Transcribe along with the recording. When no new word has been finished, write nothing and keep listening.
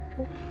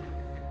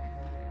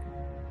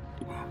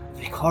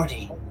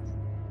Recording.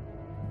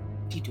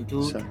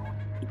 So,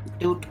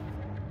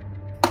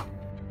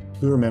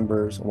 who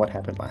remembers what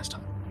happened last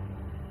time?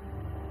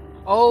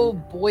 Oh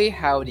boy,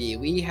 howdy!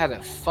 We had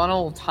a fun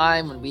old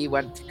time when we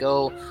went to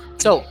go.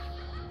 So,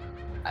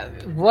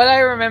 what I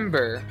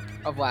remember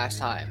of last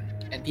time,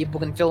 and people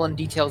can fill in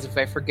details if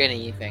I forget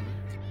anything.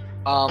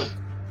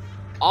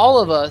 All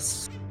of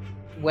us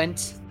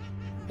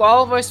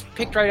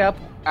picked right up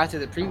after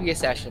the previous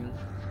session,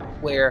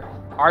 where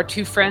our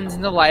two friends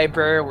in the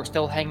library were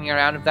still hanging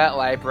around with that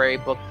library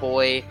book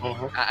boy,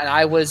 and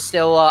I was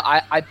still.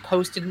 I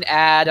posted an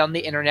ad on the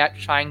internet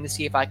trying to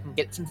see if I can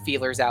get some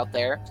feelers out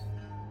there.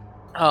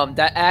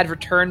 That ad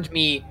returned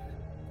me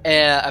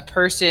a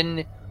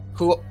person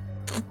who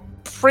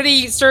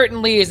pretty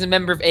certainly is a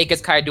member of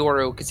Aegis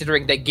Kaidoru,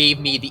 considering they gave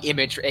me the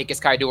image for Aegis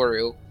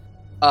Kaidoru,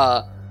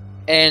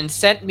 and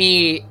sent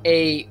me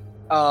a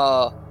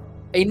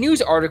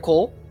news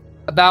article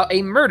about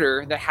a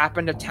murder that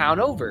happened a town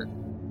over,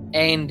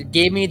 and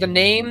gave me the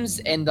names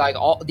and like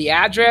all the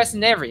address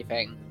and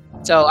everything.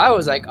 So I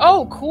was like,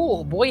 "Oh,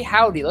 cool, boy,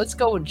 howdy, let's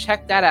go and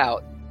check that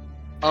out."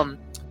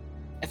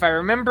 If I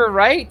remember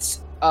right,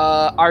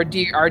 our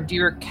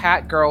dear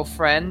cat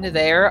girlfriend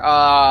there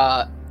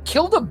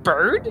killed a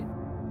bird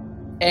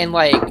and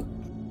like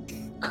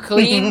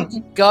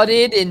cleaned,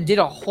 gutted, and did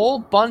a whole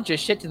bunch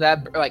of shit to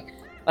that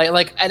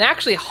and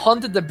actually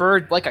hunted the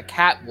bird like a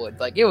cat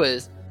would. Like it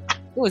was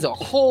a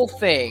whole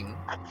thing.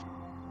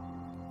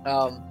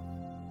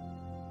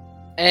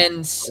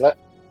 And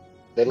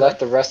they left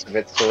the rest of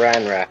it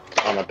saran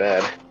wrapped on a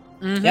bed.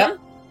 Mm-hmm. Yep.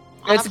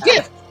 It's a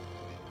gift.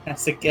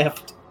 That's a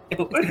gift.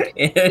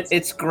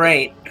 It's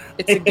great.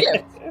 It's a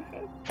gift.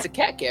 It's a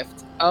cat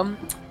gift.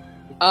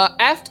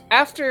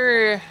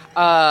 After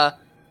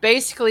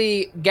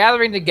basically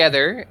gathering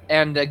together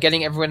and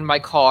getting everyone in my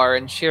car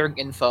and sharing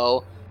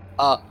info,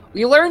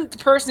 we learned the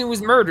person who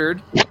was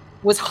murdered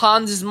was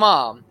Hans's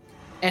mom,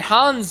 and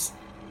Hans,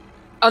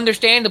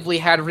 understandably,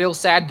 had real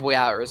sad boy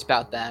hours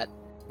about that.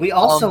 We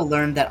also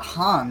learned that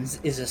Hans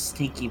is a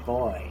sneaky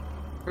boy.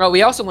 Oh,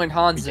 we also learned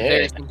Hans is a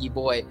very sneaky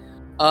boy.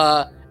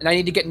 And I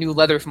need to get new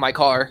leather for my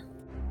car.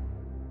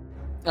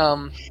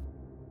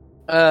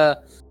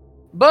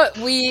 But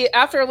we,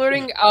 after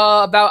learning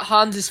about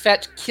Hans's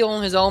fetch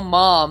killing his own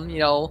mom,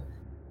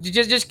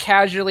 just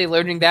casually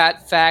learning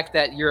that fact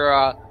that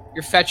your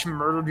fetch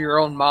murdered your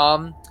own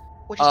mom,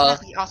 which is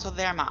technically also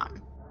their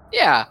mom.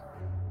 Yeah.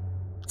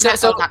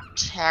 So not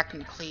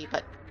technically,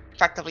 but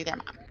effectively their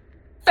mom.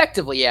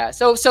 Effectively, yeah.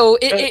 So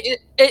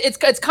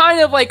it's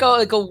kind of like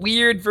a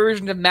weird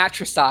version of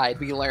matricide.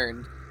 We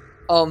learned.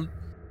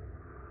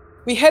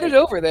 We headed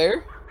over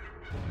there.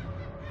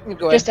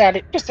 Go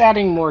ahead. Just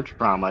adding more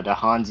drama to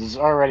Hans's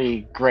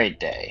already great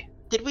day.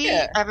 Did we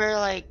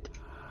ever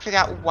figure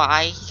out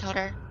why he killed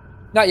her?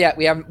 Not yet.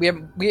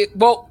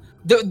 Well,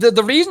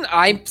 the reason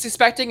I'm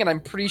suspecting, and I'm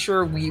pretty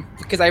sure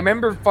because I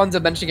remember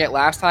Funza mentioning it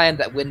last time,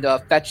 that when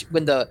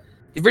the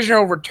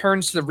original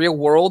returns to the real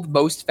world,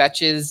 most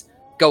fetches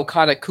go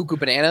kind of cuckoo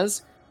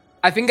bananas.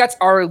 I think that's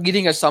our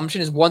leading assumption,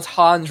 is once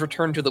Hans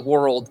returned to the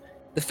world,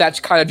 the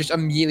fetch kind of just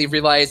immediately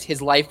realized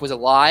his life was a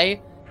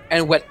lie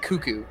and went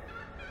cuckoo.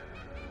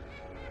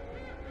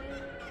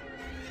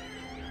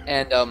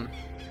 And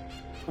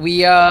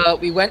we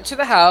went to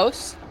the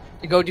house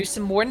to go do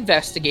some more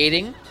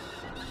investigating.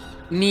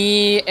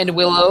 Me and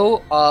Willow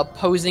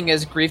posing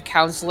as grief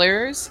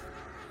counselors.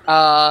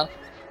 The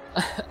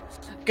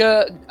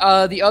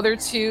other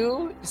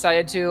two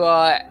decided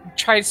to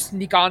try to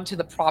sneak onto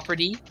the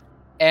property,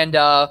 and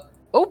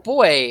oh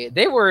boy,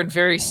 they weren't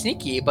very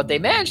sneaky, but they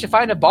managed to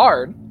find a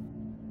barn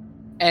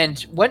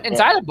and went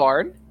inside a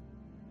barn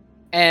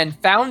and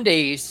found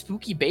a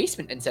spooky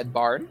basement in said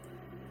barn,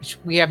 which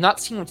we have not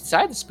seen what's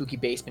inside the spooky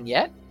basement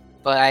yet.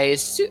 But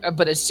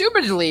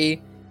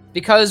assumedly,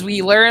 because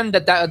we learned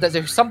that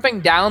there's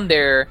something down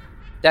there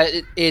that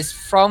is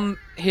from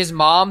his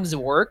mom's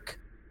work,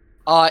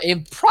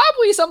 and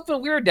probably something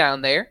weird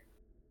down there.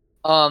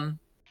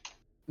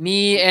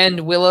 Me and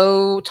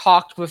Willow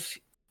talked with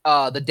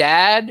the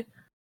dad.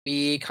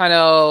 We kind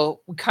of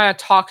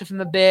talked with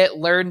him a bit,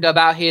 learned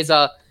about his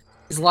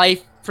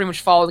life pretty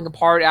much falling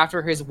apart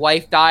after his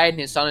wife died and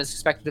his son is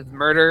suspected of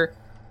murder.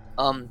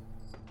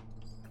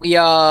 We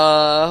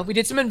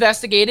did some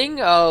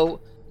investigating.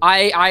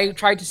 I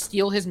tried to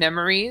steal his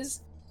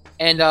memories,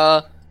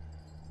 and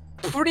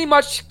pretty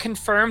much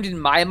confirmed in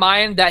my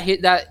mind that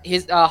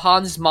his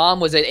Hans' mom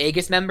was an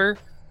Aegis member.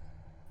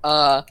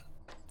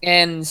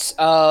 And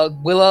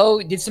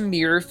Willow did some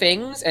mirror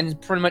things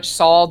and pretty much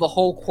saw the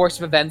whole course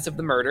of events of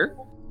the murder.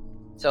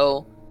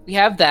 So we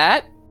have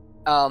that.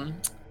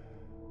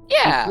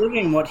 Yeah,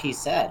 including what he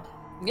said.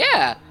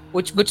 Yeah,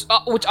 which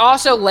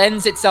also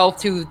lends itself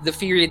to the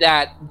theory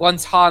that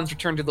once Hans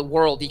returned to the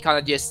world, he kind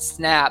of just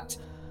snapped,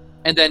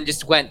 and then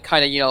just went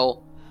kind of,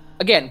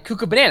 again,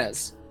 cuckoo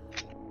bananas.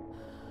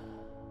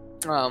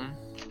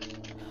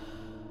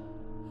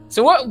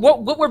 So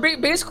what we're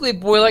basically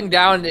boiling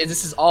down is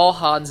this is all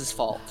Hans's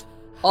fault.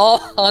 All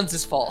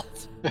Hans's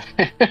fault.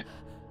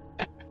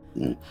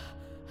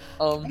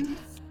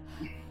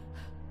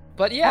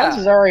 But yeah,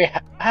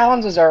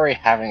 Hans is already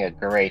having a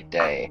great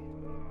day.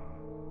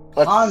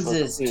 Hans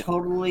is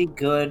totally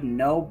good,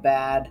 no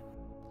bad,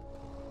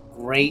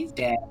 great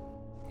day.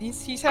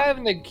 he's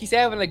having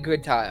a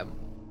good time.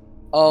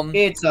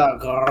 It's a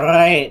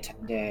great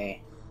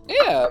day.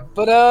 Yeah,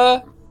 but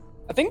I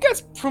think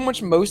that's pretty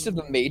much most of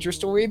the major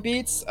story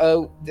beats.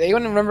 Do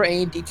anyone remember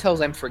any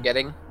details I'm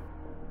forgetting?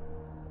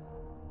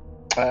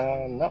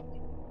 No.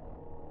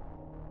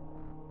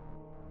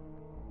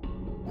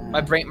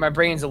 My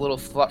brain's a little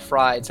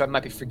fried, so I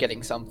might be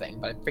forgetting something.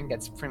 But I think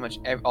that's pretty much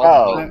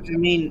all. I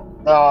mean,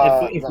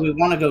 if we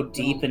want to go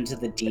deep into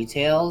the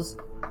details,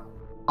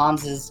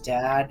 Hans's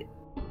dad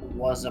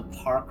was a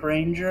park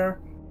ranger,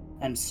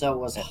 and so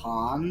was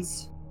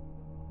Hans.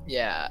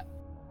 Yeah.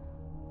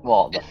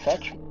 Well, the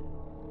fetch.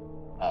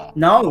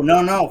 No.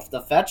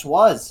 The fetch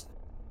was.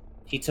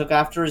 He took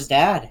after his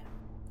dad.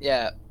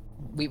 Yeah.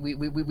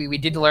 We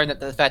did learn that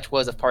the fetch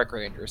was a park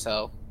ranger,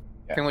 so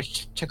pretty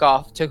much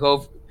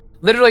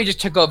literally just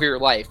took over your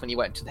life when you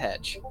went to the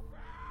hedge.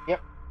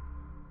 Yep.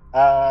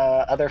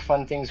 Other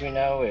fun things we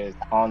know is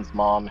Hans'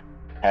 mom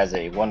has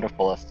a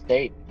wonderful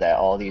estate that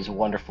all these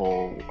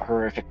wonderful,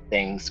 horrific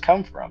things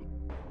come from.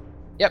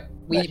 Yep.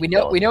 We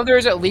know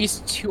there's at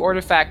least 2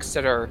 artifacts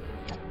that are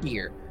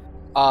here.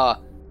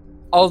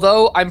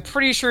 Although I'm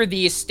pretty sure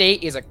the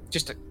estate is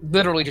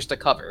literally just a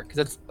cover, because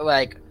it's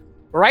like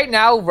right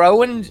now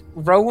Rowan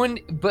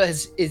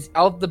is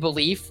of the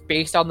belief,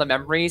 based on the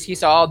memories he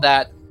saw,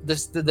 that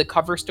the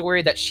cover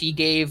story that she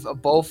gave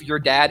both your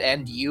dad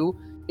and you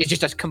is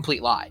just a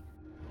complete lie.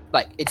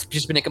 Like, it's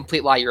just been a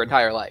complete lie your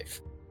entire life.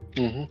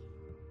 Mm-hmm.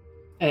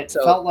 It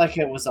felt like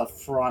it was a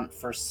front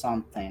for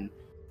something.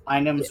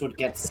 Items would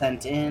get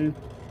sent in,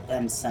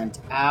 then sent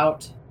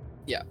out.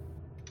 Yeah.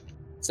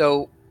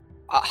 So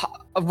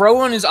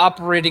Rowan is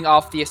operating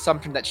off the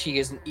assumption that she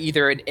is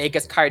either an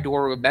Aegis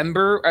Kaidoru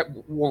member,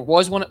 or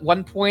was one at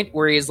one point,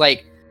 where he is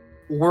like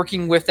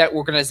working with that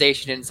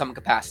organization in some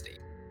capacity.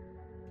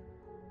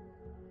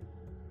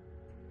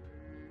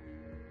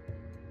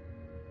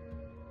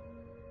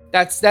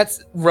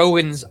 That's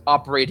Rowan's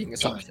operating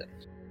assumption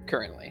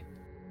currently.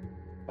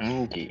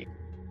 Indeed.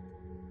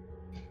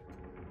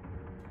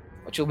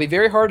 Which will be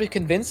very hard to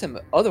convince him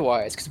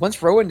otherwise, because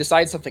once Rowan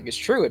decides something is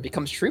true, it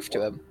becomes truth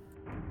to him.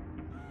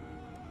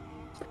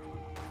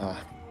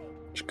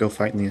 Just go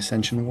fight in the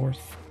Ascension Wars.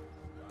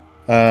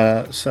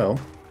 So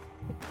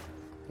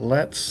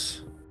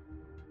let's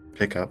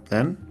pick up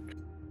then.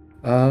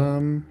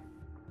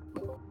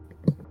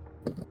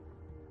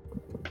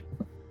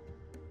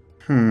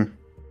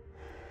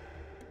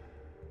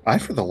 I,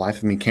 for the life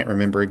of me, can't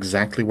remember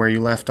exactly where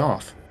you left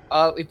off.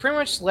 We pretty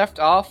much left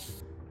off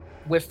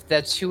with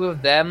the 2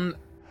 of them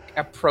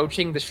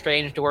approaching the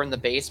strange door in the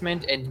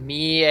basement, and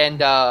me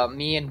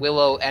and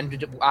Willow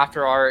ended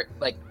after our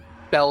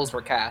spells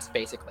were cast,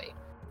 basically.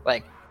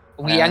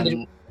 We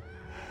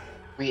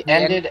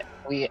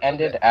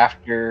ended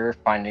after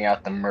finding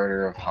out the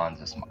murder of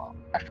Hans's mom.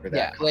 After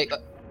that,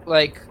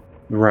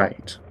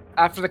 right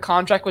after the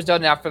contract was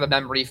done, after the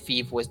memory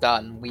thief was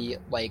done, we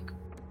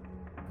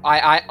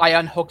I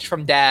unhooked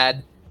from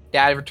Dad.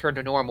 Dad returned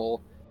to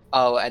normal.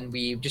 And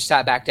we just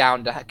sat back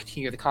down to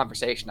continue the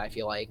conversation. I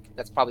feel like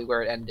that's probably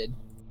where it ended.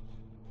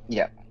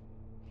 Yeah.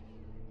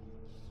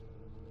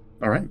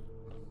 All right.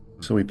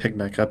 So we pick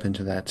back up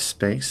into that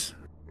space.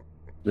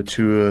 The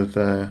 2 of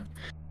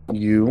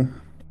you.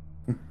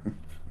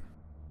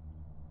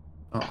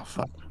 Oh,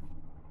 fuck.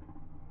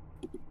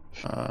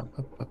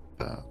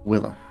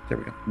 Willow. There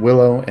we go.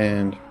 Willow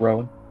and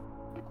Rowan.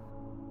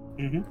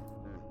 Mm-hmm.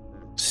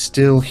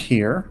 Still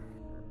here.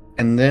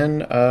 And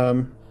then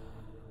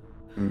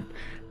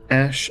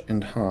Ash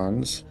and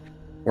Hans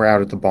were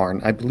out at the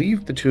barn. I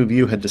believe the 2 of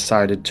you had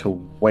decided to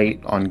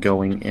wait on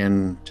going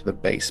into the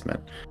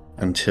basement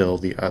until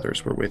the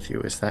others were with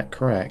you. Is that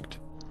correct?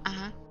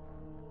 Uh-huh.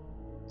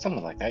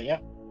 Something like that, yeah.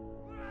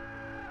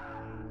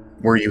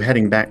 Were you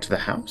heading back to the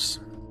house?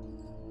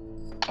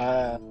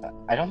 I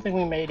don't think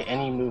we made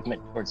any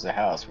movement towards the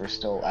house. We're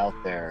still out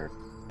there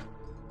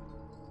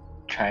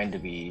trying to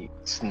be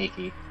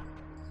sneaky.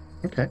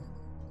 Okay.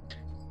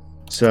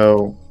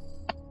 So,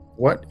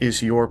 what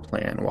is your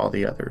plan while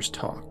the others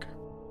talk?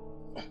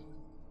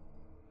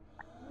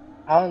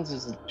 Hans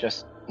is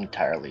just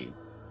entirely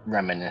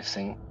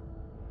reminiscing.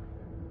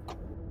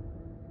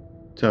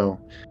 So,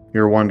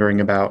 you're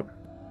wondering about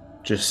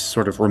just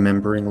sort of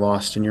remembering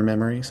lost in your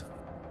memories?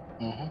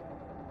 Mm-hmm.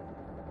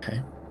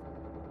 Okay.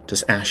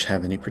 Does Ash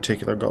have any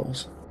particular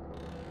goals?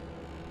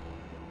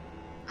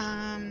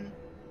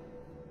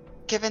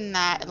 Given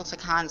that it looks like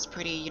Hans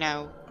pretty,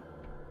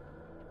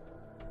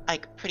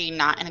 pretty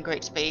not in a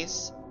great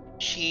space,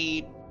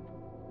 she'd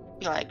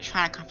be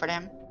trying to comfort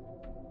him.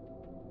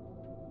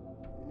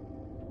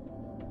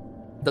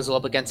 Nuzzle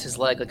up against his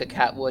leg like a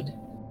cat would.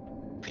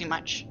 Pretty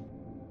much.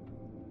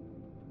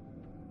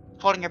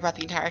 Holding her breath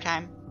the entire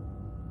time.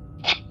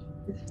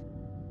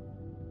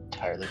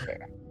 Entirely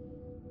fair.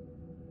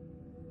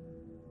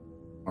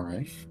 All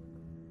right.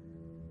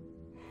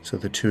 So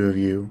the 2 of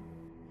you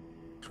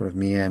sort of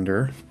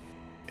meander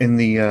in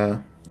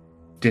the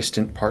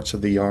distant parts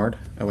of the yard,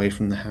 away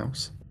from the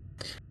house,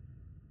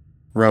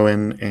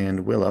 Rowan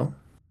and Willow,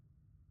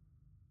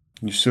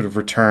 you sort of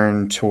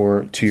return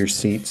to your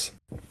seats.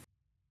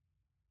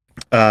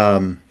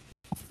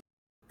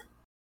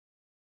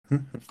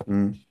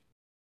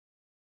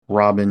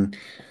 Robin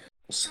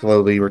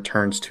slowly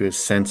returns to his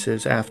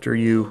senses after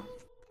you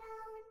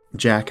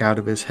jack out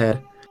of his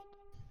head.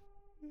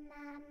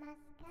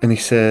 And he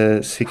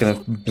kind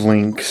of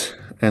blinks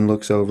and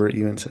looks over at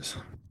you and says,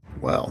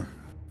 well,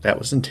 that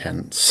was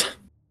intense.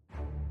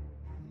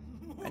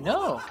 I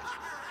know.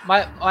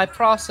 My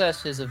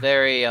process is a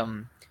very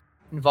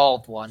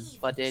involved one,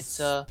 but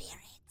it's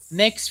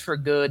makes for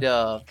good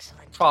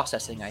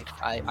processing.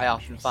 I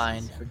often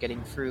find for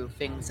getting through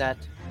things that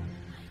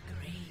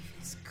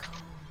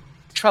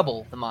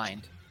trouble the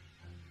mind.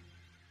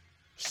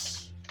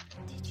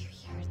 Did you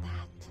hear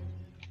that?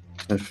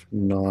 Kind of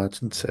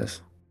nods and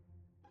says,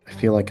 I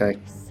feel like I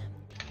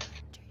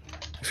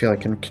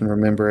can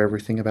remember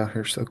everything about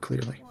her so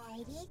clearly. Why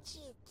did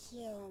you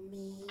kill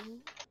me?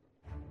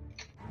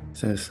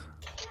 Says,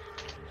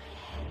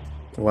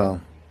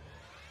 well,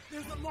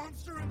 There's a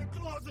monster in the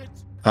closet.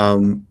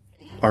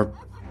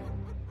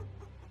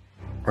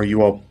 Are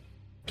you all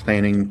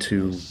planning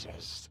to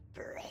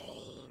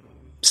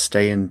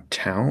stay in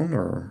town,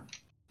 or?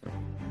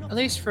 At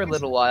least for a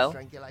little while.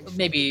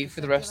 Maybe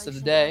for the rest of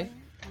the day.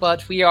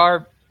 But we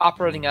are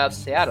operating out of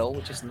Seattle,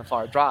 which isn't a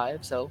far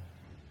drive, so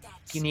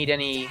if you need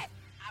any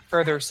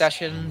further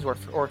sessions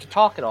or to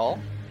talk at all,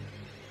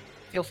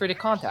 feel free to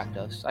contact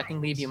us. I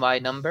can leave you my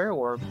number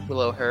or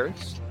Willow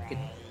hers. You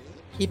can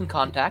keep in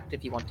contact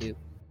if you want to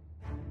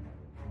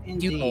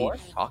do more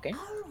talking.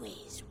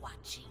 Always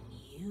watching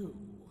you.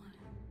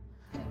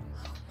 Oh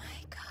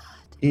my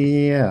god.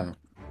 Yeah.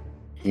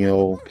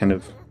 He'll kind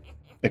of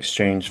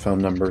exchange phone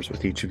numbers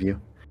with each of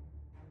you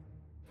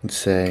and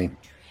say,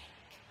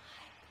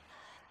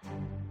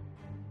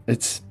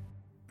 it's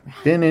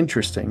been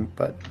interesting,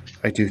 but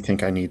I do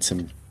think I need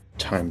some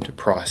time to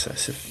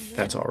process, if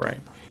that's all right.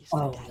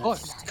 Oh,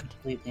 that's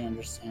completely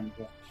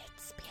understandable.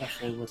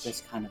 Especially with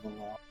this kind of a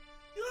law.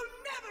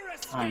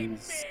 Time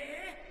is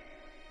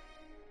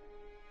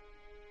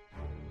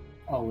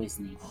always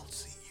needed.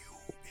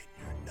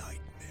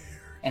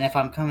 And if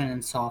I'm coming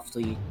in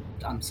softly,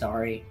 I'm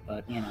sorry,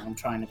 but, I'm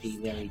trying to be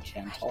very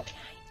gentle.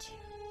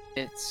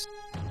 It's...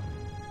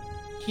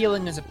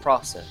 Healing is a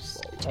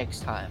process. It takes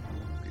time.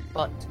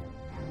 But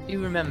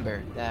do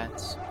remember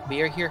that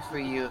we are here for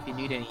you if you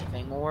need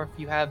anything, or if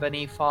you have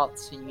any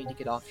thoughts you need to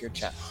get off your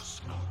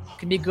chest. It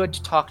can be good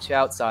to talk to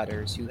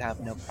outsiders who have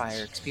no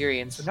prior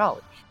experience or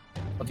knowledge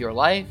of your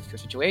life, your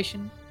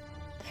situation.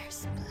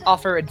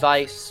 Offer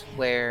advice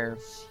where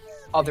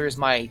others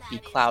might be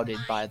clouded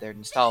by their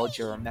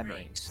nostalgia or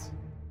memories.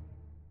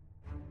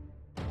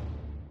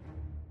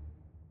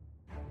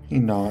 He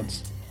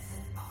nods,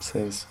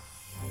 says,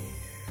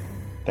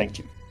 thank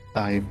you.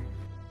 I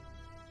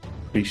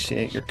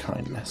appreciate your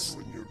kindness.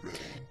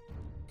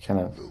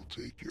 Kind of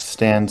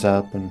stands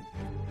up and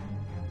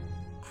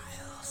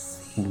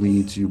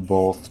leads you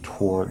both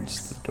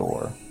towards the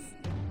door.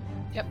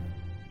 Yep.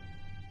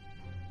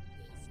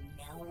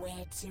 There's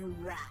nowhere to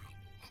run.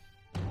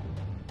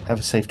 Have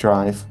a safe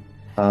drive.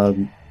 Let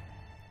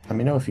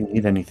me know if you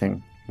need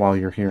anything while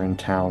you're here in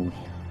town.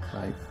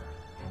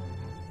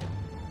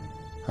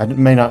 I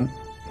may not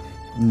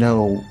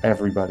know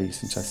everybody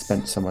since I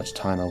spent so much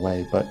time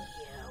away, but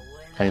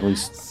I at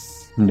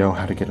least know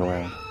how to get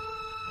around.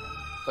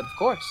 But of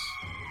course.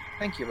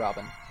 Thank you,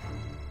 Robin.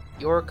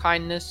 Your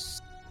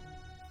kindness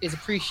is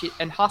appreciated,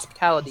 and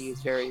hospitality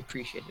is very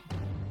appreciated.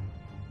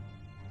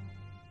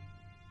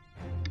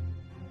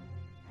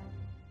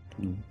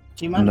 Do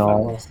you mind if I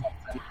roll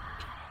something?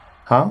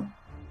 Huh?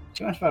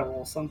 Do you mind if I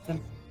roll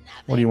something?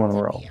 What do you want to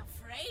roll?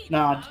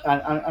 No,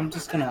 I'm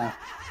just gonna...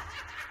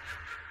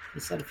 You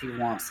said if you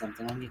want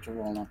something, I need to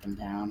roll up and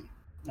down.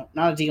 No,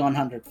 not a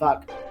D100.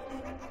 Fuck.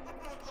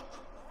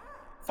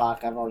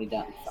 Fuck, I've already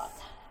done it. Fuck.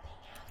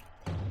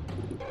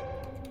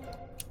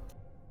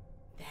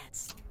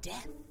 That's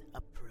death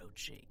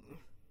approaching.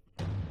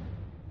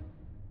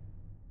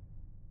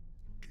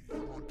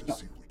 No.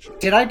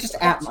 Did I just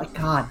add my...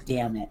 God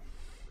damn it.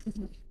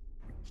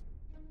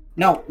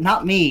 No,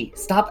 not me.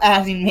 Stop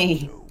adding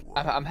me.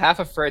 I'm half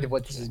afraid of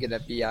what this is gonna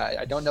be.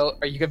 I don't know.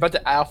 Are you about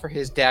to offer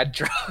his dad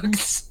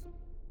drugs?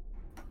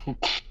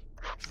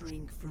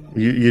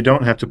 You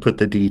don't have to put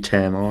the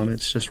D10 on.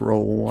 It's just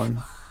roll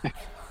one.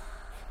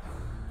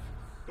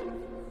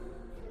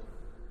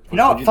 You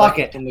know what? Fuck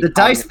it. The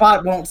dice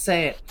spot won't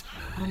say it.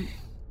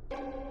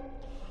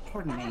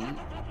 Pardon me.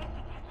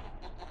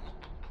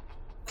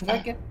 Could I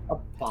get a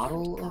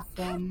bottle of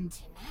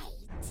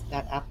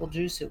that apple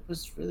juice? It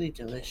was really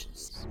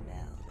delicious.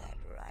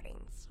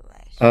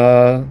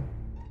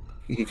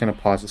 He kind of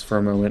pauses for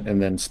a moment and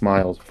then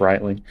smiles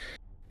brightly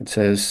and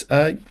says,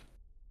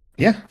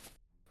 yeah,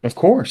 of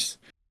course.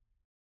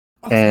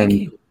 Oh, and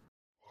thank you.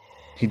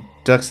 He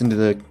ducks into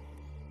the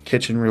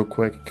kitchen real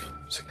quick,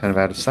 so kind of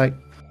out of sight,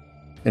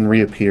 and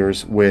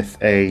reappears with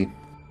a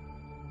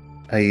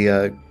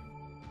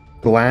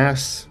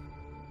glass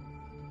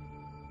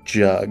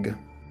jug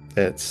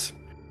that's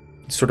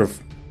sort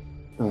of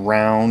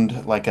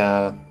round, like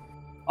a.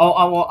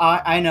 Well,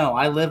 I know.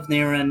 I live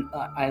near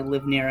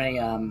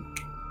a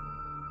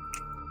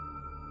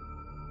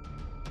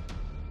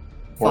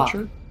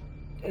Orchard?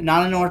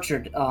 Not an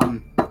orchard.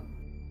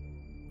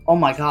 Oh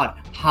my god,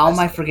 how am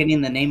I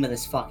forgetting the name of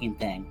this fucking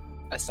thing?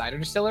 A cider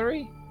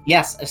distillery?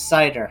 Yes, a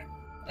cider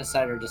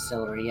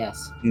distillery.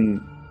 Yes,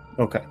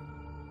 Okay.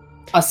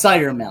 a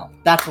cider mill.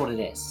 That's what it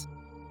is.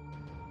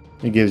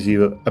 It gives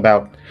you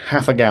about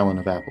half a gallon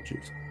of apple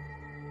juice.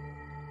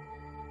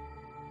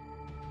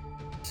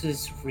 This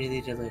is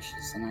really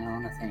delicious, and I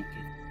want to thank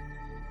you.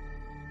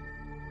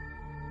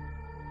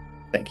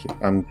 Thank you.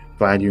 I'm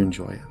glad you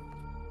enjoy it.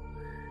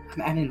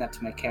 I'm adding that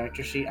to my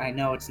character sheet. I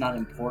know it's not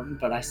important,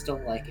 but I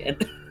still like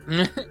it.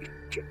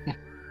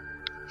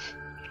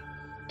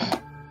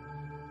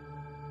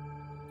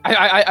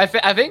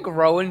 I think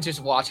Rowan's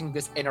just watching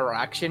this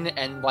interaction,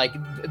 and like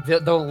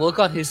the look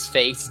on his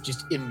face is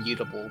just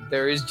immutable.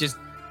 There is just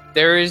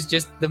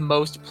the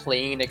most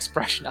plain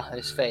expression on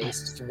his face,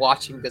 just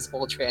watching this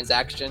whole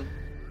transaction.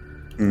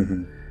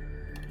 Mm-hmm.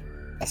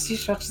 As he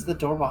shuts the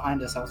door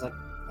behind us, I was like,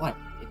 "What?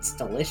 It's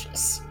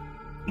delicious."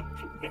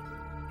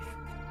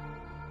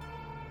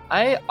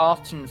 I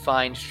often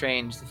find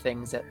strange the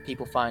things that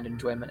people find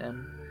enjoyment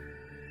in.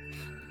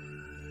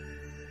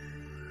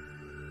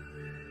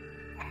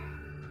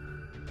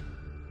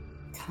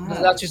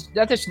 That's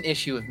just an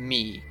issue of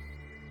me.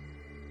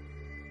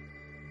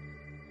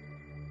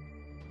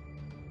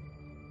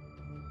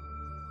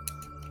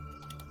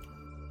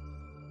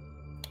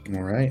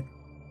 All right.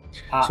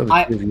 So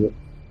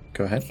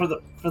go ahead. For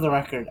the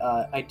record,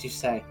 I do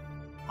say,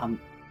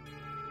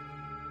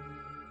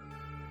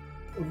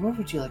 where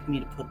would you like me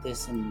to put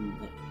this in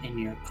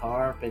your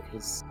car?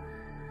 Because,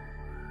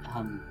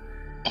 I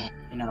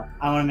want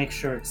to make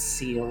sure it's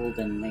sealed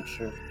and make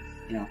sure,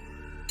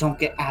 don't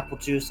get apple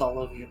juice all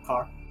over your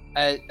car.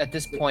 At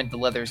this point, the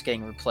leather's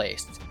getting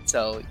replaced,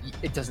 so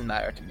it doesn't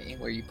matter to me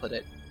where you put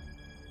it.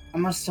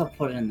 I'm gonna still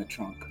put it in the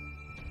trunk.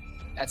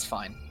 That's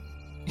fine.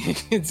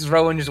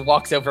 Rowan just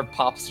walks over,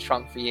 pops the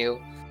trunk for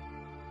you,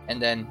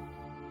 and then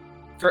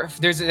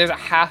there's a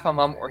half a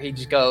moment where he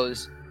just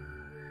goes,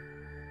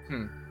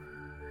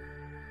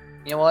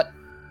 You know what?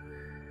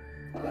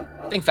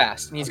 Think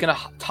fast. And he's gonna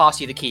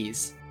toss you the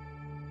keys.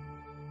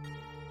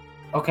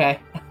 Okay,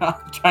 I'll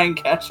try and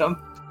catch him.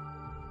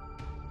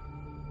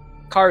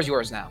 Car is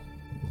yours now.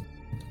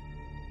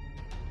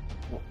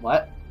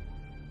 What?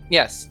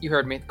 Yes, you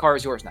heard me. The car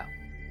is yours now.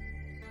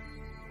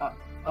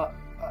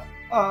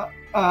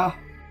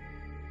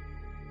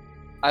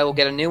 I will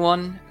get a new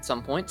one at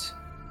some point.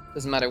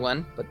 Doesn't matter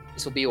when, but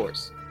this will be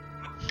yours.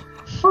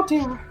 Oh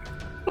dear.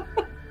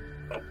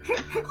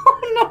 Oh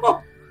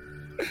no.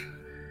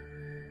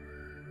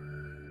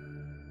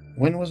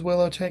 When was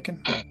Willow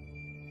taken?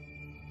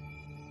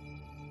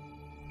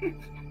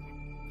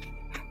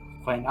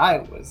 When I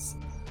was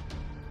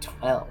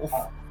 12.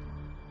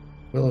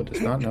 Willow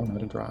does not know how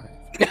to drive.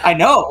 I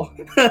know.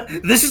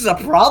 This is a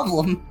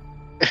problem.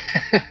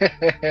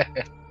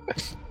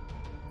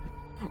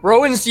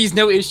 Rowan sees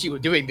no issue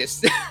with doing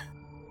this.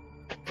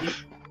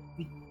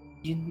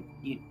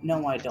 You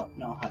know I don't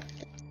know how to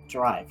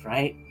drive,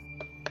 right?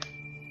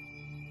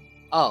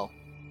 Oh,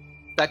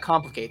 that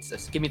complicates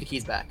this. Give me the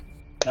keys back.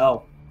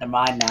 No, they're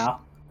mine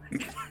now.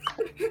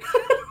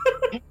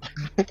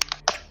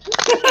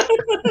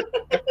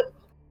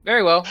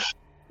 Very well.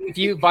 If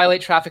you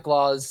violate traffic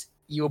laws,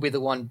 you will be the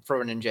one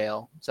thrown in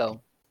jail.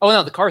 So, oh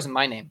no, the car's in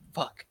my name.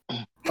 Fuck.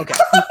 Okay.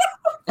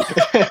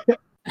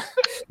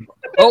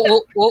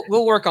 Oh,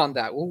 we'll work on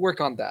that. We'll work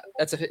on that.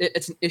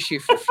 It's an issue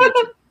for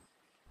future.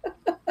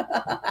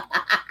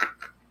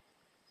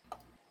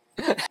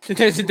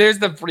 there's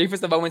the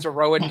briefest of moments where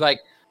Rowan like,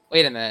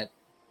 wait a minute.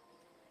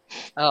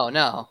 Oh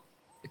no,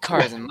 the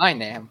car is in my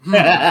name.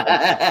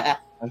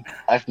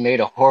 I've made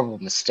a horrible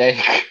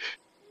mistake.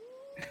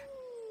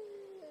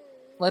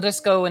 Let us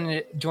go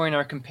and join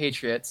our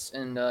compatriots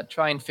and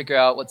try and figure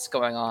out what's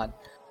going on.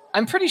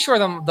 I'm pretty sure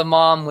the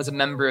mom was a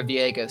member of the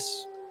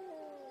Aegis.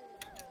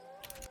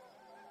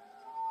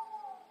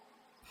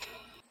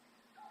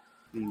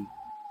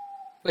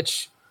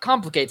 Which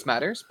complicates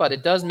matters, but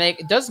it does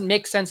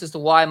make sense as to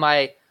why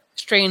my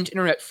strange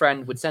internet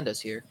friend would send us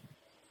here.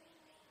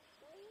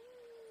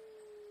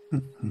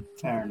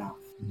 Fair enough.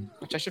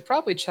 Which I should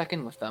probably check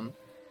in with them.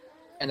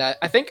 And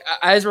I think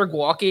as we're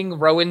walking,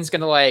 Rowan's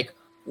gonna like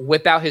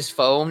whip out his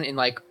phone and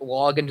like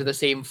log into the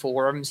same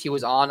forums he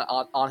was on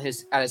at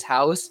his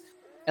house,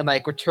 and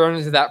like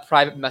return to that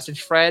private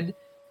message thread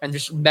and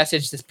just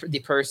message the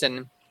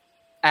person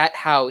at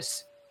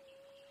house.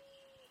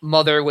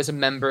 Mother was a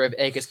member of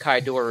Aegis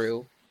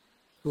Kaidoru,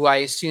 who I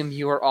assume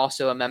you are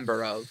also a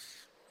member of.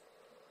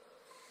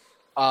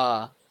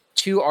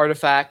 2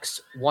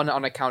 artifacts, 1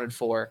 unaccounted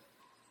for.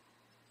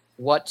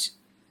 What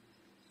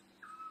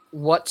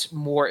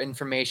more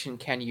information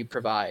can you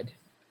provide?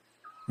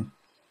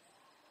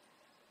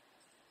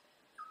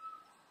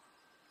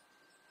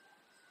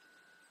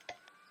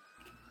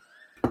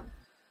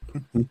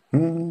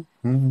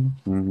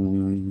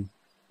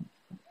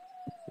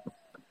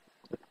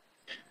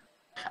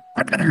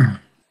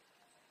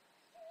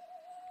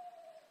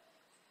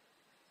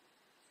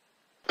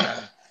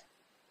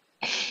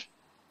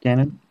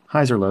 Gannon,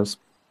 highs or lows?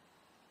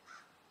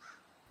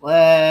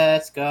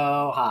 Let's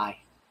go high.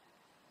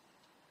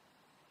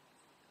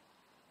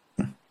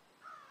 Right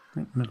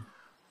in the middle.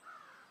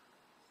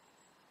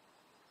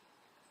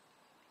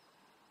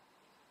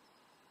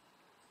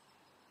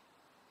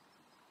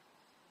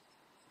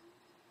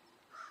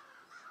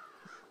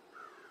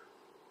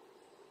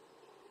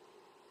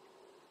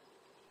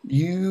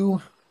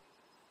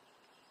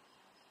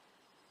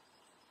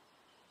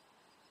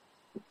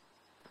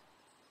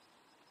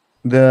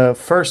 The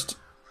first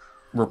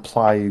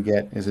reply you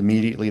get is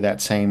immediately that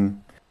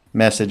same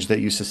message that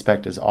you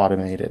suspect is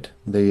automated.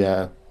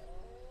 The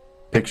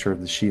picture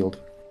of the shield.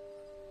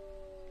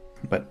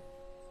 But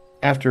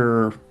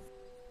after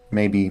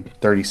maybe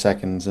 30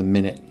 seconds, a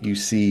minute, you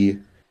see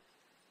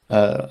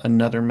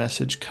another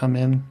message come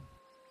in.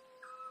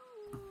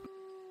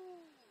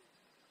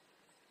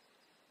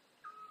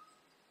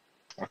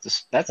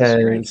 That's a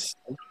strange.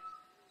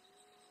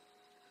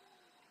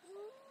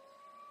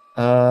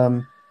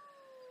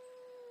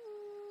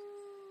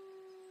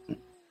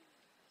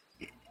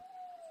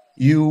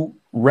 You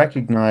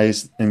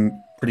recognize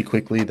pretty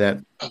quickly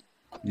that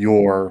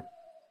your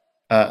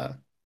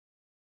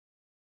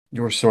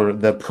sort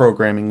of the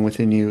programming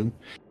within you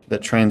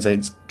that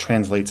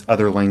translates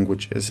other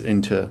languages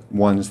into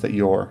ones that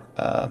your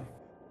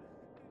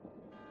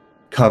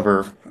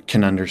cover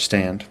can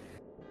understand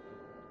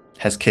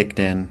has kicked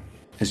in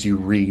as you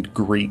read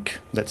Greek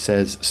that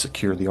says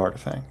secure the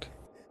artifact.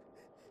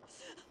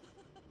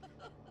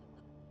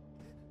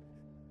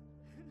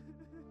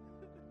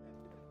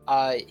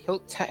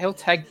 He'll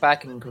tag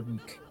back in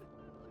Greek.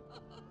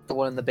 The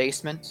one in the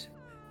basement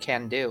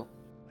can do.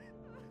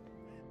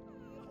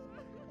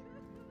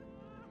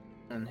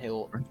 And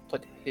he'll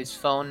put his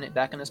phone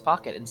back in his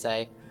pocket and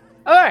say,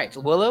 "Alright,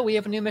 Willow, we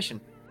have a new mission.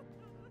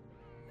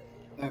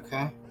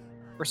 Okay.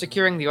 We're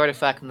securing the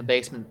artifact in the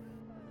basement."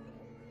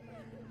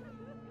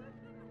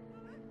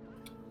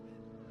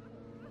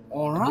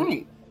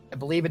 Alright. I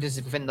believe it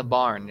is within the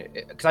barn.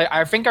 Because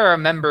I think I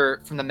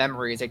remember from the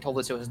memories they told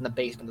us it was in the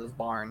basement of the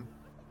barn.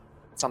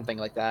 Something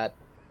like that.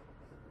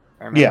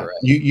 I remember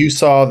it. You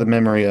saw the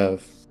memory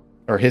of,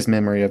 or his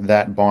memory of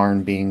that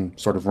barn being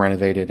sort of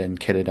renovated and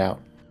kitted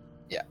out.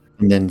 Yeah.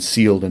 And then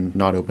sealed and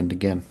not opened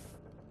again.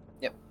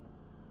 Yep.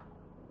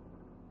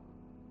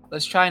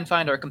 Let's try and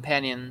find our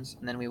companions,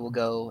 and then we will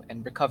go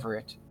and recover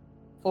it.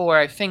 For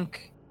I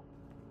think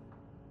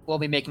we'll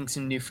be making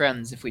some new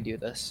friends if we do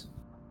this.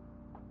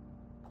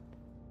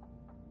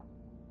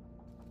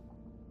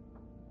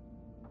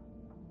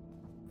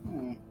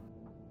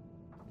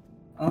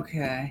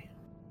 Okay.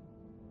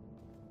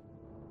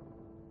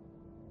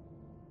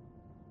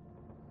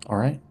 All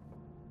right.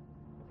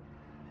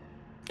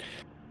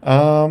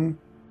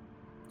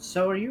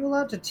 So are you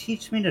allowed to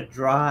teach me to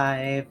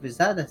drive? Is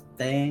that a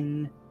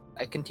thing?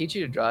 I can teach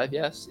you to drive,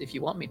 yes, if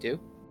you want me to.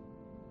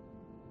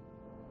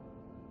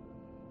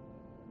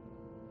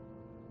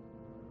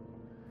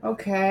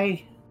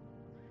 Okay.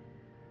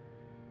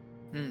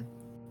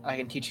 I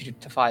can teach you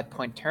to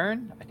 5-point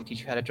turn. I can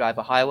teach you how to drive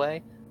a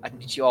highway. I can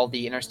teach you all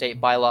the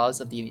interstate bylaws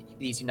of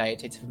these United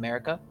States of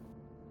America.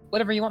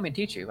 Whatever you want me to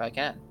teach you, I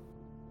can.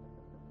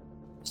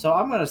 So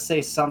I'm going to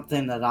say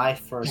something that I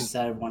first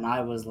said when I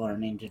was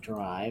learning to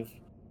drive.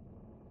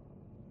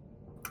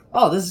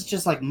 Oh, this is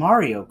just like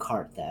Mario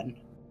Kart then.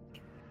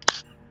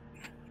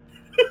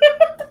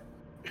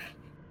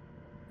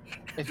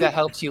 If that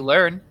helps you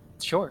learn,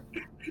 sure.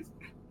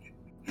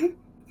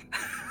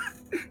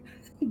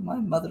 My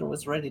mother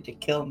was ready to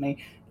kill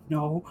me.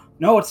 No,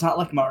 it's not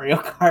like Mario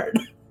Kart.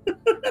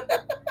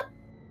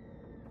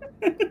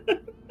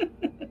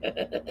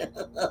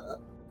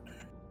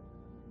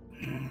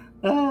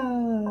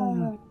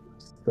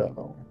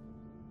 So,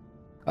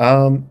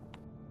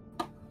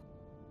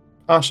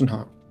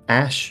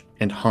 Ash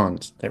and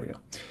Hans. There we go.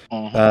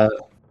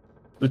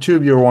 The two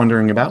of you are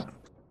wandering about.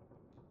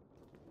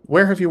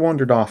 Where have you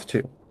wandered off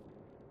to?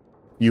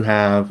 You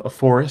have a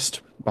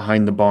forest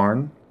behind the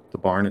barn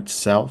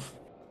itself,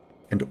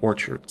 and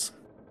orchards.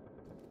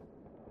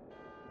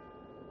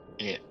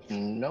 If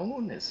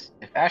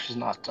Ash is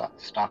not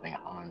stopping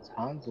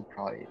Hans will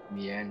probably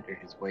meander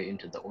his way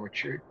into the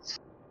orchards.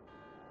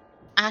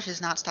 Ash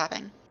is not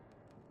stopping.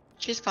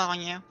 She's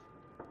following you.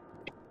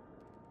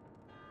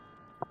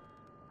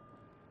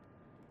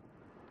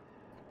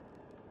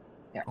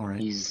 Yeah, All right.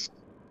 He's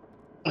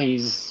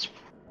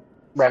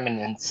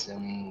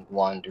reminiscing,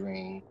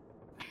 wandering,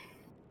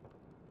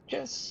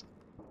 just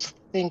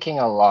thinking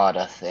a lot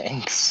of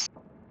things.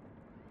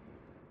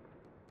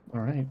 All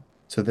right.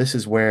 So this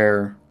is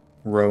where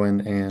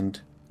Rowan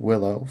and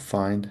Willow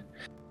find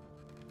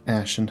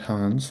Ash and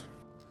Hans.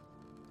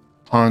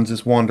 Hans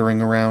is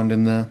wandering around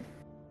in the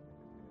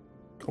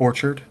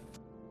orchard,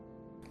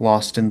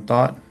 lost in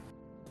thought.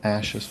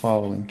 Ash is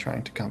following,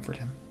 trying to comfort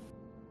him.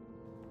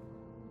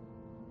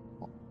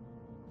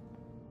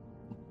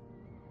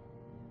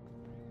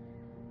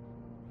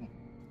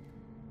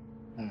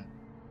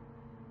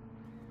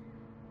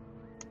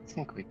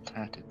 think we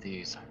planted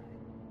these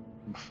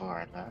before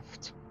I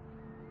left.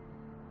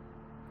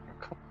 There are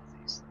a couple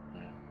of these.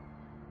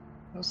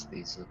 Most of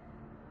these.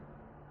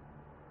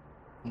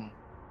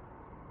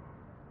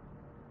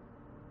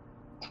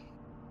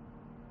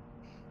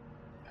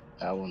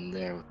 That one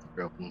there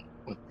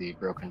with the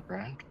broken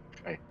branch.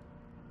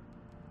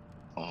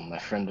 My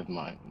friend of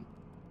mine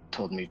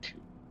told me to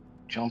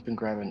jump and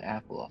grab an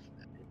apple off of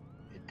it.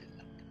 It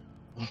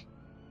didn't.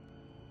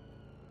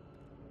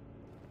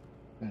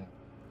 Yeah.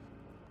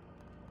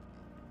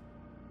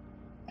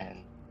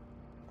 And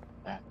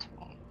that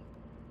one.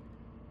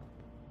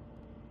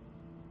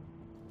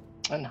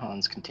 And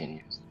Hans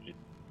continues,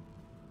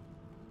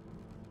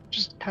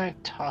 just kind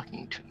of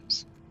talking to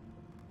himself.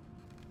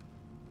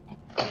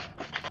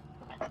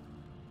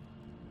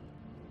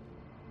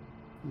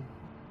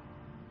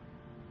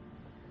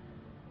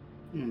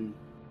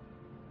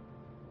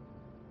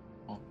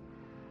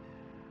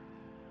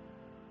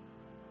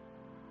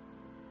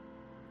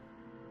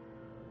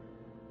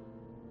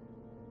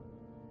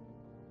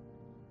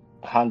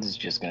 Hans is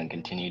just going to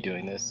continue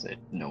doing this.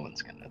 No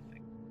one's going to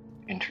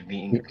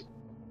intervene.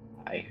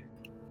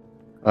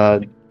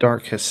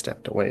 Dark has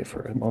stepped away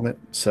for a moment,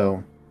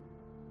 so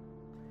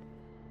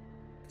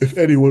if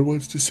anyone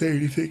wants to say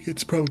anything,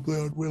 it's probably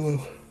on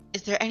Willow.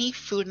 Is there any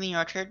food in the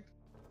orchard?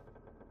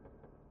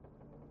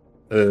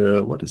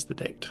 What is the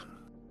date?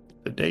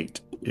 The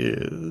date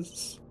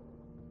is...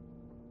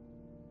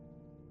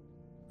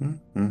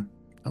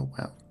 Oh,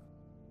 wow.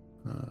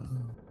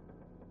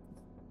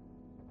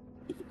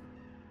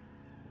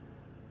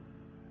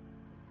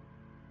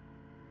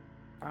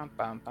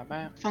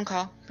 Phone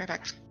call. Right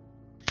back.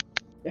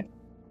 Yeah.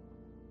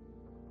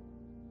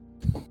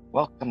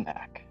 Welcome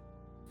back.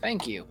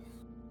 Thank you.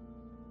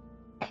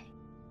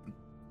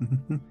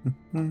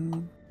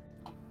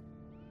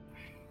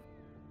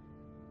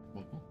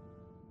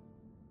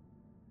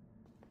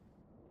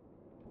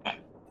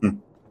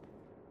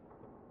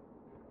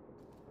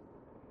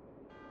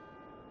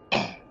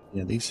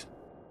 Yeah, these.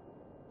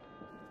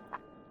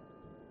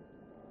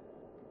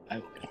 I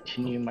will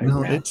continue my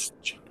No, rant.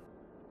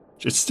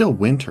 it's still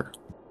winter.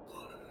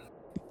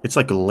 It's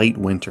like a late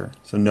winter,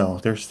 so no,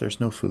 there's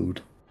no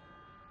food.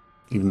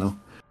 Even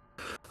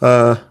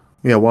though,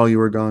 yeah, while you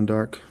were gone,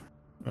 Dark,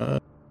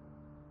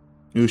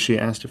 Ushi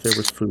asked if there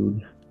was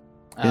food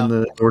in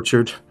the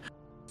orchard.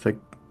 It's like,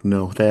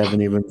 no, they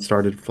haven't even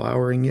started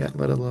flowering yet,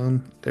 let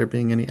alone there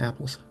being any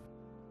apples.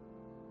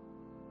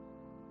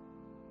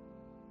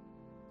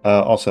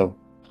 Also,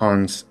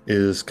 Hans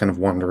is kind of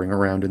wandering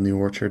around in the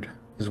orchard.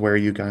 Is where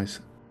you guys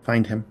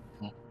find him.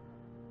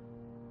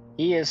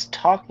 He is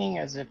talking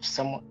as if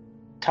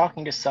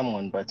talking to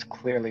someone, but it's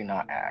clearly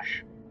not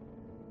Ash.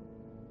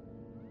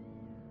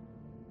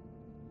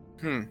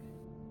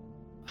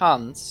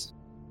 Hans.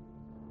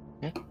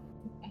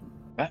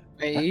 What?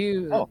 Are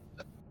you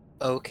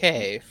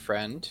okay,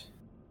 friend?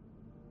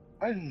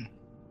 I'm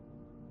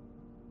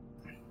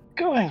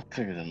going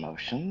through the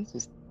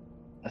motions.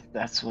 If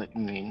that's what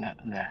you mean,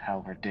 that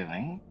how we're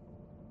doing.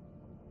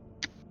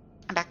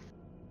 I'm back.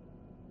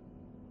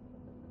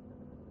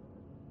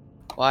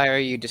 Why are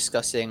you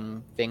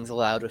discussing things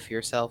aloud with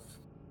yourself?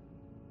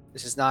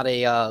 This is not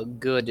a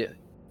good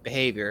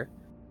behavior.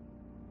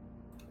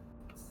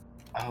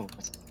 Oh,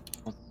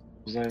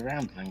 was I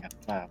rambling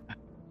about?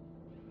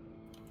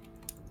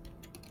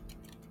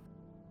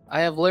 I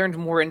have learned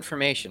more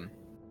information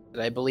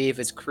that I believe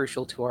is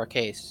crucial to our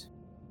case.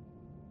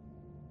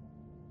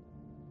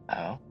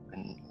 Oh,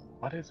 and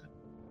what is it?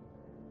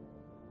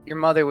 Your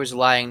mother was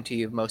lying to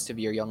you most of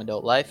your young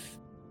adult life.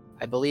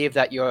 I believe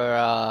that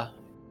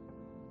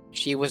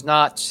she was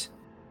not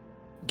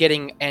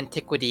getting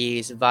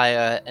antiquities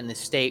via an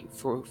estate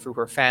through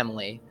her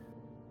family.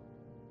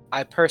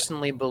 I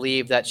personally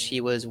believe that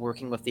she was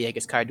working with the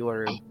Aegis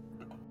Kaidoru.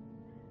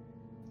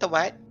 The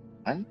what?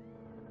 What?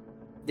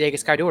 The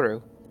Aegis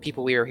Kaidoru, the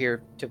people we are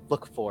here to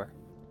look for.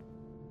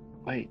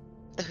 Wait.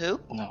 The who?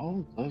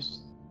 No,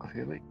 those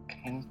clearly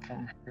came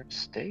from her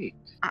estate.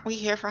 Aren't we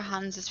here for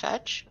Hans's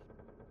fetch?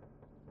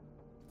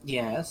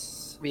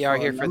 Yes. We are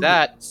here for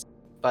that,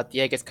 but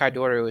the Aegis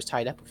Kaidoru is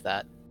tied up with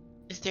that.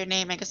 Is their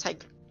name Aegis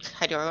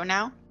Kaidoru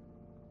now?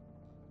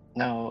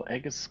 No,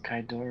 Aegis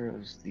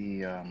Kaidoru is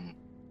the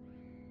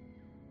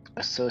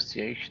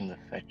association the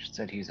fetch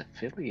said he's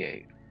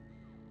affiliated.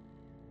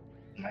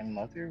 My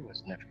mother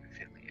was never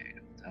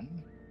affiliated with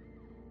them.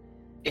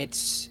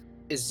 It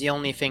is the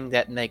only thing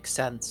that makes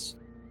sense.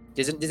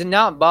 Does it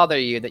not bother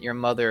you that your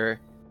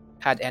mother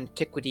had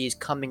antiquities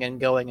coming and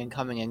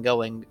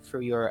going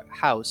through your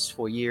house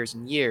for years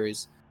and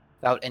years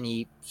without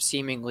any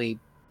seemingly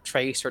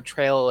trace or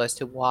trail as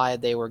to why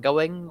they were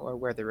going or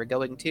where they were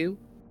going to?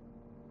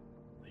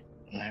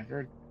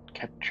 Never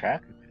kept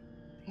track of it.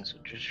 Things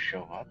would just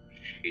show up.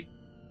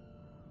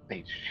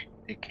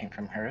 It came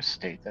from her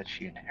estate that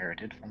she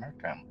inherited from her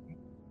family.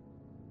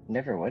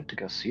 Never went to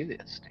go see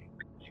the estate.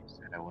 She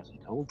said I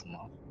wasn't old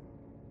enough.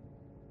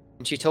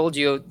 And she told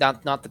you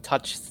not to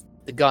touch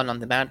the gun on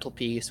the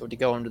mantelpiece or to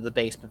go into the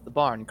basement of the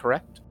barn,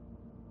 correct?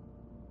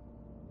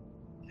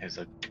 There's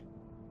a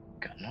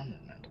gun on the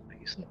mantelpiece.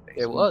 mantelpiece in the basement.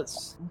 There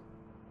was.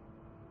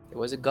 There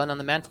was a gun on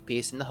the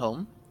mantelpiece in the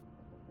home,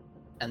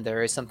 and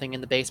there is something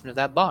in the basement of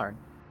that barn.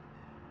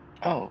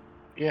 Oh,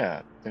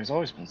 yeah. There's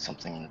always been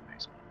something in the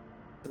basement.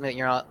 Something that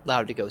you're not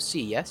allowed to go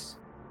see, yes?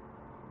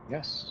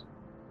 Yes.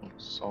 I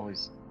was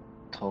always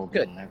told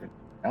Good. never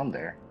down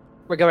there.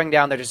 We're going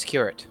down there to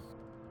secure it.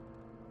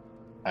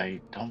 I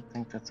don't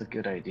think that's a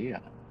good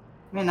idea.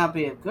 May not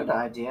be a good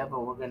idea,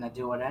 but we're gonna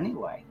do it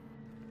anyway.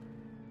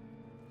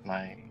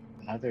 My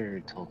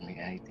mother told me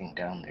anything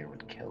down there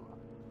would kill her.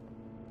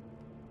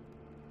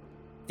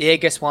 The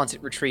Aegis wants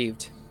it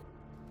retrieved.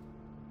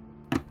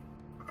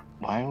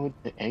 Why would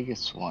the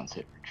Aegis want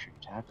it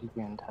retrieved? How do you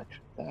get in touch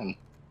with them?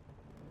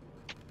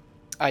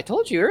 I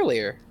told you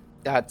earlier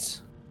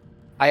that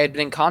I had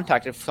been in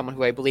contact with someone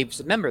who I believe was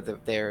a member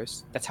of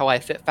theirs. That's how I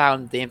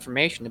found the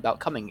information about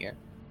coming here.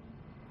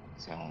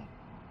 So,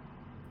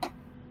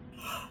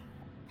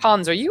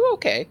 Hans, are you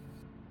okay?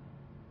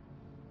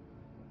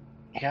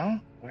 yeah,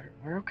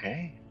 we're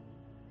okay.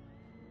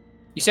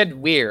 You said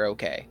we're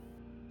okay.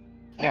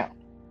 Yeah,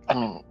 I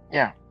mean,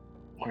 yeah,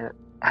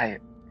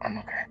 I'm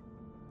okay.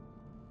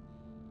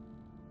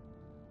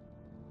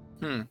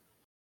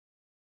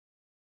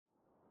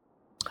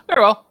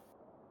 Very well.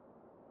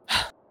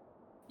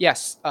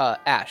 Yes,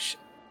 Ash.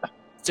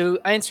 To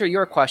answer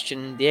your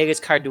question, the Aegis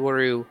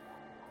Kaidoru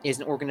is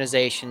an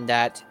organization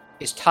that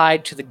is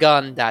tied to the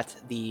gun that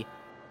the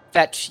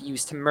Fetch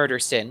used to murder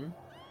Sin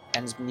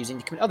and has been using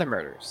to commit other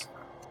murders.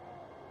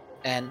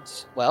 And,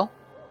 well,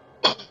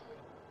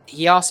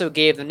 he also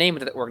gave the name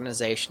of the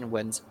organization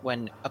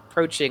when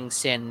approaching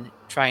Sin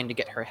trying to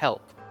get her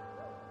help.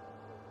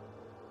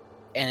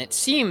 And it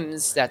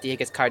seems that the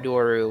Aegis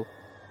Kaidoru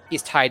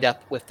is tied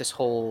up with this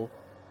whole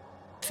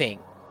thing.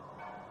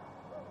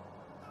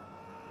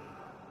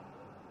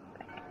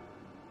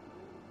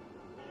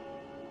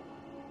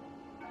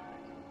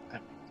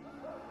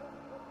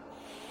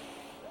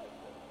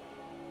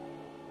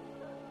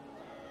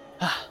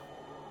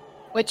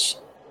 Which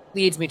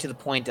leads me to the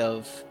point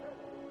of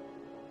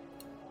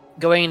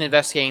going and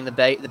investigating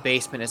the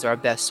basement is our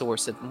best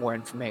source of more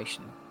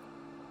information.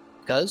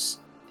 Because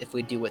if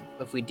we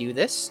do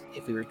this,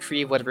 if we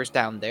retrieve whatever's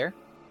down there,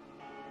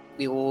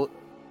 we will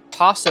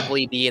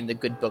possibly be in the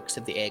good books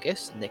of the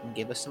Aegis, and they can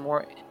give us some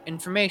more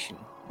information,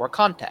 more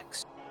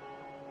context.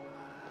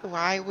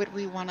 Why would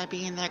we want to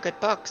be in their good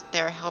books?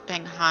 They're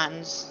helping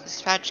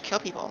Hans Fetch kill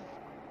people.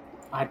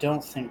 I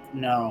don't think.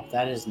 No,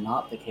 that is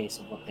not the case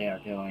of what they are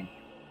doing.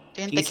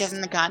 Didn't they give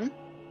him the gun?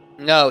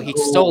 No, he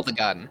stole the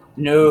gun.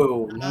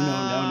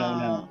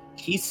 No.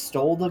 He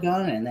stole the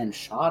gun and then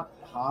shot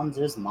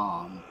Hans's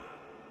mom.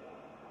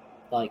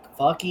 Like,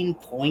 fucking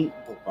point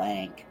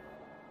blank.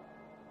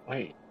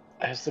 Wait,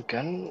 has the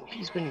gun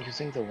he's been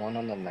using the one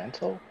on the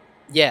mantle?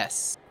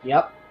 Yes.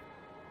 Yep.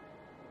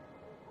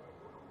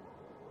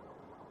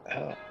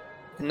 Oh.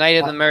 The night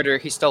of the murder,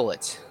 he stole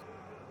it.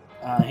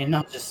 He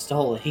not just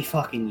stole it, he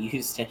fucking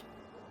used it.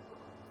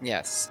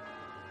 Yes.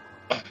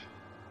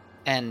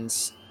 And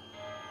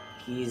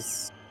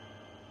He's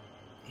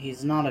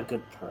not a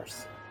good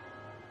person.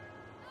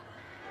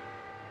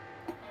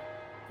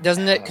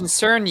 doesn't it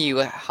concern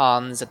you,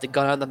 Hans, that the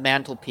gun on the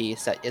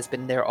mantelpiece that has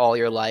been there all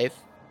your life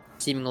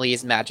seemingly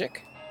is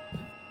magic?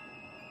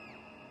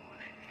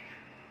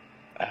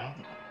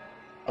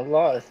 A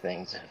lot of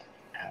things have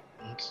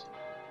happened.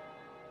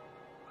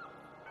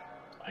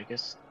 I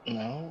guess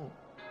no.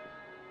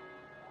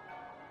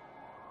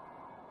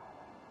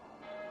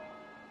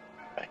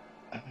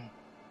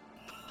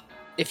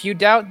 If you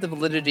doubt the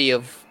validity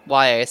of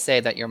why I say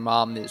that your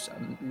mom is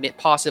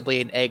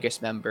possibly an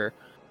Aegis member,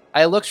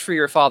 I looked for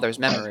your father's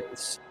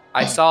memories.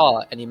 I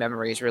saw any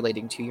memories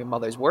relating to your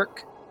mother's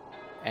work,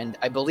 and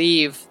I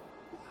believe,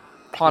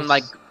 upon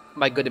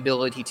my good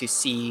ability to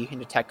see and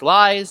detect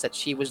lies, that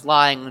she was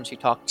lying when she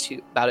talked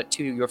about it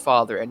to your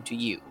father and to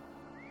you.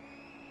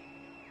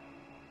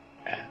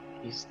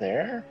 He's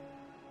there?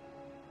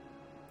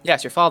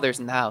 Yes, your father's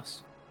in the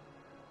house.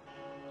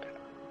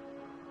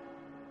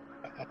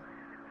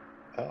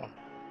 Oh.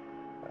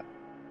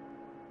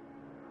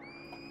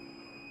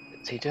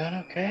 Is he doing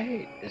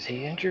okay? Is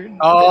he injured?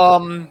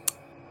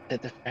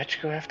 Did the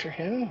Fetch go after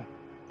him?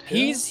 Too?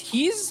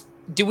 He's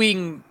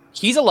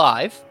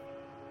alive.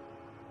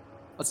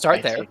 Let's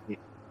start there.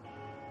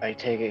 I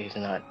take it he's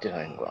not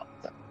doing well.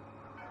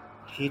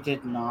 He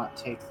did not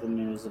take the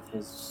news of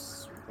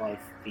his wife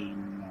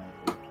being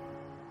murdered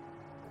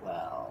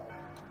well.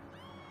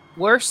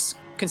 Worse,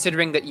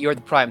 considering that you're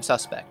the prime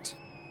suspect.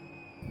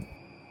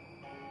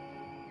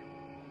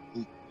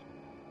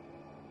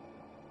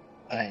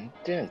 I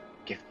didn't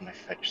give my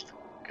Fetch the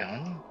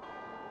gun.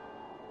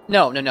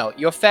 No.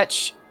 Your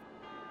Fetch,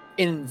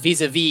 in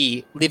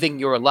vis-a-vis living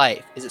your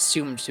life, is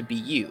assumed to be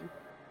you.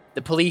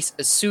 The police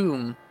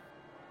assume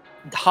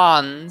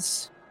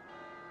Hans,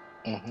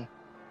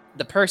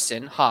 the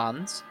person,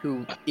 Hans,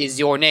 who is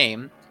your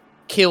name,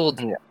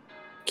 killed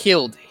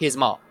his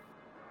mom.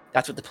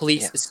 That's what the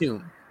police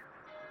assume.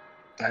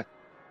 That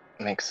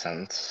makes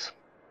sense.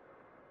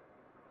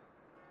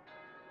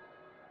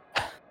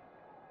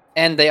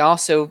 And they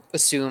also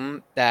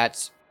assume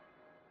that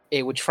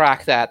it would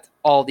track that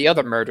all the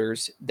other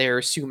murders they're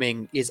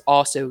assuming is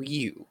also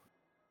you.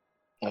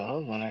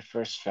 Well, when I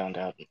first found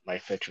out my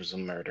Fitch was a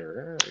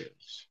murderer, it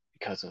was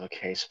because of a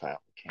case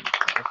file that came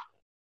across.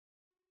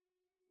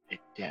 I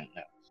didn't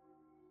know.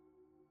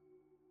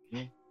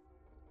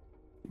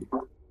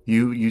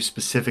 You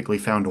specifically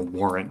found a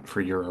warrant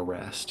for your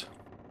arrest.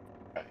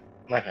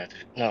 My bad.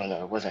 No,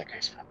 it wasn't a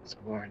case file. It was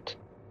a warrant.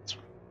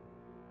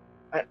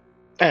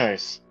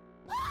 Anyways,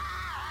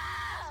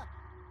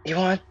 you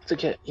want to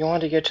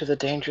get to the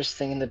dangerous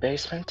thing in the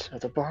basement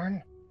of the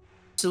barn?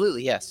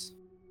 Absolutely, yes.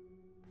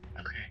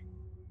 Okay.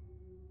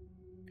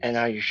 And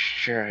are you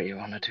sure you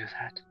want to do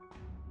that?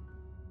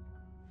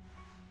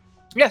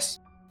 Yes,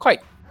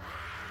 quite.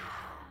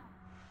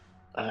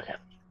 Okay.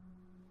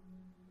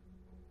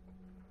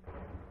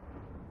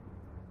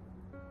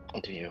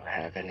 Do you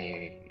have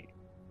any...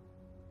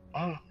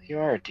 Oh, you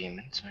are a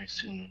demon, so I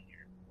assume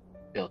your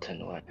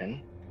built-in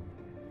weapon.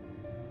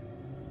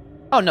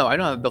 Oh no, I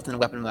don't have a built-in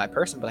weapon in my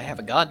person, but I have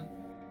a gun.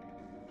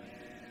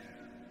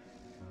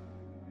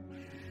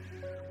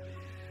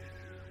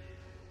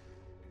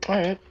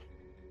 Alright.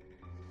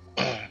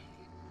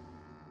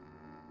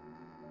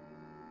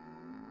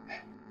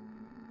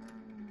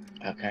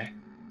 Okay.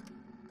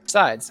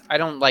 Besides, I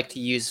don't like to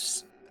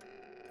use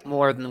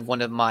more than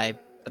one of my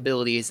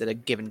abilities at a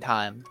given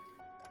time.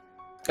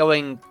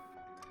 Going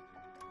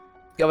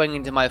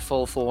into my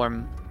full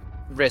form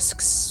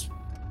risks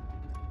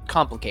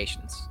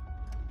complications.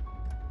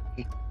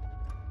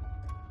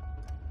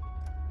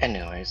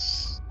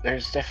 Anyways,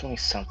 there's definitely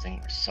something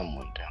or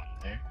someone down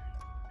there.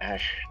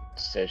 Ash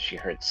said she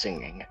heard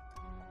singing.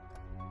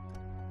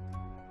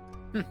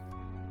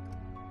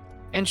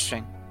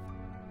 Interesting.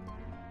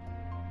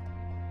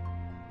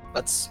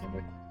 Let's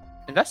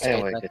investigate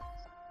Anyway, that.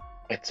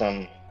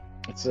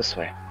 it's this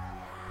way.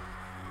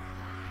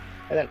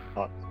 And then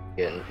I'll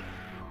begin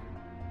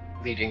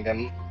leading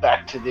them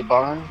back to the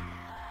barn.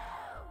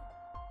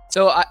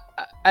 So I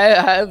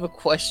have a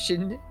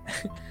question.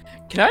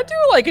 Can I do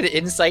like an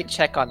insight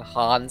check on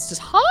Hans? Is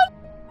Hans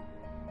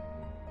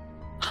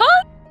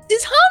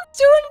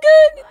doing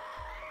good?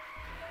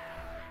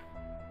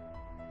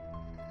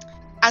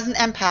 As an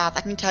empath,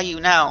 I can tell you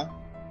no.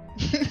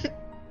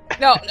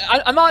 No,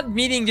 I'm not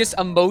meaning just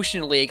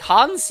emotionally.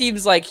 Hans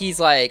seems like he's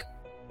like...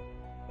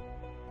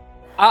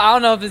 I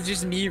don't know if it's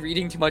just me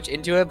reading too much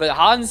into it, but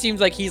Hans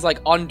seems like he's like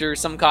under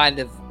some kind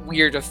of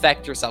weird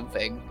effect or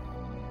something.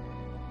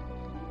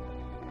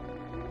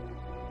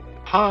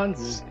 Hans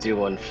is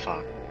doing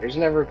fine. There's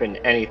never been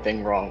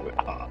anything wrong with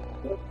Hans.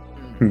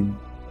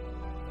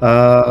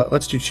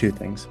 Let's do two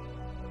things.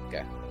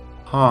 Okay.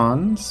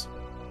 Hans,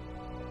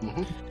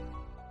 Mm-hmm.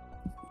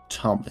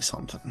 tell me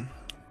something.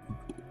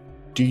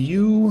 Do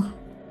you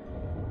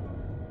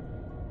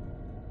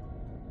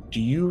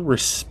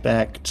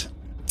respect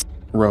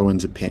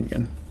Rowan's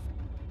opinion?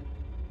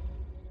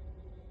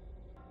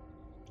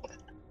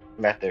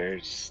 That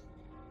there's...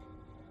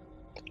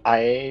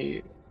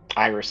 I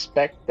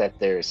respect that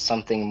there's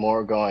something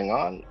more going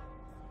on.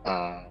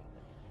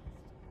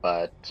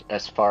 But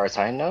as far as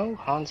I know,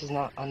 Hans is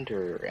not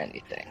under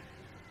anything.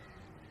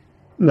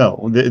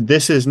 No,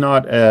 this is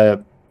not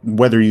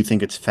whether you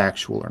think it's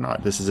factual or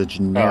not. This is a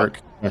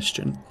generic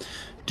question.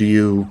 Do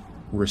you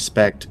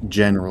respect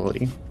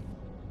generally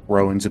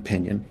Rowan's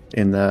opinion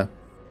in the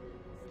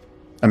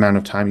amount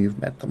of time you've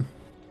met them?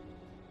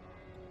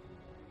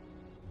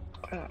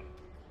 I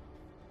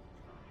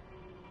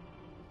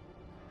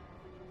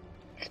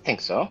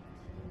think so.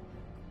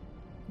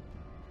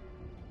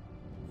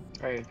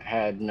 I've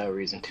had no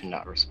reason to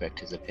not respect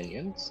his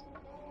opinions.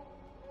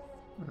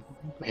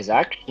 His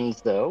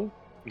actions, though,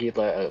 he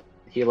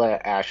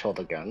let Ash hold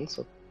a gun,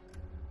 so...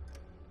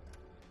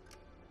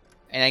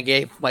 And I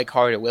gave my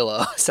car to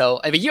Willow,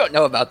 so, I mean, you don't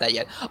know about that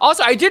yet.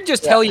 Also, I did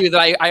just tell you that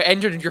I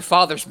entered your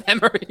father's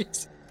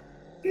memories.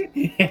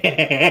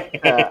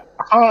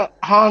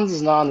 Hans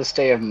is not in the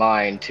state of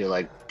mind to,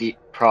 like, deep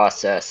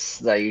process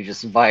that you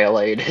just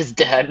violated his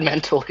dad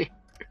mentally.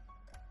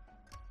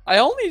 I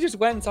only just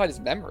went inside his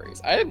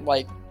memories. I didn't,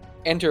 like,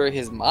 enter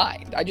his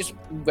mind. I just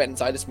went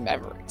inside his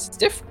memories. It's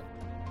different.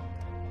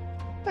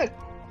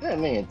 I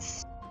mean,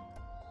 it's...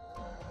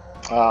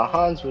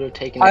 Hans would have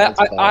taken...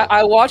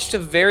 I watched a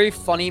very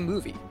funny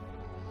movie.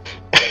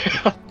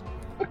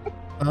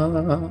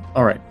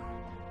 All right.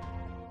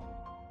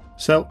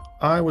 So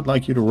I would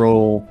like you to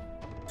roll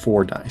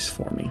 4 dice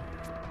for me.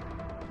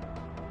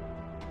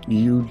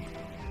 You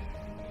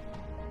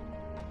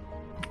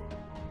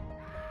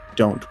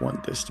don't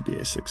want this to be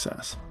a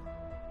success.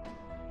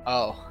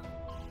 Oh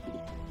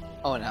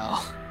no.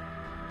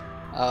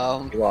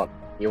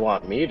 You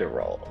want me to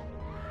roll?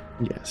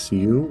 Yes,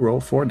 you roll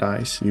 4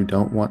 dice. You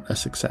don't want a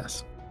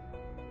success.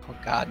 Oh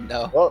god,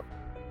 no. Well,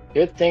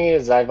 good thing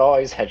is I've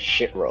always had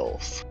shit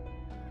rolls.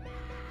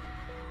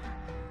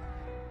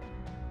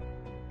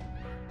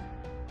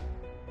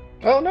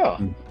 Oh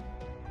no.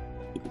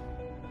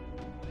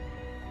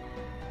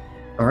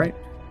 All right.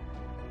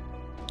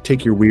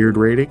 Take your weird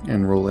rating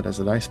and roll it as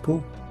a dice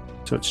pool.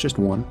 So it's just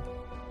 1.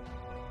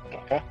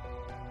 Okay.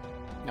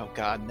 Oh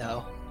god,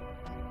 no.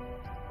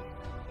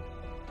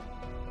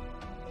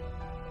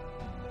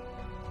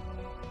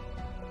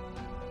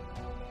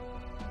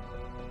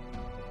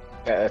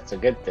 That's a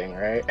good thing,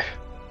 right?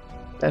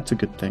 That's a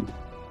good thing.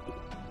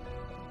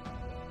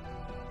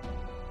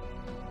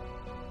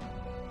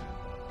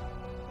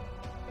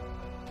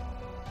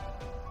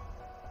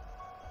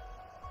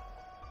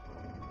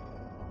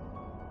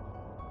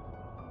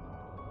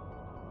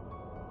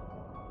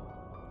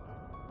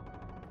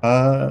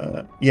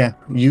 Yeah,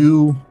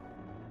 you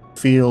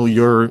feel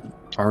your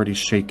already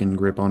shaken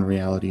grip on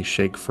reality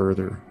shake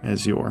further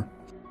as you're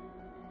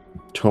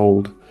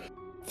told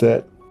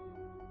that,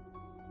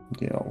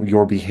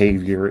 your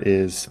behavior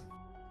is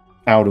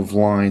out of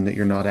line, that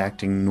you're not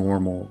acting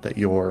normal, that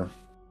your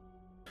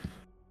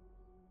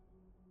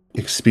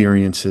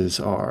experiences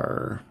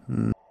are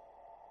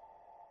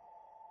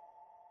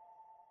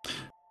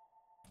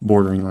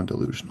bordering on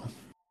delusional.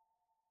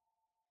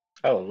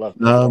 Oh,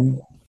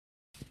 lovely.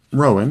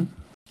 Rowan,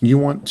 you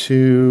want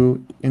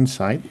to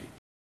insight?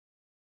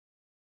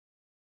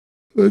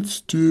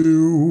 Let's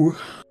do...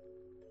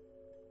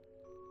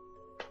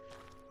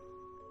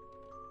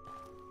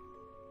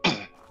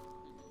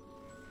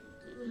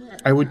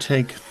 I would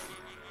take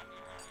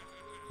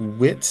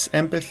wits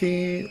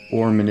empathy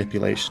or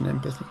manipulation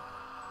empathy.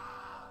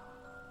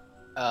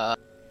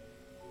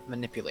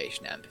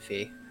 Manipulation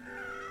empathy.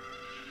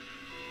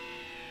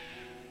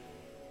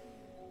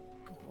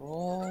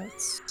 Roll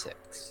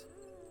 6.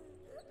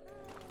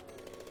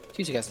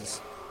 2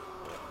 guesses.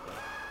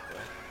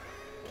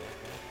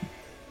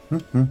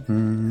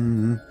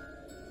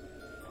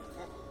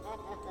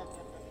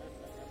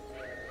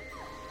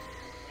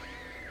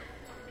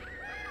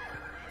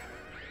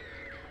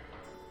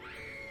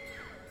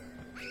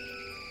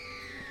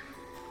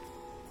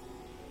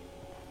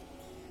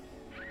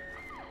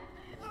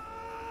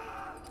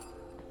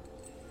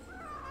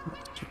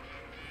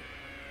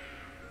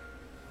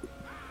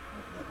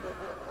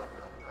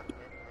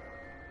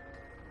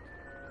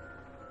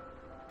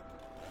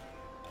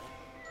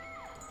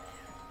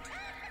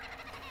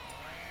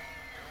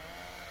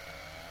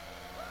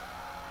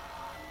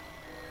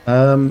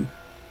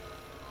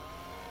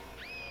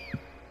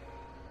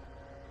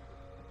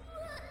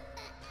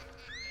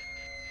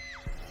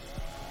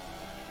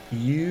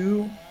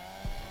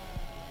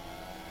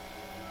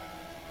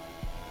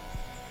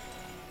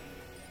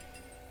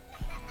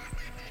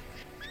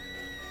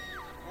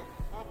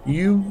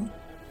 You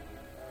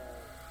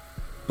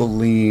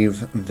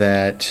believe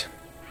that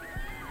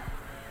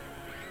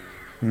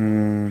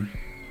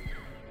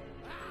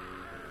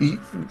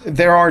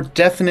there are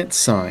definite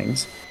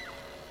signs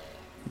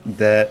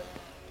that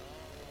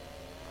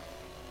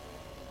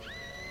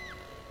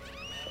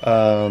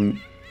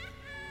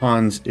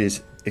Hans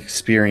is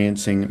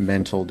experiencing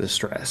mental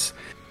distress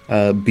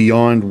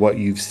beyond what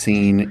you've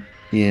seen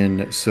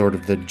in sort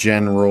of the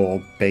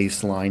general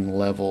baseline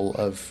level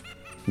of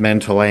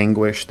mental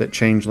anguish that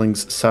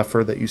changelings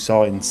suffer that you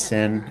saw in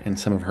Sin and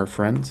some of her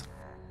friends.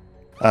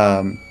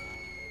 How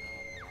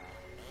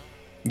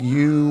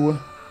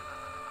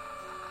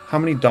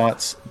many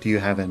dots do you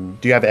have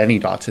do you have any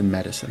dots in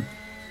medicine?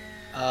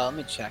 Let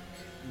me check.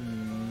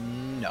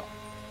 No.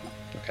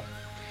 Okay.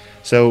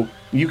 So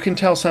you can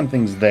tell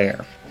something's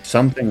there.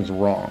 Something's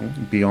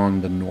wrong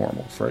beyond the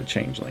normal for a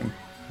changeling.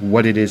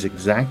 What it is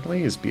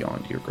exactly is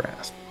beyond your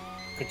grasp.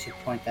 Could you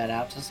point that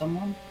out to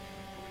someone?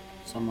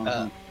 Someone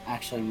who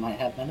actually might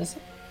have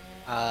medicine?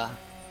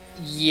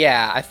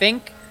 Yeah, I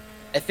think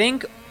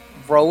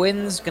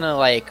Rowan's gonna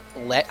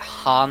let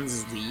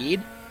Hans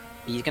lead.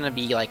 He's gonna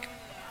be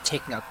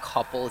taking a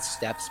couple of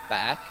steps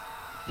back.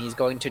 And he's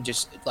going to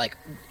just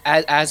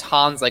as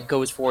Hans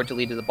goes forward to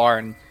lead to the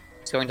barn,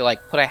 he's going to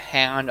put a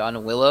hand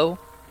on Willow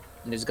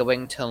and is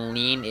going to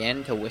lean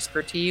in to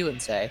whisper to you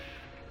and say,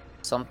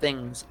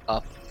 "Something's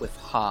up with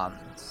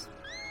Hans.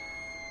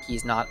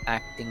 He's not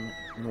acting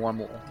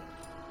normal.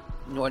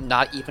 Nor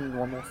not even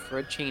normal for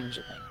a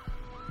changeling.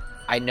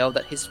 I know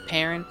that his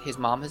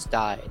mom has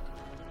died,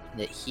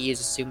 and that he is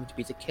assumed to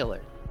be the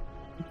killer.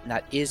 And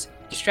that is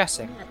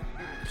distressing.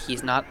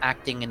 He's not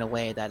acting in a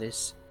way that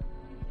is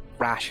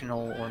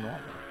rational or normal.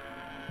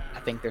 I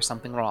think there's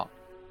something wrong."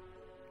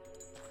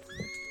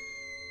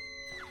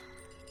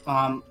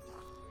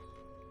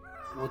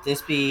 Would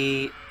this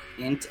be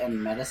int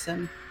and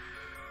medicine?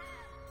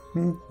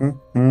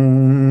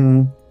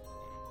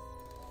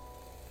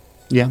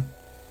 Yeah.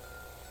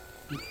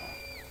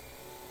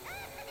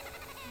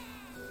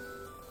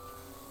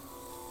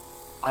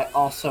 I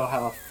also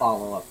have a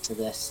follow-up to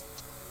this,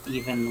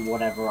 even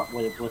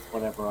with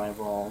whatever I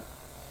roll.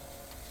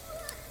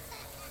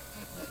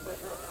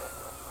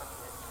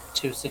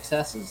 2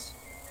 successes.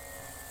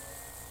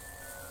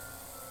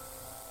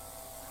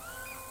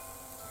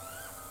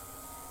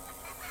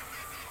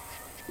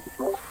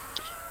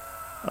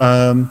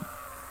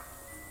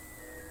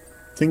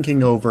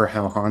 Thinking over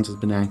how Hans has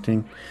been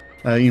acting,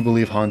 you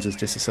believe Hans is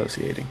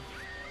disassociating.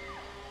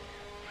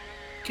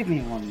 Give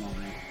me one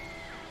moment.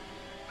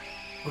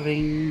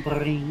 Bring,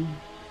 bring,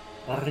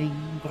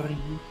 bring,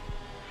 bring.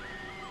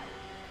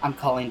 I'm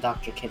calling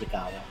Dr.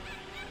 Kitagawa.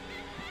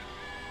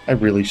 I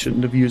really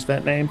shouldn't have used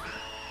that name.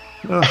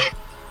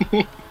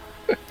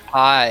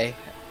 Hi.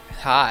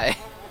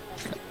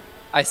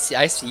 I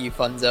see you,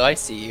 Funzo. I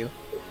see you.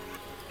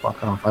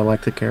 Fuck off. I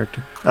like the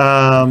character.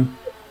 I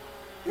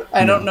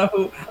don't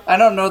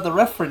know the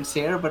reference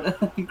here, but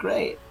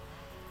great.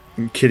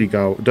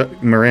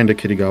 Miranda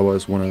Kitagawa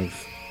is one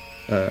of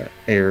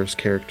Air's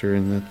characters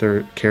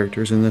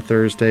in the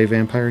Thursday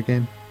vampire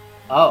game.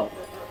 Oh.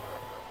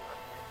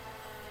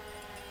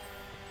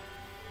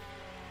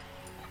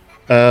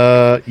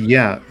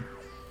 Yeah.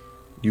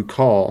 You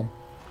call.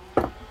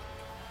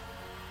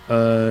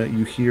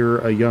 You hear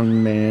a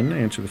young man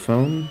answer the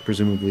phone,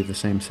 presumably the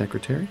same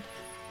secretary.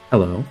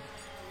 Hello.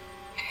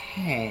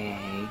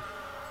 Hey.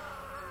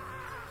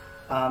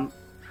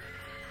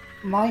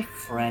 My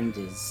friend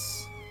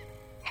is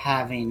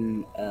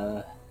having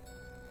a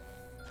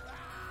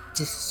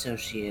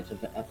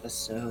dissociative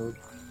episode.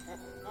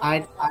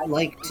 I'd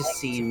like to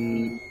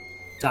see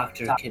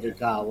Dr.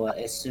 Kitagawa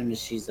as soon as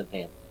she's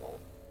available.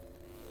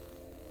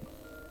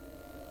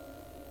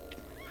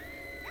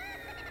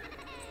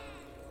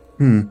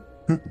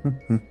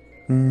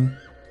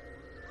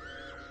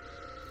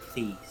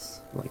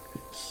 Please. Like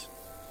this.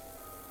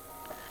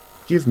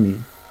 Give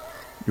me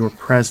your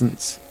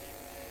presence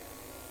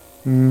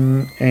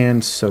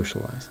and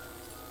socialize.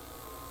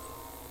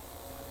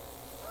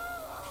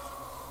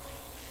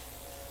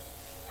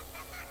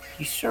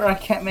 You sure I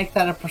can't make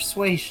that a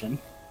persuasion?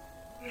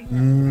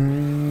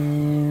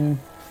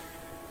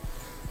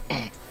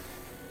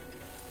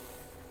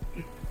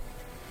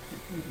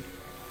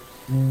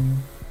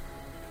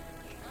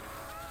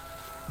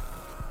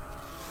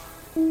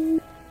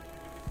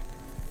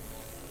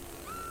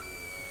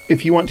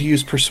 If you want to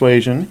use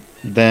persuasion,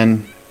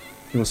 then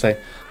he will say,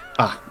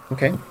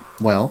 okay,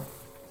 well,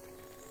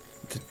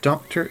 the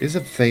doctor is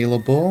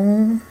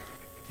available.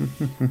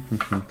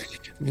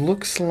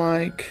 Looks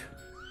like...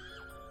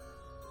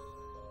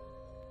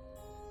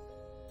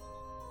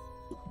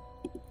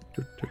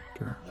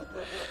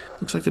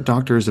 Looks like the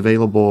doctor is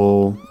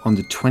available on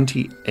the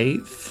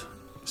 28th,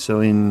 so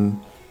in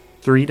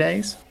 3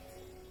 days.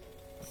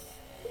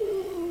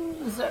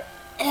 Is there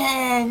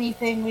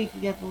anything we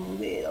can get a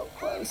little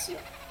closer?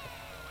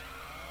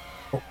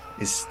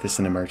 Is this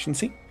an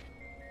emergency?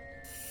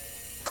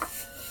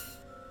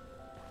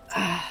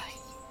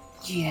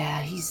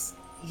 Yeah, he's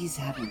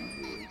having a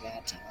really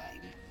bad time.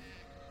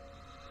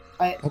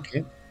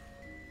 Okay.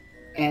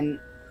 And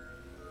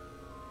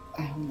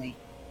I only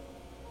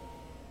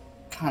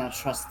kind of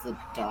trust the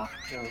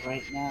doctor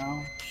right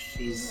now.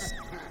 She's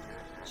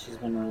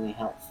been really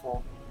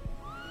helpful.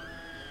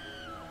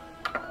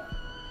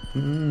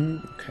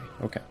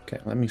 Okay.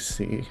 Let me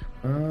see.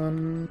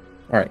 All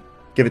right,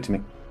 give it to me.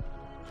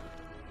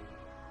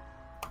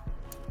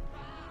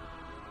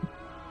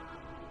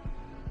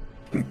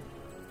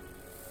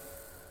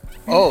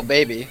 Oh,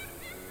 baby.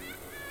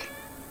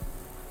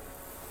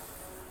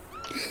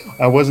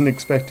 I wasn't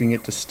expecting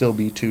it to still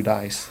be 2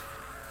 dice.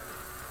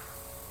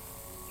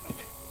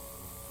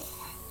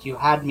 You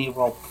had me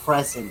roll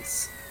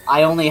presence.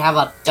 I only have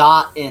a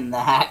dot in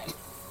that.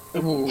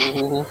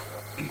 Ooh.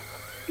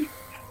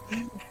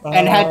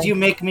 And had you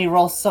make me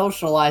roll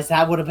socialize,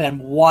 that would have been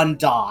 1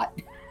 dot.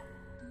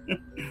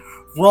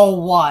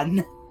 Roll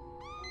 1.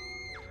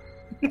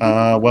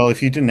 Well,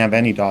 if you didn't have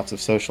any dots of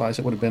socialize,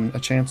 it would have been a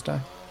chance die.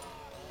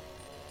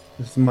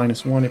 It's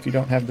 -1 if you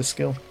don't have the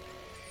skill.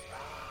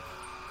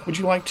 Would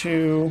you like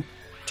to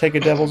take a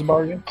devil's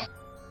bargain?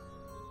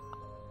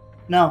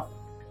 No,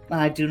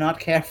 I do not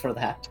care for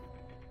that.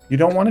 You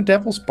don't want a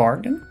devil's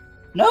bargain?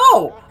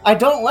 No, I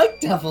don't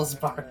like devil's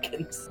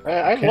bargains.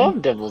 I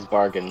love devil's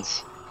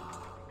bargains.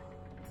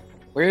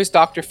 Where's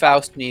Dr.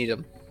 Faust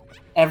Needham?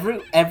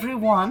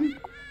 Everyone's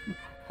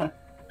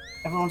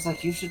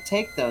like, you should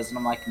take those, and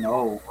I'm like,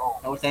 no,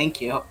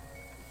 thank you.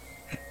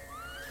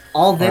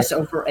 All this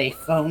over a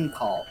phone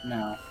call.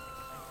 No.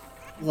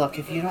 Look,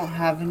 if you don't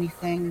have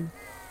anything,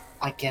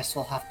 I guess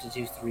we'll have to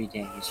do 3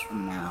 days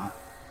from now.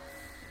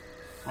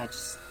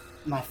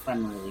 My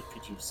friend really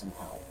could use some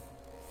help.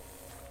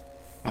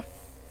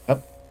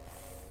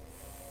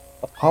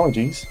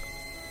 Apologies.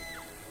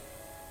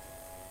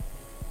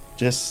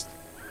 Just,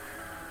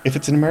 if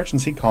it's an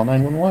emergency, call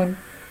 911.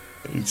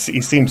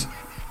 He seems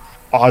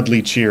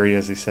oddly cheery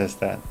as he says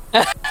that.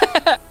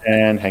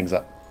 And hangs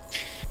up.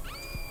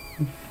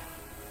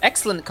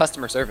 Excellent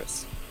customer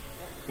service.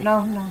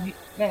 No,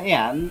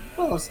 yeah,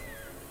 Will's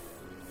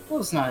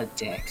not a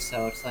dick,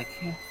 so it's like,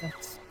 yeah,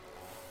 that's...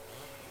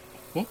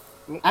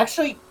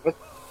 Actually,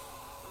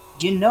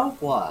 you know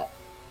what?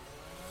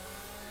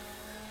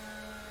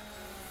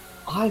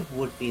 I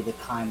would be the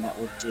kind that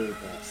would do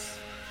this.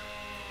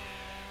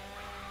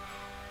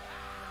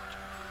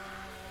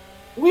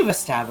 We've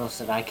established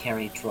that I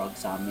carry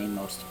drugs on me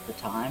most of the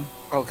time.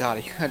 Oh god, are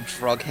you gonna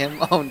drug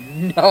him? Oh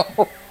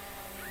no!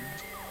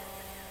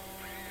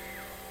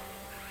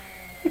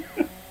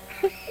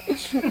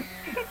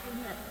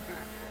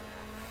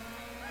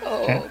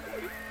 Oh.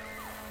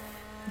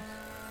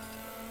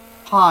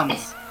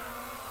 Hans.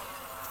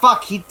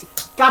 Fuck,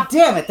 God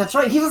damn it, that's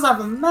right, he doesn't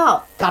have a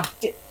mouth. God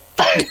damn.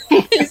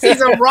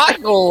 He's a rock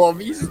golem.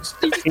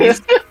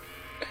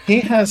 He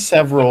has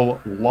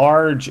several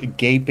large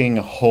gaping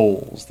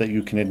holes that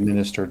you can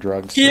administer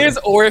drugs He has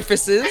through.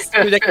 orifices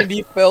that can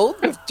be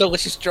filled with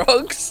delicious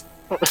drugs.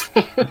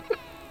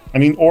 I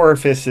mean,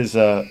 orifice is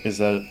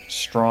a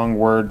strong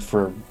word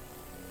for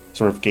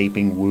sort of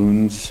gaping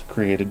wounds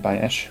created by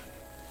Esh.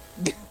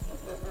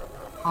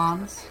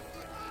 Hans,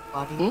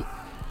 buddy, Hmm?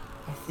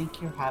 I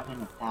think you're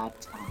having a bad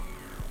time.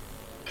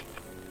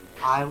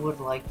 I would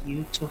like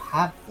you to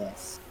have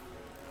this.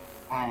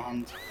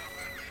 And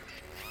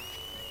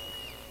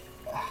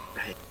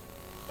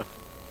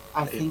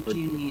I think would-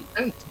 you need.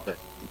 But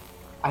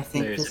I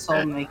think there's this a will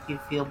bad- make you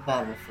feel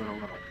better for a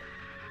little.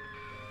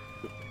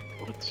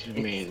 what do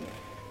you mean?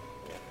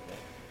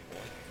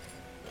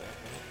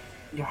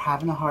 You're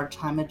having a hard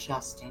time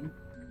adjusting,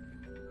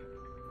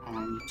 and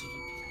I need you to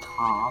be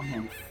calm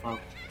and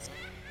focused.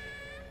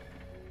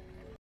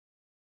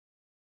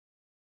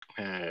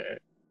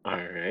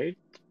 Alright,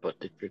 but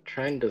if you're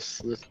trying to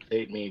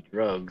solicitate me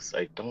drugs,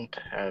 I don't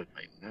have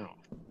right now.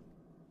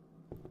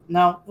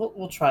 No,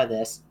 we'll try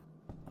this.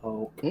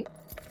 Poke.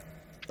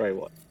 Try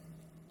what?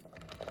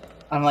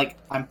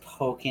 I'm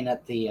poking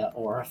at the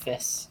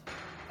orifice,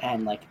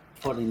 and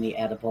putting the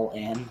edible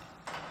in.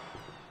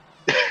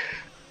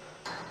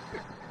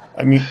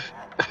 I mean,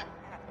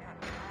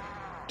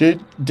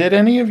 did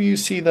any of you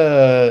see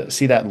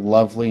that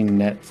lovely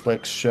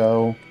Netflix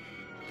show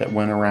that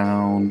went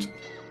around?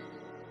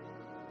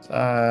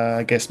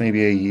 I guess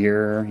maybe a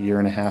year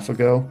and a half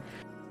ago,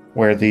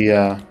 where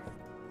the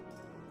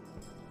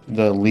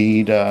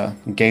lead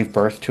gave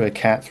birth to a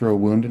cat through a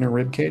wound in her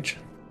rib cage.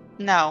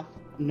 No.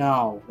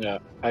 No. No,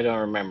 I don't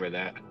remember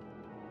that.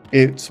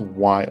 It's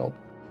wild.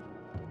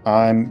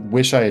 I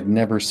wish I had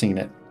never seen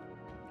it.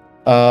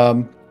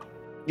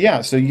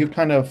 Yeah, so you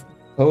kind of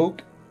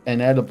poke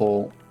an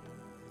edible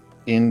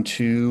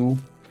into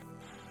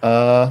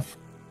Hans's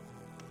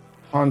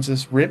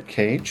rib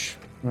cage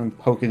and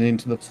poke it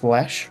into the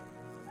flesh.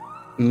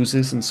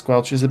 Oozes and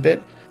squelches a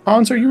bit.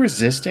 Hans, are you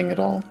resisting at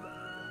all?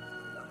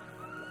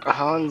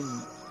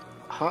 Hans,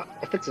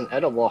 if it's an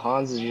edible,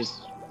 Hans is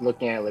just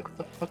looking at it like, what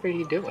the fuck are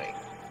you doing?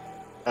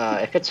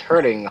 If it's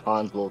hurting,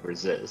 Hans will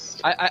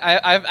resist.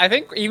 I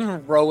think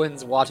even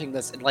Rowan's watching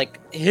this, and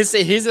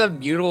his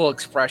immutable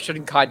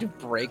expression kind of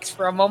breaks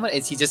for a moment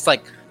as he just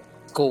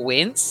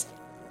squints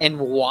and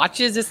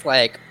watches this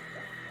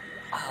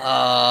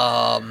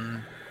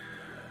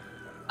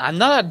I'm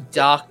not a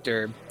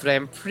doctor, but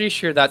I'm pretty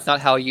sure that's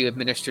not how you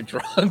administer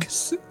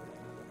drugs.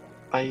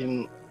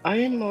 I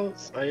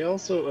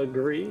also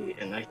agree,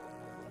 and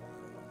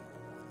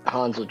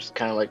Hans will just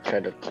kind of try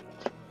to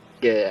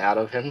get it out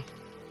of him.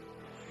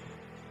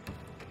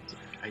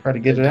 Try to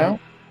get it out?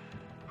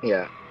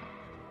 Yeah.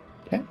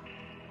 Okay.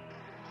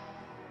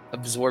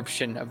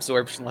 Absorption.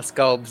 Let's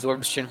go.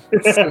 Absorption.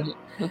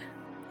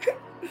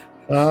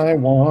 I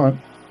want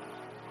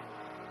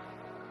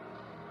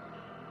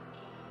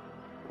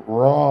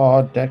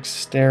raw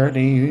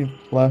dexterity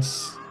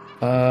plus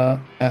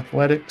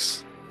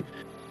athletics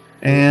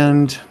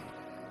and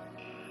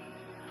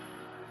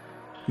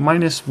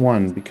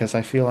 -1 because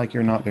I feel like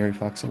you're not very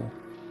flexible.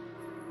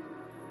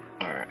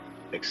 Alright.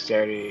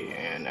 Dexterity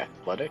and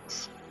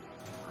athletics.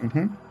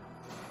 Mm-hmm.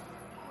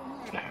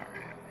 Alright.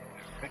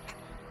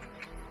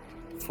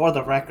 For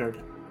the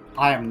record,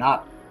 I am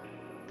not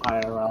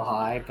IRL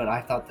high, but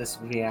I thought this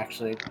would be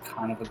actually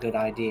kind of a good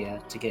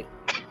idea to get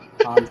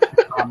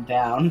calm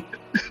down.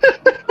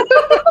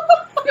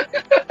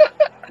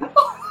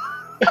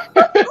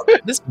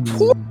 This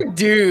poor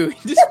dude.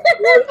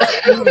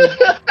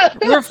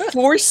 We're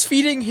force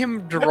feeding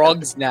him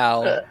drugs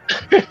now.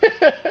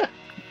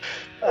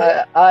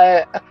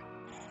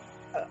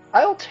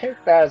 I'll take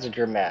that as a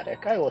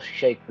dramatic. I will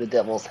shake the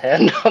devil's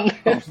hand on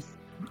this.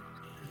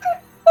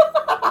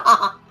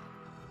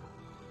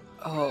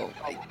 Oh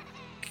my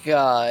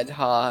god,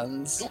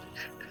 Hans.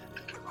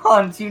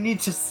 Hans, you need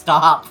to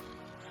stop.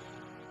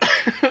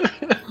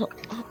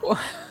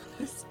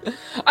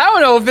 I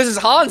don't know if this is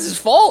Hans'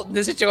 fault in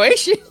this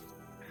situation.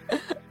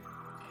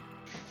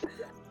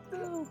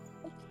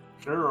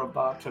 You're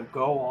about to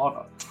go on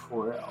a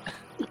trip.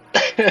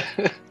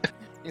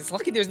 It's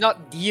lucky there's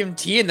not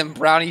DMT in them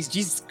brownies.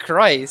 Jesus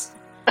Christ.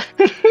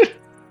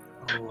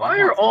 Why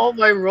are all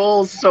my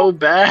rolls so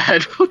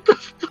bad? What the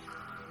fuck?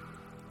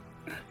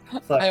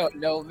 I don't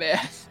know, man.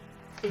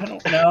 I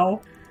don't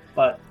know,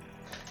 but...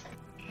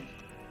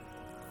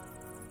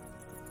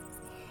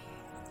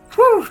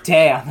 Whew,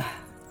 damn.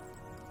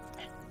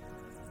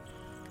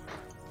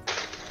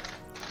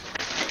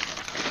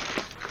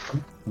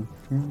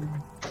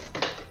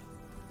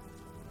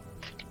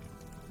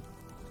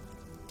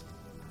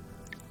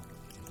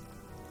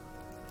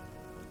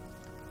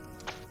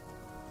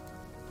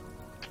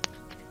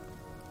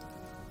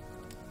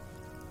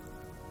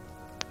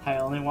 I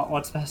only want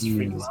what's best for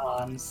you,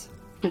 Hans.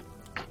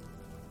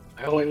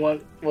 I only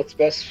want what's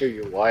best for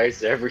you. Why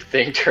is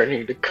everything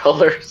turning to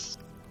colors?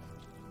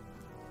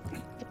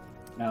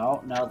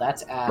 No,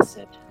 that's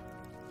acid.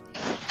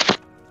 The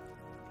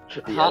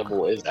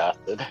edible is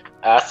acid.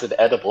 Acid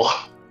edible.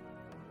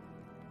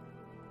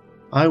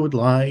 I would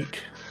like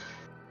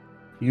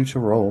you to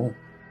roll.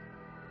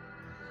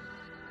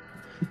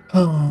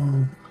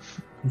 Oh,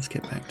 let's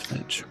get back to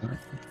that chart.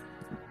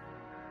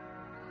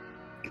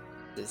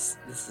 This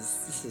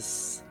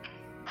is.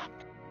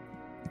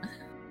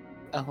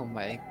 Oh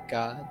my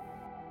god.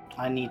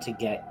 I need to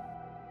get.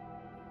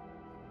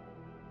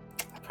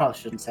 I probably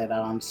shouldn't say that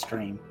on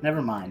stream.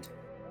 Never mind.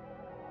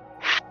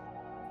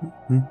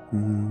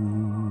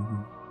 Mm-hmm.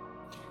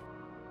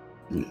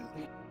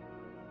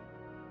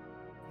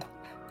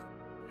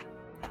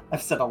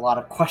 I've said a lot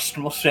of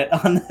questionable shit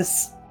on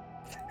this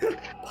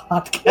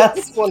podcast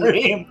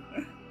stream.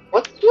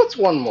 What's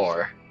one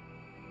more?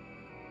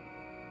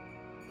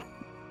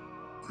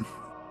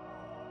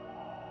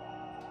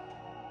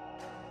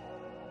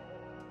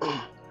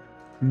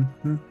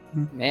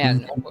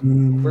 Man,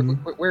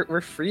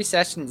 we're 3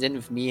 sessions in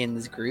with me in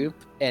this group,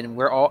 and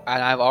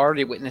I've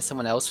already witnessed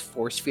someone else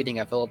force feeding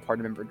a fellow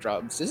party member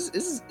drugs. This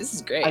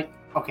is great.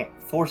 Okay,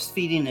 force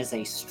feeding is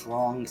a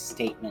strong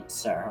statement,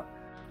 sir.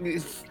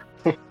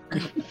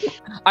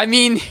 I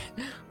mean,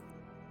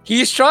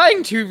 he's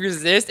trying to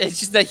resist. It's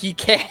just that he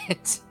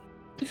can't.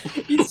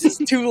 He's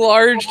just too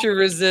large to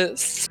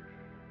resist.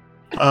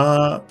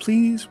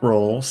 Please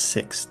roll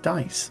 6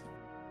 dice.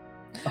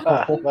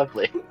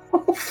 Lovely.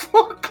 Oh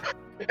fuck!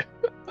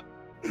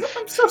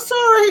 I'm so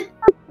sorry.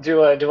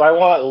 Do I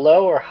want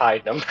low or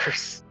high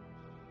numbers?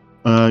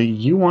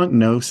 You want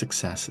no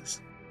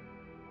successes.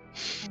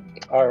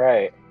 All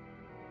right.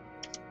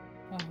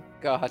 Oh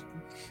god,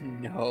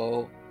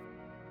 no.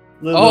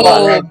 Oh,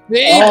 Oh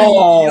baby,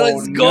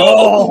 let's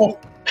go.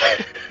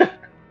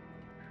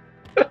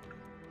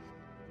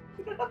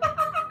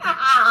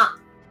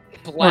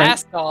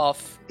 Blast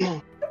off.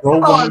 Roll Oh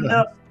one.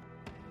 no!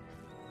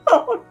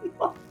 Oh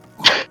no!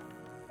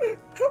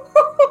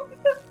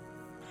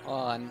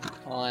 On,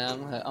 I'm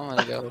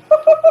gonna go.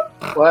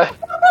 What?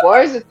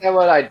 Why is it that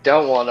when I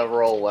don't want to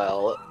roll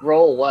well?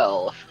 Roll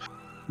well.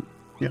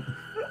 Yep.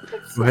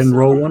 Go ahead and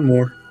roll one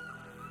more.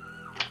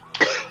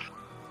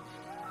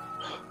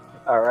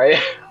 All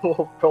right.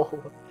 We'll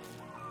roll.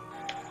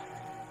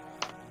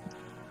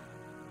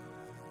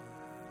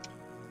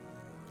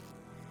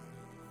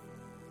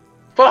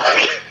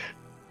 Fuck.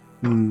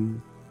 Hmm.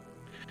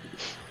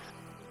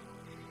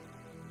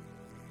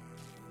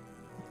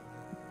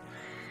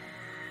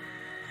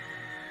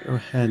 Go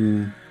ahead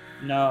and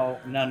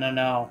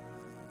No.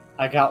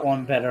 I got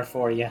one better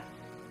for you.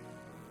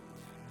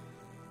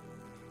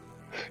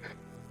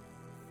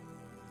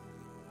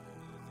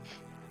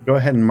 go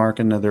ahead and mark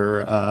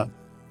another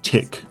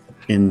tick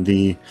in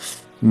the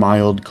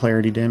mild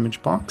clarity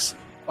damage box.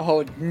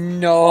 Oh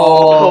no!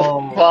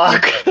 Oh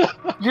fuck.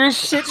 Your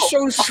shit's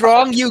so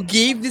strong. You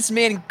gave this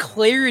man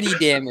clarity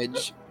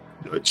damage.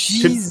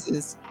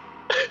 Jesus.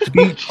 To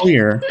be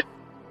clear,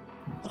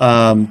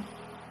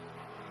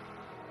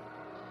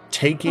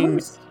 taking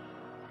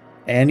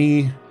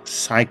any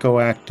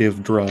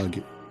psychoactive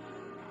drug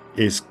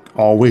is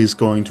always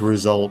going to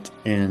result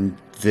in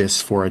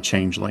this for a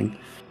changeling.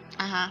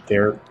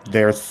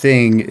 Their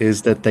thing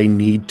is that they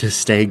need to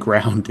stay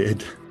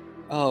grounded.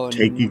 Oh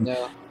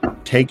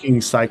Taking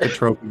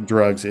psychotropic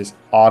drugs is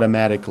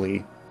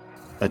automatically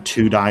a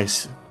 2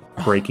 dice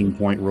breaking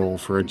point roll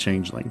for a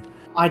changeling.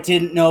 I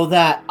didn't know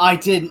that.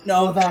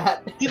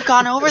 We've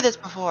gone over this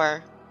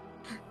before.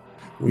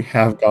 We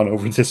have gone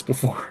over this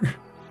before.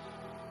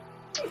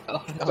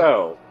 Oh, no.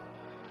 So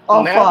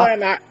Oh now fuck!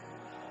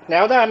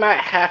 that I'm at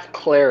half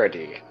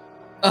clarity.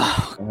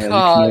 Oh You can no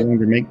god.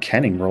 longer make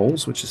kenning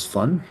rolls, which is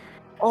fun.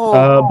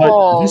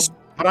 Oh,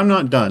 But I'm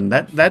not done.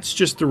 That's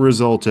just the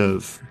result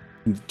of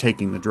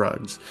taking the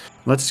drugs.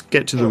 Let's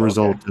get to the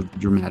result of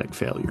dramatic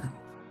failure.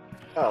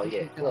 Oh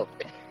yeah,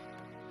 lovely.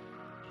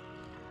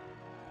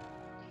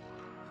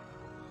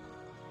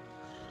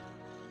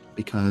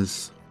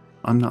 Because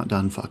I'm not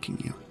done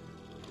fucking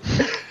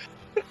you.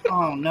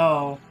 Oh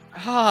no!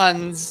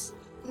 Hans,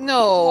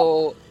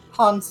 no.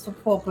 Hans, the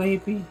poor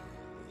baby.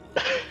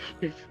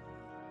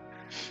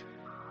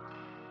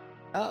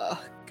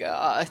 Oh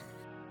god.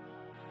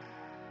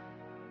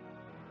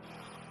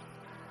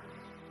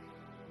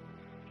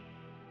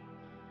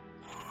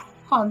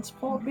 Hans,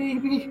 poor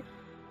baby.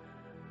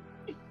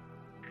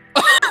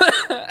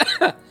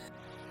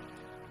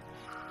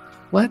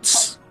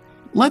 Let's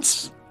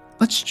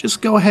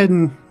just go ahead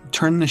and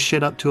turn this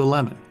shit up to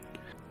 11.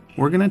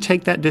 We're gonna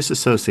take that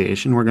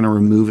disassociation. We're gonna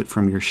remove it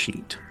from your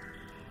sheet,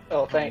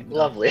 Oh,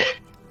 lovely.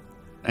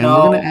 and No.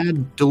 we're gonna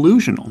add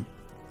delusional.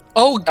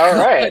 Oh god.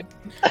 All right.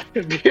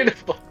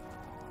 Beautiful.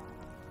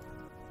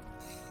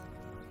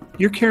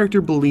 Your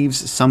character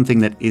believes something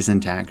that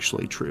isn't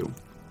actually true.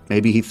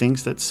 Maybe he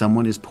thinks that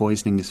someone is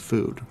poisoning his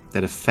food,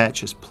 that a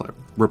fetch has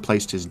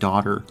replaced his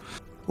daughter,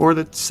 or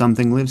that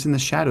something lives in the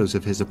shadows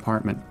of his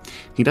apartment.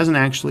 He doesn't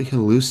actually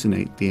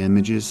hallucinate the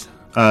images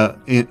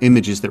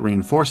that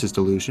reinforce his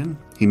delusion.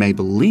 He may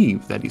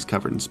believe that he's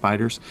covered in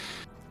spiders,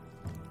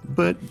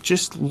 but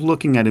just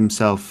looking at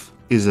himself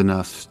is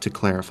enough to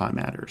clarify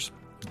matters.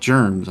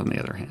 Germs, on the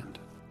other hand.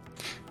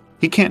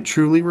 He can't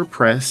truly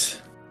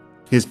repress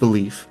his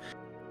belief,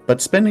 but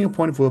spending a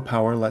point of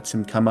willpower lets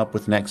him come up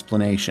with an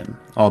explanation,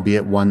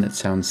 albeit one that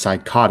sounds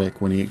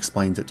psychotic when he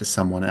explains it to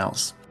someone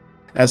else,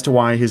 as to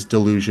why his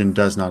delusion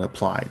does not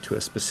apply to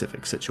a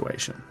specific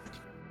situation.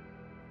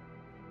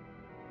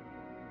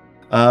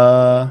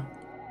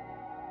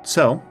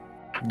 So,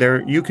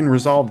 you can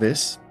resolve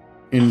this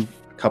in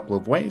a couple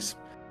of ways.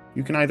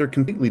 You can either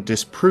completely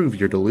disprove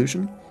your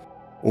delusion,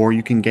 or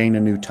you can gain a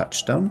new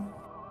touchstone.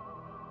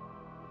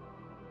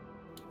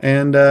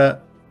 And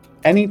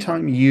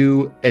anytime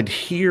you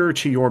adhere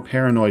to your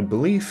paranoid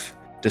belief,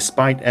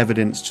 despite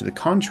evidence to the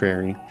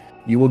contrary,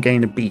 you will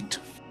gain a beat.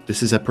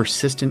 This is a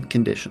persistent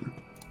condition.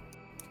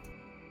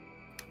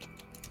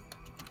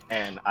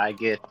 And I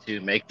get to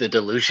make the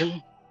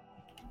delusion?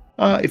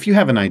 If you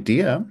have an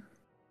idea,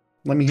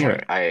 let me hear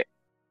it. I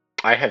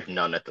have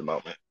none at the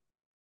moment.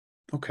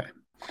 Okay.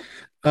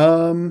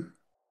 For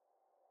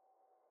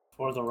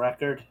the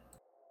record,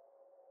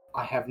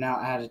 I have now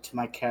added to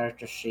my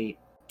character sheet,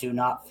 do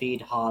not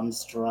feed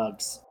Hans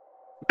drugs. ...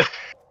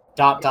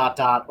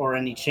 or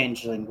any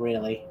changeling,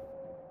 really.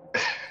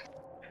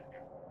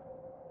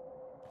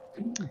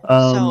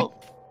 So,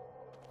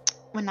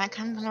 when that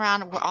comes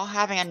around, we're all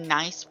having a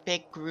nice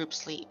big group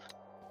sleep.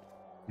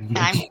 And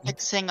I'm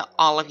fixing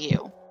all of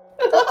you.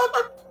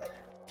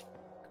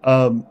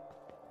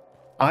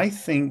 I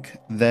think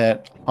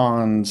that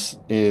Hans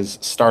is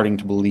starting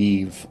to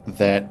believe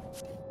that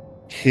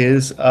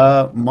his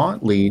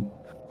motley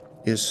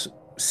is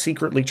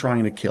secretly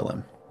trying to kill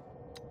him.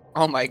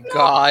 Oh my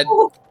god.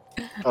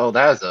 Oh,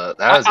 that was a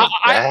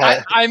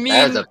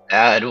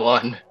bad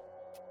one.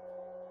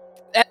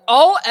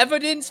 All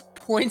evidence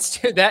points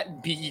to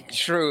that being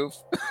true.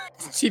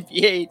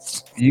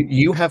 TBH.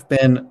 You have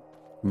been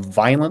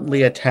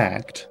violently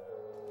attacked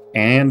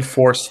and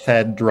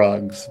force-fed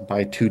drugs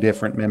by 2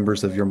 different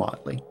members of your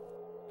motley.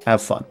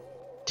 Have fun.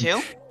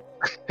 2?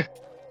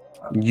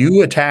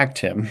 You attacked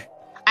him.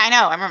 I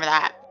know, I remember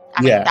that.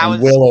 I mean, Yeah, that and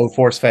was... Willow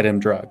force-fed him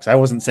drugs. I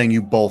wasn't saying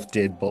you both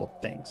did both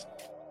things.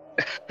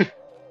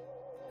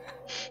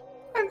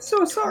 I'm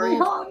so sorry,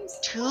 Hans.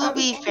 To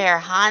be fair,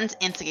 Hans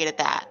instigated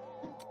that.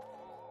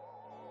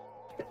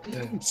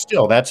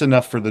 Still, that's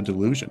enough for the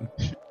delusion.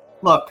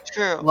 Look,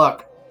 True.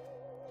 Look.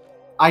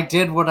 I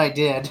did what I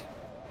did.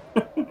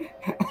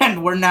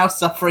 And we're now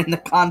suffering the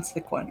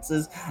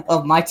consequences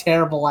of my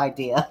terrible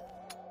idea.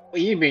 What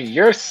do you mean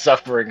you're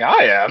suffering?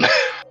 I am.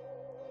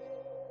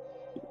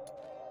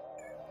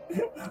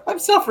 I'm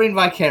suffering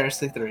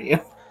vicariously through you.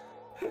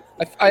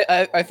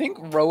 I think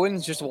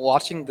Rowan's just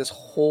watching this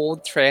whole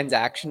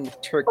transaction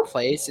take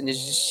place and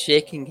is just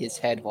shaking his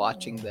head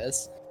watching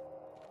this.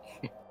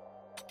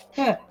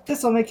 Yeah,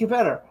 this will make you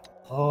better.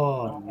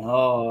 Oh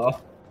no.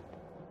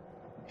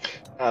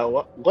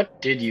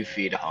 What did you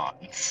feed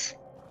Hans?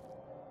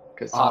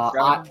 Because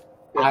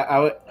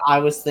I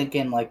was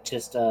thinking like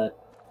just a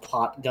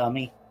pot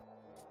gummy.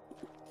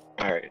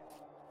 Alright.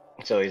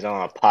 So he's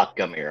on a pot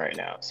gummy right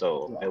now,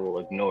 so I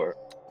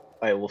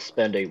will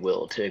spend a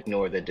will to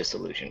ignore the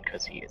disillusion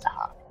because he is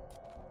high.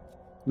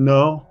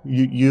 No,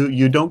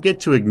 you don't get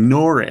to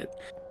ignore it.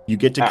 You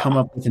get to come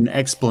up with an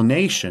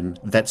explanation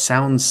that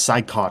sounds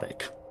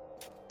psychotic.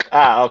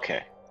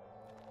 Okay.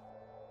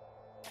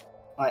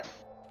 Alright.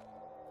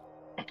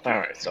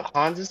 Alright, so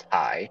Hans is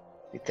high.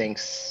 He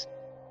thinks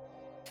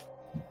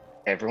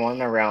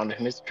everyone around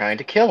him is trying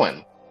to kill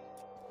him.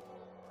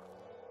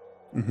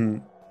 Mm-hmm.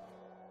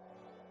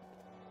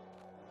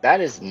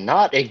 That is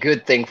not a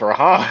good thing for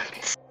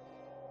Hans.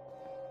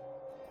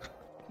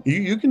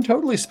 You can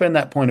totally spend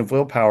that point of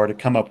willpower to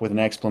come up with an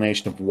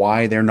explanation of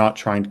why they're not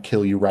trying to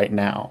kill you right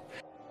now.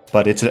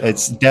 But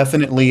it's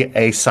definitely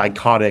a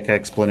psychotic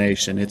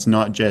explanation. It's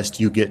not just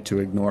you get to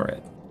ignore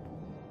it.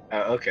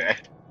 Okay.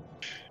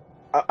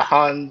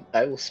 Han,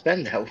 I will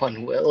spend that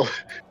one will.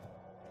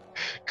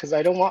 Because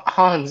I don't want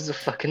Hans to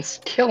fucking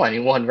kill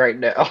anyone right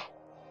now.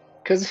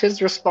 Because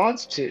his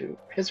response to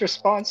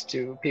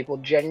people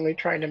genuinely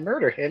trying to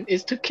murder him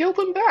is to kill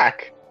them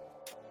back.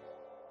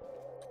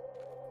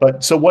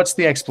 But so what's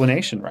the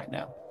explanation right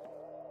now?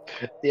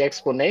 The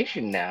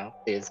explanation now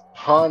is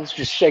Hans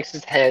just shakes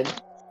his head.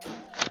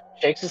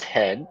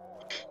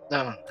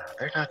 No,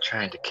 they're not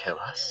trying to kill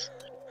us.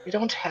 We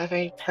don't have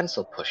any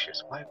pencil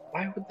pushers. Why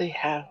would they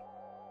have?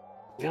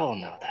 We all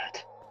know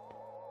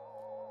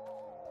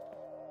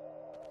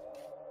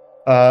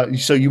that.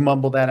 So you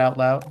mumble that out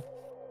loud?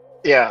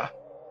 Yeah.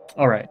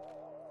 All right.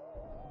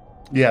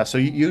 Yeah, so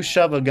you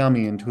shove a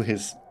gummy into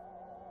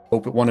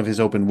one of his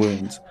open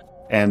wounds,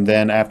 and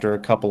then after a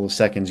couple of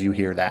seconds, you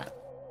hear that.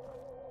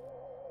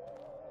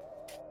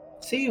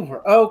 See,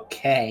 we're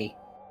okay.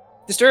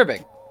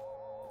 Disturbing.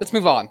 Let's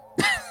move on.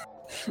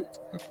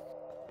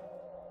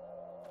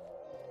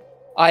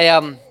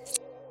 I'm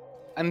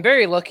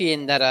very lucky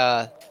in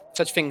that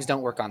such things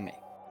don't work on me.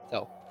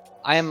 So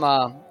I am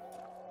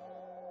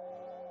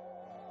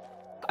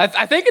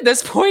I think at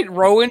this point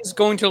Rowan's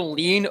going to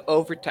lean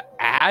over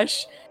to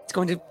Ash. It's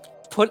going to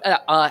put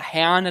a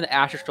hand on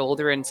Ash's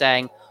shoulder and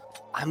saying,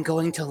 I'm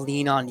going to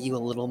lean on you a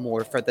little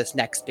more for this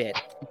next bit.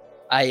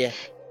 I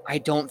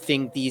don't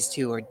think these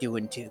two are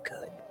doing too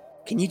good.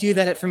 Can you do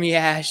that for me,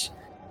 Ash?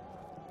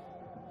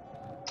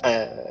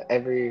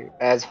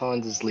 As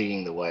Hans is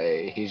leading the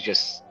way, he's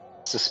just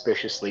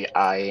suspiciously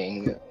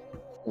eyeing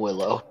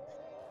Willow.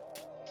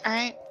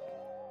 Alright.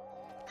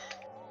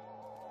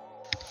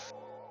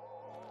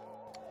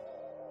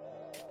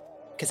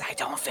 Because I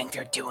don't think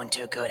they're doing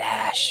too good,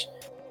 Ash.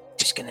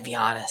 Just gonna be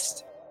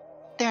honest.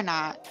 They're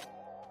not.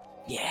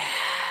 Yeah.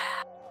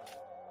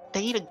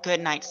 They need a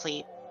good night's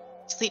sleep.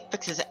 Sleep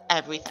fixes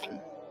everything.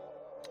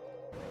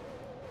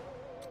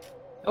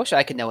 I wish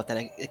I could know what that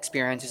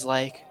experience is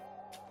like.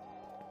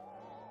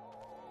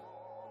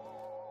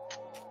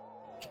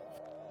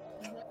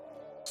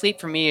 Sleep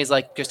for me is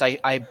like just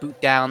I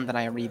boot down, then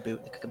I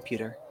reboot like a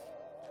computer.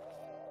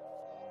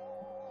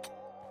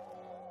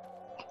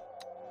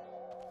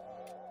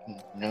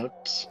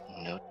 Note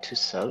to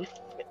self: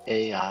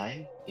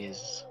 AI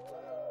is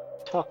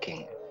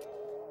talking.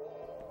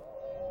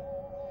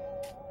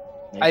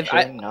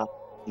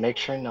 Make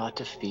sure not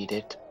to feed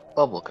it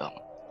bubblegum.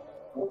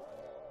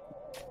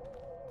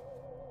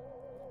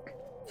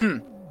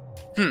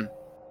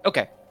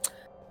 Okay.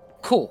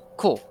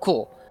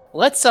 Cool.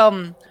 Let's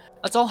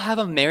all have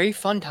a merry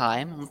fun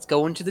time. Let's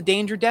go into the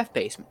danger death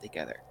basement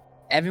together.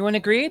 Everyone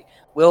agreed?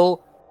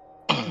 We'll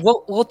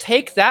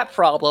take that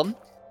problem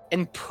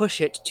and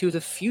push it to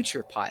the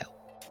future pile.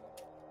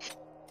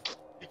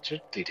 It's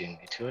leading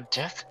me to a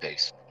death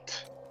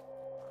basement.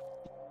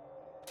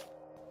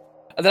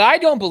 That I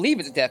don't believe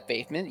it's a death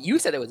basement. You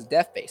said it was a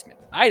death basement.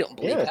 I don't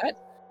believe Yeah.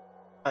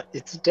 that.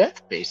 It's a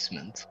death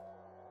basement.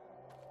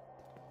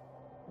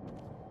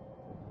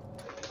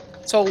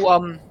 So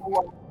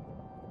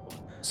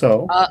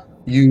So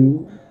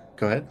you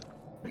go ahead.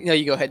 no,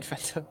 you go ahead,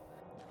 Fento.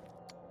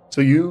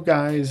 So you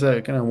guys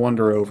kind of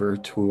wander over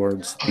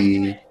towards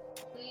the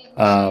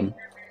barn.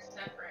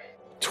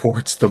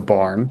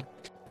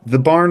 The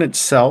barn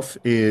itself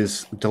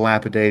is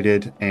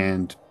dilapidated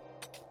and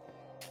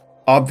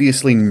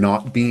obviously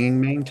not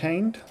being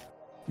maintained,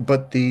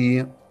 but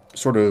the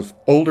sort of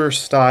older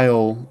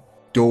style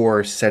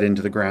door set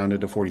into the ground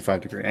at a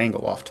 45-degree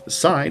angle off to the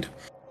side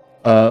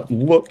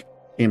look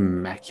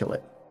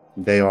immaculate.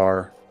 They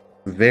are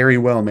very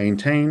well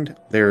maintained.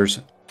 There's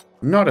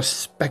not a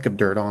speck of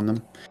dirt on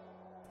them.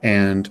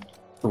 And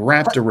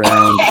wrapped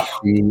around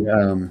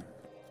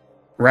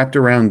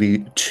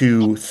the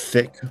two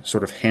thick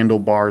sort of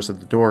handlebars of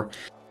the door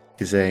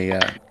is a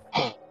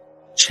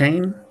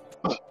chain,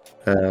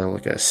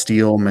 like a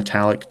steel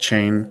metallic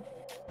chain,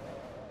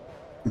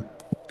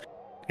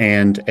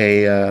 and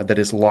that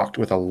is locked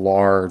with a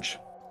large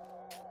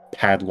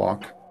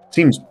padlock.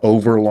 Seems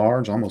over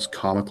large, almost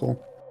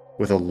comical,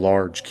 with a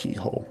large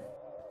keyhole.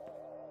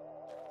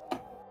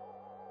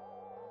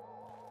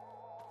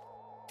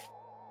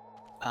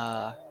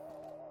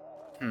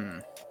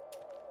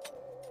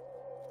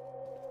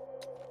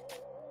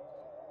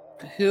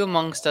 Who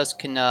amongst us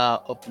can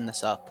open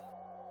this up?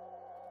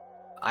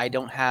 I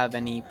don't have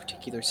any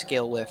particular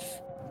skill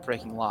with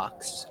breaking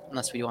locks,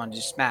 unless we want to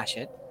just smash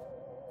it.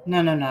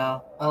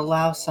 No.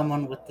 Allow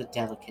someone with the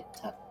delicate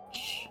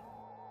touch.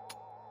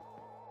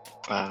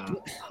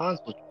 Hans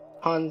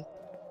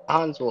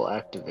will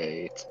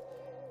activate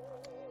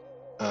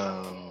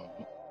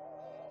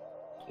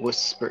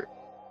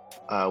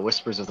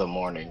Whispers of the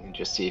Morning and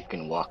just see if he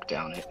can walk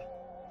down it.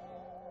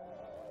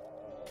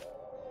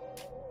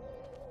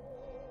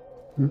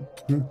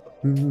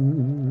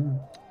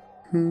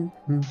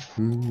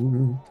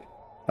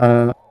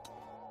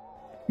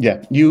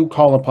 Yeah, you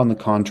call upon the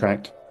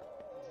contract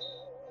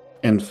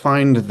and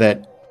find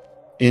that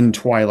in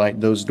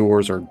Twilight, those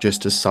doors are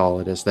just as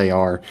solid as they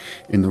are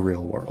in the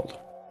real world.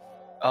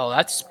 Oh,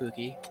 that's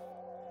spooky.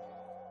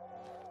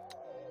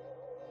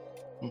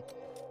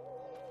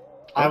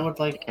 I would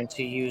like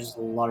to use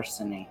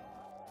larceny.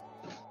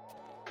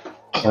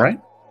 All right.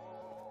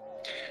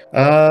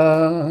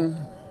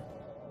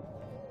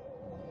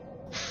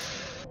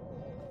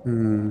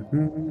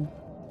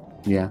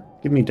 Yeah,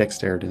 give me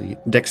dexterity.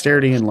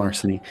 Dexterity and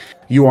larceny.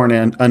 You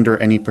aren't under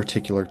any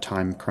particular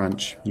time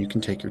crunch. You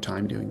can take your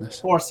time doing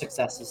this. 4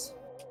 successes.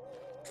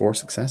 4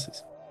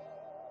 successes.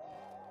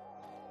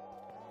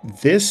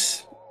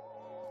 This,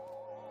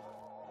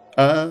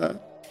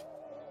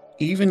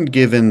 even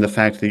given the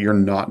fact that you're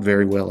not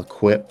very well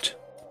equipped,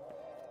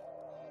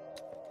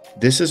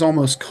 this is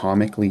almost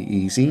comically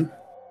easy.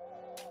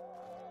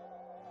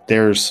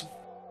 There's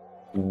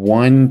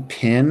one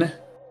pin.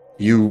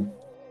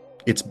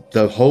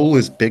 The hole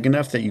is big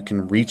enough that you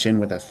can reach in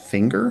with a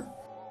finger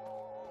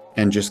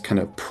and just kind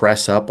of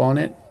press up on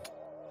it.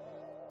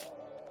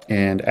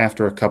 And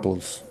after a couple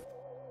of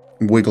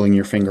wiggling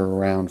your finger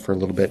around for a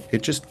little bit,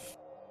 it just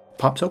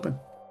pops open.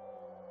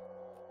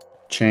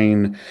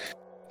 Chain,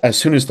 as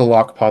soon as the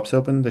lock pops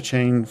open, the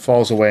chain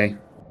falls away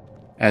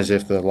as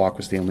if the lock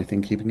was the only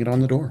thing keeping it on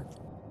the door.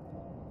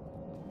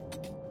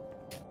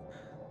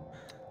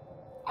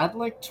 I'd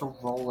like to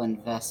roll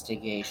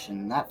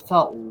investigation. That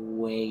felt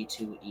way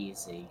too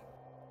easy.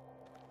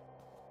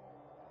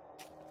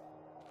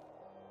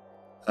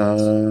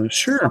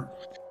 Sure.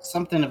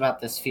 Something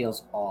about this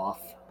feels off.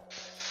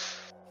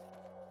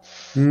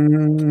 I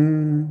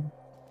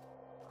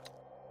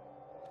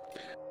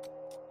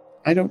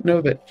don't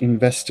know that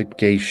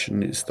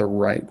investigation is the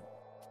right.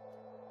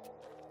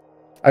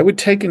 I would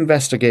take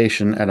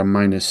investigation at a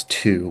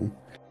 -2.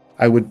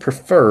 I would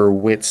prefer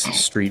wits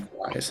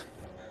streetwise.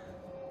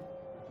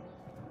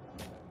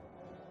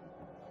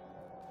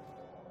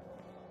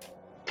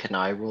 Can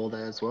I roll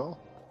that as well?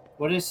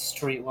 What is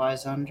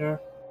streetwise under?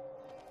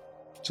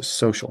 Just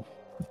social.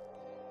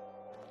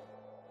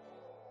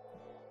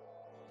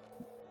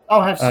 Oh,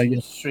 I have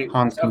Yes,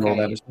 Hans streetwise. can roll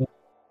that Okay. as well.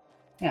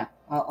 Yeah,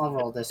 I'll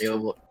roll this It,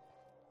 too. wa-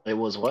 it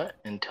was what?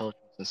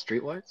 Intelligence and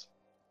streetwise?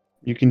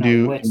 You can No,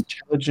 do wits.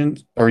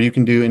 intelligence, or you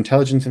can do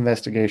intelligence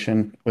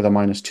investigation with a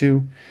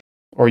 -2,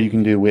 or you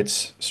can do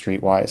wits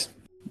streetwise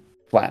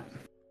flat.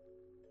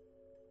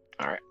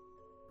 Alright.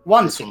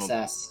 One This one will-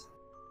 success.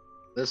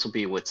 This will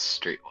be with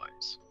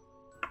streetwise.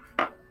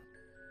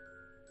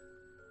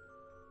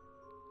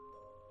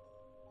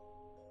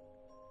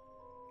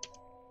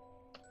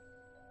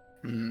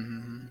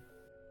 Hmm.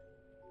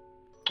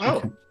 Oh,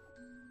 Okay.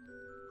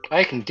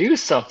 I can do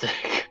something.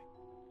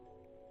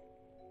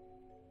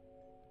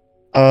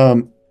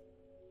 Um,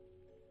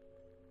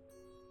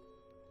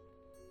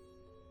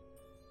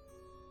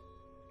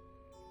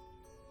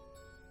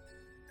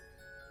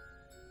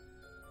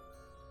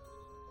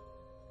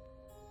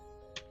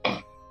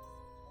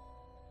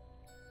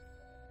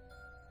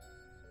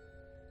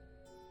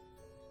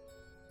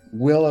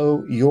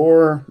 Willow,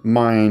 your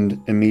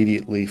mind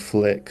immediately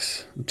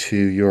flicks to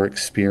your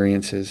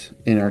experiences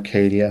in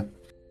Arcadia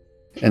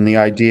and the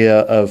idea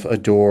of a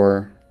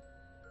door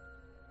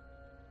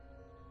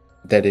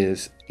that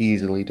is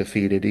easily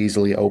defeated,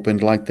 easily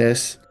opened like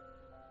this.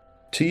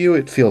 To you,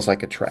 it feels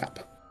like a trap.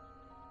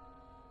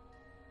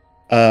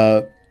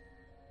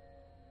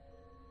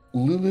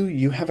 Lulu,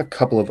 you have a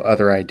couple of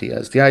other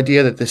ideas. The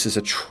idea that this is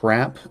a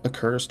trap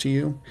occurs to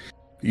you.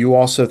 You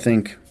also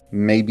think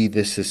maybe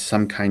this is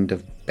some kind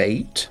of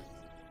bait.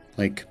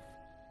 Like,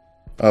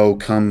 oh,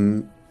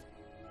 come,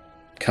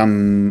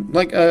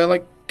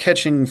 like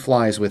catching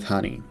flies with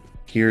honey.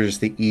 Here's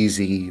the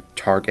easy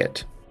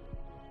target.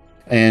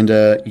 And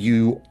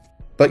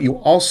but you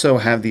also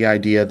have the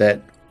idea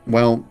that,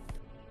 well,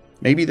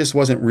 maybe this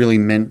wasn't really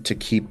meant to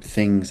keep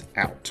things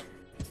out.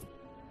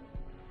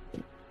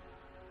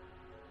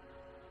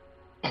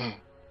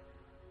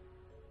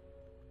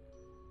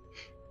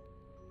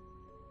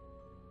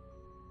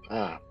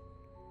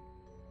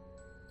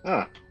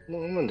 No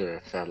wonder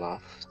it fell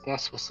off. It's not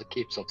supposed to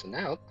keep something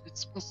out.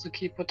 It's supposed to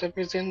keep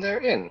whatever's in there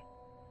in.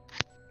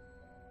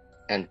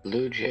 And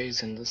blue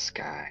jays in the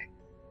sky.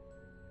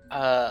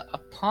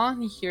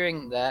 Upon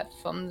hearing that,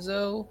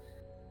 Funzo,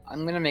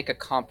 I'm gonna make a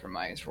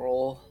compromise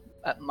roll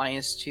at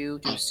 -2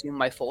 to assume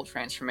my full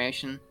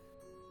transformation.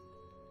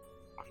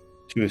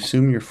 To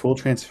assume your full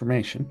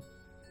transformation.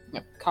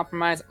 Yep,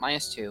 compromise at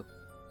 -2.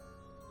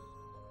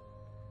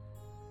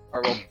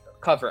 Or we'll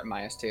cover at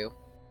 -2.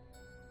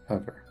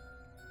 Cover.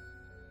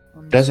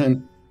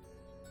 Doesn't,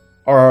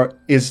 or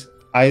is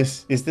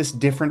this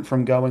different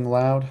from going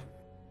loud?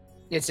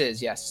 It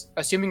is, yes.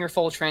 Assuming your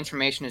full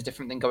transformation is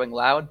different than going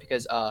loud,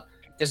 because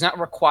does not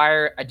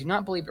require. I do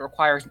not believe it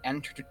requires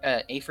an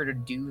Aether to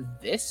do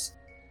this.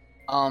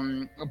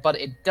 But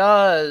it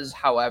does,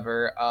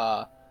 however,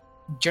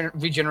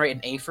 regenerate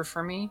an Aether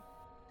for me,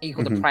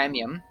 equal to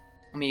Premium.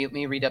 Let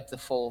me read up the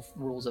full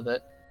rules of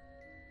it.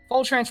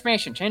 Full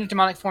transformation. Change of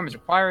demonic form is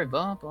required.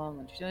 Blah blah.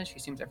 When she does, she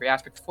assumes every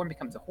aspect of the form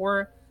becomes a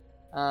horror.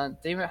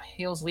 They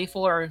heals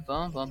lethal or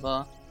blah blah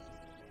blah.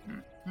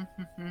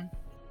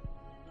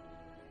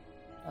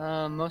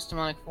 Most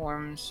demonic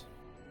forms.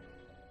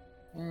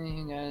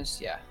 You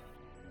guys, yeah.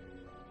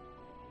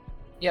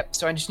 Yep.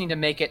 So I just need to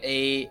make it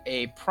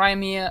a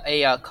Primea,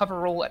 a cover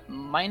roll at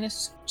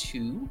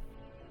 -2.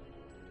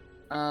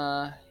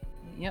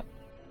 Yep.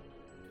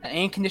 And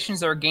any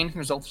conditions that are gained from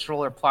the results of this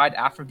roll are applied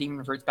after the demon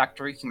reverts back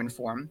to her human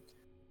form.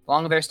 The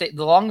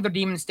longer the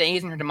demon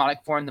stays in her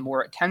demonic form, the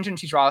more attention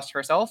she draws to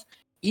herself.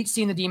 Each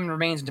scene the demon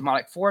remains in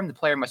demonic form, the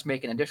player must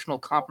make an additional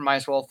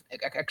compromise roll,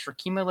 extra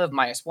cumulative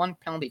 -1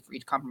 penalty for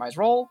each compromise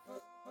roll.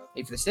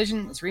 Wait for the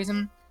decision, this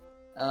reason.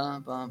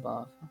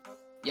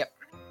 Yep.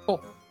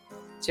 Cool.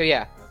 So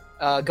yeah,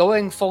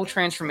 going full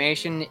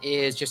transformation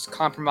is just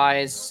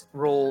compromise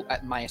roll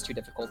at -2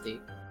 difficulty.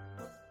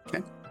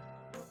 Okay.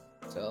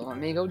 So let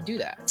me go do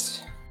that.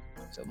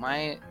 So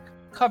my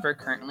cover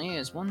currently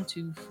is 1,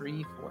 2,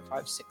 3, 4,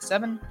 5, 6,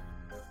 7.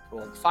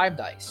 Rolled 5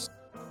 dice.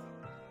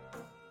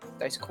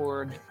 Dice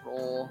cord,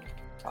 roll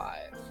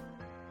 5.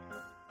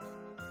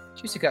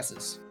 2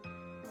 successes.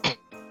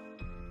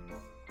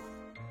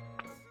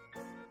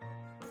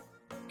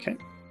 Okay.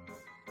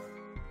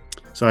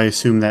 So I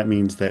assume that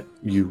means that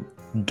you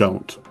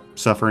don't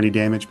suffer any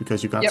damage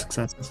because you got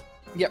successes?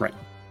 Yep. Right.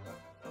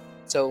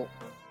 So,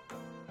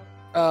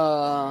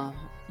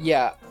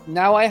 yeah.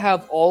 Now I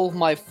have all of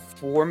my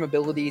form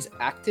abilities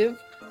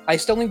active. I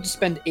still need to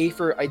spend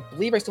Aether. I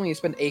believe I still need to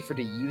spend Aether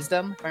to use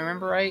them, if I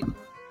remember right.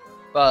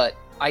 But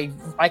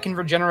I can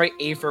regenerate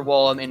Aether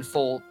while I'm in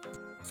full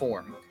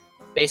form.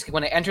 Basically,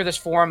 when I enter this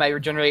form, I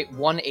regenerate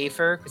 1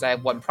 Aether because I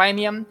have 1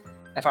 Premium.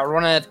 If I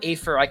run out of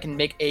Aether, I can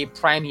make a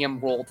premium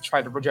roll to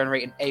try to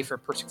regenerate an Aether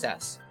per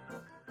success.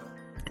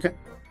 Okay.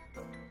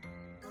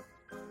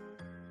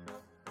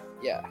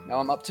 Yeah, now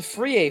I'm up to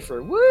 3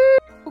 Aether. Woo!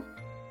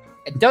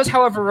 It does,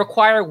 however,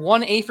 require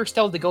 1 Aether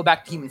still to go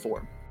back to human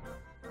form.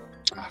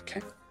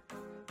 Okay.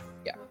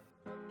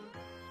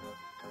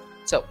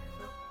 So,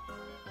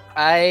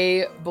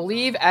 I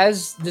believe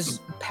as this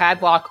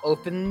padlock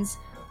opens,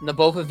 and the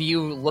both of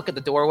you look at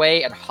the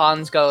doorway, and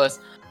Hans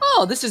goes,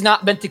 "Oh, this is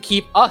not meant to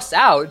keep us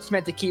out. It's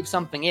meant to keep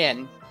something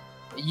in."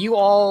 You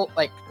all,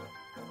 like,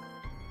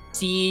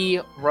 see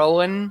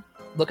Rowan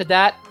look at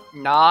that,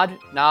 nod,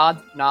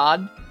 nod,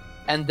 nod,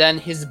 and then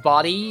his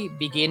body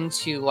begin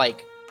to,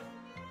 like,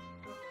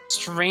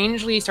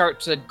 strangely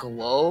start to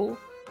glow.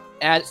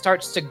 And as it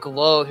starts to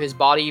glow, his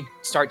body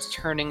starts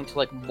turning to,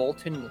 like,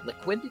 molten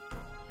liquid.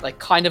 Like,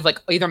 kind of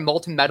like either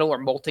molten metal or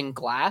molten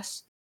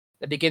glass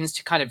that begins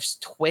to kind of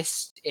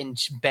twist and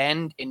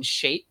bend in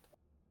shape.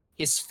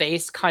 His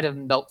face kind of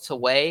melts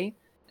away,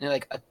 and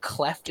like a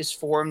cleft is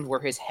formed where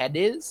his head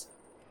is,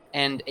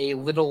 and a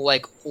little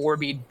like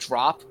orby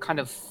drop kind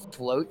of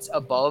floats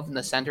above in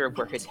the center of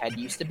where his head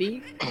used to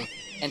be.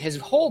 And his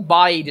whole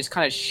body just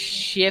kind of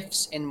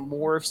shifts and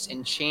morphs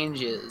and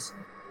changes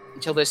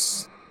until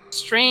this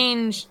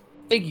strange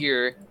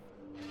figure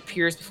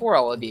appears before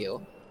all of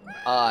you.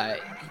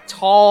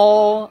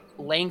 Tall,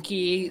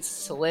 lanky,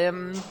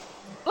 slim,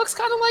 looks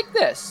kind of like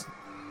this.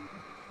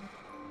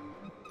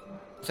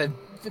 With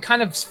a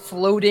kind of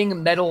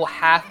floating metal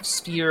half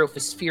sphere with a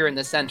sphere in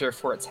the center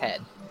for its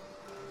head.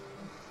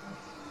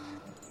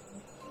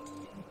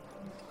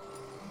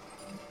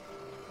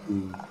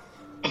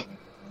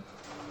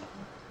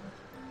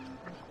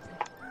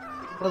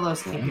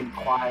 Willow's keeping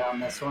quiet on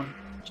this one.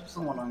 She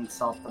doesn't want to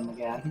insult them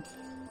again.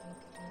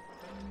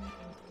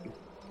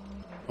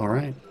 All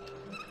right.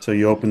 So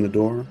you open the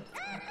door.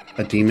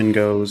 A demon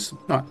goes,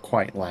 not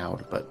quite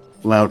loud, but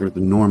louder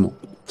than normal.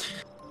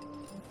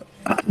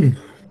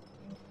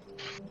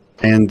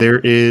 And there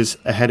is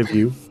ahead of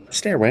you a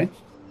stairway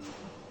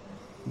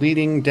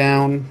leading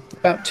down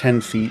about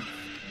 10 feet.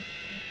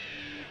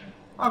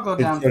 I'll go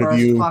In down front of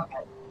first. you, Fuck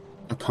it.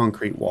 a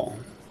concrete wall.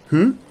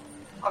 I'll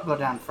go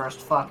down first.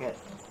 Fuck it.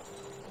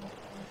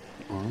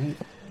 All right.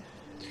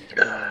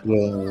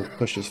 Will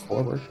pushes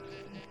forward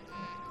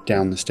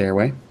down the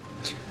stairway.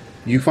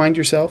 You find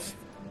yourself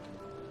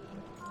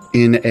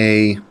in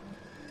an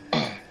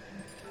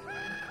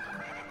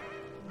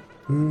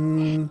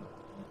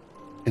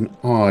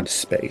odd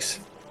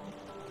space.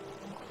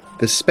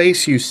 The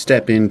space you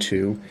step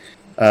into,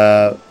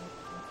 you're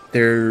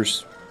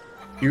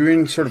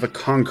in sort of a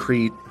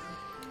concrete,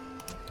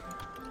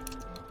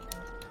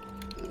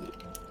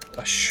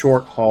 a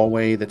short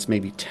hallway that's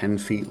maybe 10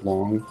 feet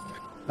long.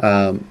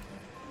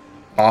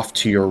 Off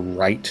to your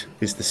right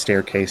is the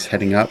staircase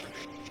heading up.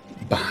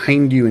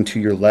 Behind you and to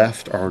your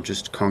left are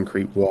just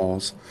concrete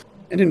walls.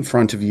 And in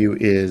front of you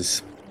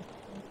is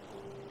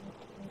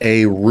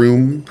a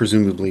room,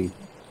 presumably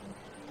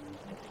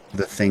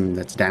the thing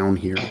that's down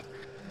here.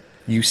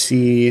 You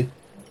see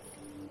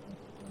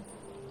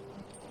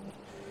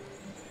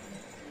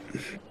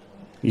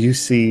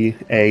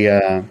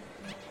a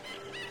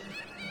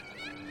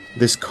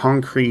this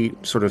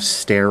concrete sort of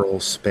sterile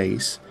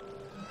space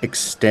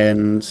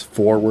extends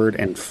forward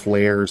and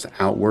flares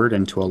outward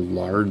into a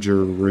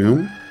larger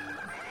room.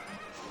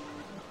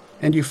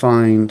 And you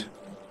find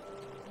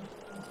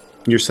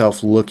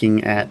yourself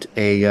looking at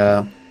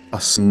a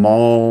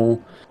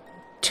small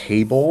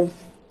table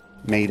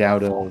made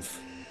out of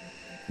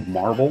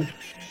marble.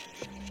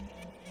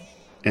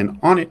 And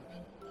on it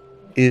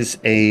is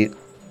a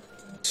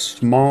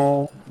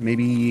small,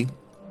 maybe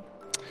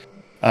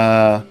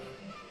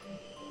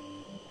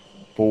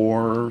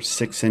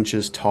 4-6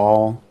 inches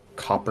tall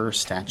copper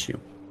statue.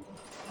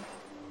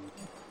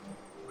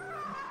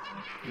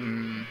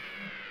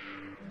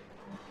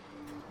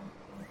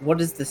 What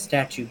does the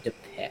statue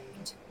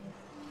depict?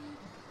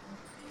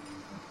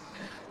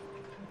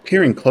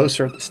 Peering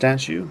closer at the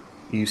statue,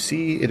 you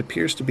see it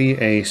appears to be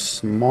a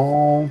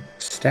small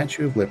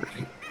Statue of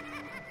Liberty.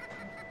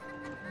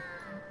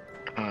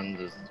 And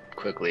just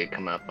quickly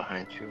come up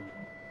behind you.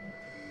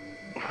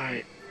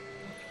 Why,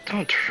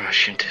 don't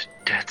rush into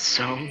death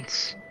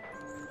zones.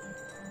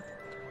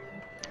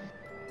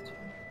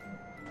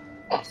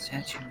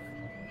 Statue.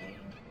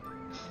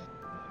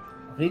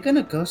 Are we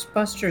gonna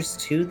Ghostbusters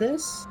 2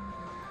 this?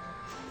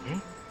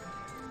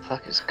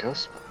 Fuck is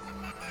Ghostbusters?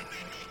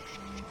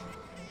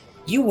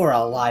 You were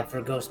alive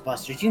for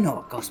Ghostbusters. You know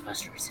what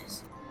Ghostbusters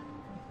is.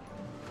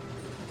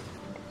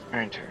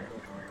 Ranger.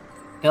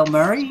 Bill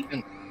Murray?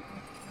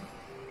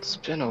 It's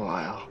been a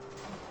while.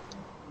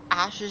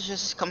 Ash is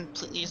just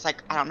completely just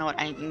like, I don't know what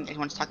anything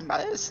anyone's talking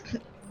about is.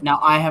 Now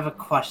I have a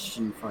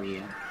question for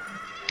you.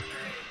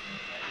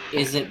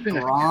 Is it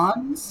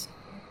bronze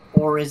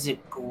or is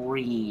it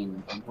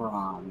green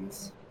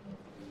bronze?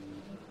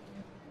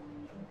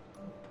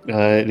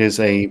 It is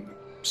a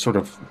sort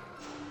of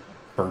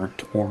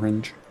burnt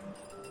orange.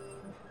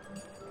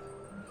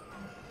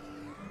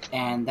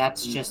 And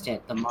that's just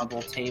it, the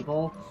marble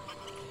table?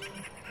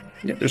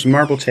 Yeah, there's a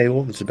marble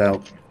table that's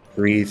about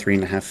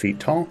 3.5 feet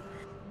tall,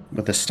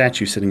 with a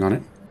statue sitting on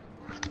it.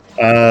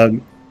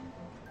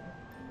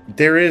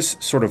 There is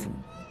sort of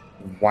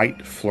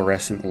white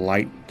fluorescent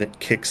light that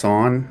kicks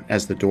on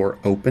as the door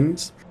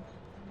opens.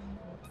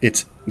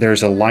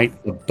 There's a light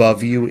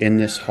above you in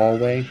this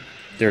hallway.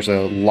 There's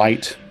a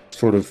light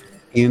sort of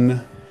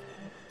in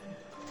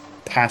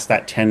past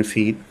that 10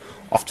 feet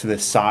off to the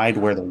side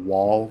where the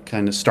wall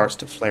kind of starts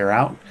to flare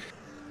out,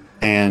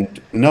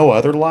 and no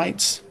other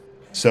lights.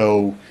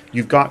 So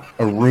you've got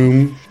a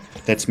room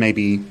that's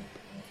maybe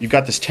you've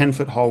got this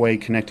 10-foot hallway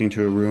connecting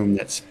to a room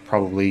that's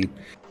probably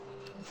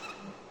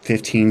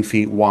 15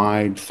 feet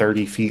wide,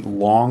 30 feet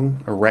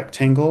long, a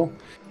rectangle.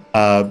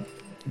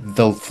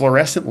 The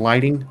fluorescent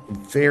lighting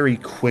very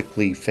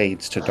quickly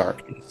fades to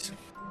darkness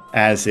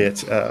as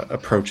it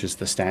approaches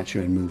the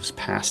statue and moves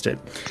past it.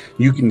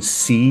 You can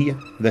see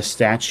the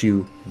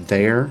statue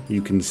there.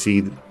 You can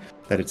see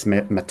that it's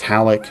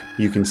metallic.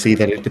 You can see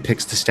that it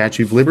depicts the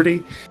Statue of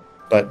Liberty,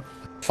 but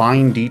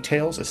fine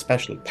details,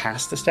 especially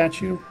past the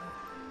statue,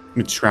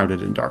 it's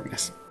shrouded in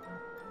darkness.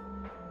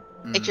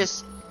 It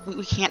just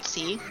we can't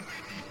see.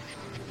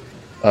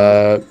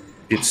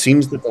 It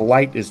seems that the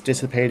light is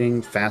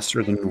dissipating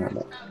faster than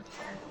normal.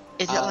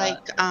 Is it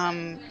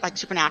like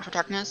supernatural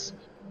darkness?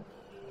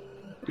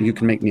 You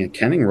can make me a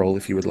kenning roll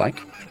if you would like.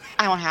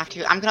 I don't have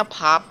to. I'm gonna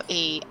pop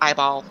a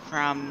eyeball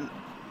from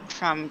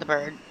the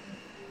bird.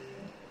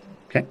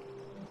 Okay.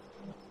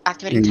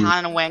 Activating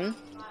talent and a wing.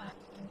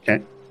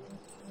 Okay.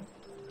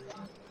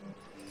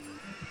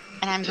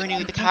 And I'm going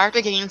to the character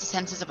gains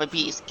senses of a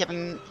beast,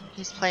 giving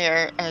his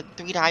player a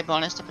 3-die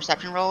bonus to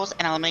perception rolls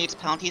and eliminates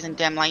penalties in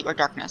dim light or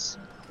darkness.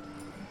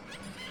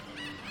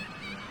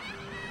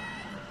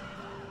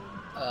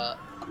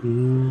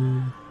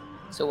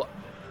 So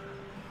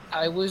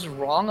I was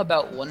wrong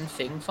about one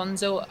thing,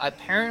 Funzo.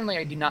 Apparently,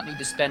 I do not need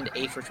to spend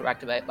A for to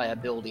activate my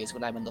abilities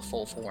when I'm in the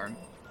full form.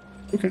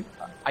 Okay.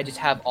 I just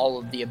have all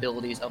of the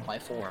abilities of my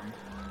form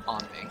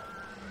on me.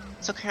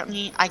 So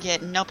currently, I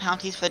get no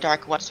penalties for the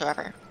dark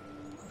whatsoever.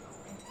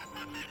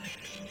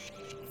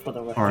 For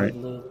the record, All right.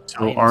 Lou,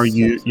 So are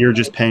you're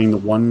just paying the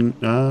one?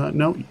 No.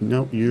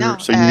 You're No,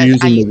 so you're I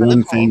using used the the one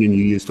loophole. thing and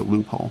you used a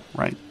loophole,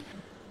 right?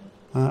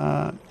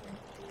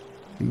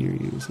 And you're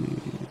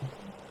using.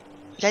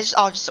 You guys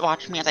all just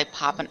watch me as I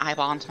pop an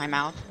eyeball into my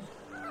mouth.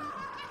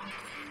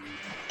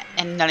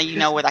 And none of you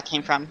know where that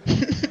came from.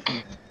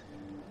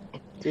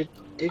 Did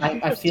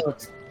I feel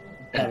it's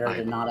better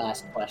to not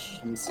ask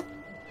questions.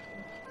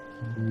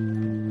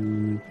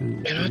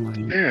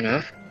 Fair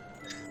enough.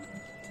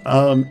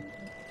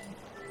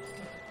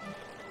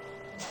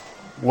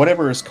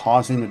 Whatever is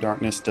causing the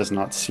darkness does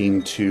not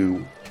seem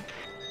to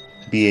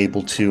be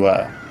able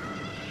to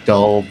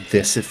dull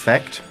this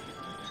effect.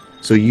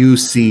 So you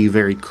see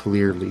very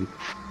clearly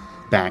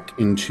back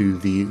into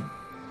the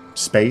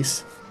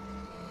space.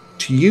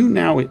 To you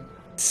now, it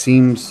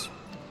seems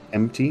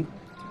empty.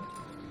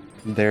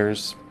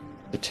 There's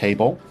the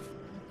table,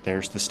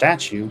 there's the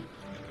statue,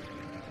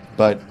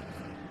 but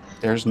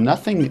there's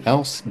nothing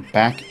else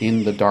back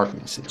in the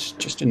darkness. It's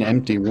just an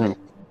empty room,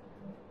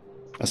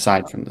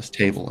 aside from this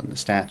table and the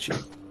statue.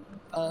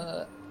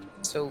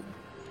 So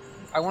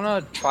I want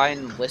to try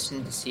and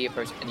listen to see if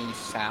there's any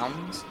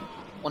sounds.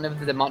 One of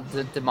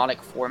the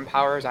demonic form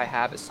powers I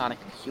have is Sonic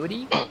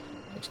Acuity,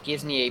 which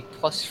gives me a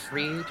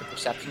 +3 to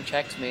perception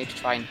checks made to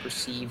try and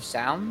perceive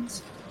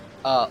sounds.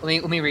 Let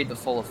me read the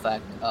full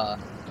effect.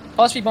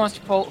 +3 bonus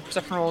to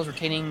perception rolls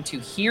retaining to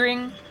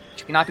hearing,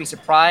 which cannot be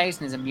surprised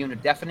and is immune to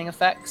deafening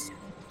effects.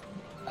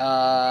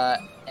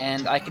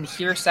 And I can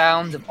hear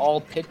sounds of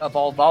all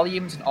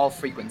volumes and all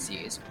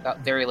frequencies without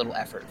very little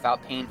effort,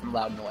 without pain from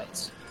loud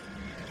noise.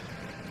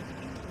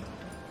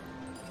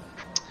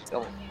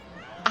 So,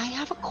 I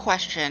have a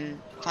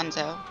question,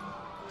 Funzo.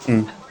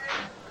 Mm.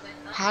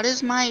 How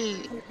does my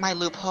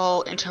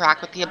loophole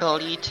interact with the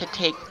ability to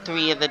take up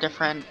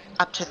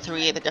to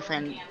three of the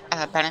different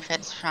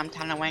benefits from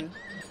Talon Wing?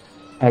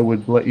 I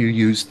would let you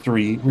use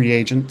 3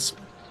 reagents.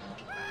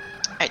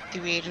 Alright,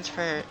 3 reagents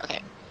for...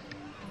 Okay.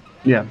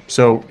 Yeah,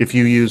 so if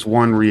you use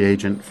 1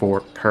 reagent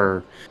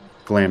per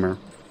glamour.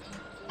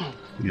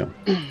 Yeah.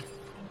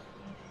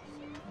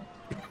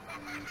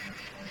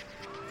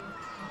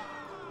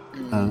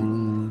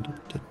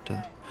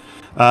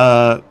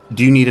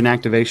 Do you need an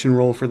activation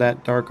roll for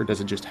that, Dark, or does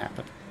it just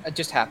happen? it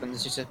just happens.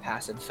 It's just a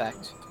passive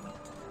effect.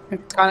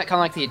 It's kind of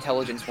like the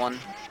intelligence one.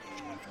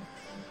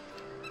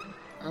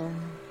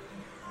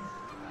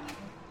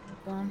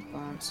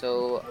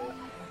 So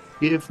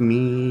Give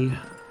me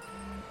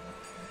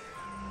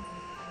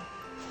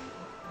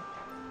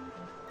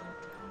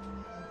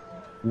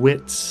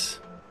wits,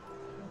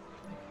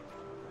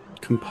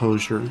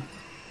 composure.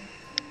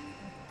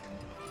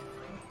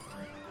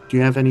 Do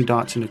you have any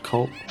dots in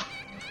occult?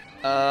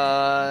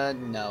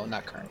 no,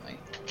 not currently.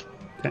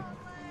 Okay.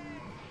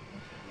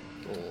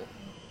 Cool.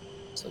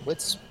 So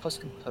wits plus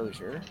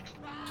composure,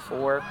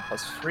 4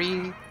 plus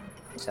 3,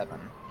 7.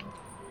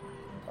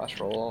 Plus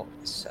roll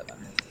 7.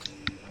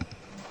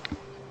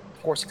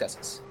 4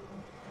 successes.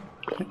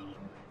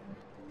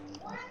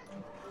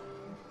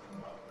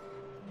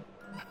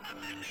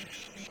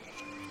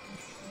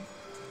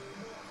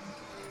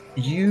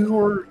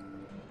 You're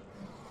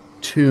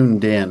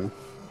tuned in.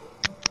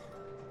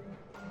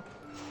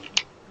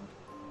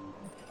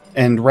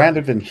 And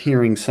rather than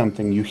hearing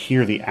something, you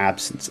hear the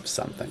absence of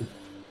something.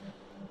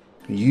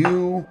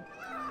 You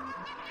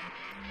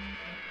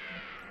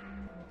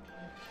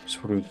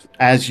sort of,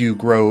 as you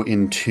grow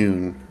in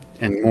tune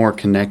and more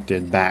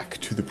connected back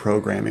to the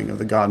programming of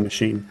the God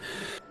Machine,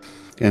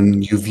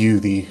 and you view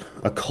the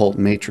occult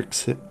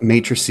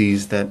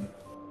matrices that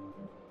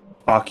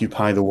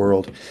occupy the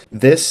world,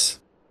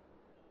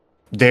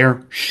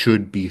 there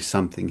should be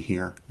something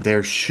here.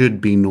 There should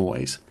be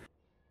noise.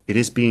 It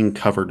is being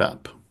covered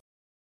up.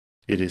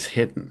 It is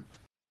hidden.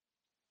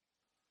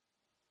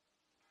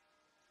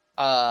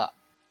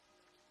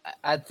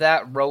 At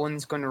that,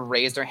 Rowan's going to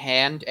raise her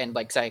hand and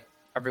like say,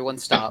 "Everyone,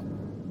 stop!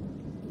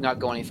 Not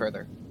go any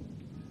further.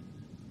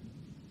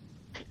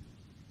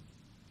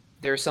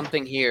 There's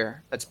something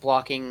here that's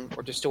blocking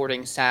or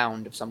distorting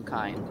sound of some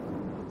kind."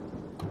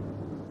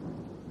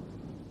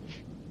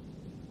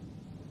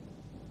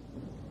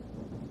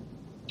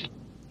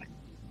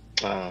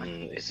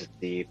 Is it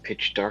the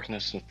pitch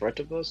darkness in front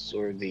of us,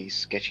 or the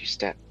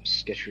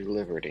sketchy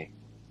liberty?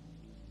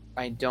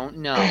 I don't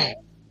know.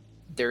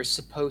 There's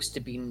supposed to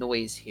be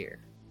noise here.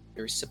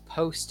 There's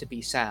supposed to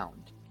be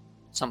sound.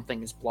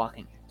 Something is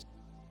blocking it.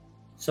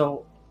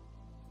 So,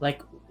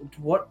 like,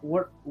 what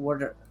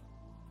are,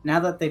 now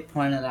that they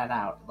pointed that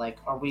out, like,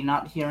 are we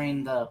not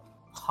hearing the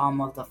hum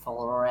of the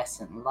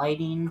fluorescent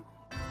lighting?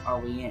 Are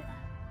we?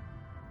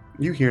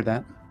 You hear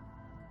that.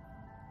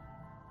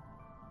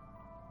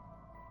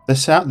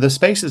 The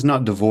space is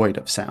not devoid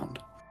of sound.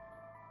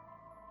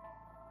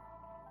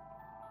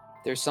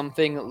 There's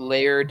something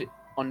layered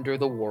under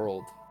the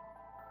world.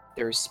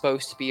 There's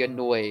supposed to be a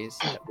noise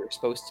that we're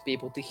supposed to be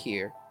able to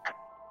hear,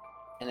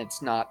 and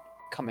it's not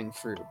coming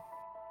through.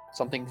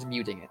 Something's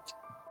muting it.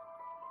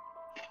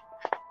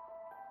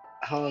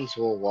 Hans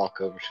will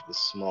walk over to the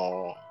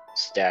small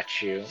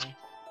statue,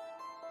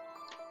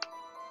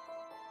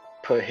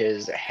 put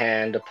his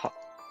hand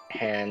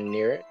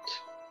near it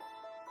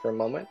for a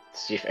moment,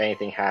 see if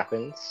anything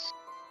happens.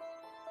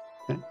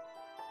 Okay.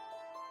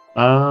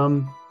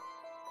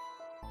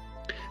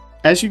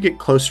 As you get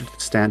closer to the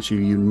statue,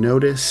 you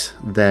notice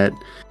that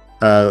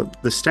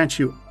the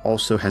statue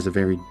also has a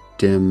very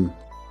dim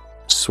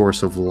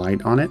source of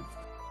light on it.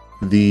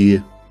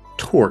 The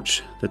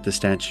torch that the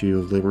Statue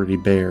of Liberty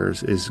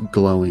bears is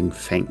glowing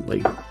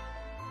faintly.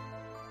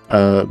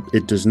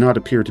 It does not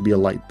appear to be a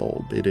light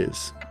bulb. It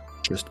is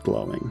just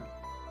glowing.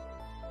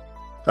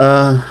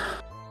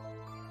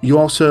 You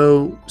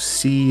also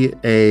see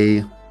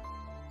a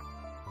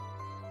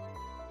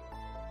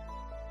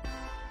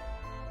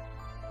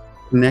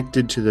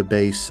connected to the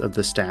base of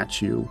the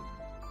statue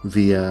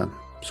via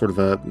sort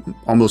of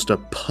almost a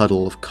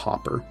puddle of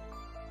copper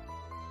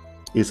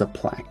is a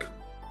plaque.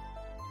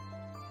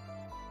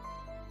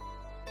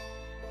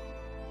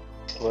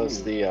 What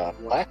does the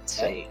plaque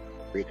say?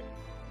 Read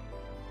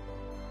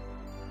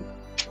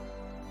it.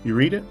 You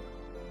read it?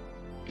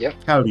 Yep.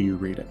 How do you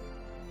read it?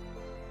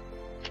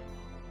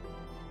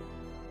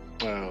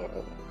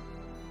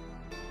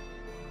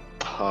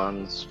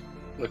 Hans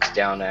looks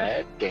down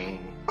at it,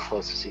 getting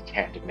close as he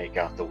can to make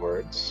out the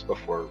words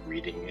before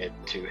reading it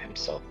to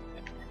himself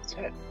in his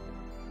head.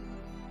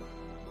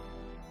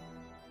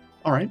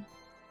 All right.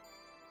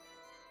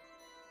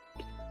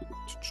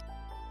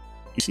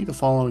 You see the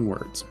following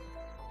words.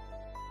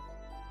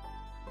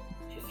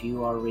 If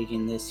you are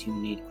reading this, you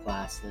need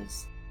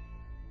glasses.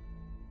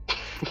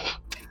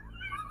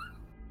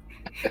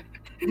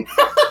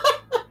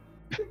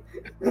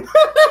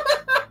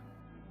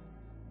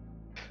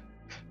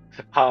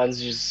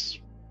 Hans just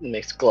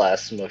makes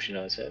glass motion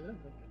on his head.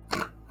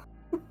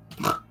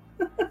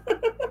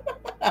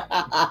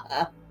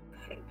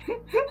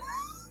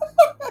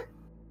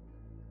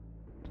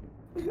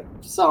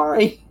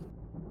 Sorry.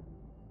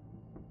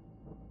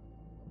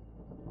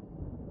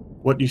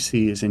 What you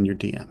see is in your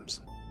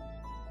DMs.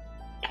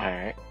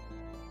 Alright.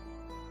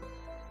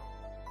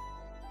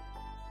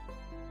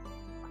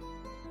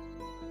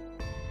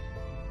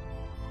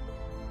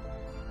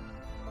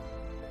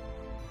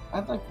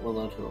 I'd like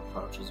Willow to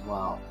approach as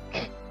well.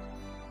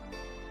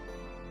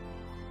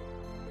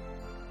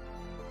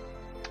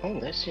 Oh,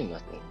 they see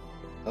nothing.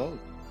 Oh,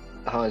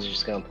 Hans is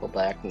just gonna pull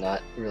back,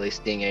 not really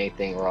seeing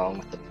anything wrong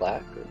with the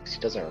plaque, because he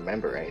doesn't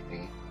remember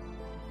anything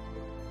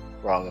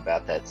wrong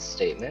about that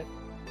statement.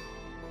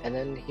 And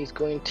then he's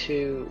going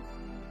to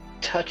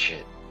touch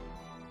it.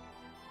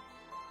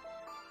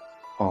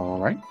 All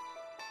right.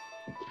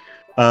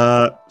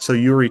 So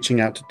you're reaching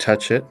out to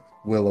touch it.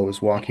 Willow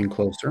is walking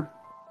closer.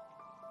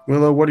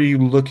 Willow, what are you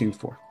looking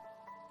for?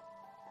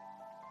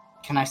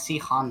 Can I see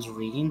Hans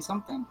reading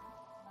something?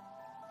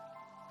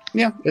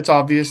 Yeah, it's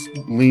obvious.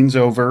 Leans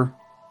over,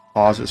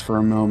 pauses for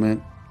a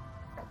moment,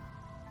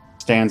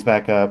 stands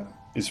back up,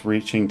 is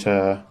reaching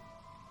out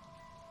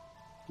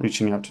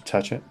to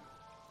touch it.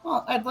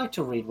 Well, I'd like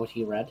to read what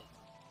he read.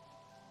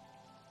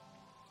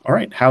 All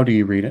right, how do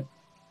you read it?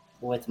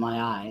 With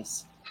my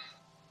eyes.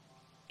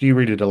 Do you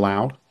read it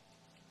aloud?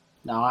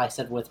 No, I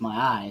said with my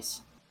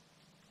eyes.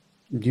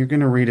 You're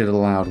going to read it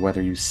aloud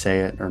whether you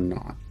say it or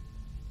not.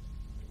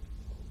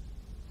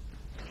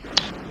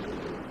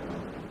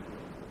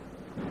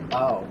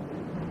 Oh.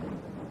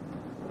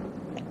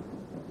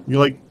 You're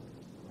like,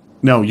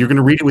 no, you're going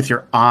to read it with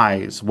your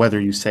eyes whether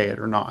you say it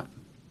or not.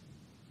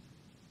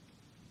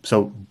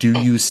 So, do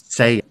you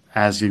say it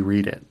as you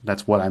read it?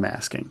 That's what I'm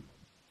asking.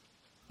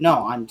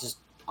 No,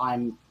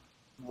 I'm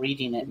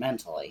reading it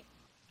mentally.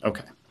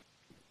 Okay.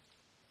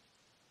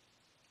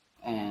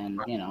 And,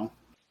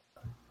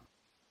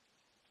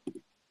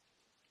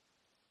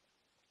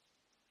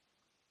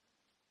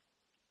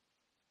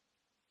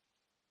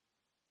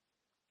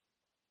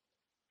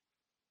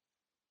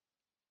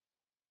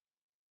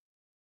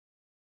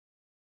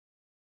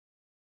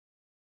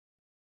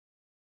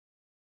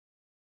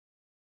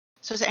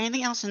 So is there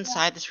anything else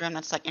inside this room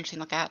that's like interesting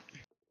to look at?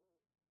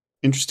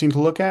 Interesting to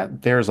look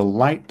at. There's a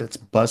light that's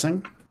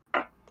buzzing.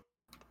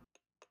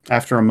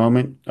 After a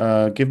moment,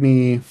 give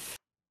me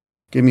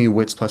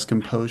wits plus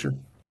composure.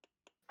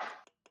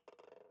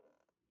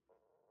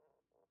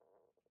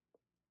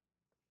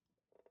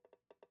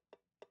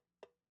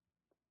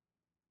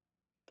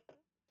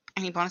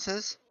 Any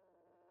bonuses?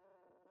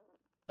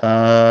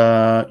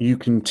 You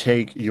can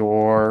take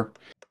your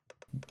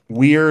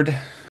weird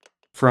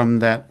from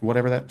that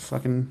whatever that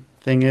fucking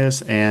thing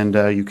is, and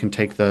you can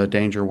take the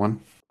danger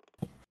one.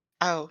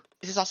 Oh,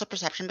 is this also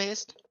perception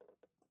based?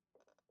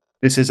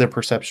 This is a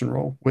perception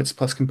roll. Wits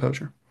plus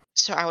composure.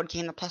 So I would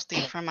gain the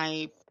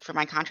 +3 for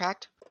my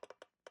contract.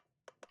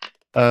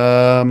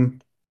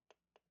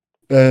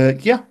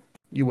 Yeah,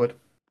 you would.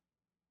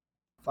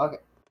 fuck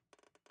it.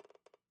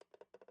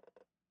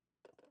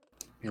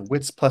 Yeah,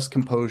 wits plus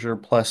composure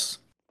plus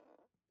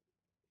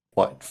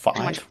what? Pretty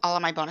much 5? all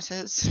of my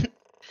bonuses.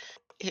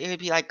 It would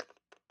be like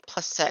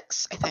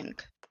 +6, I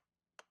think.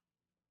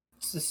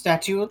 It's the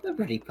Statue of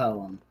Liberty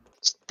poem.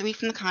 It's 3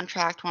 from the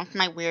contract, 1 from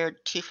my weird,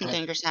 2 from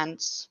danger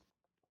sense.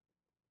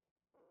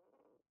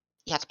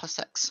 Yeah, it's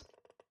 +6.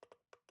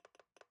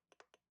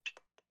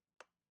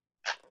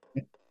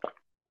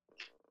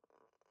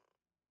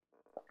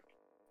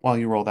 While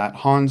you roll that,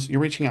 Hans,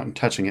 you're reaching out and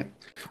touching it.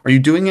 Are you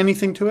doing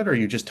anything to it, or are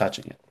you just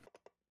touching it?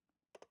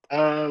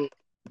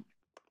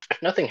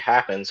 If nothing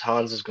happens,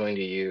 Hans is going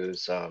to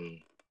use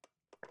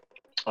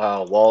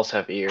walls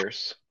have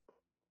ears.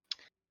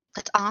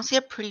 That's honestly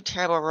a pretty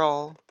terrible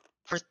roll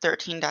for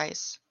 13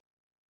 dice.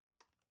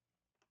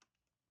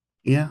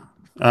 Yeah.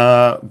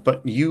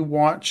 But you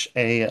watch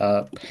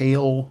a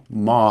pale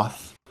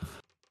moth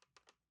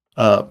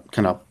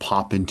kind of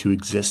pop into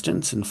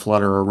existence and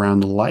flutter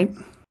around the light.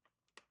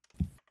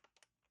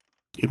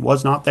 It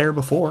was not there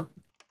before.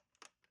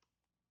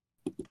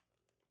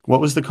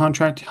 What was the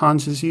contract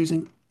Hans is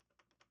using?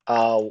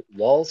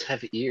 Walls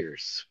have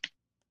ears.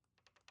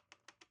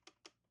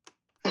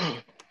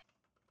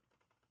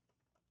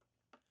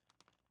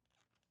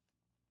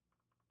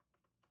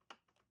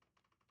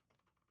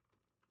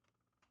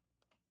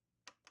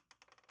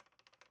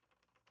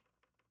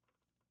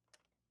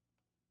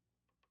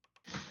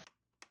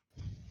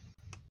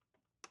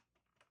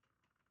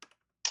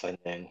 And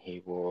then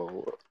he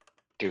will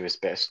do his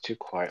best to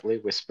quietly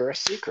whisper a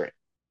secret.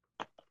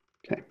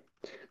 Okay.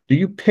 Do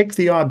you pick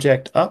the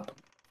object up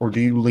or do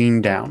you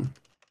lean down?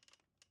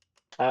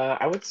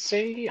 I would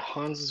say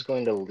Hans is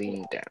going to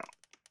lean down.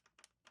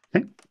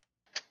 Okay.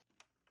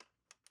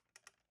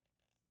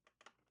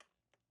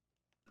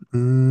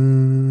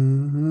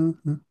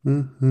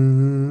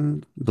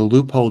 The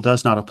loophole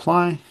does not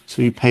apply,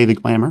 so you pay the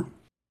glamour.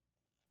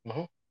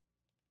 Mhm.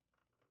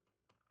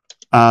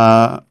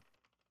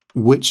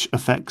 Which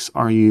effects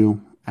are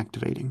you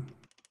activating?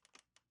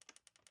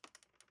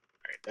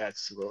 Alright,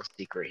 that's the little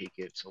secret he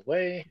gives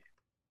away.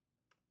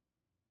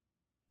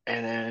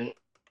 And then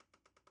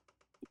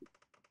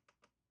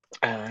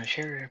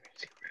share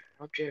secret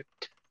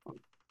object.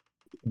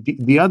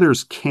 The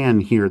others can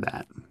hear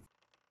that.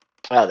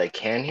 Oh, they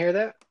can hear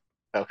that?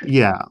 Okay.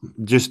 Yeah,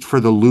 just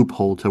for the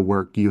loophole to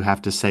work, you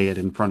have to say it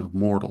in front of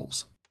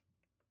mortals.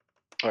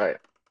 Alright.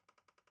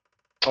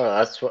 Oh,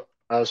 that's what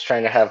I was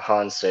trying to have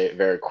Hans say it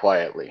very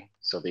quietly,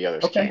 so the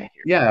others can't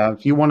hear. Yeah,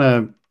 if you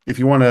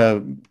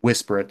wanna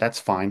whisper it, that's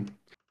fine.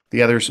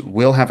 The others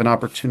will have an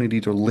opportunity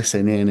to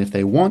listen in if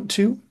they want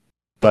to,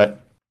 but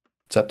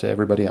it's up to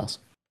everybody else.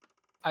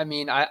 I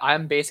mean,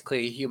 I'm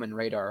basically a human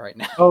radar right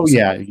now. Oh so-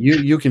 yeah,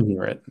 you can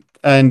hear it,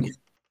 and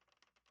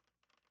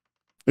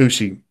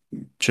Ushi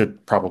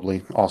should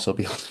probably also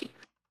be.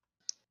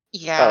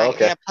 Yeah, Oh,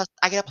 okay.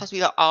 I get a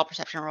 +3 to all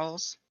perception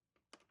rolls.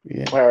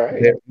 Yeah.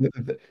 Alright.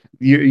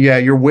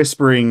 You're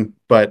whispering,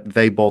 but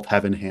they both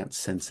have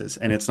enhanced senses,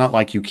 and it's not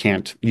like you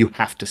can't. You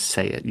have to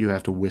say it. You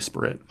have to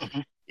whisper it,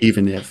 Mhm.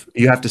 even if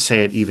you have to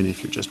say it, even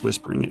if you're just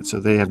whispering it. So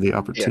they have the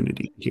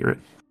opportunity to hear it.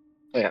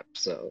 Yeah,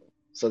 so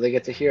they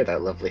get to hear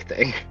that lovely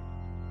thing.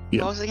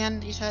 Yeah. What was it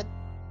again, you said?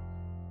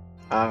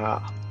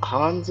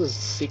 Hans's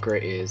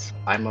secret is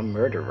I'm a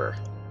murderer.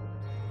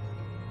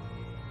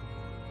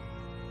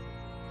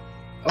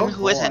 Oh, And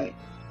who boy. isn't?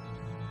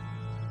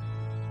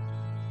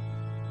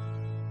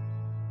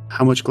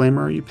 How much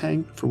glamour are you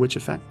paying for which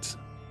effects?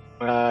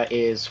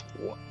 Is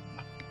one.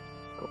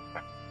 Go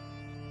back.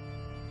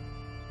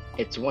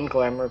 It's 1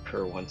 glamour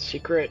per 1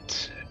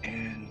 secret,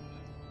 and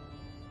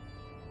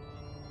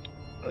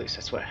at least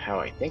that's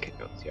how I think it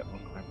goes. Yeah, 1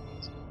 glamour.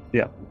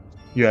 Yeah.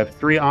 You have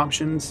 3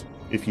 options.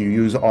 If you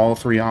use all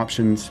 3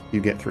 options,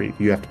 you get 3.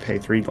 You have to pay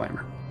 3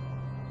 glamour.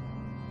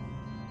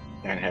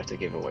 And I have to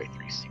give away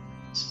 3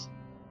 secrets.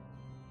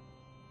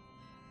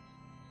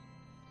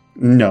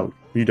 No,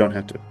 you don't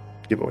have to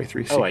give away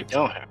 3 secrets. Oh, I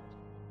don't have.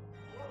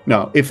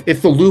 No, if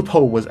the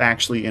loophole was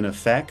actually in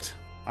effect,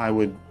 I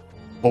would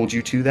hold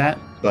you to that.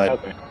 But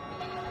Okay.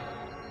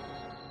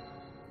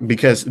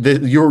 because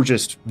you're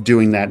just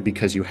doing that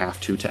because you have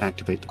to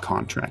activate the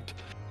contract.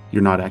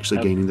 You're not actually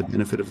Okay. gaining the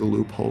benefit of the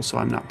loophole, so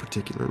I'm not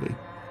particularly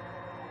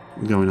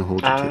going to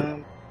hold you to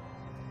it.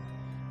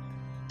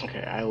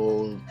 Okay, I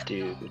will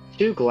do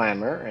 2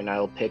 glamour, and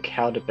I'll pick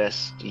how to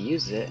best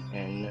use it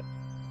and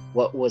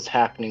what was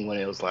happening when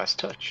it was last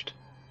touched.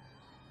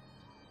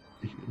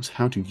 It was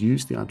how to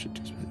use the object.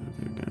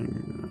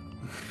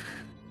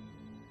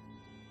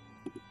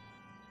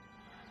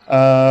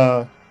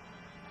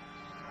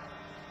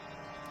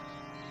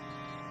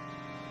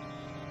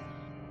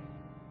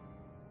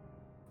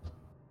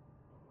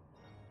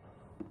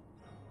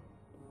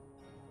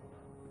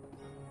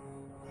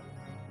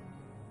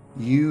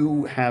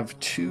 You have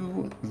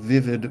 2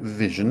 vivid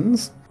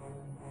visions.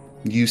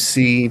 You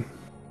see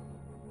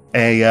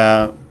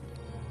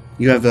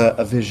you have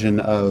a vision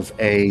of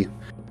a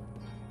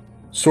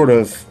sort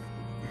of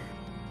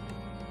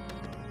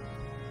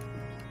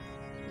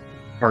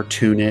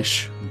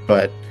cartoonish,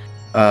 but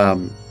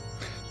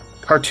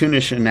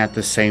cartoonish and at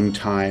the same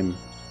time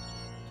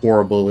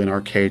horrible in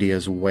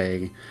Arcadia's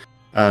way.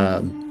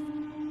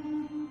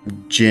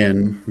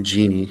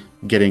 Genie,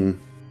 getting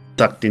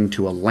sucked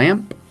into a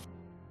lamp.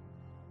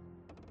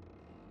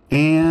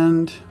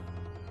 And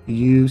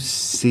you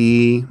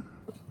see...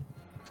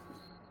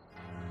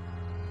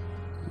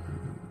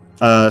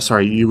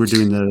 sorry, you were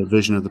doing the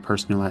vision of the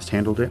person who last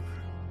handled it?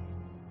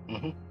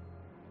 Mm-hmm.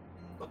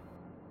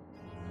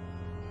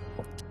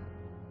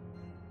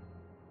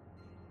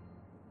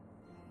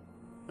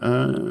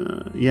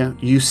 Yeah,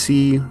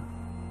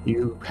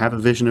 you have a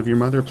vision of your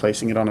mother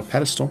placing it on a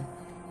pedestal.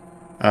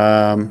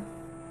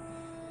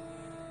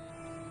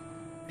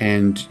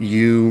 And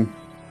you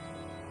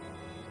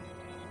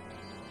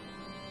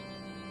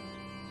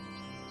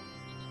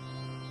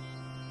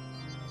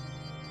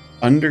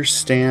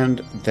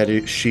understand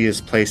that she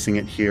is placing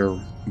it here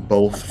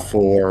both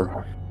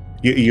for...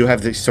 You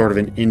have this sort of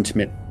an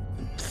intimate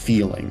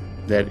feeling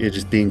that it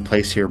is being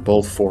placed here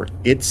both for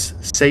its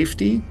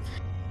safety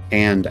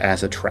and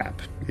as a trap.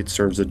 It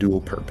serves a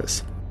dual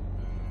purpose.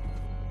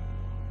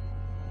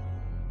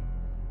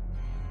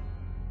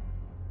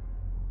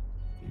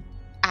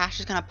 Ash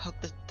is gonna poke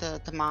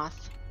the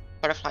moth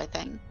butterfly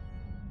thing.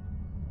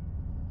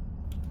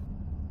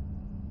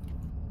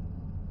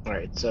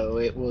 Alright, so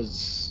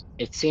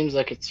it seems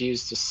like it's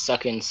used to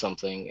suck in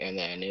something, and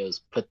then it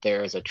was put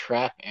there as a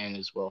trap and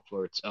as well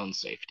for its own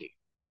safety.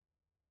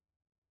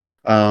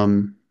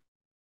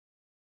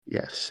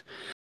 Yes.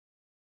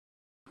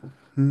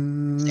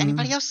 Does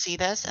anybody else see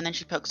this? And then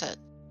she pokes it.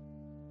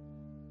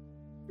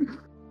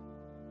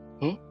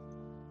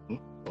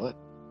 What?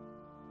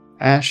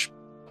 Ash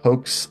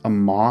pokes a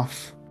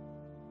moth.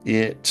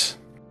 It...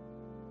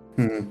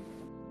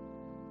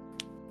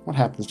 What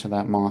happens to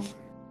that moth?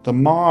 The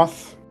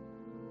moth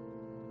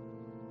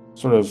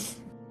sort of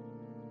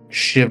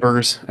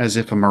shivers as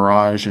if a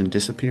mirage and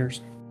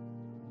disappears.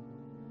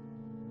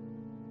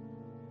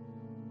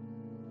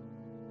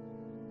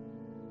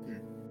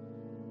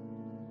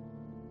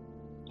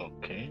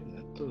 Okay,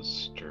 that was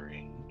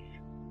strange.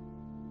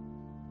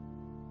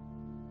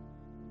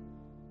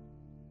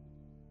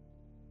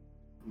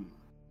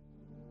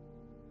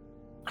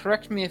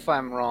 Correct me if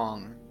I'm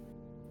wrong.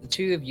 The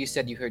 2 of you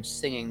said you heard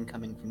singing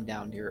coming from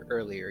down here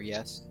earlier,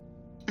 yes?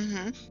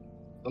 Mm-hmm.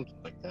 Something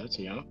like that,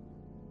 yeah.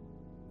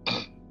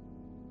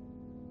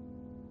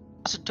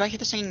 So do I hear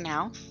the singing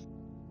now?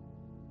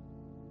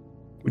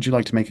 Would you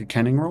like to make a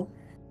kenning roll?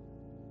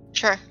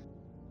 Sure.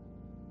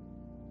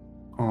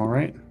 All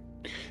right.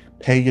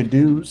 Pay your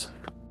dues.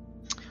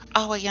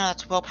 Oh, well,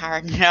 that's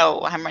willpower. No,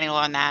 I'm running low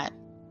on that.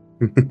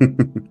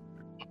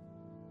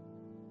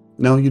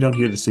 No, you don't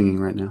hear the singing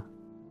right now.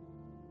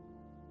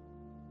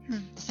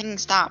 The singing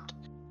stopped.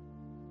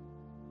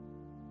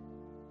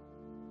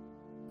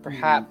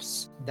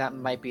 Perhaps that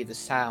might be the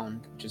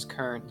sound which is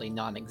currently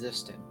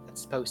non-existent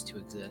that's supposed to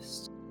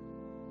exist.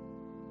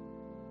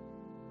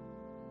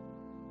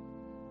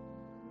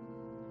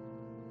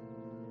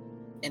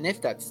 And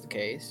if that's the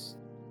case,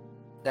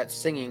 that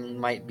singing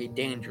might be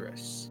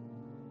dangerous,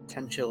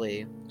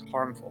 potentially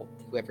harmful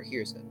to whoever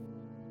hears it.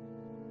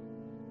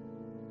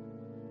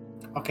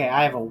 Okay,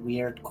 I have a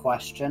weird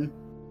question.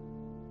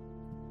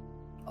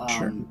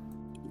 Sure.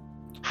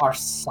 Are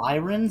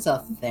sirens a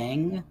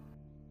thing?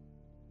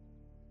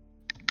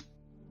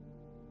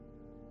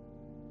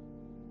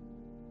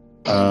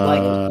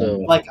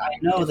 Like I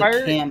know If the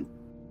I- camp.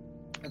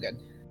 Okay.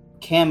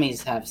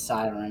 Camis have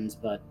sirens,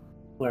 but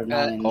we're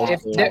not in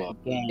if that there- type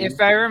of game.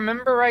 If I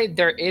remember right,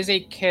 there is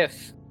a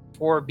Kif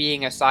for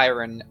being a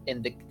siren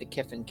in the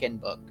Kif and Kin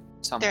book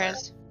somewhere. There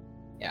is.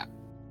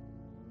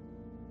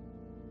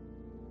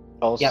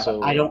 Also, Yeah, but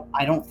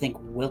I don't think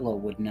Willow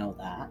would know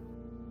that.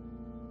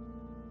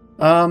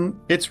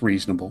 It's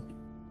reasonable.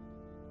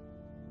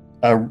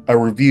 A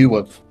review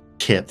of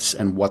kits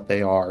and what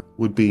they are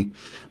would be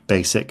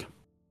basic.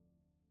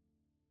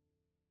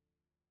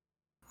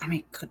 I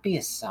mean, it could be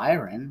a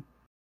siren.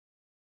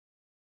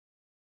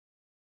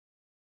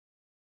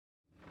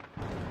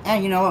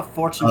 And you know what?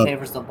 Fortune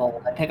favors the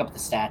bold. I pick up the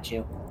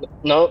statue.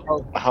 Nope.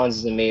 Hans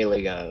is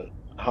immediately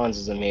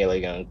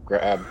gonna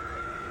grab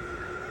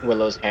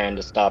Willow's hand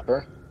to stop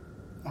her.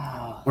 Oh,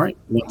 All right,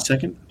 1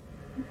 second.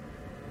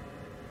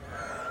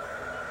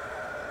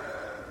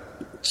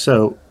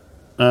 So,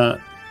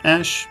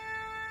 Ash,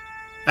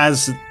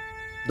 as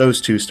those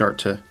two start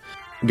to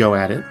go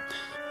at it,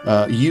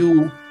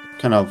 you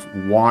kind of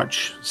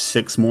watch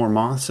 6 more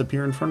moths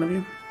appear in front of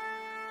you.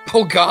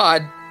 Oh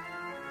God!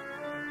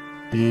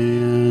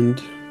 And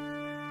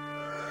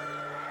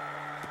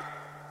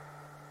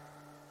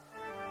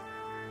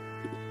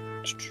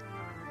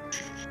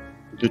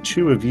the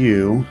two of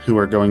you who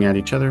are going at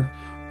each other,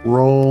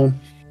 roll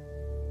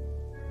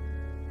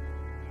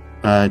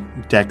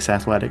Dex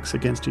athletics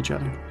against each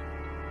other.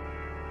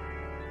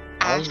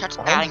 Ash starts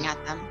batting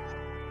at them.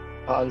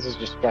 Hans is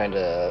just trying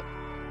to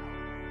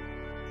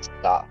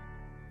stop.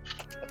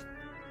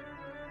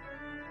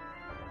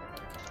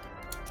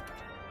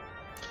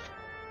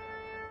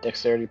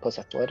 Dexterity plus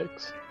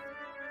athletics.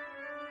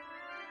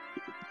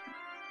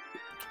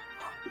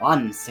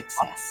 1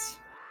 success.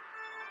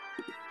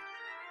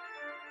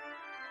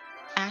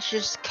 Ash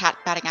is cat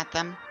batting at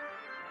them.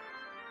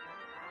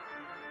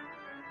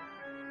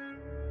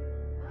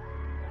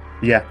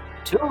 Yeah.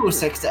 2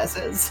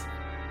 successes.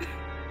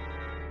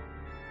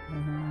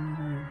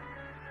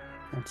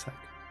 1 sec.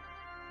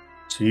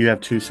 So you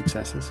have 2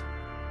 successes.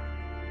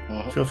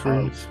 Feel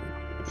free.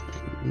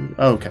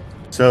 Okay.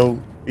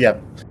 So, yeah.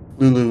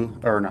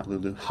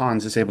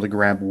 Hans is able to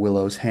grab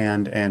Willow's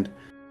hand and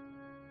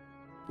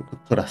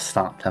put a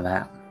stop to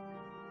that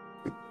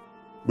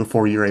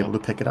before you're able to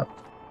pick it up.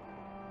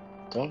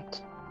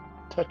 Don't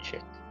touch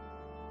it.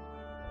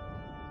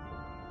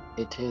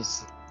 It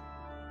is...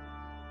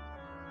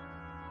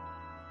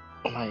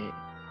 My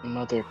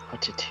mother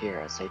put it here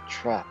as a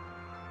trap,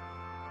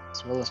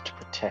 as well as to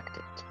protect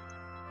it.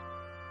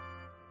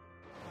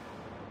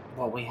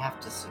 Well, we have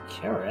to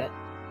secure it.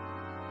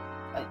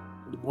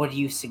 What do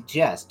you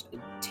suggest?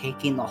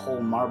 Taking the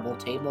whole marble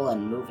table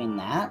and moving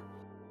that?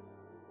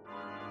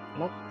 I'm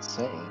not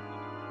saying.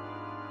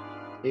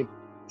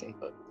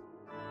 But...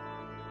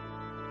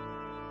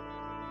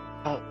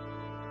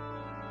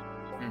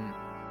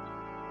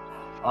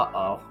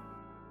 Uh-oh.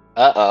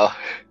 Uh-oh.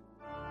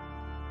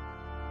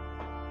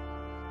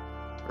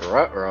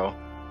 Ruh-roh.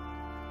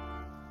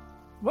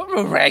 What,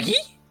 Raggy?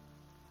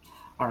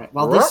 Alright,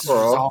 while this is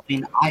Ruh-roh.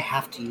 resolving, I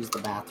have to use the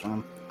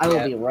bathroom. I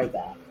will be right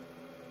back.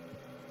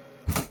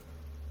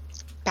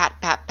 Bat,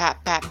 bat,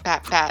 bat, bat,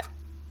 bat, bat.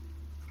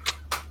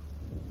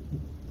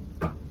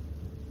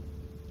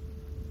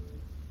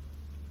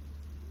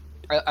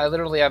 I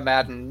literally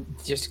imagine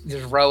just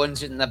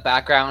Rowan's in the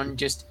background,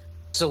 just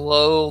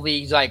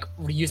slowly like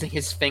using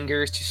his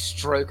fingers to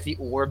stroke the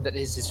orb that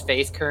is his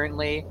face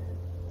currently.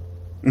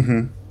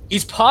 Mm-hmm.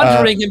 He's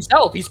pondering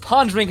himself. He's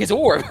pondering his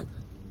orb.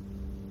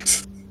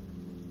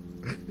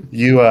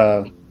 You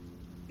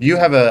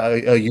have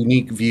a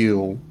unique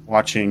view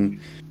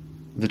watching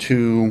the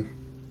two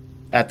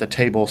at the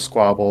table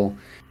squabble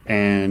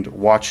and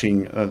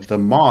watching the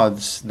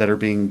moths that are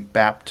being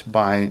bapped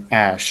by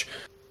Ash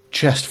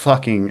just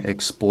fucking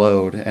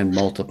explode and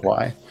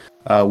multiply.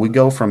 We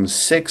go from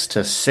 6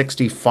 to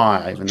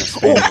 65 in the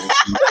span of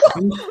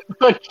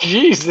Oh,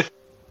 jeez.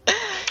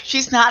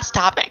 She's not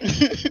stopping.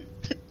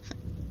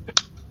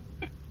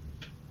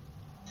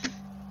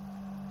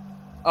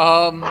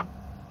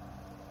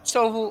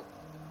 So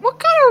what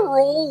kind of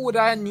roll would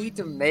I need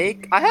to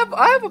make? I have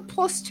a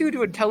 +2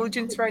 to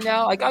intelligence right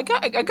now. I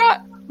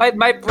got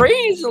my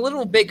brain is a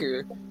little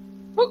bigger.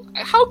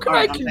 How can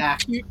Alright, I I'm back.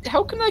 compute?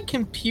 How can I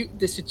compute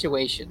the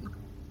situation?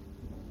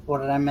 What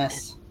did I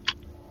miss?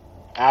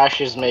 Ash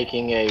is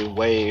making a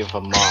wave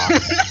of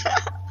moths.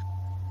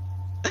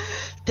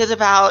 There's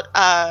about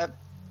a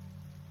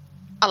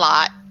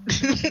lot.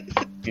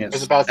 Yes.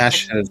 It's about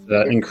Ash has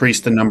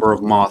increased the number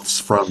of moths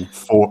from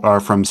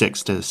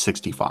 6 to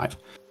 65.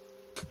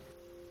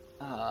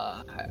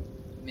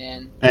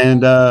 Man.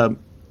 And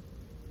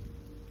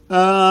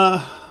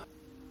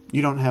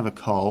you don't have a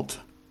cult,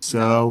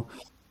 so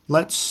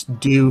let's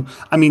do.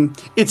 I mean,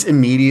 it's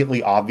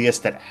immediately obvious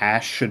that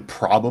Ash should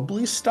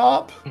probably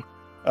stop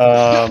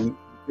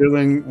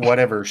doing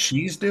whatever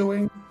she's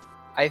doing.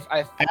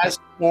 As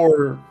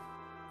for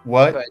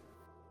what?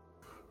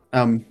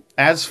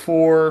 As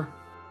for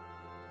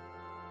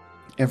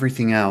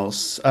everything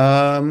else,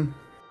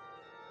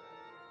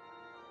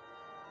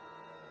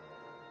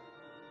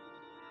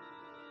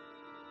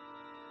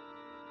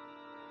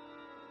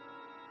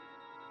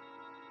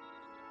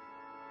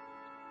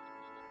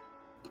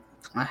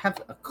 I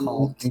have a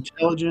cult.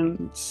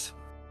 Intelligence.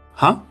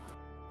 Huh?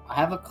 I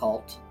have a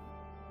cult.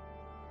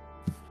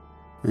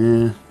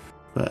 Yeah,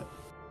 but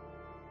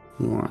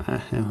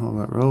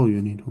what roll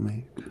you need to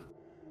make?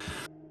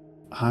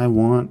 I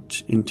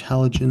want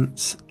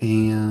intelligence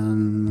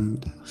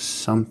and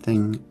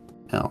something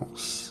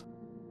else.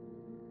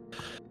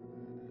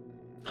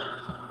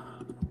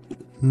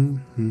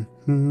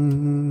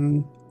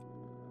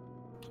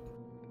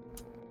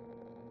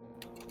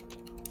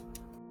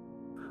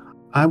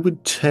 I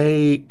would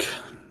take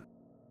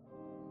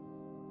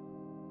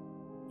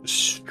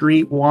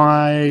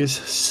streetwise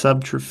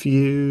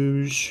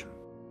subterfuge.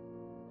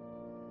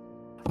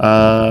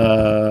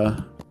 I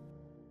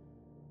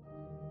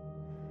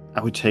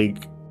would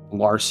take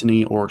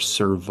larceny or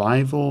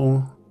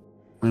survival.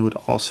 I would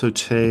also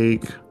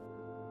take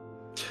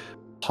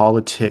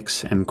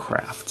politics and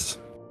crafts.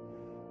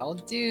 I'll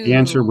do. The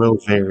answer will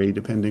vary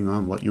depending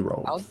on what you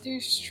roll. I'll do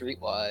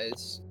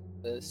streetwise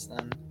this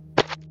then.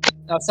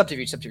 No,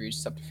 subterfuge.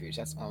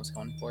 That's what I was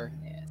going for.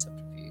 Yeah,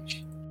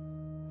 subterfuge.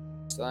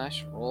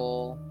 Slash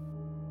roll.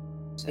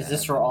 Is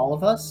this for all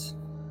of us?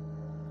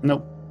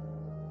 Nope.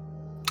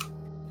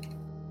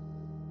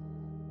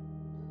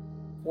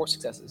 4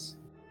 successes.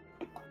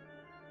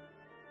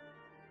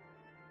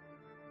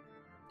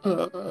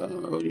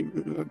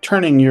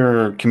 Turning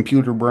your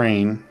computer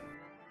brain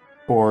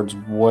towards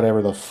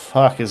whatever the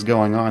fuck is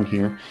going on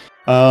here.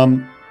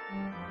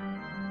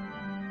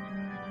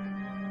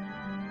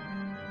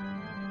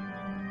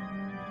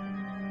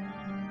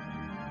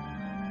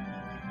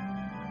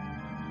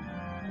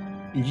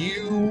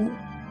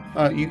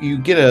 You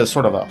get a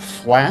sort of a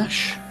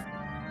flash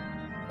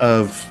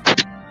of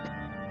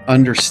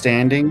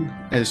understanding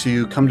as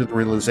you come to the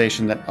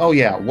realization that, oh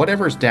yeah,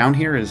 whatever's down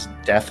here is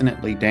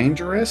definitely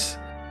dangerous,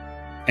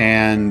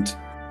 and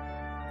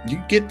you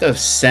get the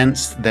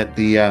sense that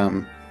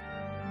the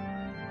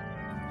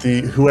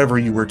whoever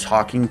you were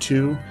talking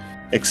to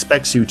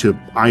expects you to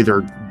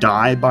either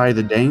die by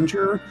the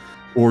danger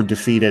or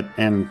defeat it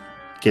and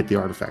get the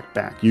artifact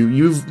back.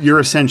 You're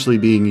essentially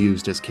being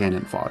used as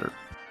cannon fodder.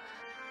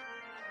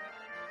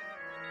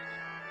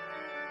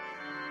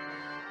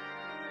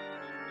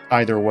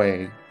 Either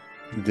way,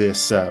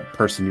 this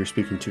person you're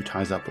speaking to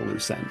ties up a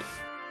loose end.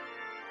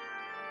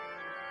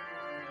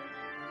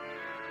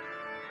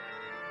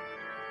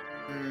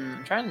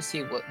 I'm trying to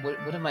see what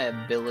are my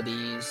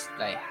abilities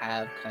that I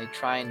have can I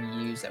try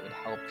and use that would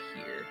help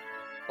here.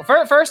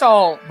 Well, first of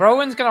all,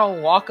 Rowan's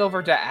gonna walk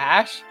over to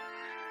Ash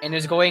and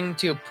is going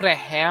to put a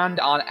hand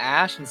on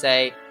Ash and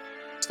say,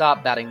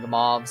 "Stop batting the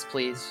mobs,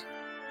 please."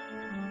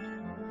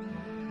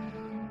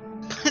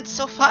 It's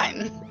so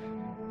fun.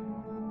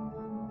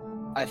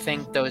 I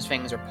think those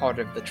things are part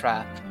of the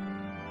trap.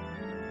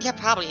 Yeah,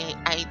 probably.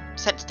 I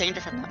sense danger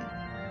from them.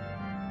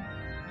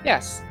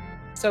 Yes.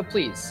 So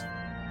please.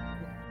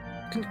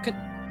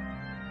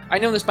 I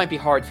know this might be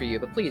hard for you,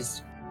 but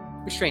please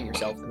restrain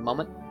yourself for the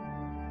moment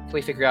until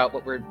we figure out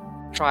what we're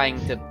trying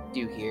to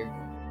do here.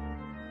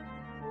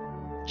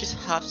 Just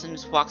huffs and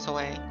just walks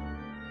away.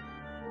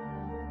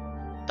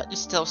 But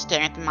just still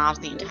staring at the mobs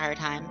the entire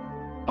time.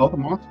 Oh, the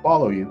moths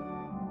follow you.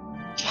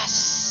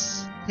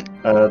 Yes!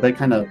 They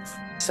kind of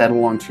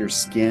settle onto your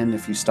skin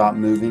if you stop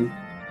moving.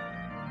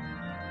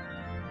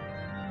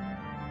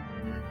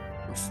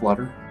 Or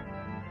flutter.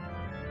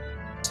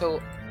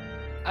 So,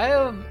 I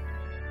have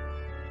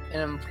an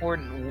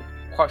important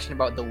question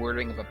about the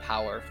wording of a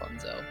power,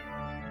 Funzo.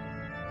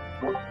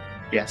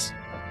 Yes.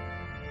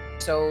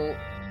 So,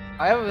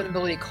 I have an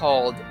ability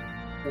called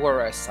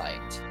Aura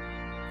Sight.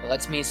 It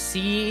lets me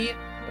see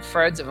the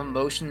threads of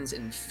emotions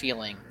and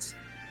feelings.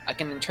 I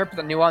can interpret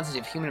the nuances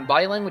of human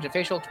body language and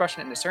facial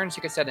expression and discern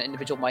secrets that an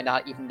individual might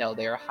not even know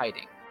they are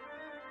hiding.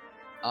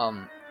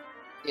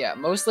 Yeah,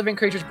 most living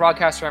creatures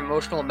broadcast their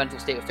emotional and mental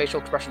state with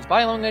facial expressions,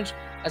 body language,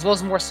 as well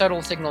as more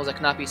subtle signals that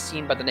cannot be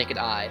seen by the naked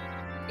eye.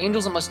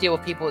 Angels that must deal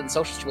with people in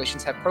social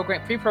situations have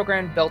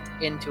pre-programmed built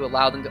in to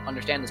allow them to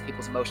understand these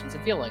people's emotions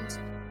and feelings,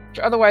 which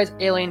are otherwise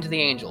alien to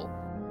the angel.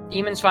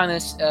 Demons find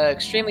this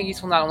extremely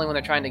useful not only when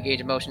they're trying to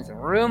gauge emotions in a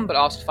room, but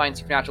also find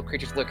supernatural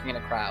creatures lurking in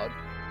a crowd.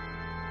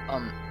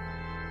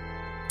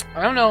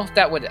 I don't know if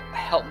that would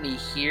help me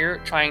here,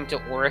 trying to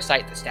aura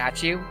sight the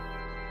statue.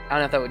 I don't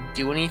know if that would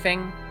do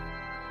anything,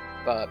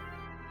 but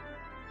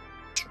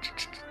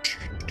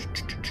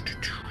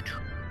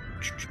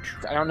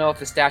I don't know if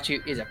the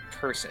statue is a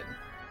person.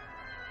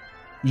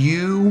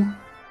 You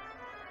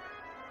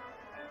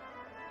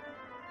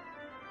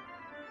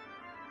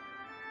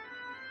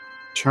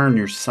turn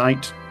your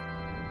sight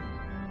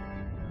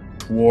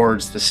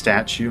towards the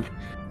statue.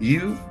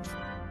 You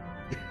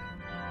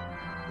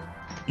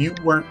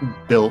weren't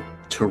built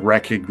to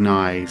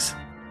recognize.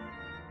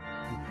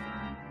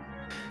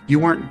 You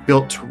weren't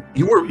built to.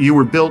 You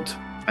were built.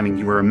 I mean,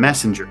 you were a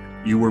messenger.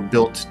 You were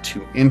built to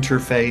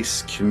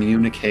interface,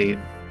 communicate,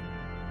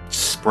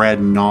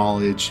 spread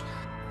knowledge.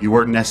 You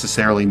weren't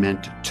necessarily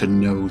meant to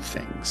know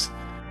things.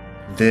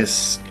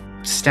 This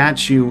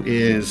statue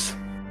is.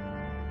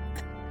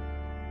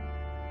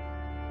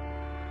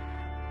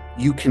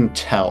 You can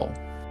tell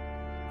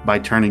by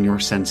turning your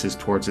senses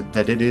towards it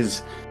that it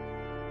is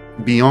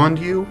beyond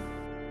you,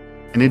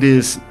 and it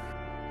is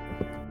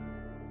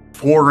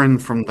foreign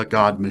from the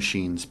God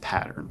Machine's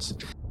patterns.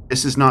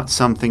 This is not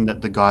something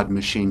that the God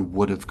Machine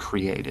would have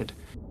created.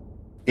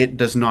 It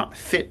does not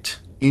fit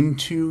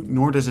into,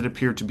 nor does it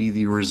appear to be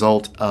the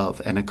result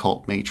of an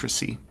occult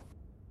matrice.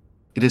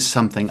 It is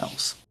something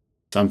else,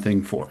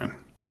 something foreign.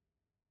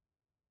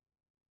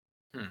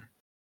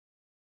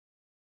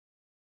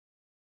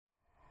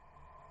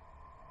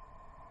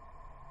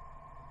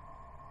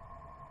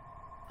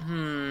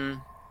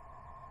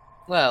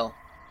 Well,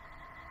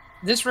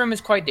 this room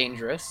is quite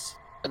dangerous,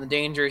 and the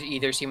danger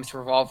either seems to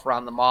revolve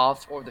around the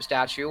moth or the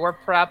statue, or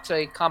perhaps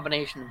a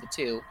combination of the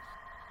two.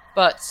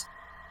 But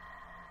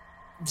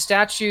the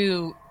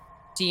statue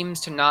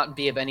seems to not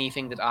be of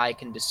anything that I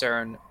can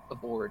discern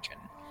of origin.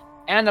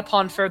 And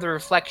upon further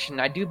reflection,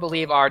 I do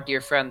believe our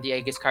dear friend, the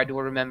Aegis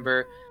Cardor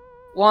member,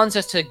 wants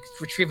us to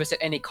retrieve us at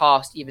any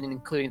cost, even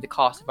including the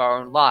cost of our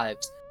own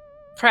lives.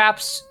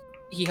 Perhaps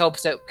he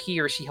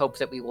or she hopes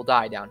that we will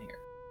die down here.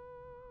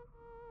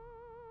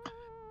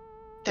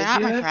 They're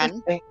not my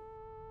friend.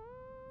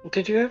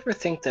 Did you ever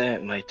think that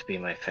it might be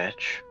my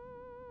fetch?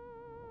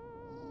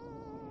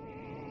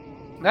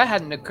 That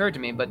hadn't occurred to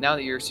me, but now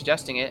that you're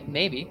suggesting it,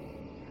 maybe.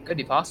 Could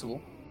be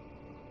possible.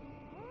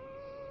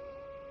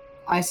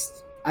 I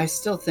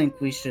still think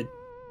we should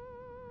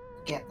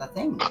get the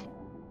thing.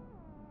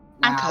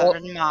 I'm Now-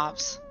 covered in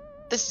mobs.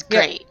 This is Yeah.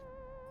 great.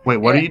 Wait,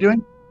 what Yeah. are you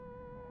doing?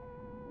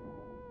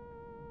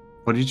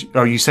 What did you?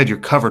 Oh, you said you're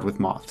covered with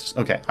moths.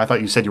 Okay, I thought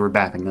you said you were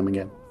bathing them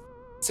again.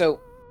 So,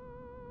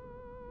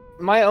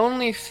 my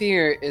only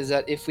fear is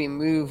that if we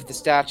move the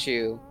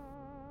statue,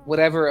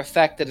 whatever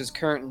effect that is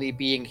currently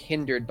being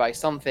hindered by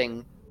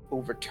something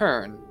will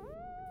return.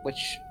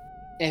 Which,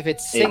 if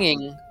it's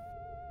singing,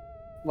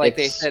 like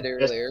they It's said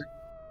just- earlier,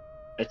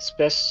 It's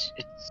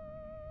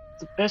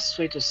the best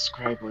way to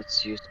describe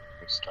what's used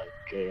is like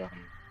a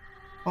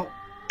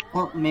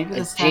Well, maybe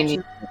the a genie.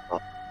 statue.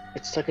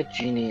 It's like a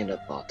genie in a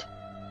bottle.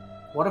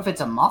 What if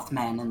it's a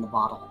Mothman in the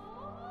bottle?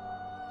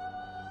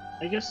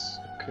 I guess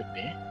it could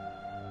be.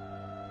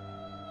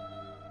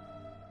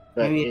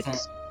 But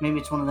Maybe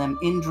it's one of them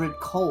Indrid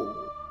Coles.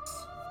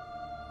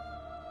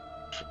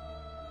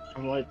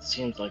 from what it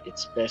seems like,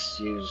 it's best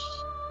used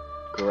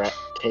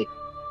taking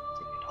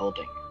and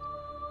holding.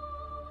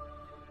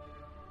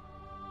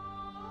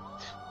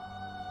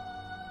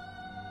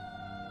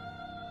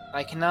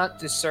 I cannot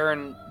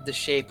discern the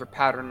shape or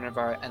pattern of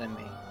our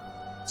enemy.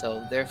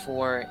 So,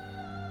 therefore,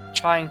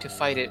 trying to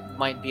fight it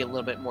might be a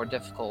little bit more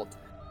difficult.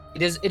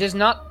 It is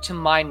not to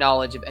my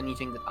knowledge of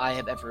anything that I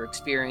have ever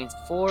experienced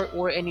before,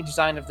 or any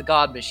design of the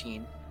God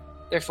Machine.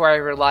 Therefore, I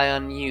rely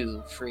on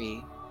you,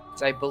 Free,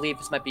 because I believe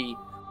this might be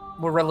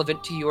more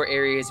relevant to your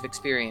areas of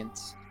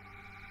experience.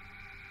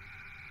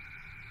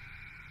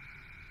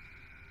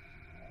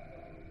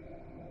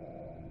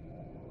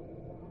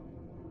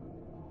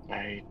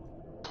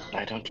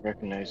 I don't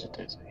recognize it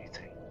as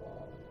anything.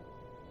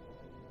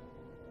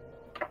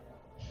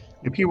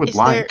 If you would Is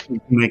like, you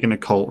can make an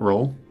occult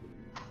roll.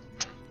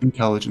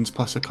 Intelligence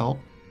plus occult.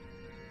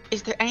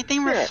 Is there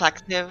anything Yeah.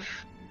 reflective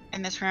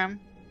in this room?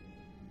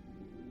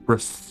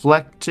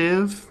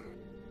 Reflective.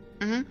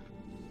 Mhm.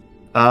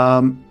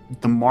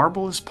 The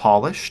marble is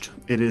polished.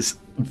 It is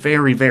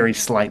very, very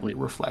slightly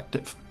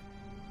reflective.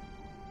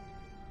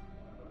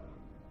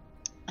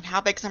 And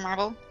how big's the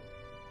marble?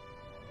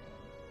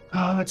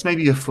 It's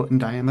maybe a foot in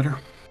diameter.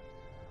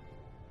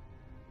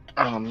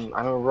 I'm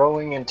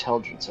rolling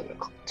intelligence in the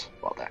cult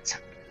while that's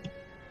happening.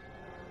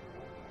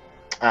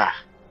 Ah,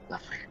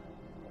 lovely.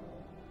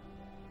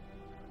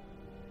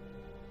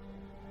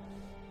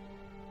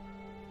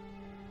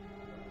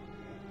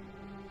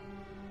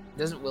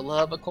 Doesn't Willa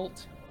have a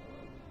cult?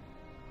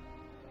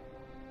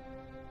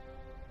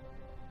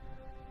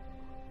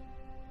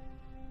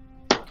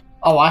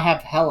 Oh, I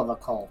have hell of a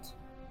cult.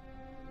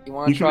 You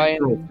want to can try make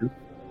a roll, and too.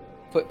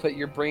 put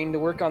your brain to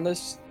work on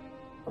this?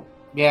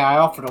 Yeah, I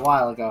offered a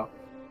while ago.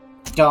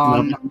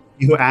 Done. No,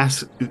 you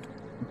asked.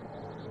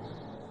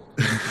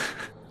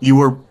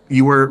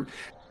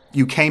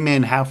 You came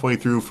in halfway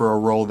through for a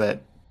roll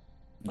that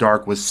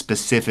Dark was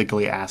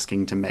specifically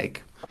asking to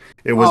make.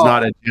 It was Oh.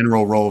 not a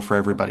general roll for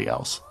everybody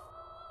else.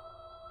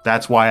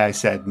 That's why I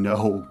said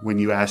no when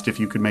you asked if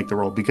you could make the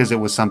roll, because it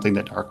was something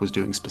that Dark was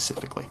doing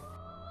specifically.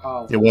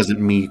 Oh, It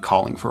wasn't me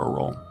calling for a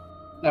roll.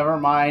 never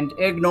mind.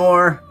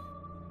 Ignore.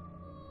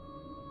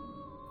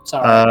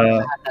 Sorry, I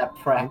had that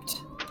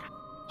prepped.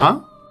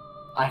 Huh?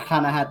 I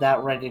kind of had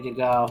that ready to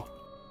go.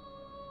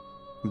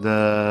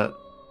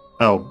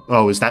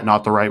 Is that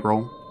not the right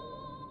roll?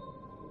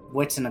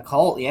 Wits in a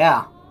cult,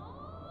 yeah.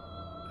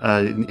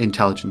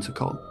 Intelligence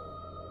occult.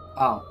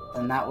 Oh,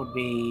 then that would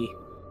be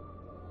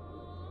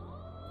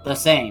the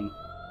same.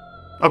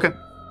 Okay.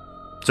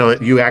 So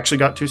you actually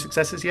got 2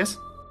 successes, yes?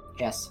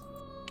 Yes.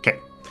 Okay.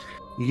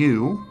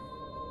 You.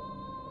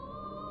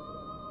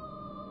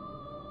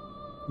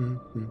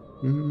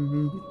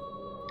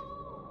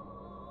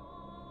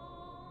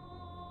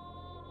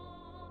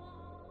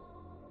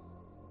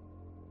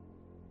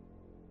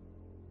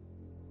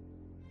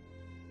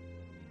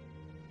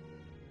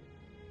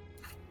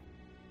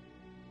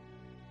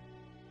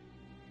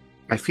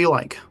 I feel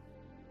like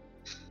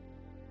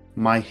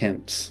my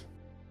hints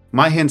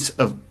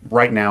of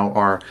right now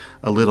are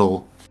a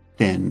little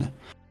thin.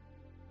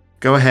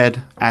 Go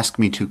ahead, ask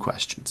me 2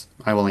 questions.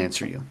 I will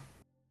answer you.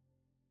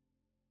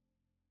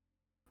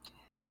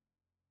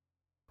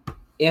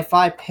 If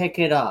I pick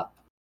it up,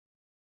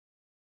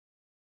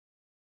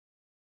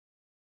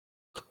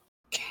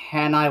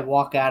 can I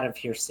walk out of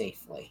here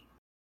safely?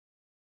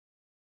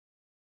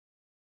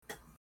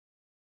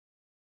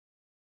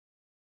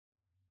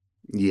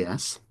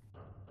 Yes.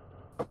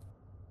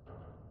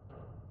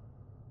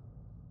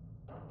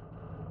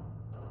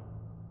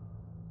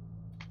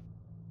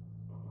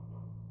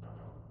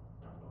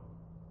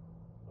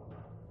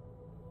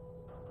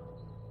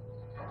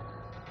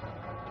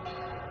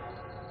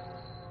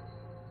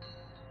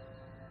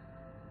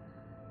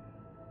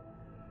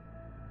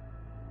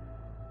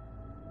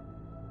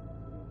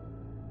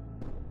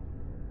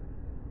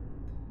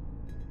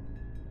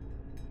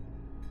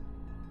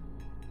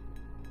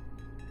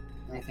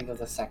 Let me think of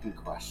the second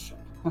question.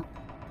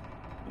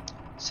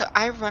 So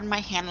I run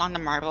my hand along the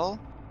marble,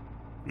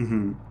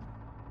 Mm-hmm.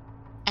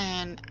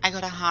 and I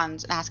go to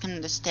Hans and ask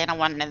him to stand on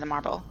one end of the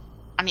marble,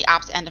 on the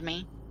opposite end of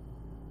me.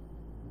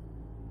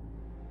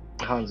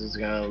 Hans is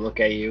gonna look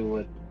at you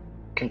with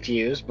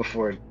confused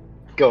before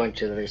going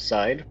to the other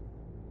side.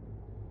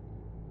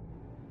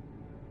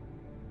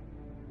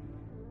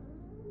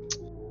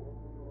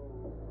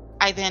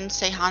 I then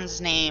say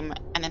Hans' name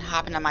and then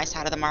hop into my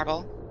side of the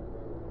marble,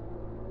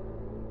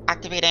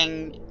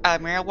 activating a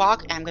mirror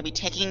walk, and I'm going to be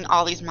taking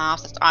all these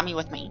mobs that's on me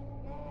with me.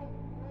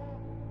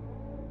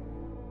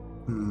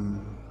 Hmm.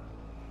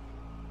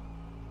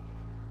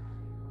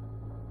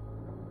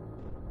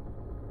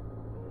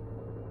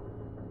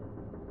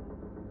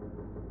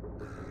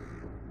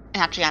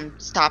 And actually, I'm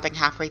stopping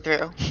halfway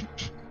through.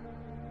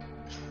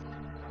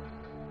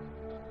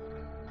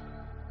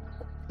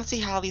 Let's see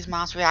how these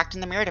mobs react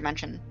in the mirror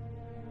dimension.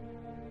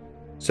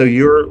 So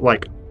you're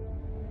like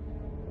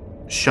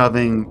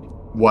shoving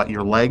what,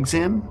 your legs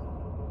in?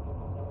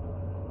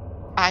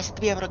 I have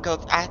to be able to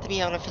go. I have to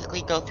be able to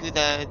physically go through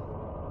the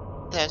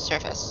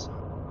surface.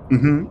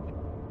 Mm-hmm.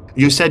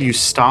 You said you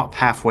stop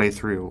halfway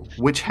through.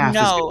 Which half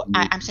is No,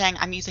 going I'm saying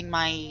I'm using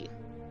my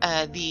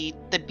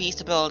the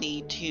beast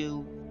ability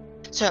to.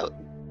 So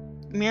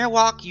mirror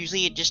walk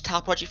usually it just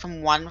teleports you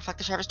from one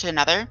reflective surface to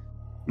another.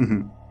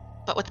 Mm-hmm.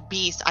 But with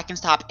beast, I can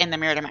stop in the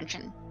mirror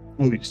dimension.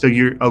 So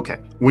you're okay.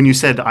 When you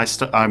said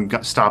I'm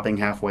stopping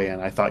halfway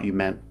in, I thought you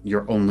meant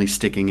you're only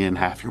sticking in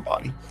half your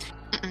body.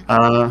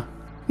 Mm-mm.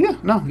 Yeah,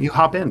 no, you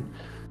hop in.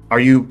 Are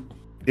you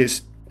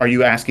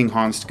asking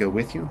Hans to go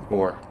with you,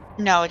 or?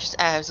 No, it just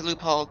as a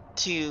loophole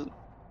to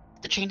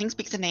the changing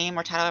speaks the name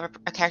or title of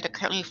a character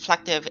currently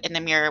reflective in the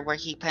mirror where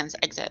he plans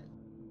to exit.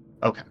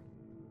 Okay,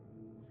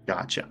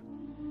 gotcha.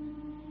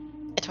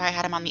 It's why I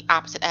had him on the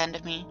opposite end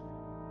of me.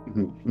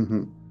 Mm-hmm,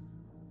 mm-hmm.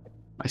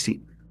 I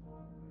see.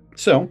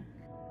 So,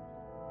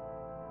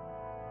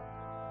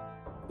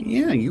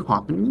 yeah, you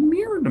hop in the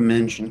mirror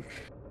dimension.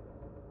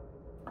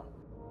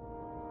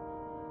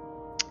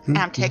 And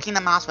I'm taking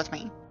the mouse with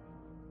me.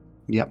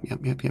 Yep.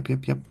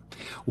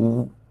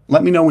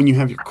 Let me know when you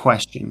have your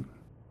question,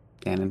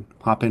 Gannon.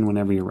 Hop in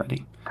whenever you're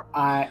ready.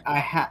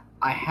 I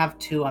have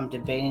 2. I'm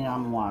debating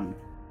on one.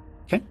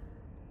 Okay.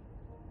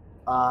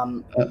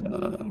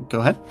 Go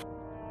ahead.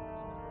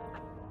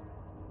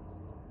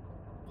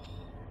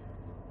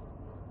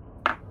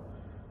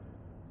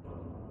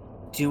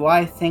 Do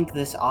I think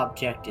this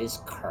object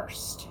is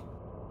cursed?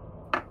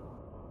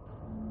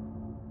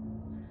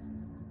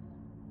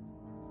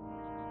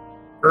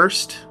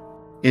 Cursed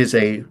is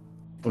a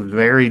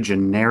very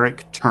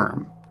generic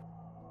term.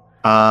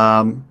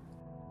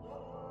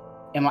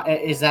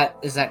 Is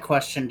that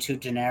question too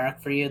generic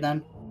for you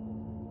then?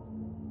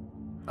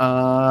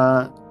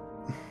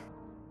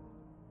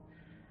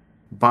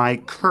 By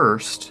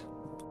cursed,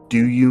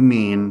 do you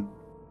mean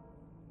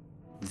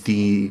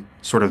the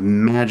sort of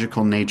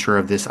magical nature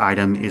of this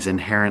item is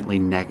inherently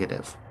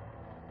negative?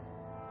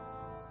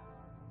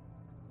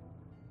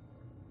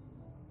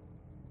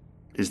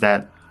 Is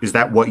that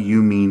what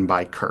you mean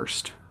by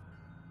cursed?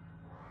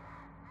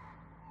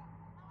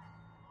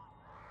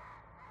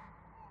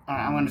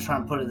 Alright, I'm gonna try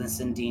and put this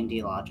in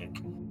D&D logic.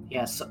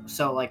 Yeah,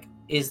 so like,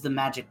 is the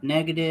magic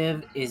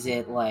negative? Is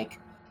it like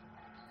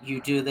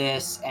you do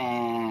this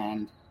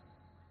and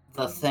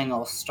the thing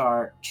will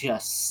start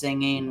just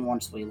singing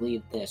once we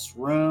leave this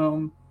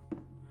room?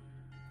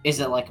 Is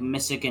it like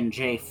Michigan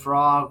J.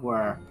 Frog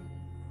where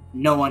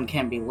no one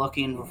can be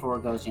looking before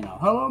it goes,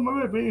 hello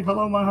my baby,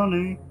 hello my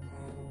honey?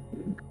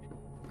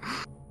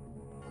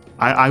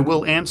 I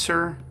will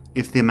answer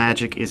if the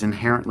magic is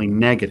inherently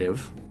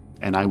negative,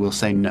 and I will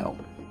say no.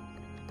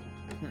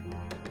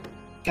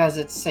 Guys,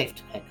 it's safe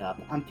to pick up.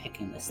 I'm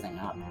picking this thing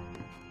up.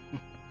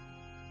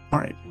 All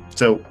right,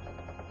 so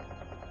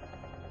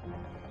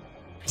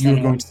Is you're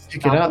anyone going to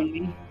pick it up. stopping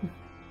me?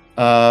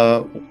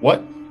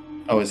 What?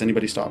 Oh, is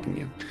anybody stopping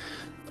you?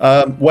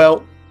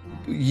 Well,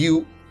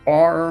 you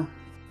are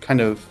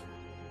kind of.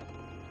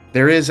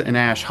 There is an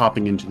Ash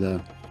hopping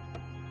into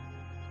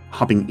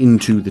hopping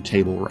into the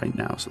table right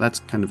now, so that's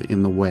kind of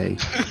in the way.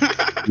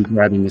 You're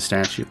grabbing the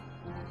statue.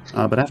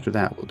 But after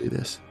that, we'll do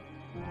this.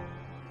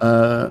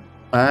 Hey,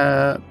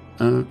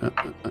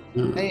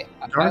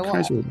 Dark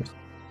highs or lows?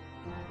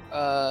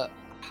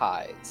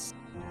 highs.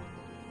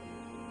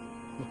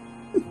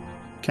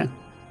 Okay.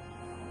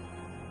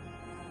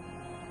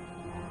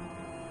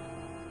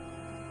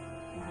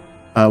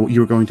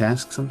 You were going to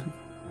ask something?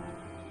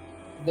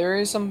 There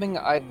is something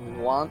I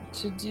want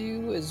to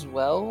do as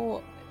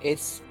well.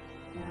 It's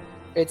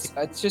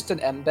just an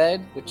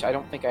embed, which I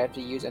don't think I have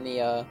to use any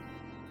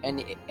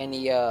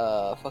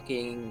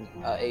fucking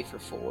A for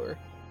 4.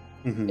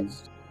 Mm-hmm.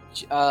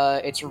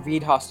 It's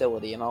read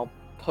hostility, and I'll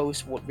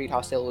post what read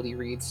hostility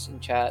reads in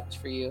chat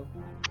for you.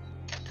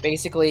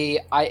 Basically,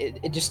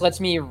 it just lets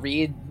me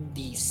read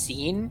the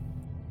scene,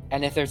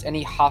 and if there's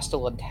any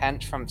hostile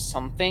intent from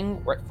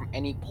something or from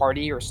any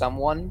party or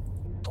someone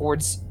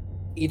towards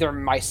either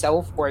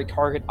myself or a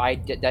target I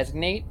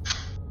designate,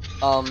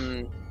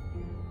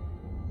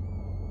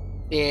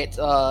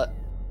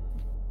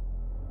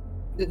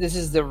 this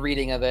is the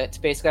reading of it.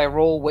 Basically, I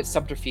roll with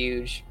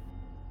subterfuge,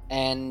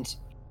 and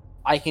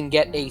I can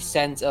get a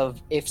sense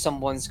of if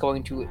someone's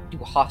going to do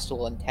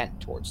hostile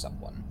intent towards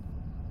someone.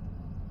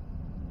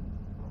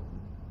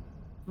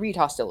 Read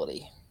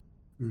hostility.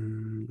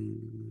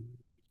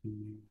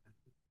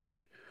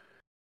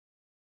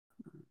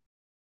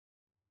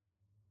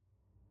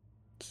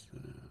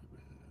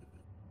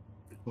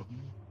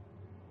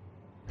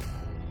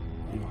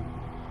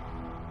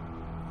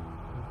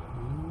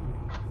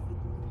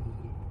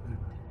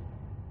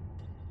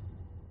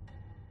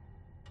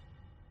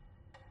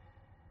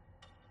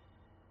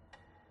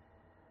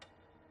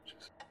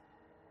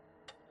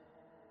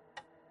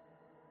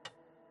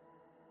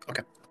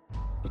 Okay.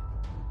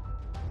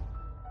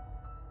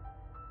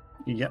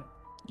 Yep.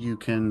 You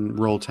can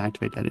roll to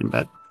activate that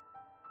embed.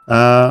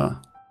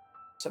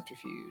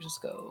 Subterfuge. Let's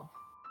go.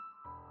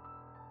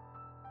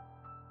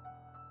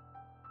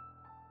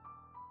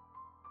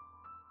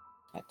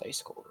 That dice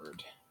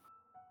scored.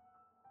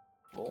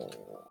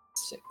 Roll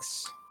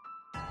 6.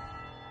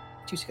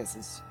 2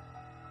 successes.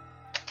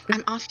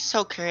 I'm also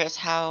so curious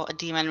how a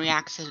demon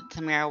reacts to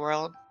the mirror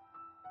world.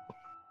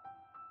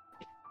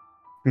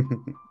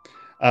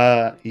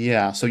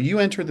 Yeah, so you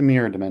enter the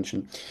mirror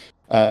dimension.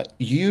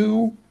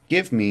 You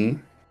give me...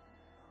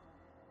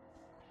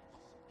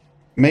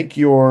 Make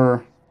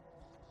your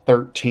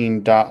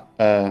 13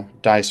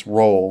 dice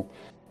roll.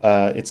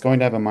 It's going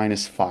to have a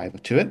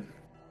 -5 to it.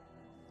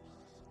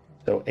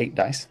 So 8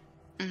 dice.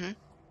 Mm-hmm.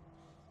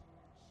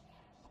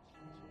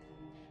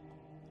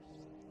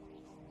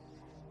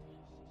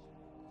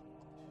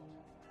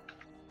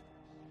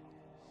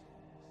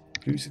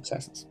 Two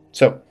successes.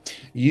 So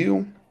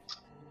you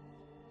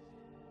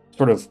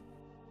sort of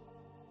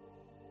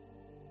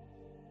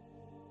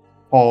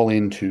fall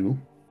into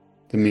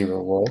the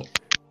mirror world,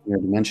 mirror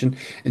dimension,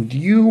 and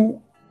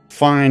you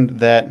find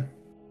that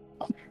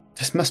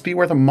this must be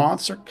where the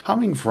moths are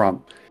coming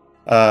from,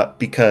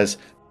 because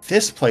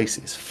this place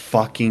is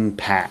fucking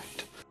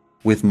packed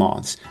with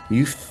moths.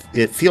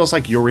 It feels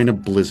like you're in a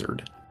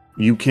blizzard.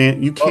 You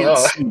can't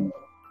see,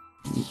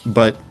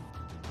 but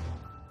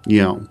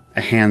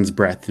a hand's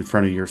breadth in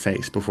front of your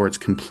face before it's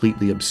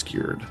completely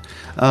obscured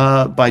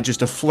by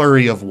just a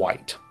flurry of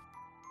white.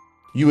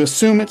 You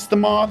assume it's the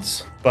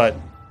moths, but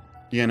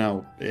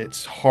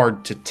it's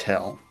hard to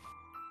tell.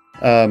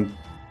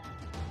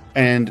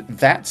 And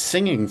that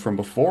singing from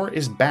before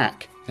is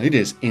back. It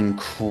is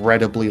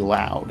incredibly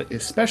loud,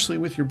 especially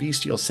with your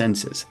bestial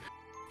senses.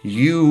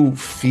 You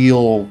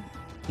feel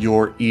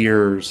your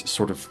ears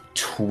sort of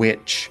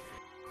twitch,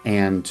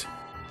 and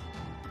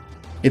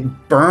it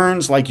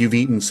burns like you've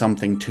eaten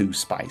something too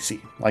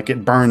spicy. Like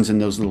it burns in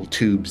those little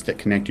tubes that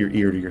connect your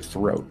ear to your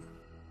throat.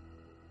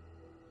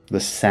 The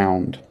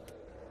sound.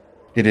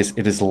 It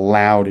is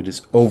loud, it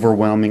is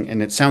overwhelming,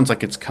 and it sounds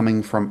like it's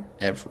coming from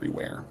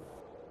everywhere.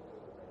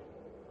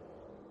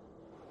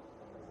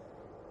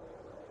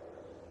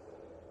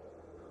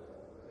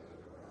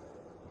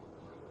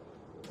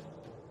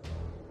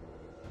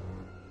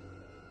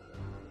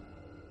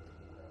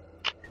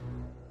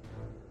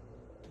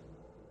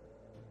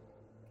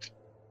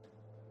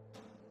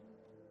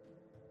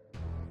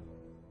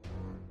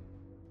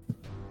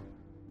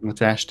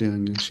 What's Ash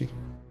doing, Nushi?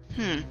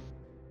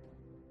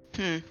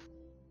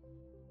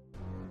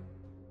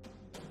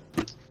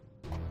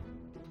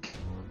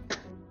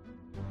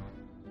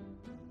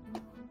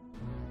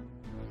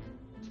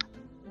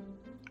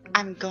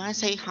 I'm going to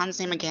say Han's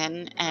name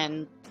again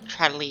and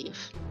try to leave.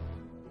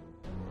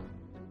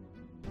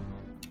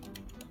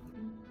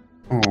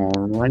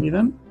 Alrighty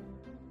then.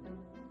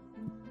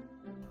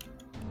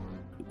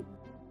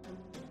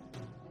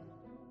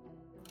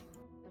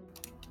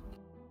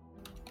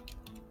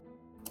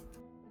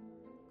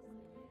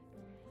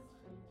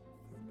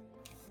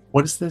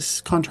 What is this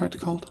contract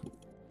called?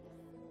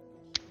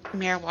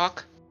 Mirror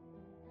walk.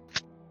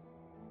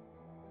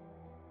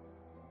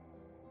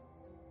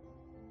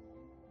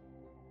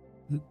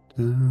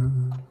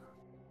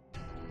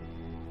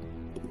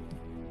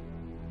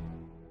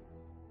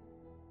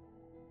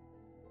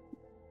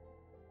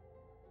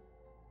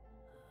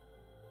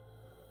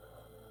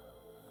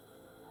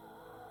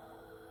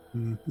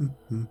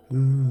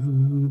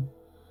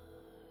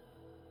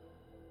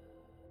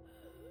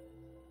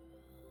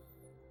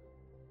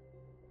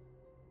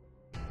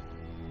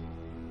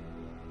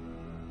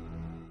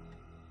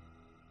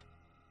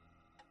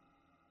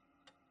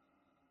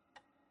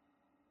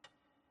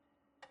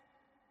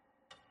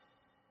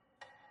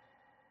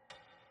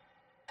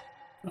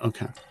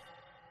 Okay.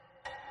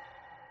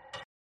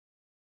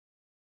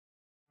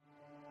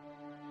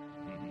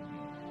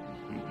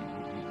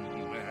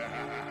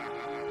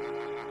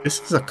 This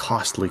is a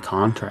costly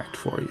contract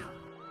for you.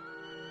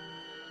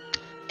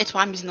 It's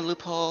why I'm using the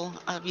loophole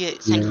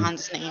via saying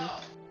Han's name.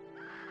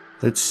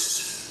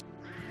 Let's.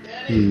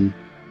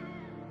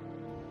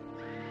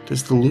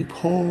 Does the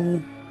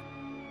loophole?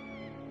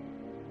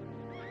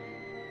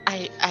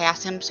 I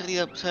asked him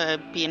to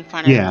be in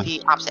front Yeah. of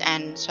the opposite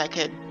end so I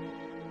could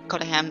go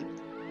to him.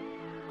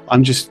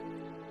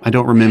 I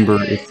don't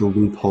remember if the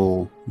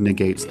loophole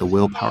negates the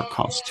willpower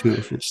cost too,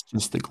 if it's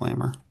just the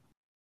glamour.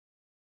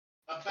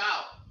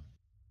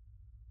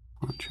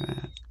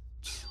 Contract.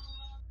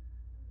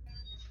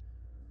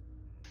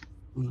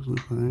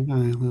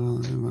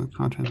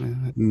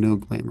 Contract. No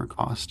glamour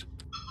cost.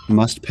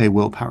 Must pay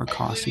willpower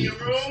cost.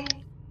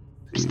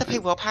 Is the pay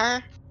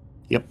willpower?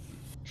 Yep.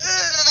 I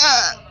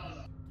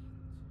thought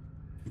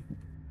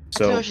it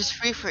So was just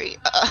free.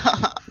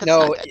 That's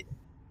No, not good.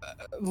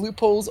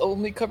 loopholes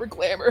only cover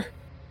glamour.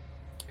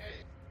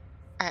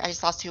 Alright, I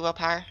just lost 2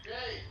 willpower.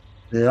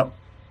 yep.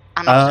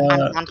 I'm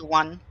down to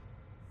 1.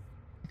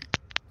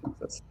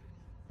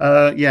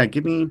 Yeah.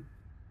 Give me.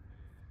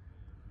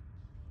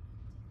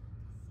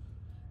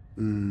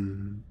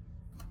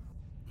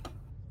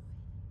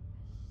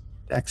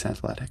 Dex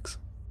athletics.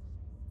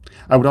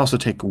 I would also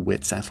take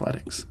wits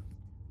athletics.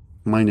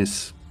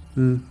 Minus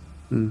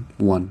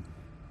 1.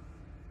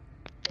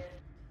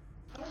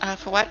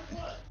 For what?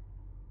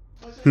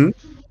 Hmm?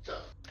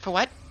 For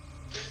what?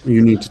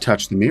 You need to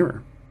touch the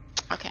mirror.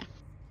 Okay.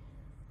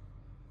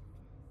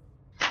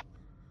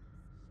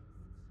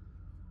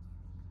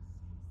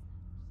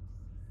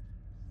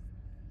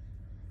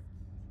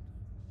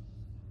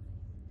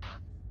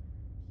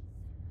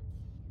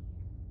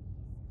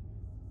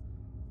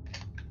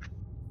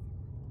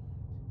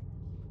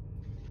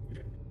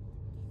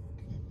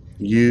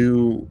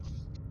 You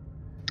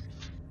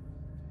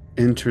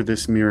enter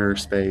this mirror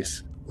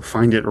space,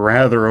 find it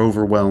rather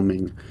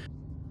overwhelming.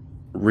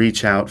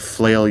 Reach out,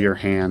 flail your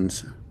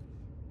hands,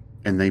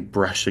 and they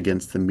brush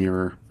against the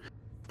mirror,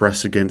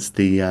 brush against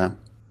the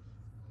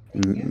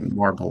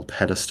marble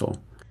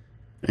pedestal,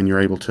 and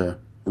you're able to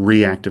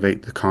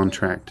reactivate the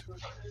contract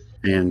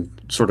and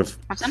sort of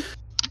Awesome.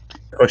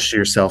 push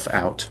yourself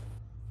out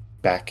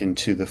back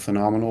into the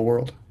phenomenal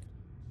world.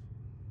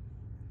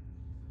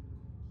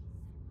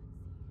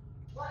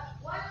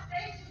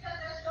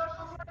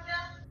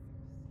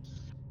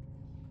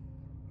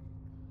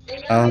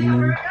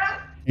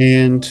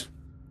 And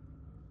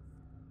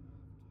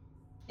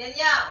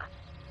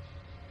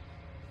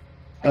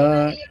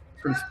sort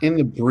of in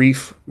the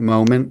brief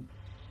moment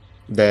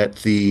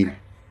that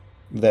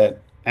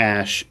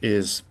Ash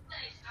is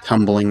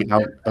tumbling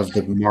out of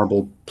the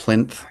marble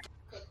plinth,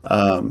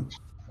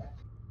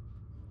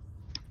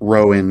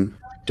 Rowan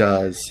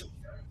does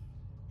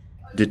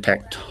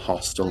detect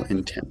hostile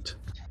intent,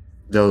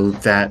 though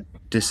that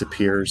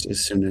disappears as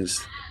soon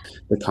as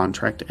the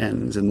contract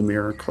ends and the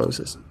mirror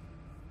closes.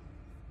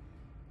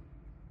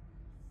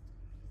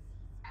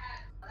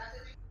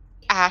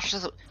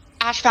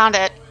 Ash found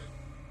it.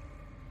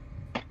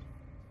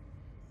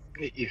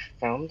 You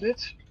found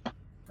it?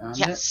 Found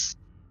it? Yes.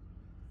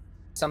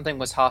 Something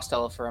was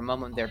hostile for a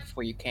moment there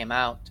before you came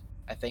out.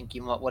 I think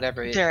you want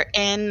whatever. They're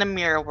in the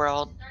mirror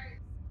world.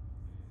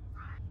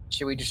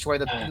 Should we destroy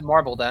the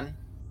marble then?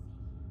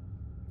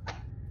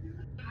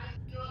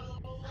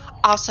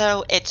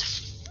 Also,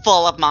 it's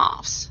full of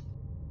moths.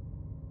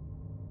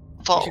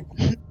 Full.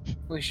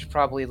 We should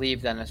probably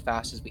leave then as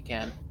fast as we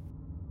can.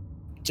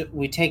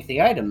 We take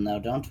the item, though,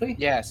 don't we?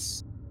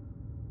 Yes.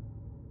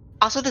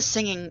 Also, the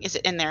singing is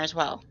in there as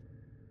well.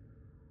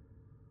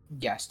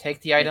 Yes,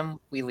 take the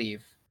item, we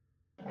leave.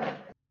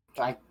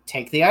 I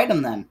take the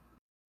item, then.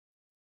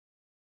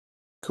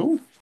 Cool.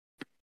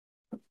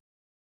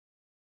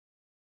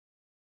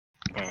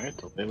 Alright,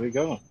 so there we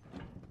go.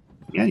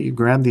 Yeah, you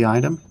grab the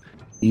item.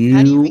 How do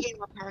you regain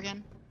willpower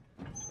again?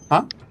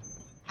 Huh?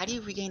 How do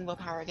you regain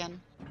willpower again?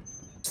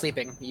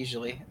 Sleeping,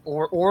 usually.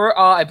 Or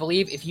I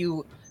believe if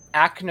you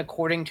act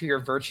according to your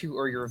virtue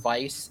or your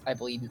vice, I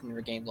believe you can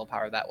regain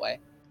willpower that way.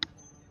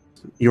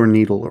 Your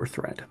needle or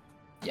thread.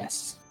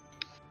 Yes.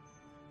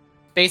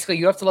 Basically,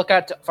 you have to look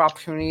at for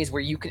opportunities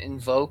where you can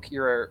invoke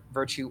your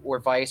virtue or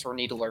vice or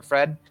needle or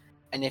thread,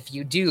 and if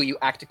you do, you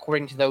act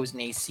according to those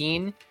in a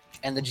scene,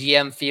 and the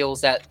GM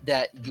feels that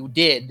you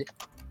did,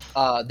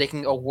 they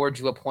can award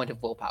you a point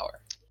of willpower.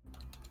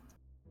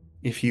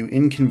 If you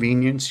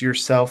inconvenience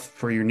yourself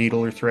for your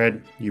needle or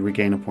thread, you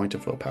regain a point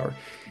of willpower.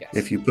 Yes.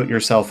 If you put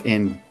yourself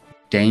in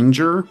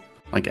danger,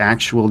 like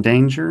actual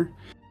danger,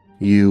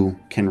 you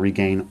can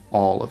regain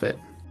all of it.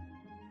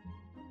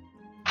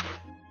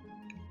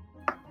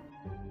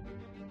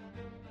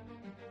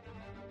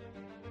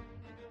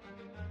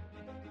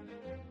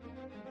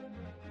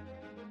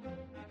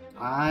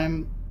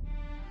 I'm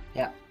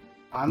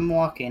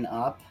walking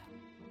up,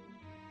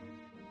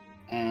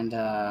 and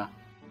I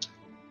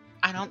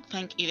don't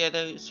think either of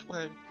those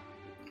were.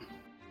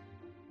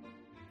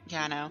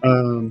 Yeah, I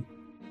know.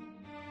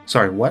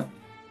 Sorry, what?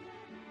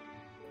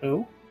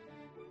 who?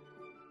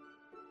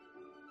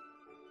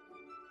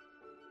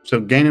 So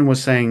Ganon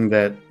was saying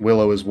that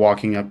Willow is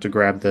walking up to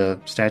grab the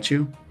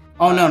statue.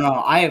 Oh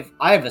no, I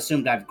have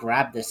assumed I've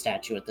grabbed this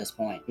statue at this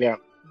point. Yeah.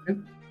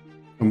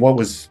 And what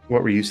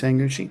were you saying,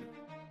 Ushi?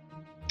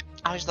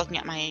 I was looking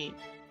at my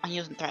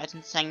using threads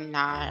and saying,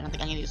 nah, I don't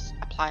think any of these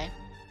apply.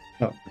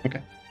 Oh,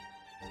 okay.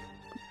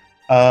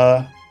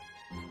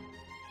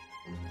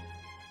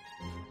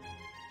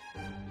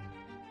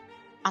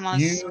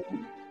 Unless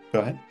Go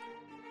ahead.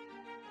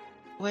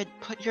 would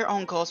put your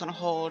own goals on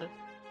hold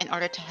in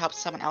order to help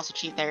someone else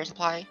achieve theirs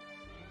apply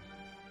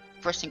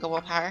for single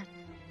willpower.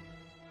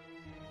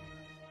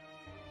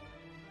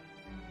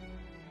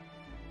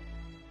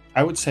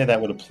 I would say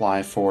that would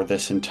apply for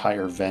this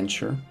entire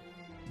venture.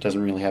 It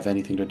doesn't really have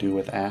anything to do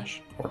with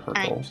Ash or her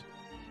Alright. goals.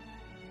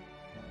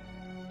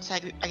 So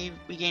I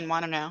regain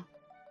one or no?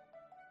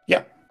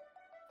 Yeah.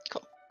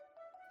 Cool.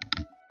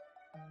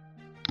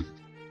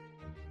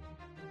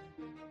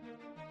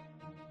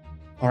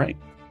 All right.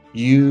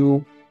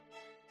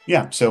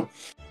 So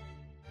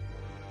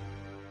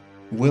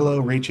Willow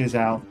reaches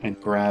out and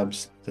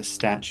grabs the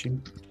statue.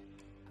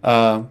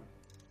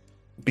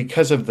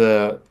 Because of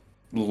the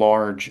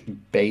large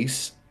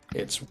base,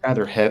 it's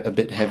rather a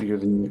bit heavier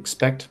than you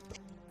expect.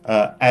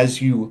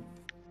 As you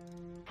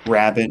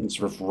grab it and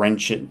sort of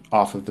wrench it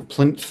off of the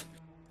plinth,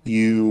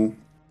 you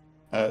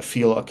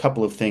feel a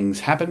couple of things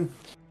happen.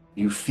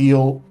 You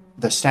feel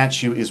the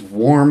statue is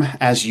warm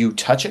as you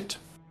touch it.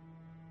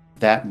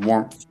 That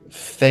warmth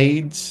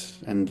fades,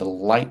 and the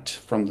light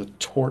from the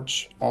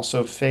torch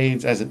also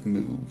fades as it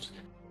moves.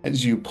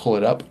 As you pull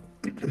it up,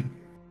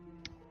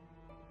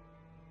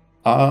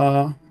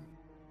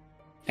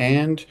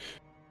 and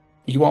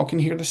you all can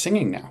hear the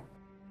singing now.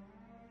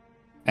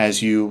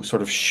 As you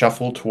sort of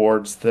shuffle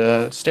towards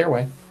the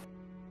stairway.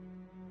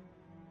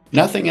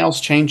 Nothing else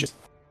changes,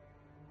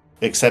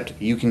 except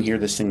you can hear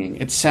the singing.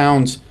 It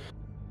sounds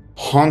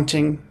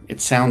haunting. It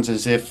sounds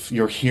as if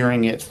you're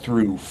hearing it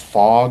through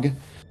fog,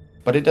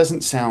 but it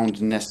doesn't sound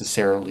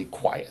necessarily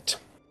quiet.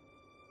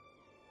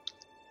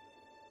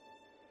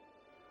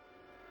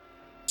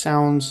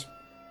 Sounds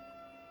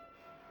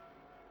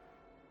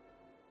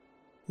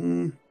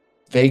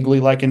vaguely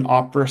like an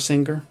opera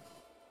singer.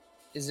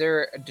 Is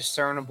there a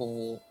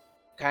discernible?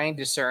 Can I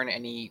discern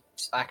any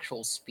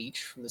actual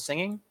speech from the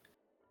singing?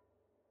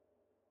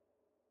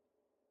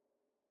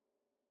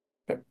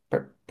 Burr,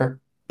 burr, burr,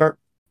 burr,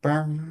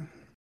 burr.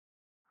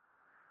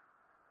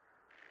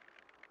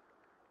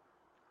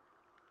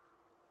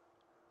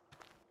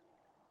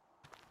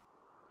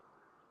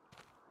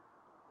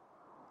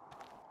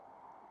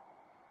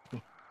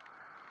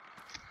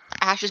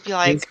 Ash just be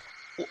like,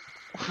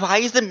 why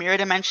is the mirror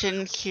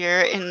dimension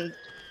here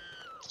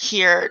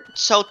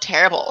so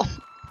terrible?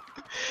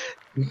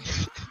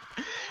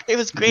 It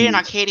was great in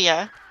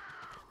Arcadia.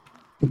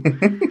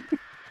 The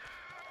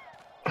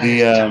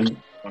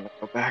Want to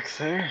go back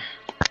there?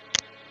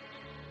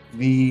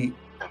 the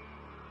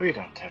We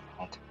don't ever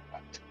want to go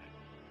back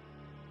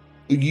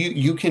there.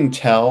 you can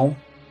tell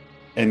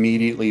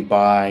immediately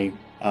by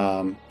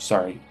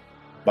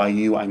by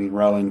you, I mean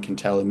Rowan can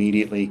tell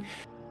immediately,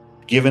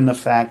 given the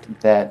fact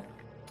that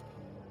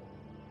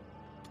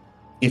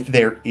if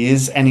there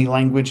is any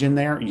language in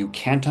there, you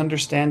can't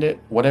understand it.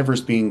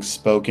 Whatever's being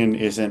spoken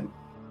isn't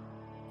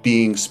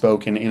being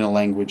spoken in a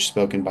language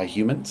spoken by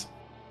humans.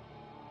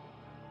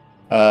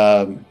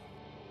 But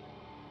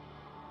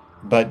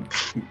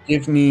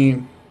give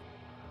me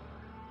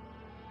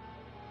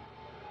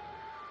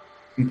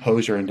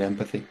composure and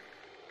empathy.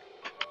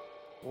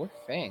 Sure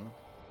thing.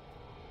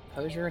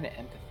 Composure and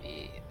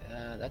empathy.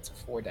 That's a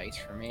 4 dice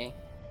for me.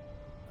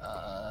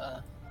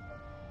 I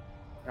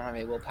don't have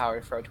any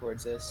willpower to throw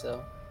towards this,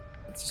 so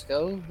let's just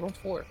go roll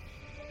 4.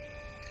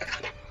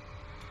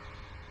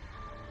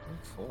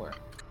 Roll 4.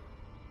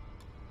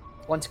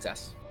 1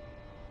 success.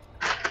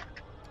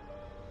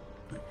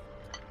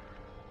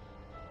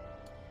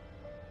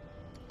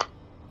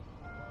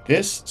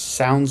 This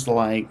sounds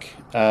like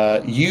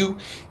you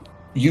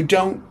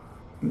don't.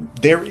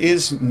 There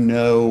is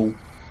no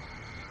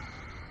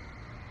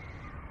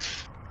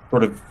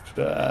sort of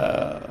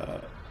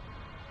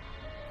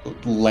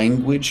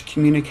language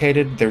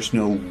communicated. There's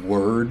no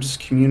words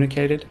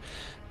communicated,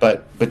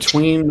 but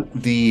between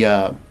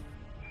the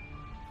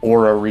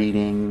aura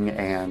reading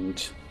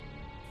and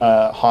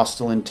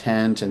hostile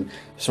intent and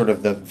sort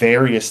of the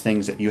various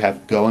things that you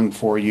have going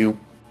for you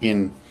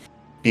in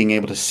being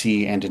able to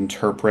see and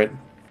interpret,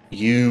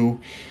 you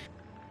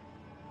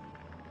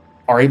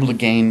are able to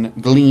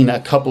glean a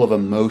couple of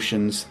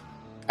emotions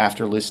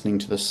after listening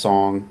to the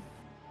song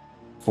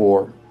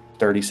for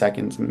 30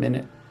 seconds, a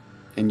minute.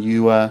 And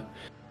you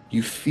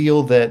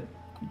feel that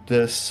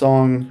the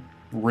song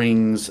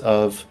rings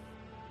of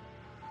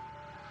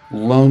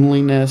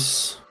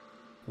loneliness,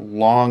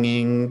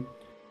 longing,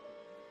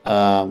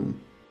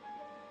 Um,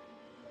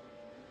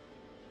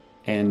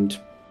 and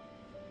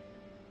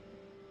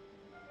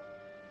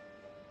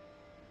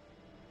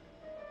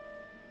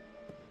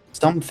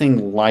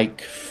something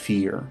like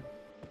fear.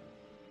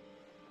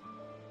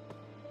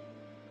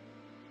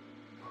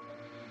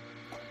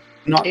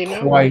 Not You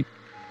know, quite.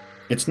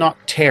 It's not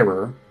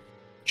terror,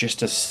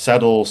 just a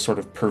subtle, sort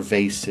of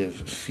pervasive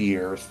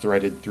fear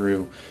threaded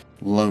through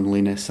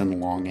loneliness and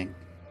longing.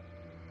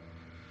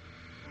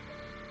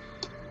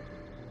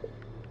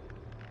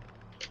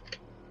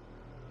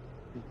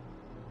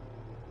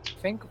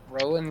 I think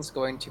Rowan's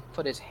going to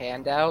put his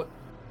hand out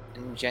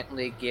and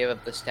gently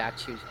give the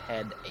statue's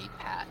head a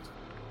pat.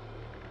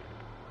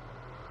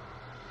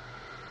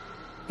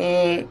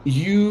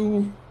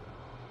 You.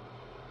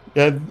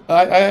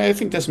 I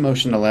think this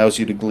motion allows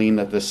you to glean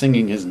that the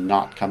singing is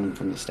not coming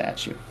from the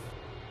statue.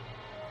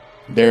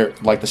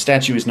 The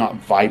statue is not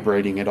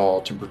vibrating at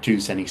all to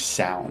produce any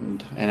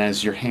sound. And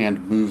as your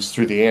hand moves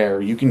through the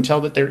air, you can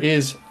tell that there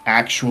is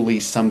actually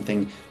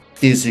something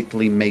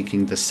physically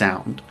making the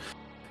sound.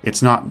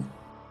 It's not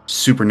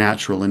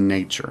supernatural in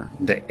nature.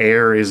 The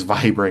air is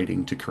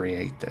vibrating to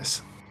create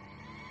this.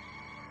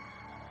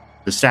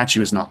 The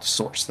statue is not the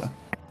source, though.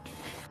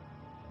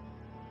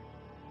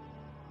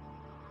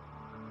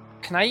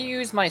 Can I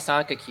use my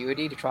sonic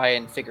acuity to try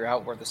and figure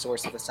out where the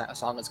source of the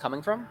song is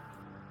coming from?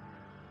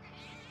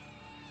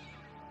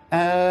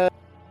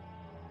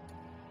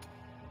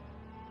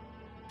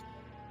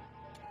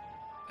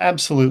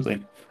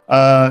 Absolutely.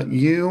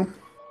 You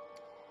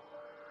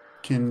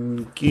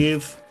can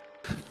give.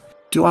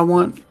 Do I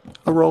want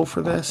a roll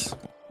for this?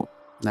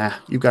 Nah,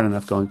 you've got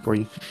enough going for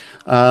you.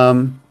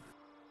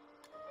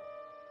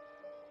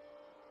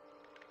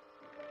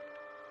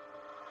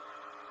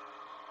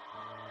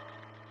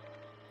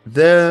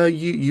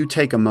 You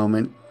take a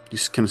moment, you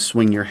just kind of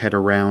swing your head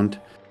around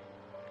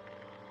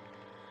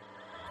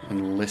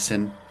and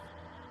listen.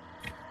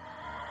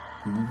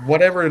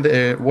 Whatever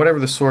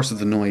the source of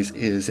the noise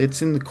is,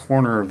 it's in the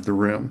corner of the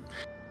room,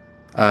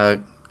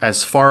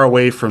 as far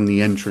away from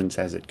the entrance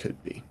as it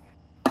could be.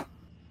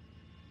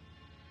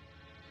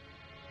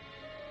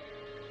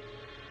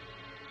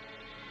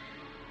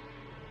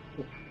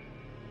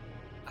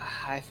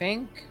 I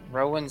think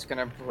Rowan's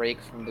gonna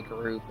break from the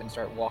group and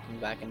start walking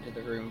back into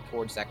the room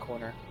towards that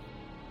corner.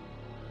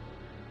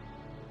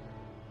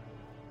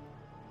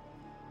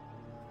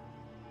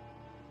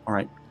 All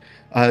right.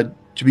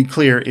 To be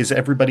clear, is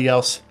everybody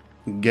else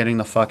getting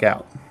the fuck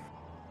out?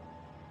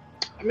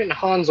 I mean,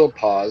 Hans will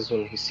pause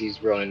when he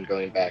sees Ronan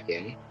going back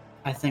in.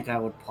 I think I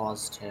would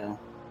pause too.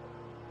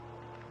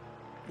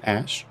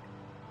 Ash?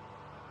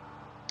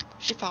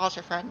 She follows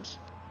her friends.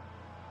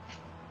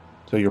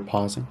 So you're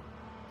pausing?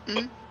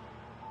 Mhm.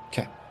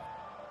 Okay.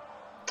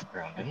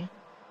 Ronan,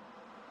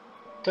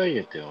 what are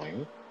you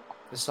doing?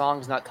 The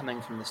song's not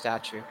coming from the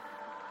statue.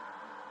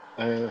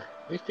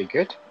 We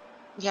figured.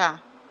 Yeah.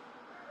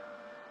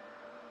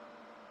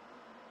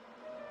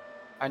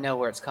 I know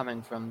where it's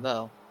coming from,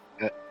 though.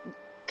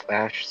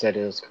 Ash said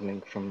it was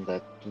coming from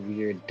that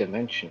weird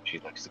dimension she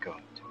likes to go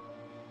into.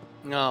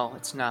 No,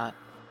 it's not.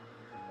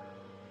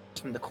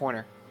 It's from the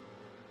corner.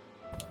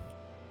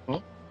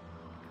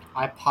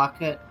 I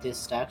pocket this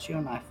statue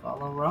and I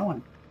follow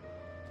Rowan.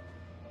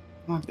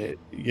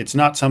 It's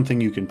not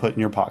something you can put in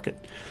your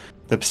pocket.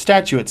 The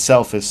statue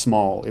itself is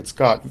small. It's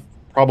got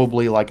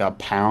probably like a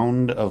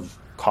pound of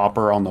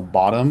copper on the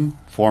bottom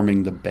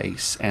forming the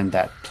base and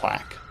that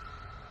plaque.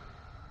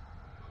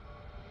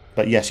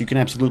 But yes, you can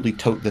absolutely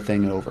tote the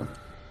thing over.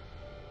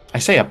 I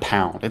say a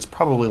pound. It's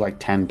probably like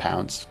 10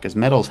 pounds because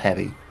metal's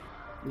heavy.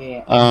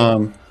 Yeah.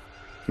 And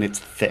it's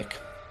thick.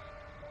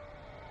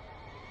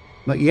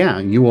 But yeah,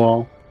 you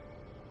all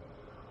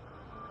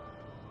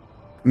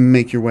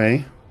make your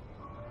way.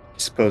 I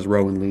suppose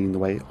Rowan leading the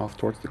way off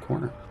towards the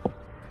corner.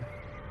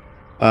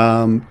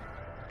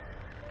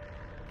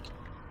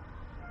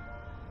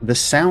 The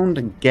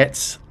sound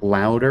gets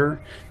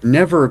louder,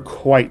 never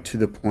quite to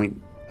the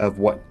point of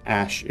what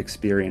Ash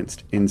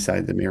experienced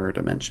inside the mirror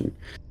dimension.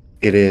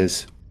 It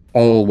is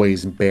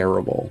always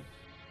bearable,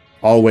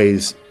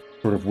 always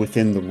sort of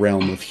within the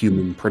realm of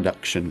human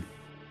production.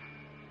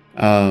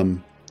 But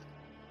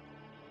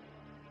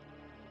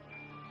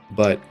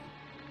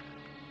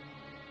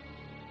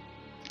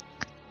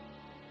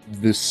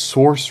the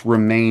source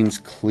remains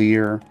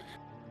clear.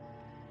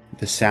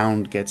 The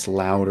sound gets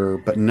louder,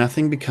 but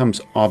nothing becomes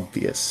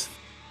obvious.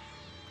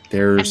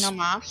 There's And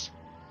no moths?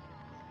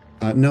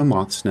 no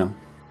moths, no.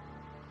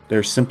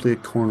 There's simply a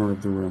corner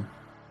of the room.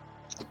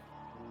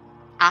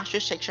 Ash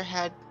just shakes her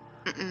head.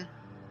 Mm-mm.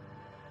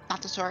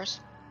 Not the source.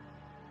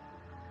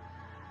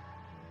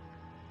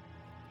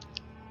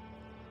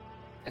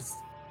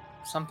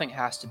 Something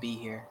has to be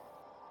here.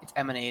 It's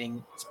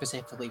emanating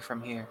specifically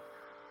from here.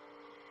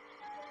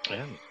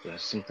 Yeah,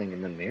 there's something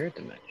in the mirror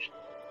dimension.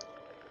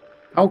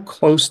 How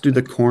close to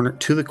the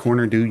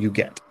corner do you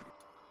get?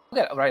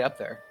 Look at it right up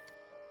there.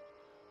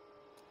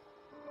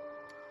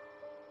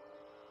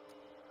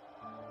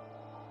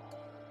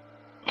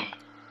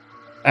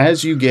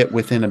 As you get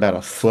within about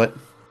a foot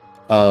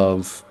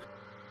of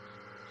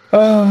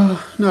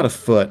Not a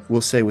foot.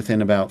 We'll say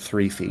within about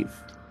 3 feet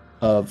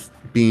of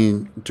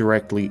being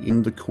directly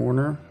in the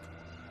corner.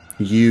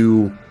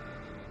 You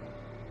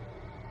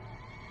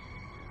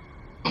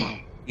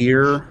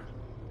hear,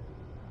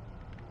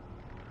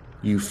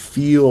 you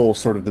feel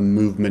sort of the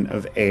movement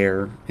of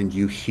air, and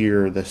you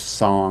hear the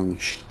song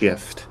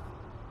shift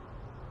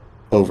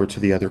over to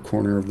the other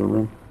corner of the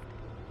room.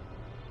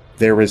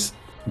 There is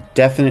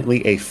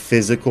definitely a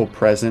physical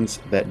presence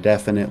that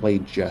definitely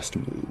just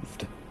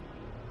moved. The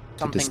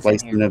Something's in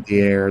displacement here. of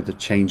the air, the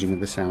changing of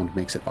the sound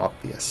makes it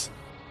obvious.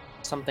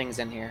 Something's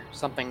in here.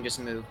 Something just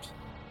moved.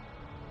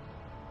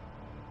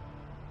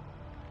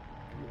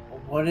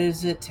 What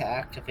is it to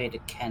activate a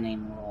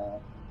kenning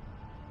roll?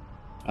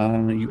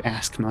 You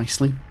ask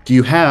nicely. Do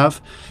you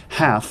have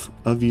half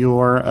of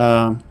your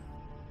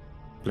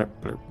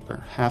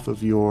half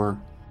of your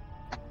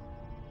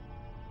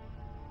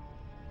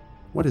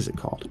what is it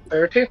called?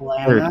 Clarity?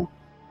 Glamour?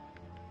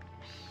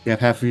 You have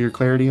half of your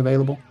clarity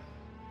available?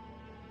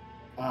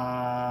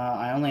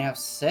 I only have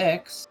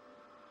 6.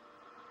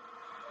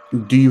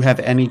 Do you have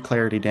any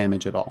clarity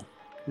damage at all?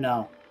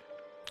 No.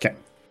 Okay,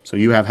 so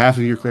you have half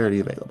of your clarity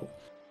available.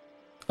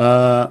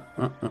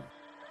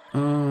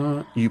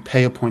 You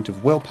pay a point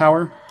of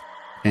willpower,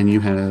 and you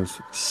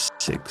have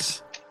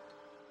 6.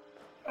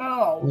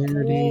 Oh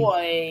Clarity.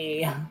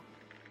 boy.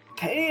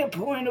 Pay a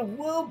point of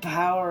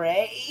willpower,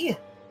 eh?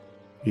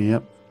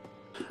 Yep.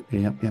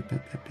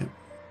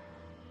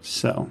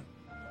 So,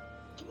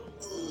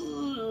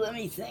 Ooh, let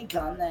me think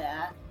on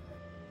that.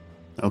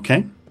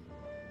 okay.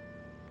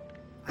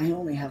 I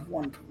only have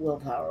 1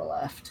 willpower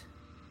left.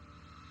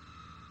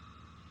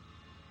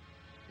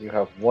 You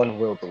have 1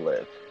 will to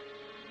live.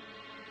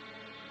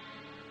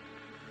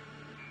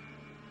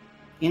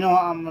 You know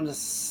what? I'm gonna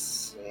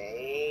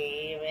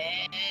save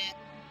it.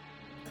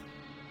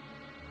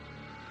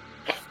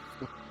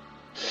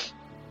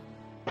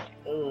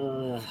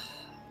 Ugh.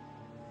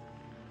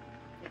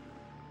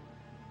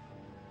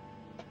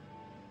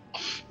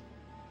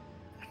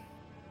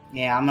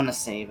 Yeah, I'm gonna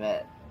save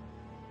it.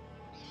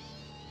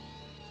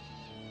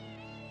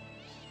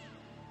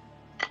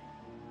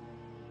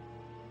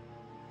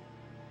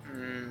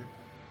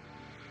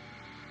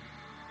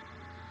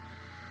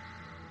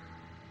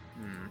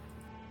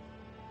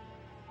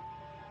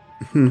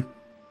 Hmm.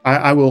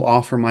 I will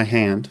offer my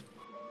hand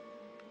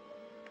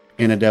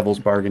in a devil's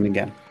bargain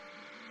again.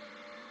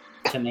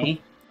 To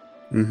me?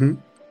 Mm-hmm.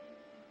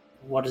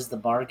 What is the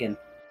bargain?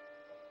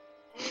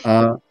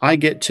 I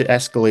get to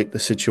escalate the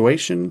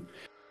situation.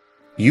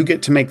 You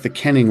get to make the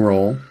kenning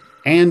roll,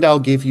 and I'll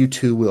give you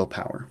 2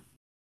 willpower.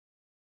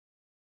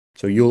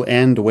 So you'll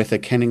end with a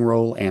kenning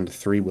roll and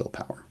 3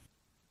 willpower.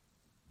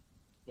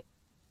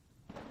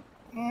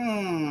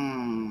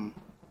 Hmm.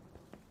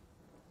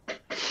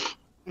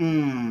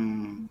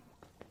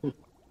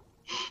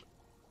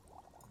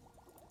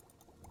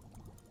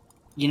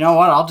 You know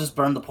what? I'll just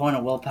burn the point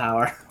of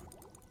willpower.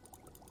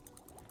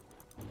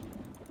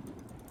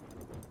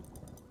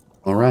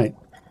 All right.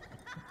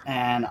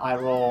 And I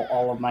roll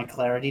all of my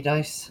clarity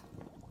dice.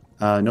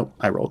 Nope,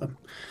 I roll them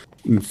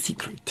in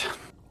secret.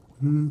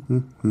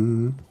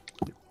 Mm-hmm.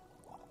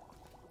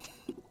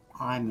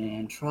 I'm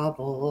in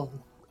trouble.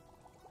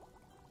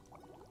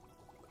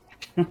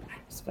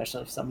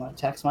 Especially if someone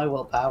attacks my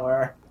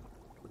willpower.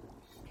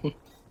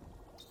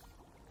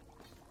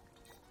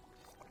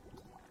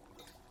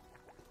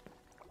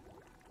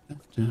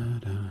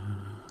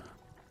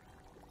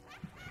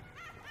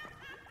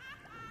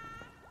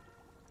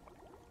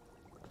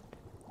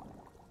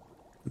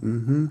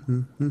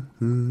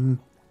 Mm-hmm.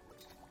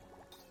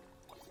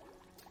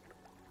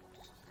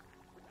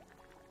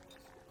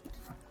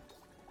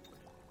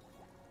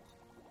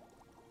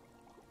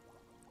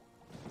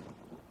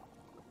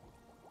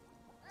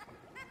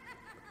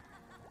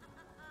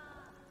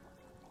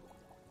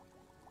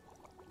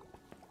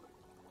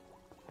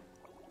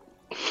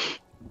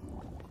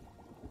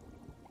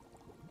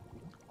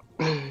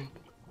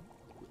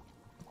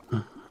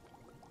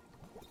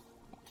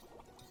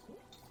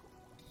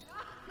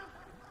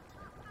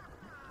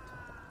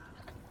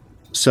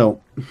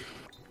 So,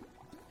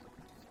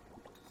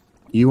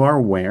 you are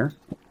aware.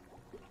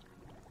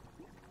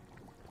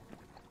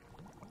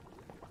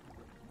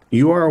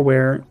 You are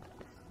aware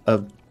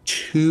of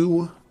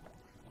 2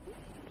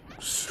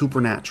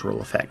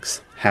 supernatural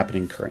effects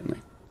happening currently.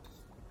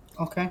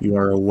 Okay. You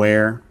are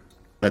aware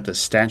that the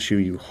statue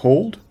you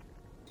hold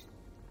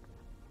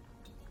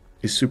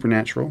is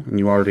supernatural, and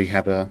you already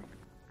have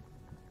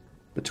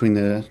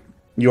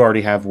you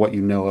already have what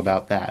you know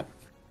about that.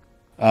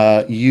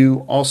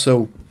 You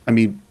also,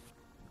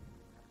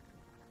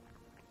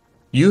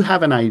 you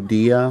have an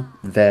idea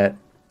that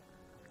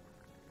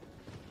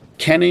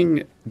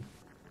kenning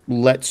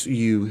lets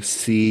you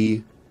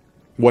see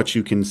what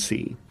you can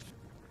see.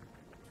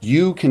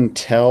 You can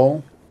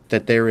tell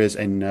that there is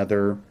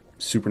another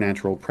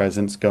supernatural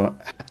presence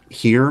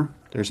here.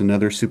 There's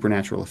another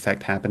supernatural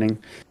effect happening.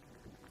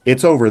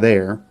 It's over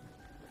there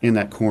in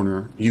that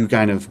corner. You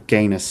kind of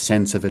gain a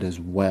sense of it as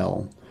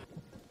well.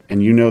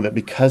 And you know that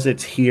because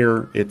it's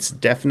here, it's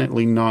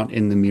definitely not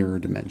in the mirror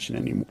dimension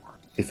anymore.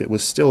 If it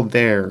was still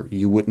there,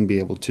 you wouldn't be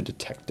able to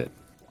detect it.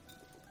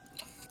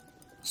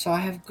 So I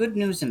have good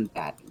news and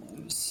bad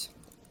news.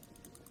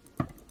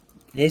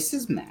 This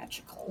is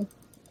magical,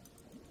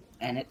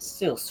 and it's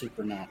still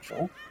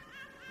supernatural.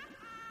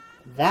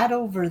 That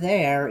over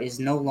there is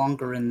no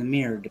longer in the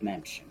mirror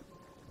dimension.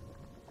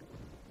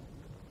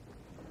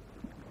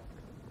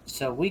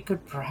 So we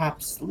could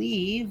perhaps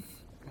leave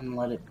and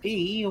let it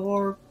be,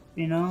 or,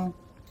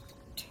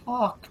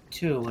 talk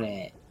to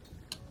it.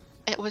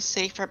 It was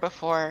safer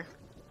before.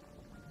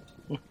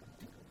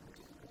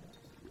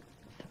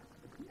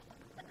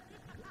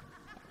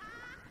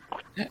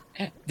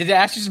 Did it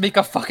actually just make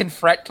a fucking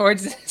threat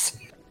towards this?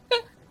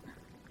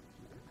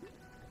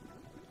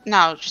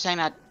 No, just saying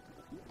that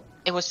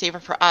it was safer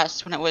for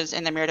us when it was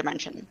in the mirror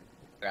dimension.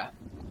 Yeah.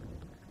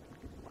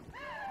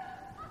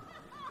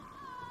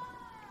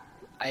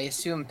 I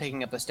assume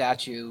picking up the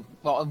statue.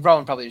 Well,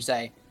 Rowan probably would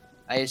say.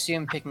 I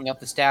assume picking up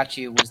the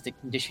statue was the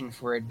condition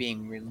for it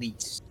being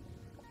released.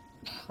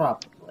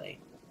 Probably.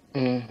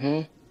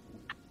 Mm-hmm.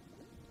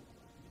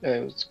 I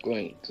was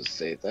going to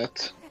say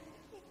that.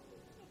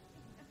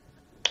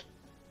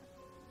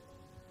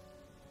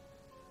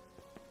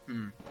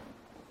 Hmm.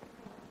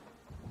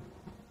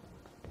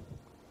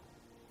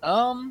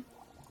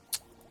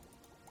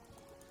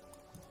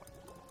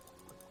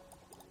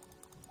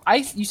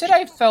 You said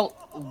I felt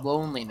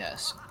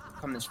loneliness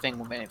from this thing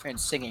when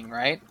it's singing,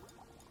 right?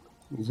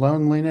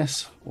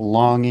 Loneliness,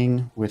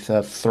 longing, with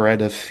a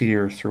thread of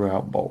fear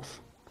throughout both.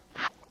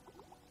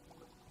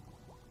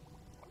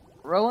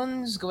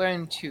 Rowan's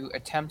going to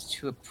attempt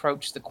to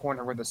approach the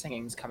corner where the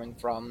singing's coming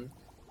from,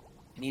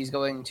 and he's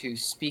going to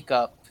speak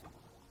up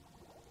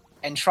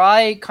and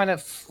try kind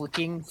of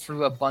flicking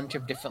through a bunch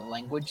of different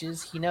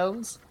languages he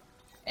knows,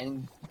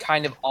 and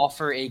kind of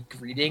offer a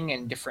greeting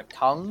in different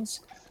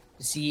tongues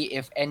to see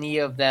if any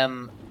of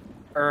them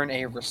earn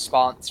a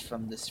response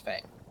from this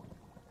thing,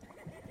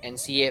 and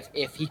see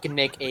if he can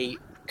make a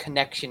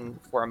connection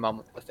for a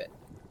moment with it.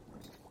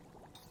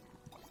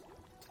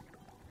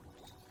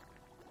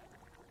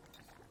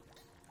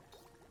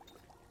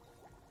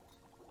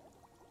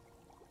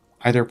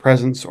 Either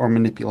presence or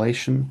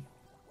manipulation.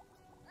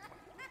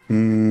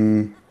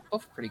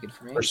 Both pretty good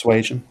for me.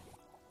 Persuasion.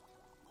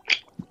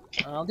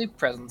 I'll do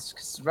presence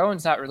because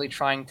Rowan's not really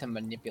trying to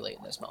manipulate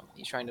in this moment.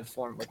 He's trying to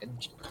form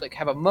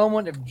have a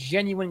moment of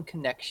genuine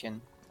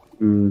connection.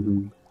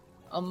 Mm-hmm.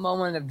 A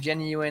moment of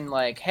genuine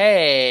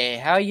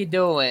hey, how you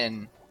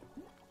doing?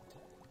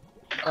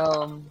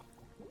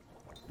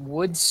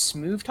 Would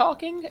smooth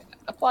talking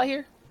apply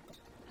here?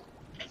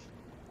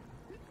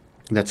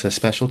 That's a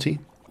specialty.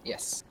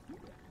 Yes.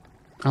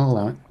 I'll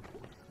allow it.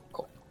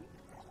 Cool.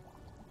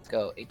 Let's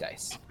go 8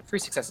 dice. 3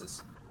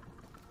 successes.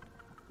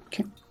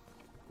 Okay.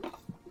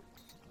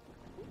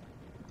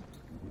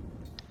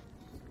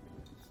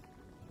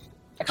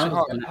 Actually,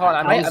 hold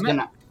on. I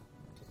might.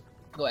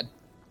 Go ahead.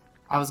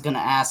 I was gonna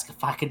ask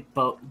if I could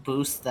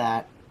boost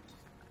that.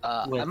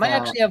 I might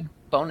actually have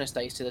bonus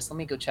dice to this. Let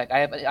me go check.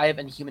 I have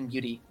Inhuman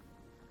Beauty.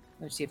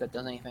 Let's see if that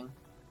does anything.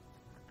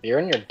 You're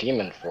in your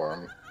demon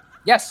form.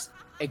 Yes,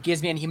 it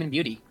gives me Inhuman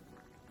Beauty.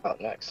 Oh,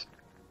 nice.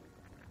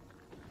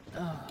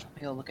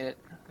 Maybe I'll look at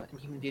what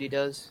Inhuman Beauty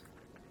does.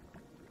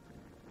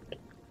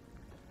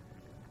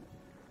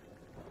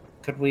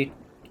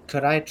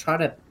 Could I try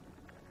to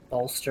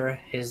bolster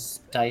his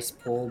dice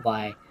pool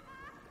by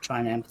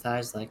trying to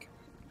empathize?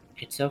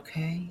 It's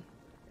okay.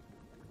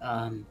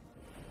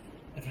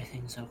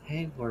 Everything's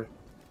okay. We're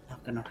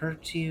not gonna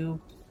hurt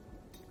you.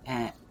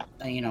 And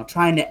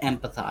trying to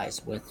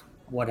empathize with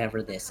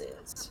whatever this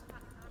is.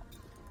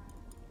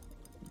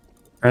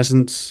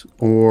 Presence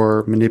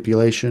or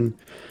manipulation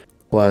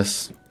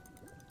plus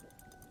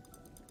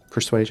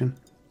persuasion.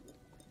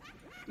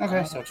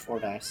 Okay, so it's 4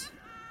 dice.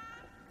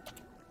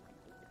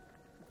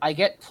 I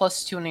get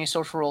 +2 on any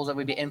social rolls that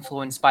would be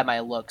influenced by my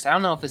looks. I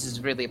don't know if this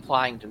is really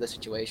applying to this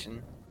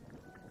situation.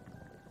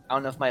 I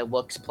don't know if my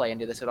looks play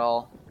into this at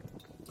all.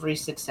 3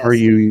 successes. Are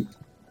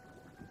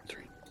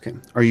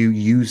you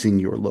using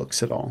your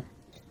looks at all?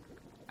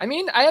 I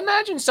mean, I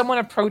imagine someone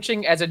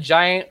approaching as a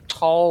giant,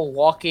 tall,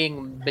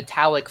 walking,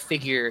 metallic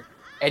figure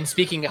and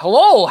speaking,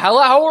 hello,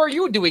 how are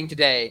you doing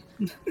today?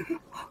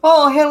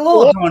 Oh,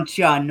 hello, don't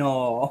ya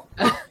know?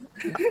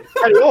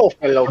 Hello,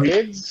 fellow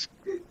kids.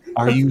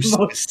 Are you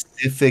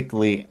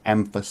specifically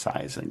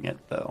emphasizing it,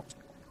 though?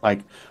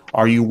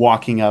 Are you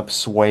walking up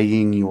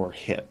swaying your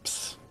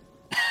hips?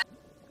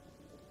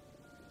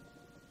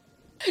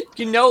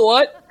 You know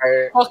what?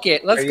 Fuck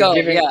it, let's go.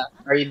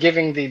 Are you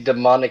giving the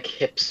demonic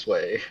hip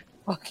sway?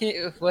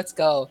 Okay, let's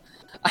go.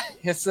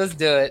 Yes, let's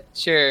do it.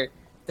 Sure.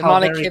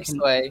 Demonic hip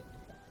sway.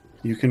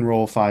 You can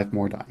roll 5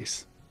 more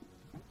dice.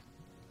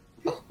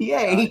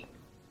 Yay!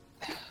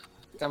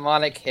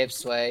 Demonic hip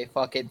sway.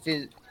 Fuck it.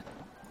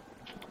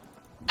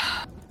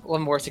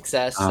 1 more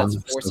success. That's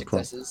 4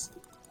 successes.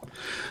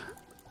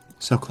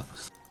 So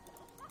close.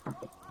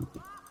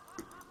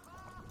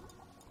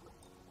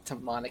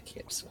 Demonic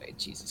hip sway.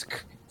 Jesus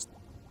Christ.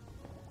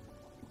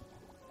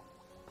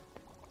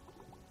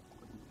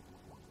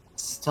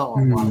 Still a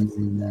lot to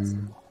do this.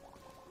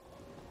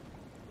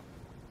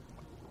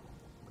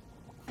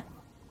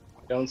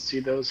 Don't see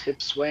those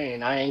hips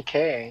swaying. I ain't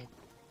K.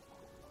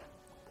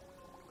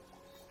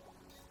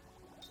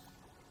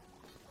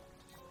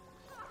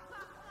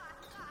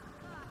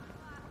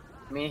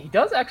 I mean, he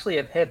does actually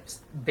have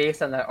hips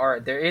based on that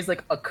art. There is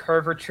like a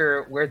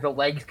curvature where the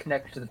legs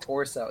connect to the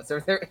torso, so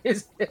there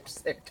is hips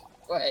there to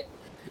play.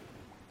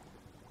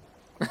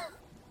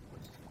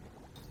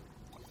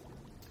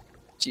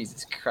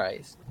 Jesus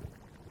Christ.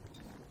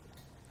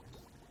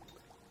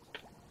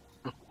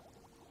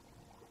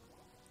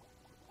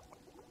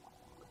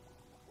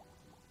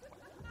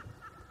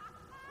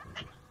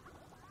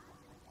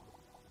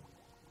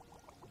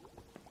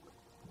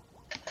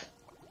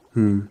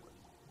 Hmm.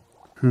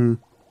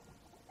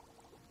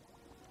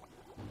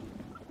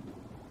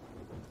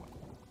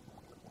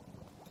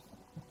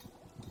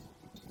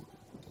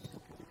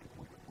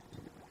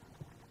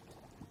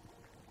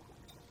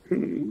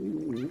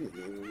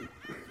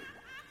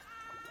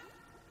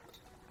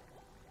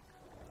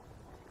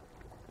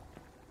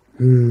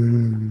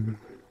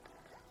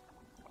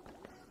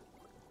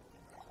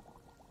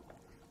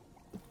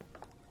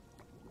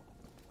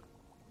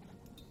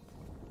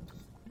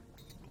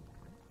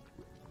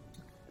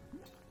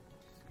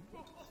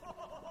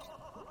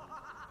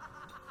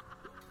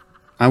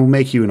 I will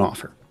make you an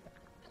offer.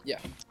 Yeah.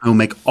 I will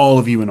make all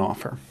of you an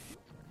offer.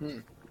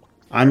 I'm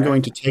Alright.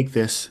 going to take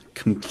this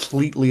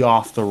completely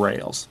off the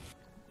rails.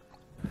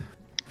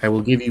 I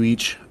will give you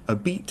each a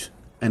beat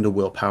and a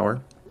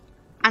willpower,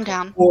 I'm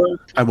down. or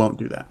I won't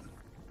do that.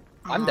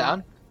 I'm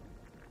down.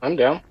 I'm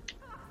down.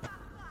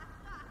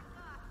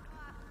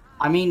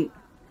 I mean,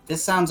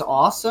 this sounds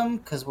awesome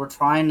because we're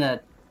trying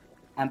to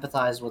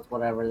empathize with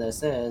whatever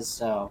this is,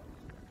 so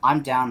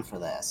I'm down for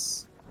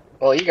this.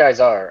 Well, you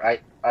guys are.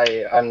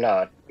 I'm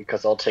not,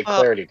 because I'll take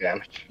clarity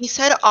damage. He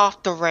said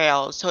off the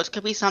rails, so it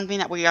could be something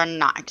that we are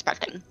not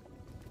expecting.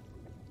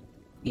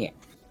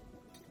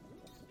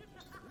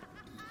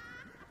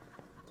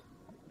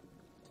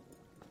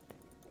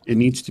 It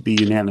needs to be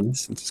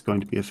unanimous since it's going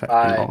to be affecting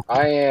all.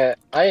 I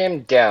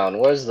am down.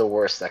 What is the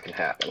worst that can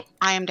happen?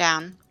 I am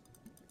down.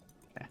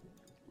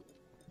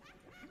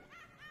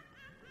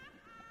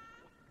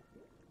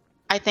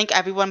 I think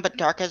everyone but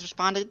Dark has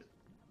responded.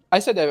 I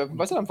said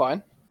I'm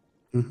fine.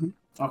 Mm-hmm.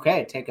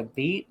 Okay, take a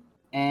beat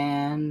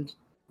and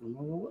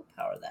remove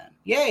willpower then.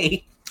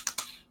 Yay!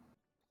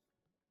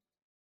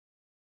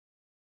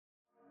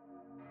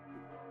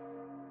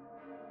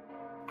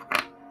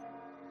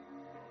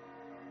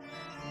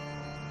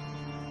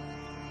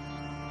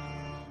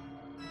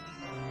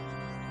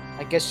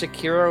 I guess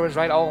Shakira was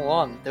right all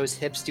along. Those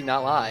hips do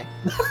not lie.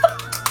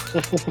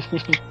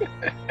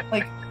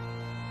 Like,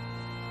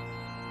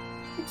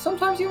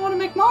 sometimes you want to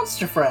make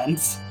monster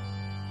friends.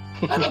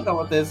 I don't know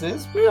what this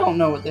is. We don't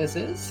know what this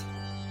is.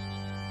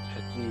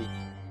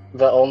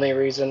 The only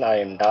reason I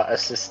am not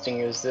assisting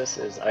is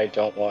I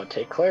don't want to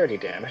take clarity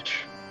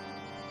damage.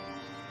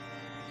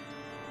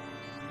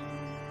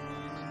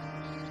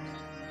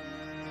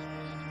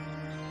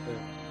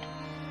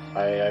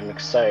 I am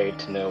excited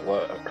to know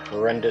what a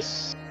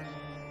horrendous,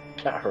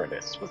 not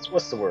horrendous,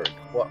 what's the word?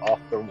 What off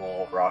the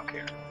wall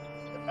rocket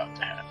is about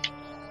to happen.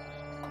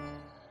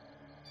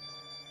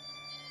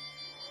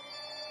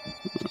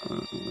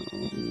 Oh,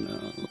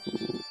 no.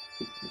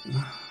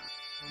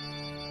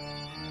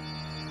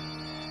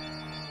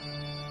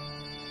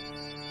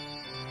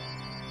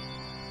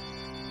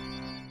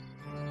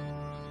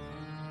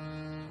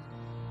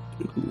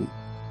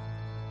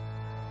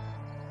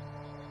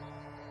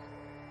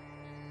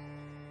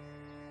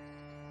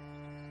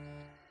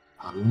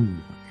 Ooh.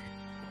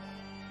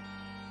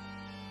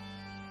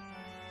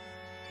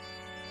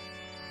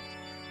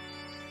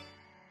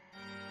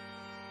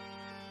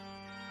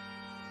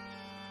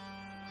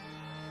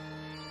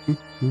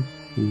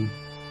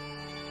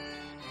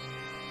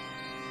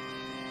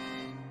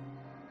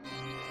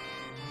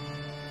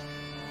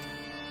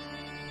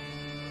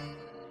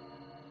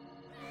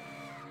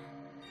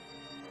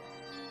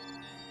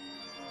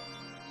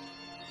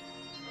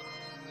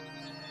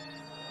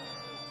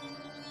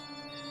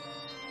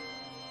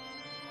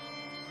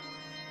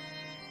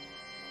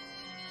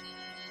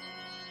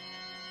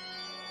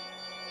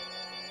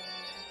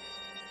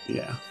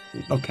 Yeah.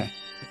 Okay.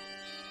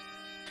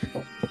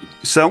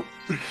 So,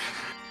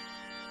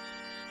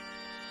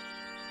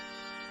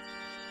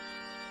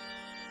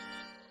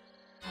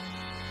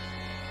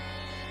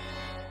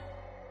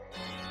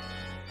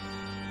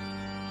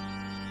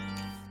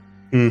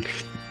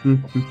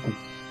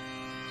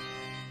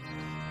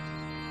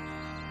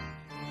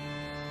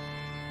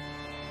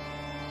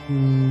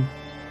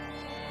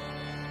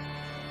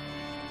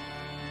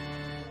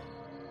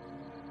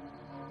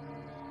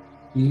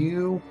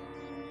 you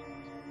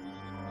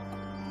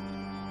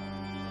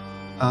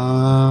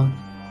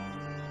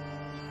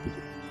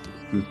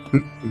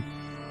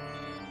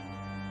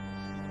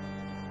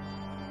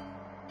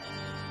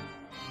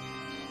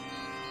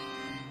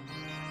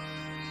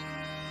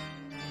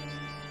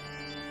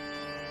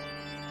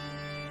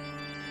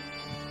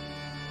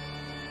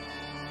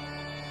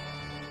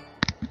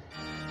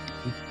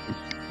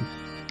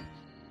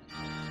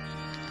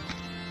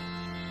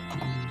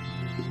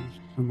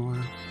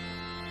Similar.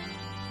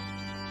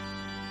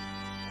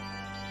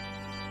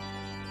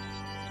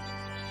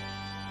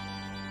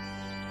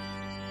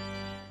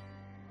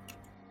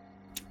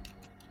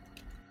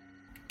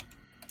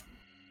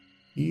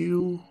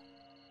 You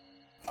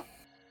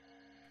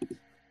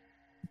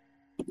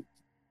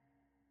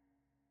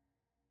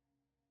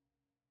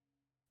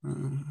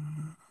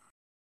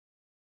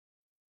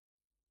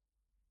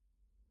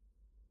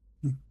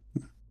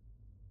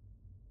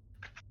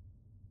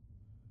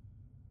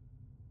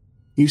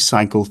you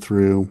cycle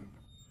through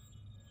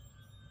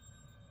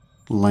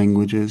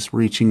languages,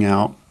 reaching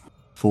out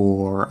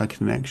for a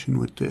connection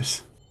with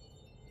this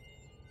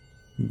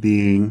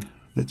being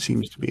that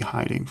seems to be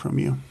hiding from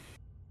you.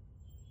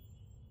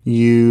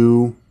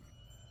 You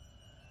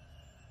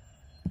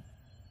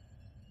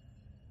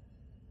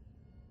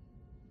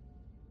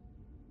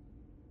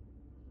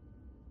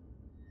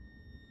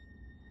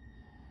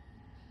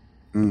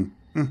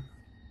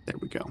there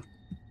we go.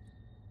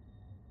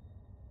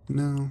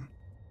 No.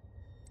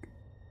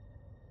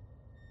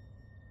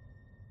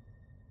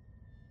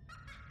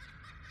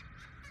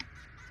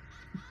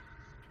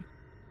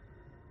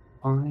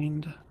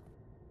 Find.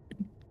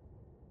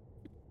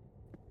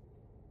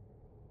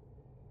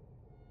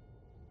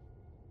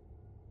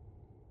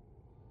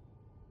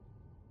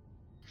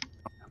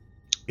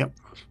 Yep.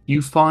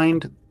 You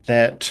find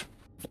that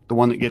the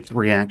one that gets the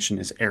reaction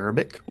is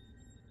Arabic.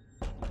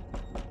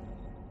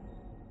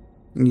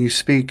 You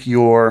speak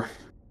your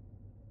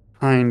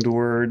kind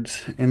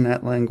words in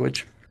that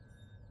language.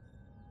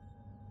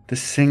 The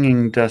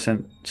singing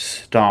doesn't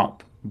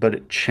stop, but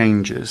it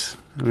changes.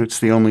 It's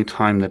the only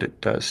time that it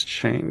does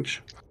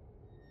change.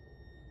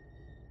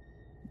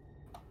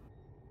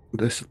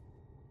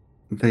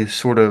 The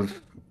sort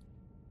of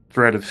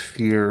thread of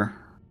fear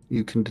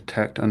you can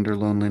detect under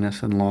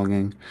loneliness and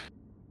longing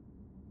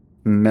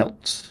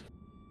melts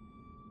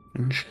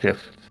and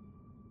shifts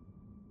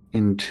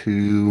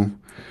into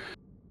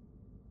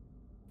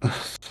a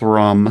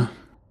thrum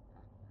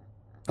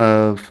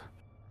of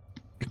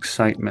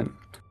excitement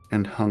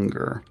and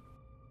hunger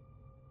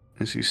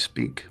as you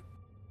speak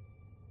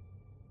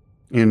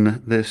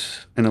in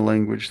a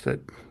language that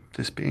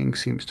this being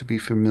seems to be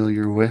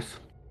familiar with.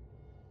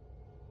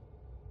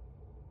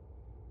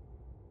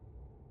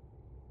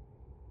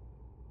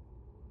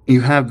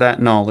 You have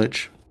that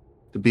knowledge.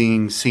 The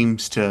being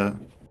seems to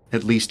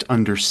at least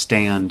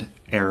understand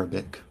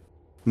Arabic.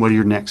 What are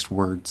your next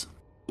words?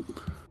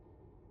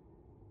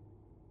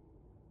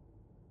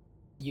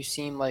 You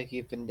seem like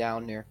you've been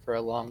down there for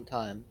a long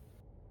time.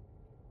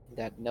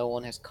 That no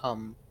one has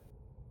come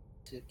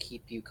to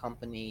keep you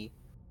company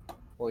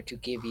or to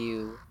give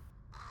you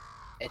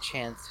a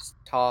chance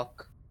to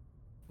talk,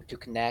 or to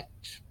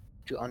connect,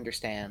 to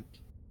understand.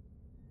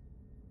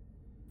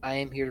 I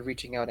am here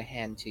reaching out a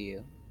hand to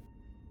you.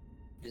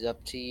 It is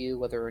up to you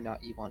whether or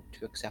not you want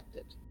to accept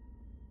it.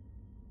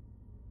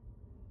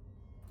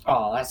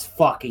 Oh, that's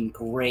fucking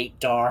great,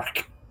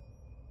 Dark.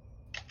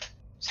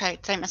 Sorry,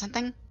 did I miss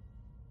something?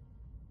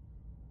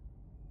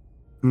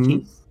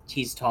 Hmm?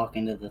 He's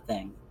talking to the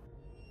thing.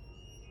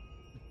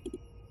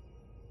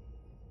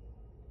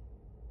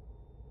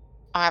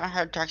 Oh, I haven't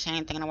heard Dark say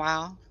anything in a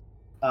while.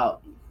 Oh,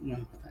 you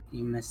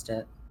missed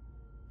it.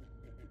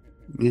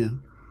 Yeah.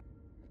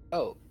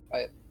 Oh,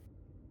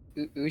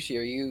 Ushi,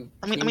 are you?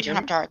 Let Can me you turn hear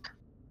up me? Dark.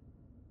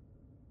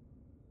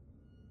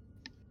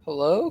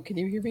 Hello? Can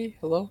you hear me?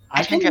 Hello?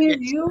 I can can hear hear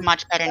you. you. It's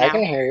much better I now.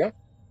 can hear you.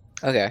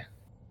 Okay.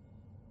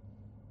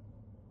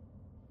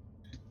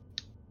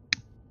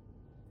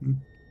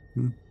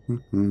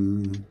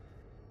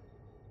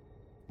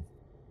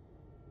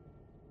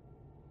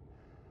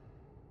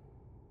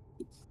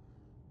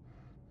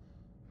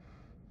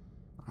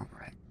 All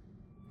right.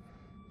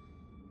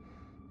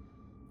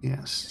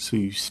 Yes, so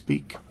you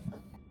speak.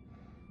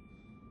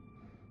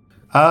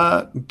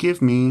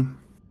 Give me,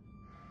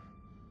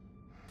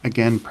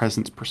 again,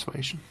 presence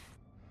persuasion.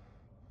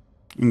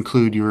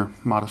 Include your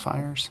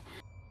modifiers.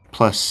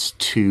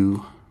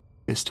 +2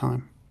 this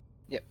time.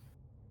 Yep.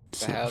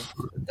 So, I have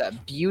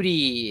that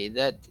beauty,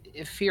 that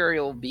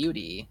ethereal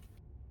beauty.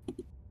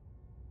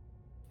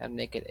 And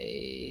make it,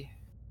 yeah.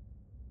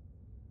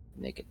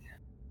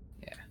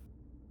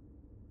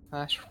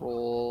 Slash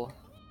roll,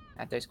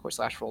 at dice core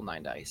slash roll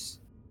 9 dice.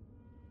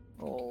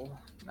 Roll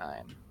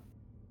 9.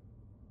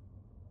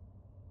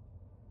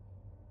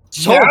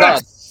 Oh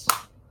god!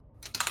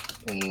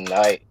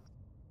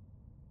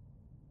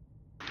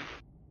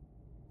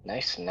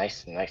 Nice.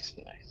 Nice.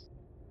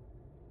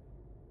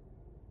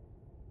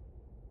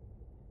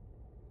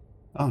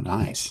 oh,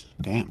 nice.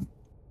 Damn.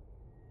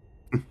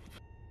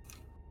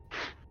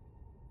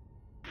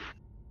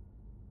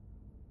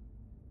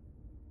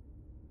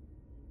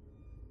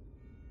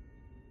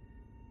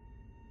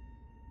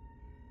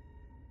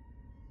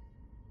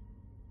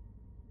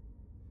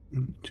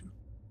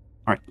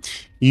 All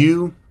right.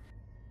 You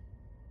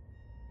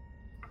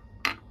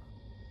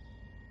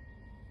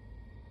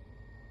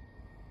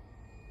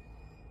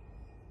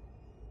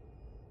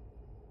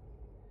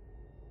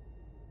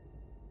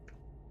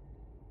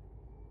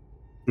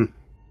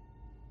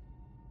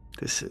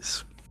This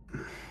is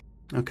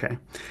okay.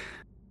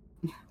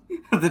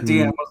 The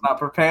DM was not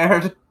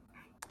prepared.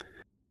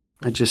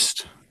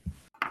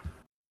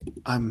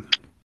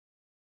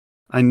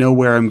 I know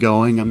where I'm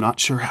going. I'm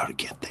not sure how to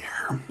get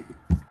there.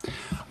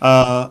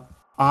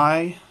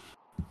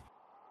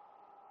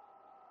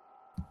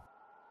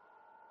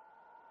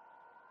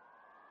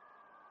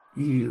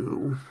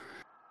 You.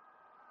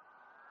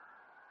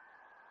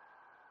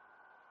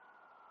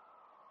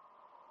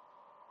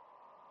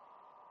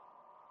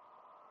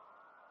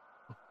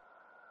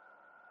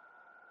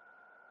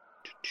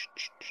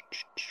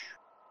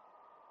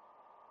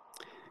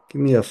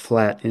 Give me a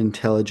flat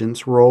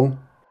intelligence roll.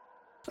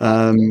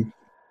 The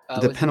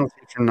penalty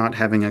for not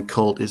having a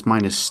cult is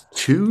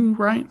 -2,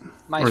 right?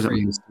 Or is it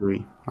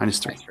 -3?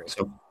 -3.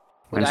 So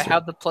Would I -3.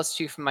 have the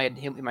 +2 from my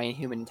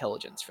human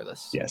intelligence for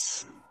this?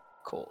 Yes.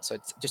 Cool. So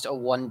it's just a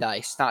 1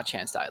 dice, not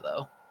chance die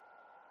though.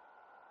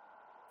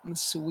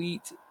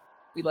 Sweet.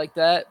 We like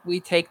that. We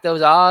take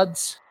those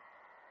odds.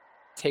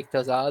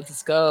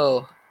 Let's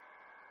go.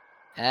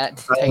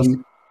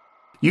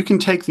 You can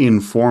take the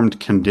informed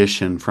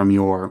condition from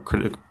your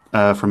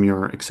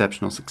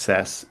exceptional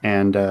success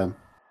and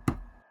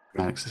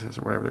dramatic success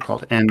or whatever they're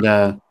called,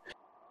 and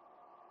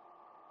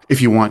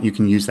if you want, you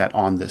can use that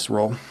on this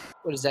roll.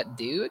 What does that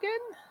do again?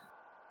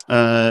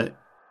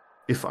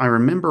 If I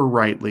remember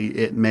rightly,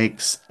 it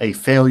makes a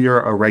failure,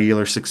 a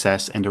regular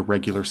success, and a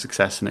regular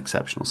success an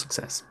exceptional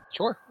success.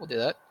 Sure, we'll do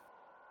that.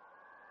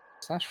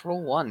 /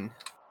 roll 1.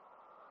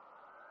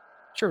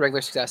 Sure,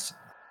 regular success.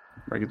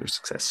 Regular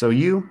success. So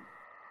you.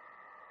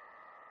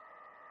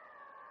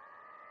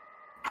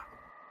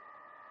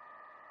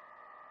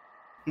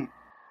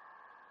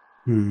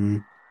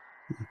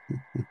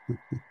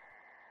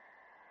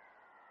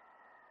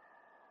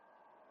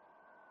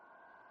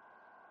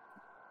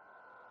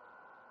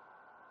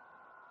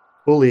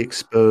 Fully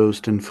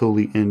exposed and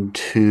fully in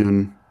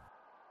tune,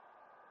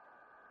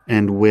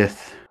 and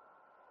with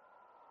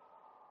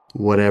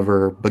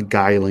whatever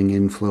beguiling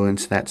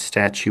influence that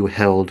statue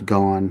held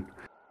gone,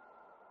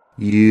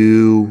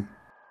 you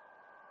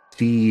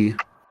see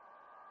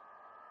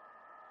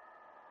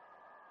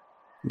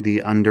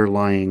the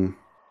underlying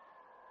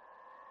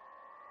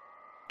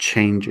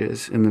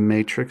changes in the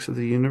matrix of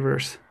the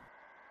universe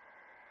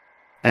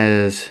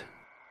as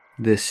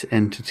this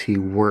entity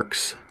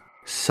works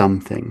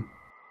something.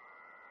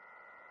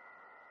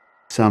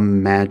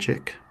 Some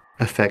magic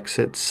affects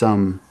it,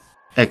 some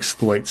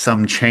exploit,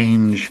 some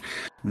change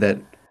that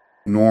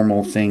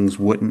normal things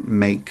wouldn't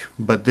make.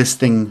 But this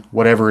thing,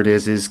 whatever it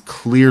is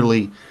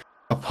clearly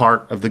a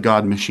part of the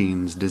God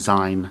Machine's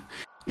design,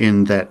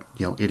 in that,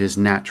 it is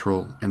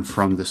natural and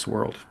from this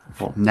world.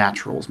 Well,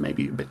 natural is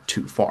maybe a bit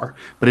too far,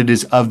 but it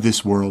is of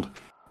this world,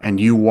 and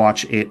you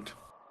watch it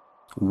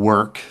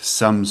work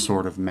some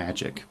sort of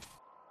magic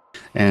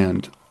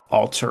and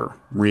alter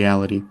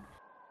reality.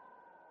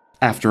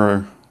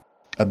 After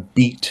a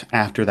beat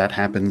after that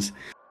happens,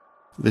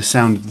 the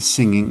sound of the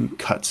singing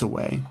cuts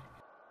away.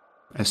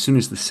 As soon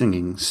as the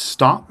singing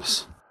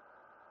stops,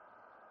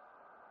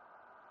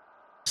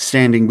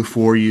 standing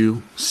before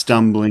you,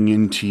 stumbling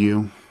into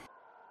you,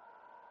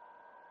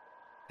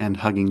 and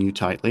hugging you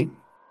tightly,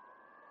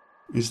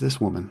 is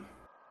this woman.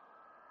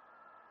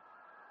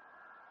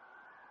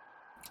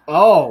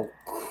 Oh,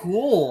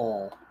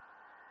 cool.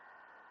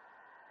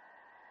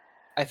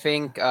 I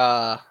think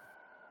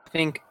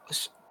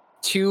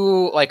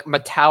two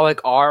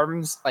metallic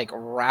arms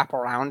wrap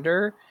around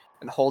her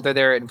and hold her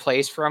there in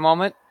place for a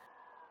moment,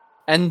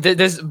 and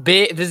this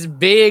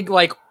big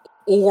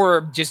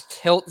orb just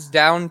tilts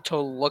down to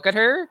look at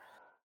her,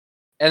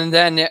 and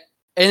then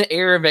in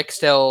Arabic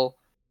still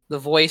the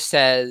voice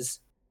says,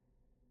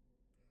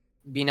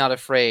 "Be not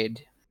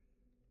afraid.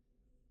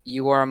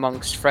 You are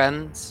amongst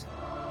friends.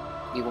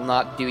 We will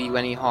not do you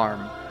any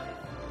harm."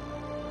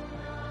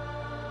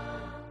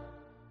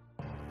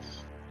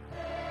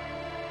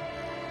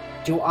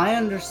 Do I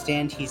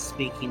understand he's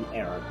speaking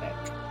Arabic?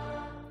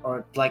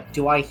 Or,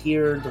 do I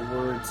hear the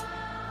words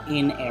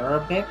in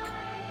Arabic?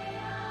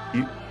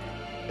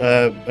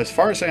 As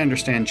far as I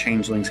understand,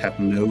 changelings have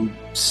no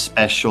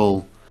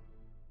special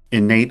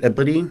innate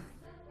ability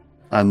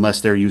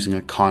unless they're using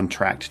a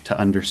contract to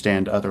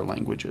understand other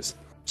languages.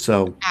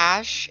 So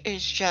Ash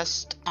is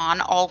just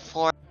on all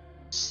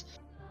fours,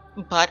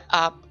 butt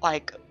up,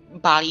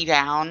 body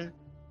down,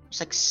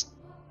 just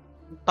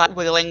butt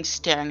wiggling,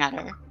 staring at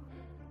her.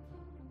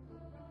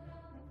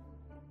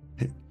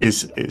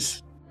 She's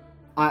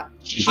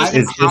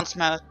in pounce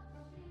mode.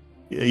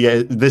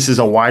 Yeah, this is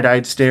a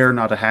wide-eyed stare,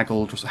 not a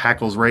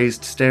hackles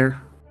raised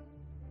stare.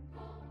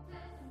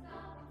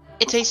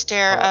 It's a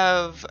stare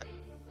of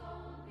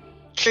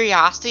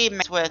curiosity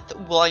mixed with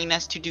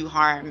willingness to do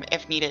harm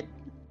if needed.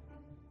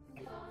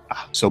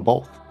 So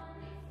both.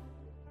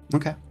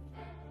 Okay.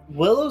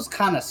 Willow's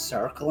kind of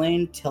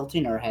circling,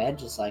 tilting her head,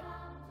 just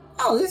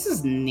oh, this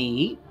is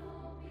neat.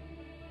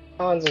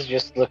 Hans is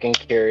just looking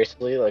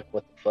curiously, what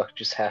the fuck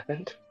just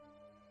happened?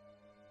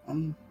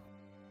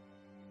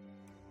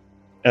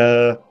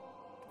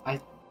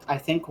 I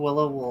think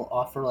Willow will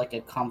offer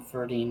a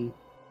comforting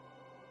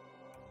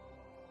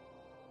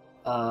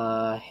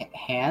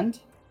hand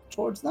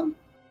towards them.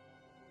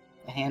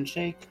 A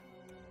handshake.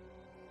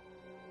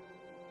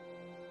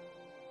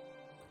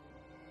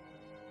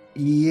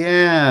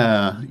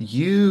 Yeah,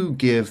 you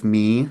give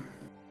me.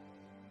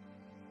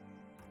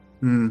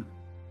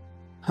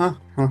 Huh.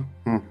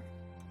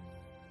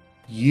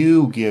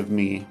 You give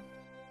me.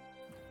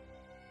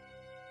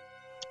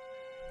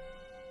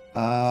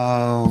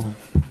 Oh,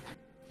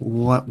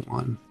 what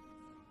one?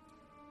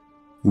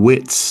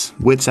 Wits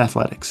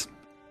athletics.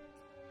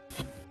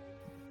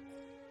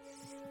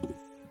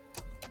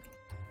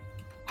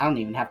 I don't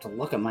even have to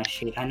look at my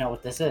sheet. I know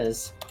what this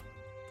is.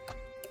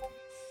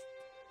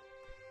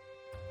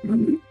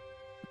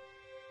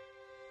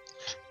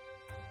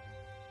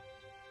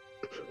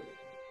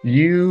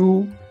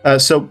 You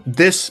so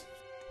this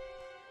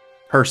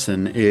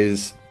person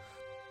is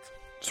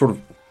sort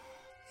of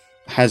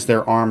has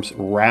their arms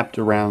wrapped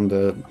around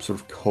the sort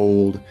of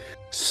cold,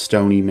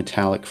 stony,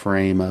 metallic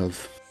frame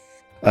of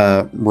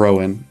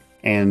Rowan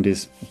and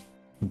is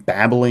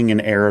babbling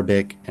in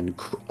Arabic and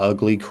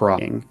ugly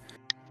crying.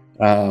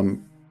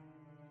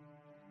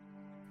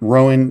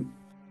 Rowan,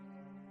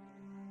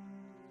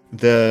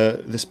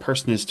 this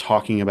person is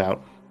talking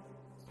about,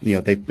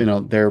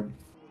 they're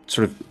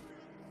sort of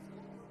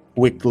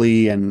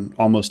quickly and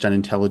almost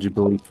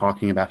unintelligibly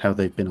talking about how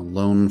they've been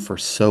alone for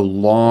so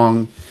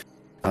long.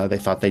 They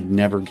thought they'd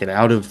never get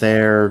out of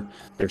there.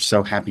 They're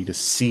so happy to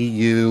see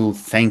you.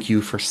 Thank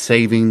you for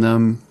saving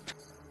them.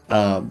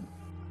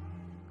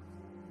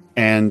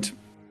 And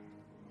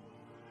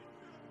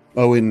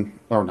Willow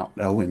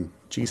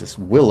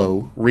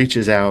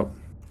reaches out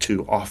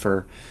to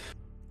offer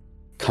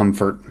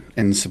comfort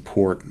and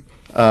support.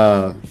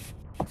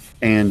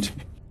 And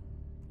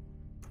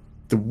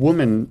the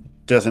woman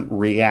doesn't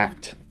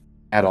react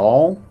at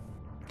all,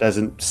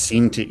 doesn't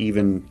seem to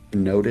even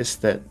notice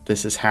that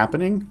this is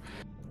happening.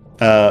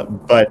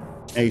 But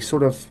a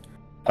sort of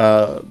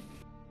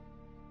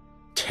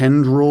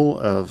tendril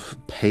of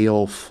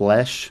pale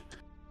flesh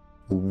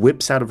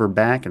whips out of her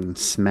back and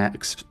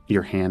smacks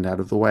your hand out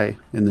of the way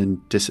and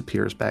then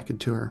disappears back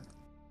into her.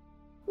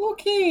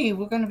 Okay,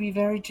 we're gonna be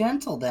very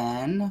gentle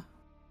then.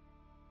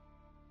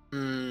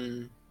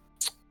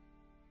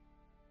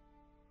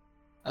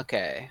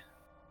 Okay.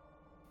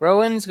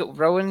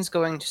 Rowan's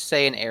going to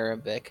say in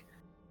Arabic,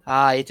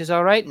 it is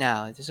alright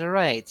now, it is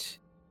alright.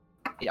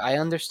 I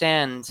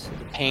understand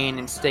the pain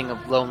and sting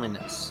of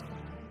loneliness.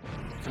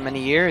 For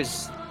many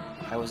years,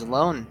 I was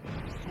alone,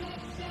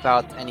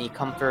 without any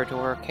comfort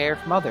or care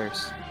from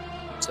others.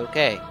 It's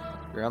okay.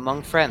 We're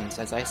among friends,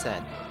 as I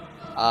said.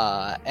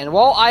 And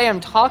while I am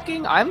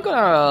talking, I'm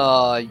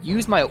gonna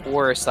use my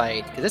aura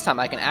sight, because this time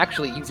I can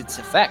actually use its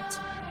effect.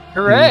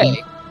 Hooray!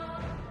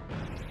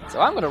 So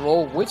I'm gonna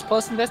roll Witch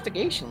plus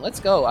Investigation. Let's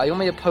go. I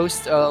want me to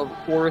post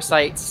aura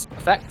sight's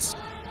effects.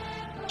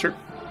 Sure.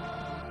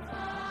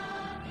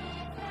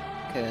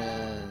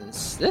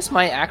 Because this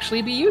might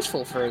actually be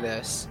useful for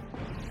this.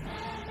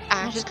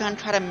 Ash is gonna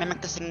try to mimic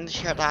the singing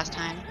she heard last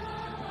time.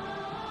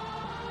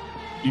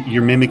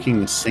 You're mimicking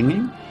the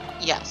singing?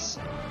 Yes,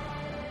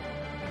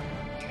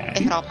 Okay.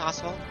 if at all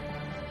possible.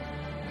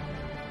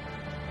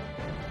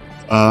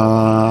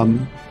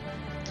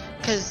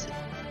 Because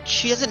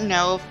she doesn't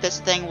know if this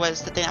thing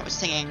was the thing that was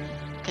singing,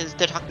 because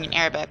they're talking in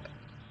Arabic.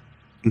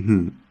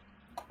 Mm-hmm.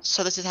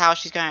 So this is how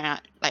she's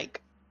gonna,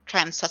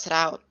 try and suss it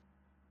out.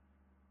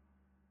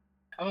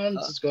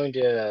 Hans is going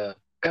to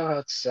go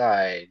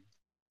outside,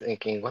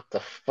 thinking what the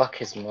fuck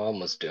his mom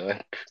was doing.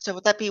 So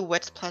would that be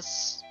wits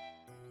plus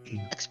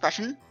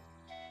expression?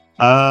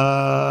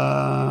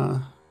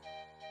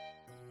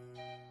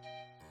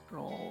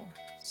 Roll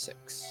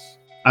 6.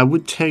 I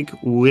would take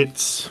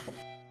wits.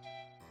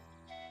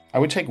 I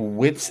would take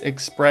wits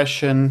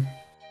expression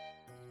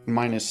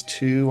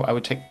 -2. I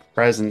would take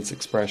presence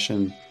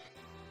expression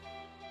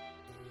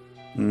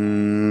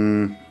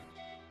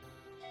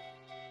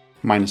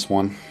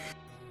 -1.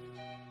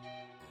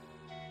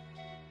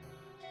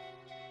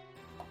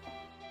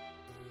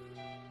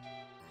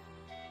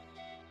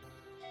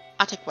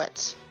 I'll take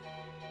wits.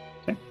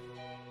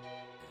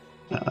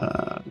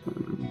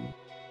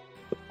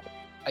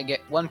 I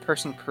get one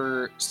person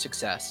per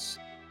success.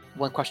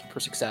 One question per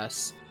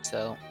success.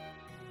 So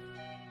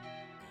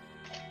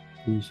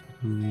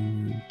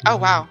Oh,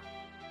 wow.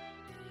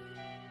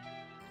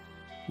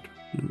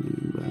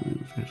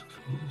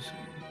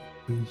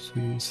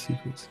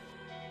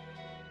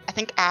 I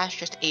think Ash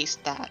just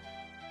aced that.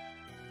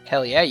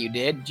 hell yeah, you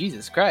did.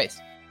 Jesus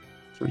Christ.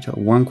 So we tell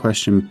one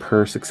question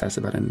per success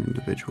about an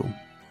individual.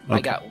 Okay.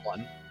 I got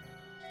one.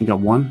 You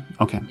got one?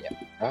 Okay.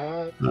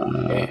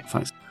 Okay.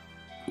 Fine.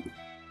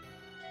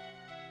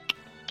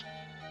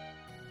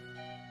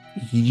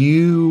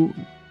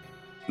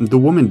 The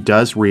woman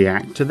does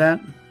react to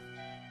that.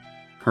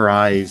 Her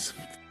eyes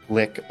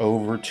flick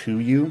over to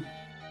you.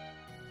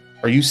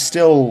 Are you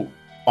still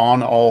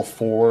on all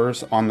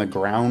fours on the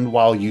ground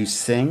while you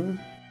sing?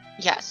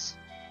 Yes.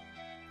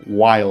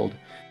 Wild.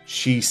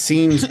 She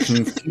seems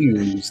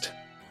confused,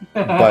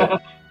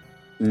 but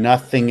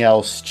nothing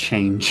else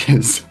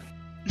changes.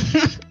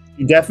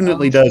 He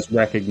definitely does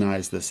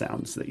recognize the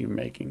sounds that you're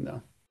making,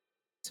 though.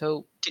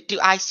 So Do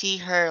I see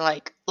her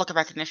like look of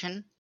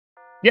recognition?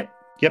 Yep,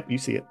 you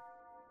see it.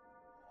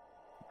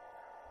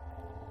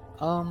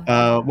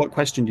 What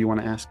question do you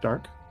want to ask,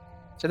 Dark?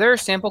 so there are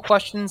sample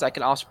questions. I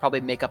can also probably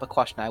make up a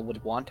question I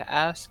would want to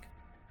ask.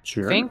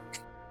 Sure. I think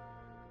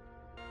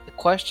the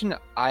question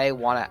I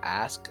want to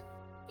ask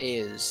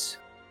is,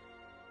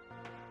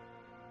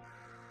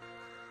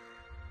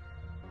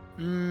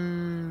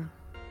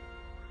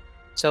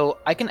 so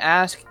I can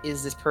ask,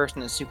 is this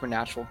person a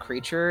supernatural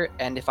creature?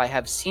 And if I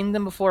have seen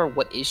them before,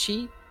 what is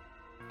she?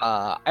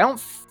 I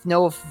don't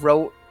know if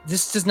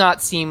this does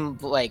not seem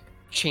like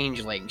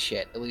changeling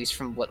shit, at least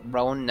from what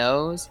Rowan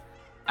knows.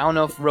 I don't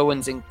know if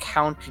Rowan's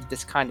encountered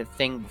this kind of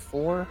thing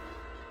before.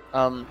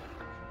 So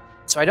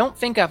I don't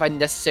think if I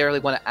necessarily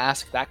want to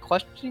ask that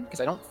question, because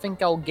I don't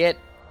think I'll get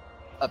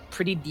a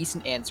pretty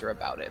decent answer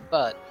about it.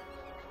 But,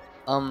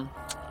 and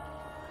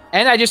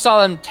I just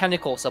saw them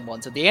tentacle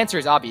someone, so the answer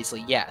is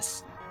obviously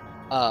yes.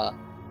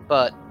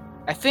 But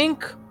I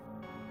think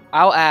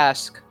I'll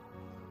ask,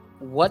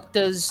 what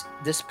does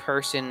this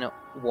person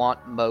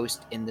want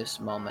most in this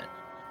moment?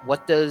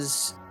 What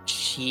does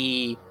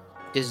she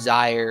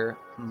desire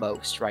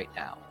most right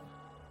now?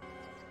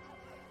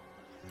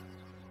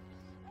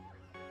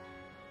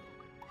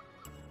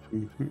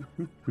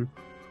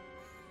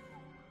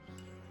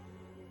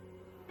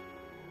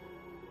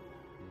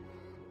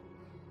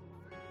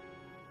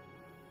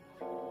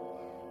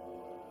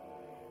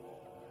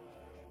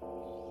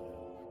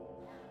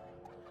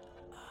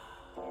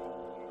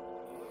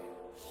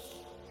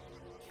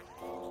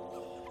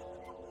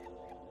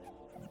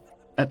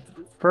 At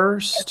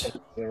first,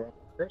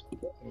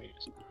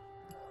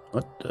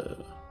 what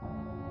the?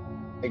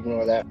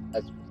 Ignore that.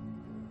 That's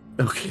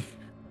Okay.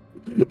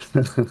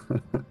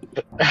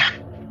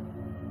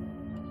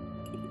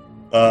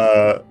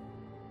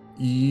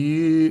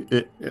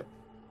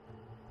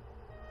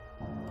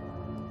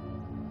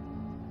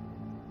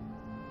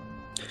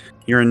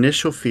 Your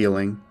initial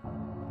feeling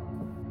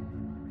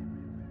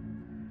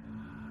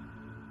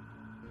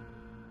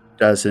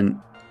doesn't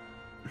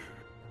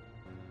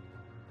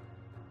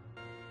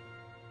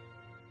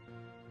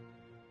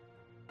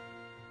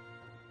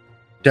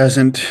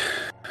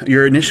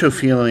your initial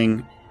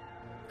feeling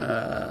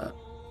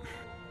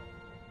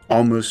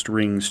almost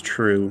rings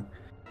true,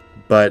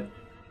 but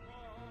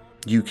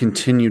you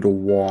continue to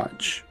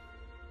watch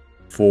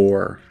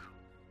for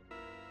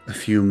a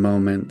few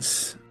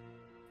moments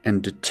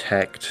and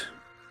detect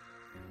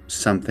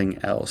something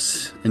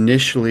else.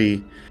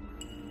 Initially,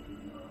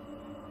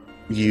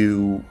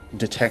 you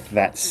detect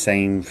that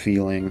same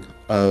feeling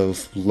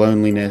of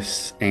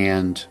loneliness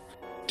and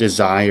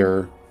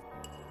desire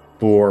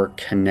for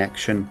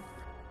connection.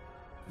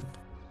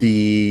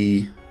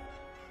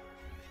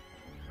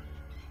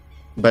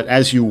 But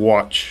as you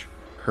watch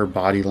her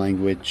body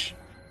language,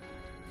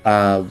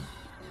 you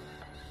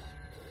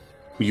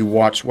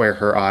watch where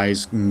her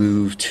eyes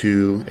move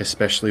to,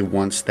 especially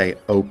once they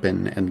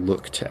open and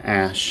look to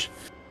Ash.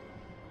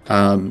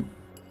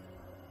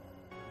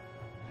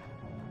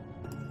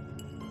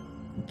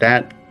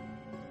 That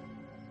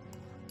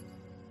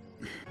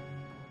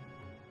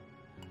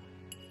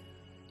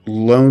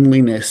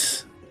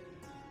loneliness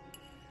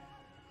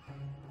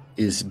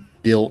is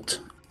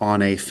built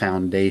on a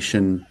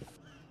foundation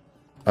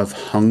of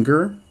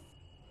hunger,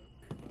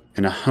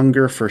 and a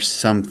hunger for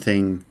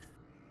something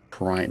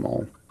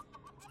primal,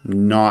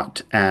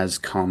 not as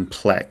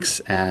complex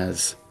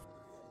as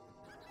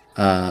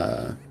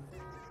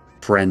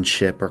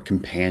friendship or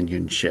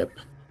companionship.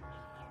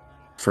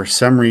 For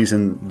some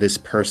reason, this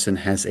person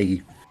has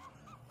a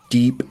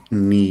deep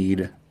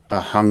need,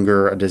 a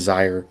hunger, a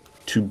desire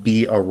to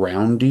be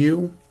around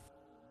you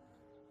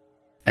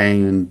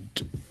and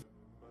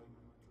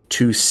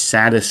to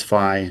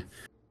satisfy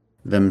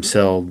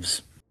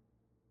themselves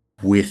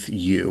with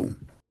you.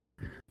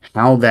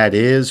 How that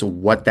is,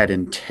 what that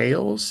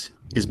entails,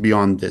 is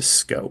beyond this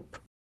scope.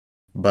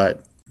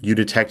 But you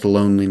detect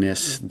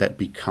loneliness that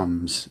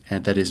becomes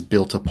and that is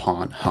built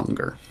upon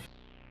hunger.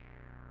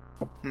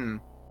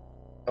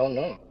 Oh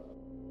no.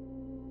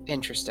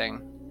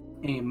 Interesting.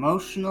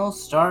 Emotional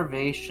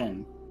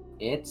starvation.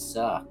 It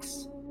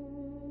sucks.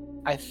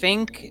 I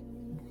think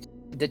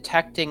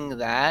detecting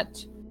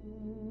that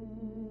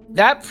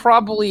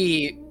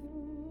probably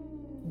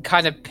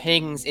kind of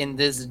pings in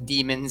this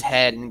demon's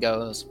head and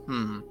goes,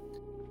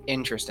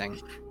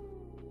 interesting.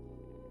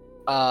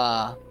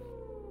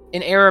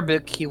 In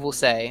Arabic, he will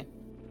say,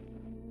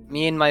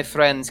 me and my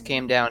friends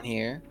came down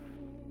here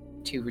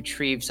to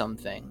retrieve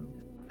something.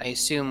 I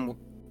assume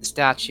the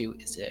statue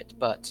is it,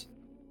 but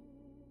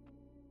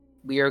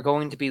we are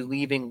going to be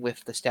leaving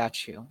with the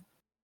statue.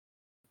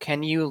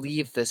 Can you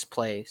leave this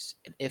place?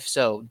 And if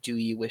so, do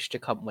you wish to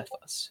come with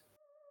us?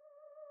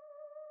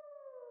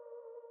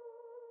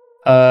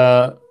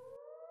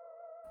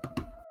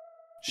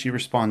 She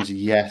responds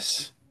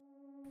yes,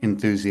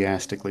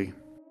 enthusiastically,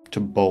 to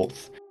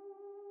both.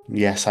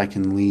 Yes, I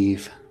can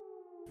leave.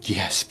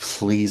 Yes,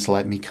 please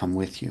let me come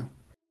with you.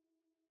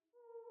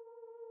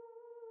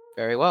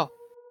 Very well.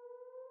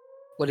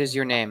 What is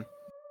your name?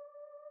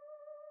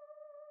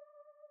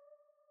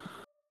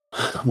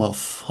 Well,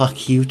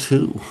 fuck you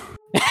too.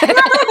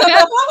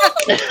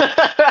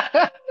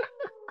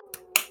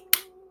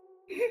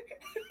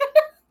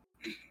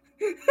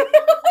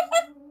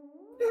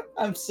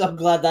 I'm so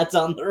glad that's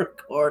on the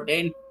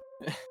recording.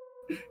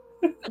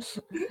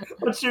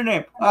 What's your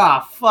name?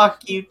 Ah,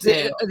 fuck you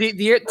too.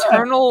 The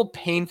eternal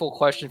painful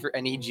question for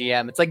any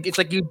GM. It's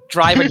like you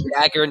drive a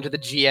dagger into the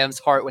GM's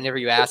heart whenever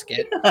you ask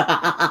it.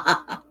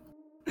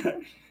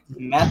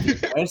 Matthew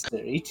tries to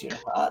reach your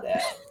heart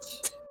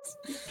out.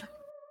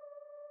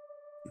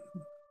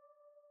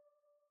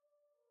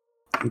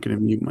 I'm gonna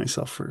mute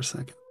myself for a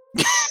second.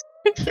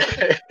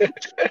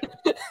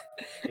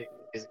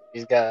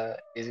 he's got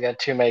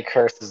too many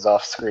curses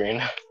off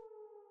screen.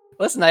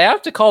 Listen, I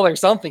have to call her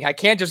something. I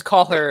can't just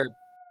call her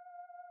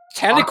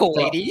Tentacle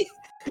Lady.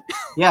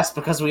 Yes,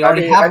 because we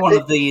already have one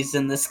of these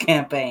in this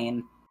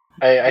campaign.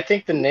 I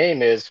think the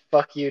name is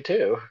 "Fuck You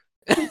Too."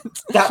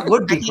 That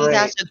would I be think great.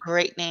 that's a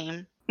great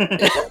name.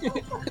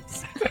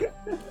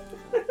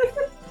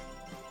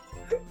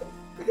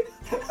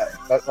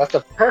 That's a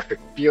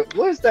perfect view.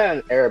 What is that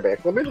in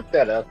Arabic? Let me look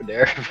that up in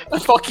Arabic.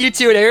 Fuck you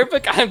too in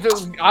Arabic? I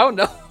don't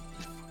know.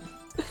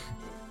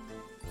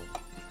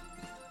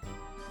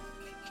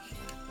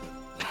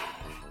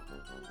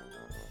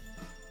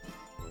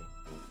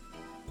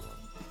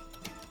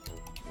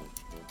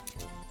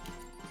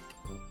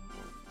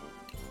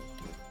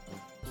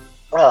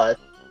 Oh, it's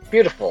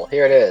beautiful.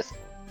 Here it is.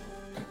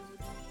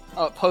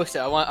 Oh, post it.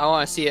 I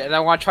want to see it, and I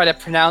want to try to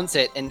pronounce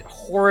it and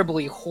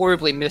horribly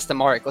miss the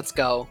mark. Let's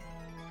go.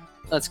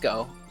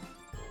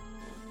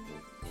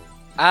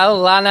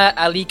 Al-Lana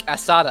Alik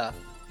Asada.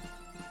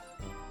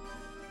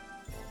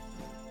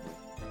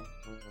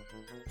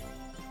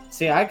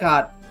 See, I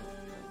got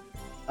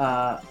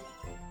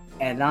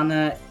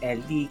Elana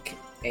Elik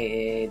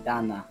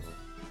Edana.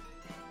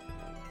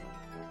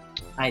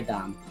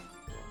 Aidan.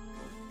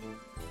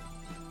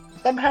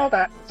 Somehow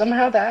that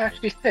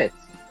actually fits.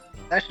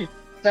 Actually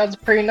sounds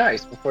pretty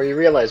nice before you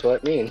realize what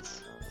it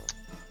means.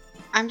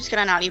 I'm just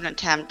gonna not even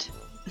attempt.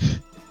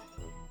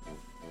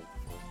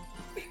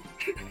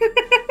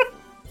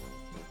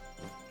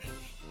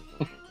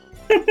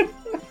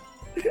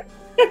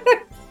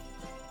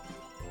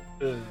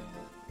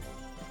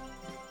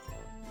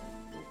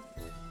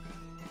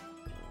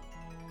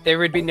 There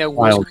would be no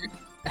worse. Wild.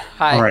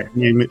 Hi. All right. Her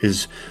name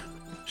is.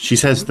 She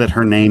says that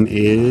her name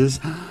is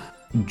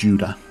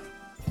Judah.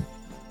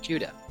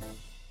 Judah.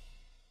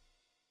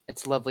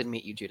 It's lovely to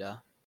meet you,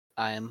 Judah.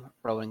 I am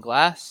Rowan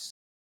Glass.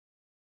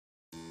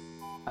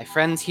 My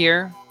friends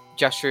here,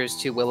 gestures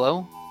to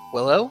Willow.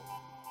 Willow?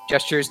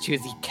 Gestures to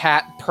the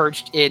cat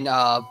perched in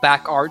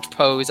back arch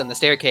pose on the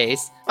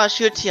staircase. Well,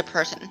 she would see a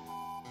person.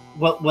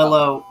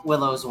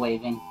 Willow's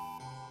waving.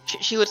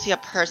 She would see a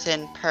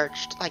person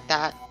perched like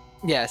that.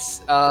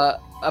 Yes, a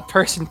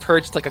person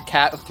perched like a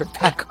cat with their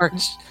back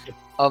arched.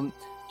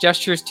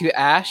 Gestures to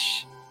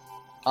Ash,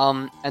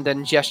 and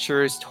then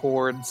gestures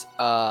towards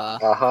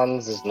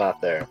Hans is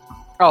not there.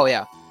 Oh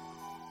yeah,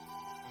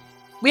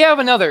 we have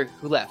another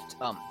who left,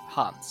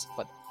 Hans.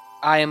 But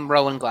I am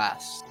Rowan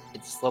Glass.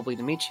 It's lovely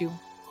to meet you.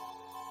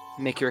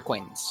 Make your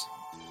acquaintance.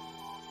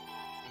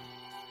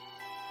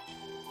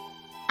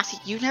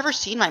 Actually, you've never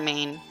seen my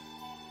main.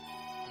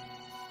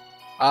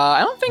 I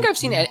don't think I've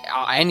seen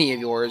any of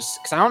yours,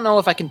 because I don't know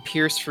if I can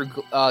pierce for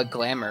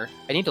glamour.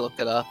 I need to look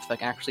that up if I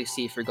can actually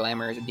see for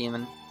glamour as a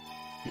demon.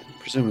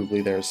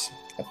 Presumably, there's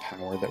a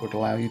power that would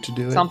allow you to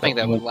do it. Something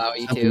but that would allow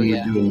you something to, you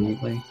yeah. would do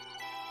innately.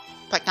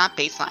 Like, not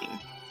baseline.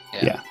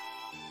 Yeah.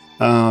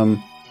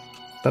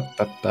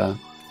 Ba-ba-ba.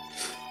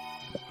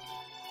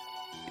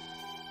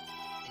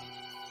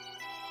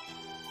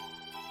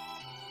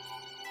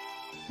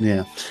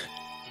 Yeah.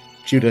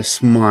 Judah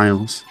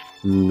smiles,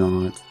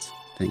 nods.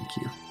 Thank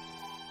you.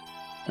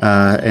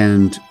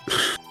 And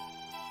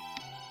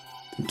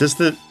does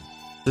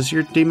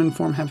your demon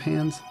form have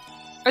hands?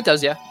 It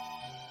does, yeah.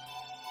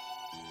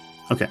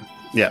 Okay.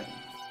 Yeah.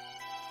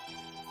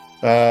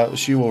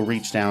 She will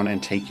reach down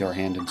and take your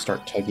hand and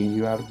start tugging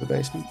you out of the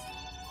basement.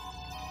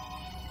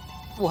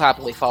 We'll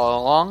happily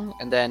follow along,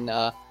 and then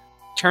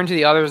turn to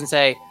the others and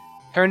say,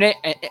 "Her name."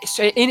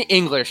 In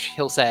English,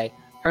 he'll say,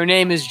 "Her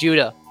name is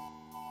Judah."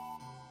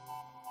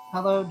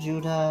 Hello,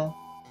 Judah.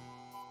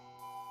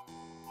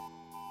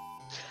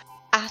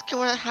 Ask her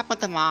what happened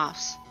with the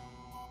moths.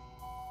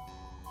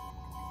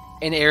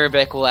 In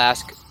Arabic, we'll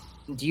ask,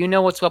 "Do you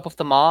know what's up with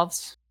the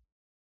moths?"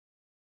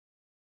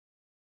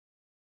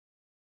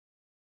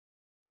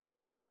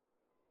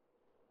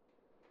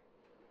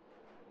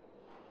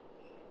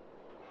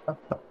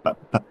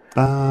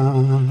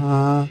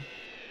 Ba-ba-ba.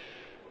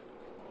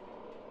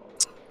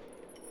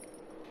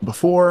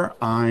 Before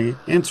I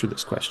answer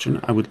this question,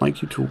 I would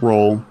like you to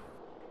roll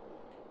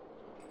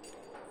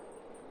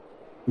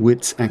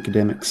Wits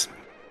Academics.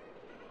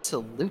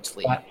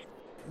 Absolutely. What?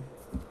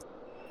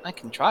 I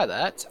can try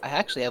that. I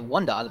actually have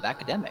 1 dot of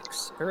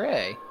academics.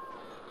 Hooray.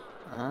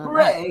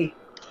 Hooray!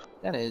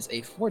 That is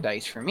a 4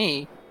 dice for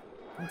me.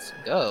 Let's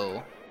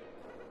go.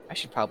 I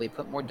should probably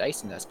put more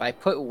dice in this, but I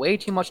put way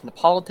too much into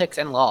politics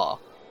and law.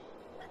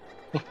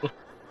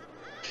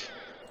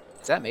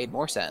 That made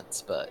more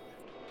sense, but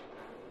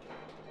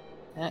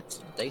that's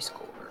the dice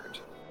cord.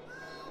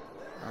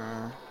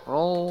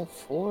 Roll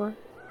 4.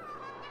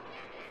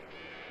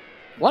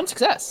 1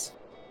 success.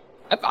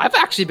 I've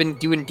actually been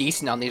doing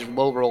decent on these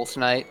low rolls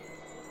tonight.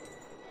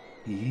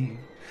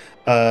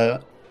 Yeah.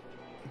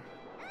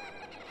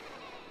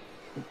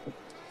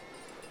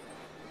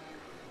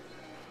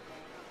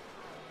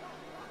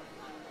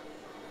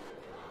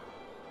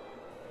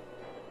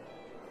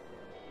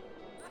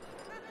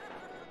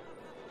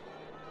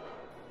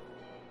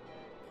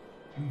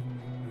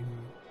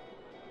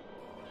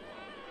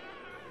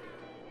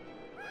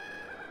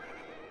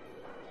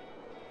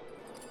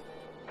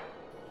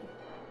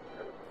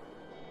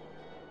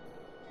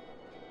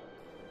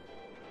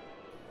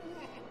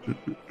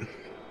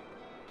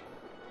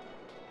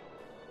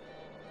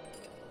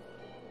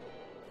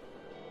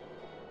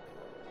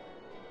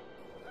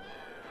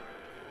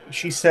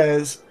 She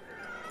says,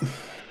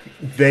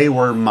 they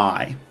were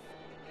my.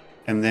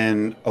 And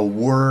then a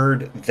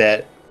word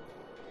that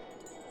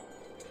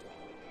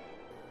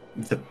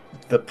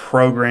the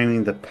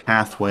programming, the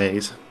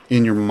pathways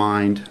in your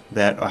mind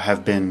that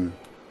have been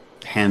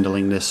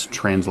handling this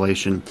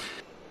translation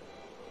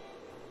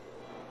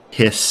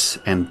hiss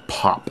and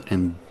pop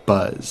and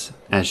buzz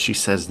as she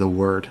says the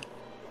word.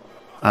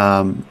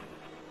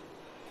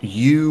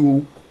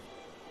 You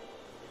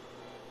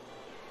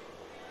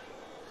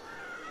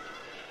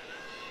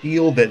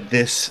feel that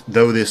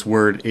though this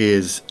word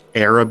is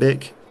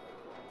Arabic,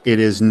 it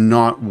is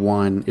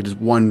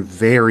one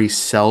very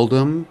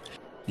seldom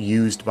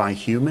used by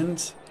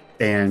humans,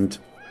 and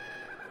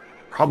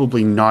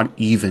probably not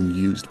even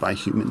used by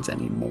humans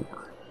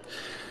anymore.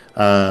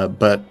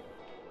 But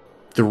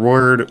the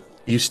word,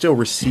 you still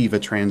receive a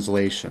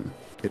translation.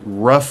 It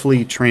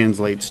roughly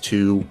translates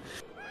to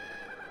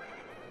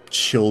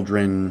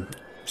children,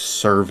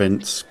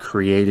 servants,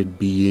 created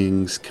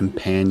beings,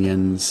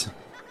 companions,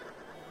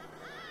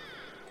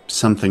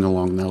 something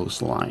along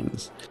those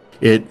lines.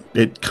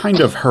 It kind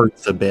of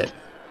hurts a bit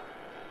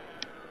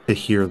to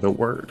hear the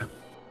word.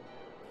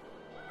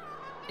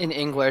 In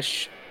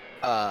English,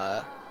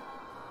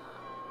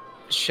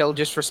 he'll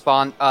just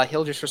respond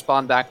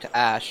back to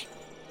Ash.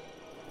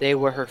 They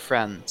were her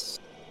friends.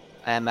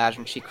 I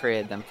imagine she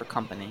created them for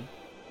company.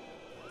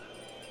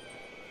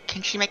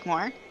 Can she make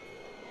more?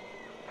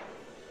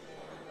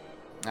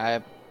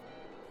 In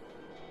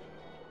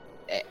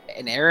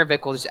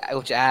Arabic, we'll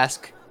just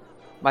ask,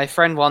 my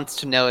friend wants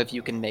to know if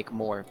you can make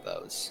more of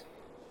those.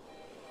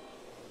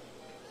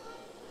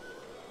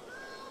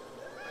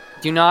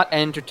 Do not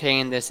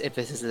entertain this if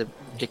this is a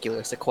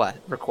ridiculous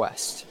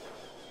request.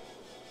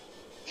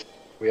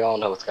 We all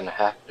know what's going to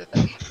happen to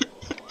them.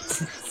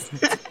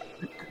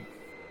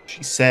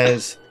 She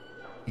says,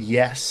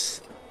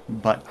 yes,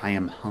 but I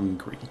am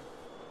hungry.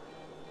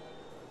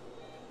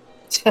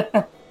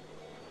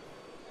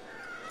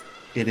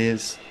 It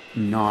is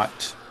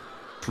not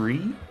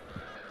free.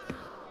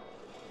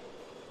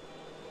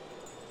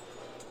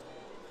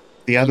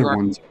 The other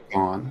ones are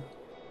gone.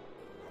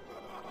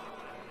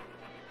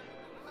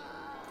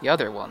 The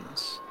other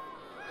ones.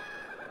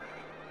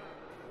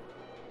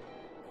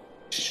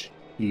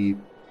 He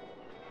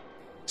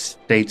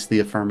states the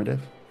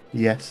affirmative.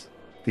 Yes,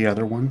 the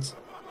other ones.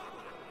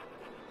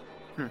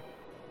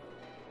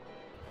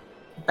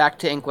 Back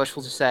to English,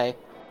 we'll just say,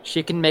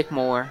 she can make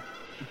more,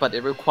 but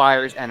it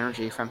requires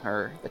energy from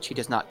her that she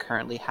does not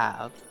currently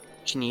have.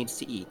 She needs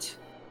to eat.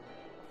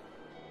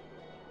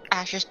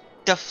 Ash just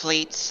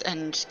deflates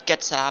and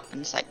gets up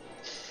and is like,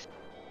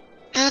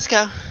 "Yeah, let's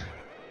go."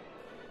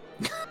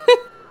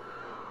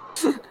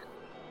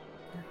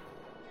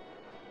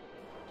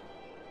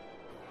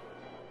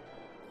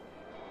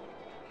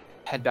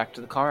 Head back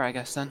to the car, I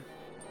guess, then.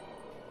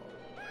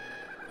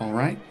 All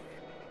right.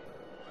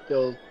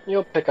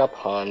 You'll pick up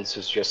Hans,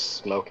 who's just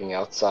smoking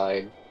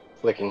outside,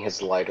 flicking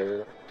his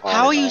lighter.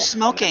 How are you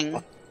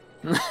smoking?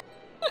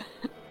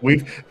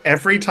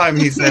 Every time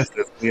he says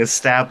this, we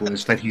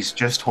establish that he's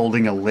just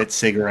holding a lit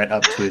cigarette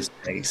up to his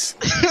face.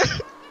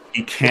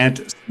 He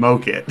can't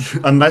smoke it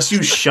unless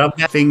you shove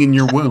that thing in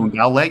your wound.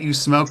 I'll let you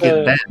smoke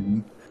it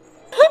then.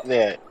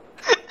 Yeah,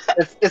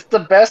 it's the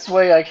best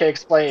way I can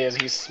explain it is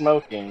he's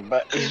smoking,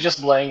 but he's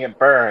just letting it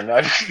burn.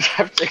 I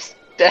have to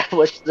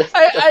establish this.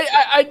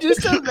 I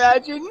just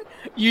imagine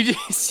you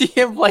just see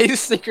him light a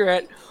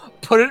cigarette,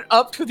 put it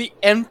up to the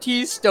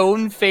empty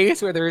stone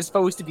face where there is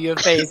supposed to be a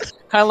face,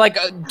 kind of like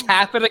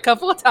tap it a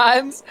couple of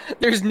times.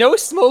 There's no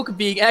smoke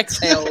being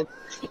exhaled.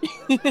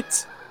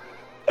 That's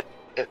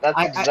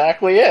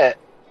exactly it.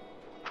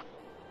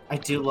 I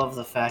do love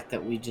the fact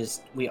that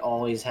we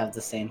always have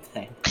the same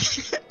thing.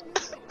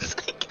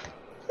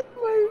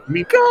 I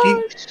mean,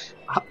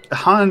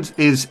 Hans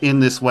is in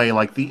this way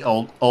like the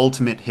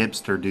ultimate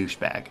hipster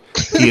douchebag.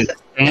 He is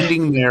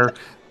standing there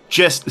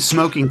just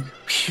smoking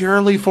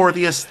purely for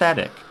the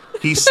aesthetic.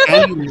 He's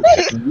standing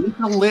there with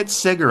a lit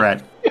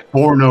cigarette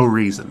for no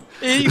reason.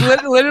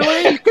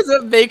 Literally, because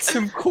it makes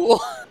him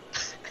cool.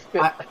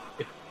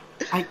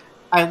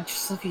 I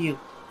just look at you.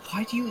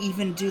 Why do you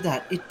even do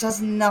that? It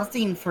does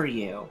nothing for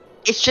you.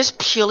 It's just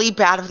purely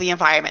bad for the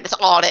environment. That's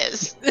all it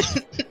is.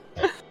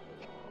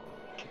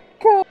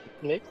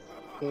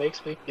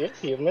 Makes me feel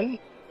human.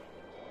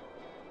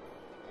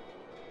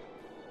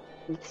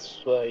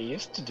 That's what I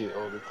used to do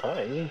all the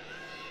time.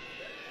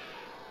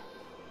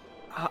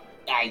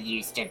 I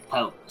used to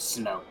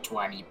smoke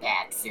 20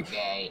 packs a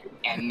day,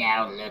 and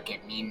now look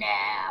at me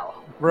now.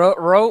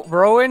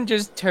 Rowan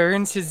just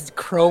turns his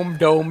chrome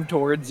dome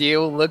towards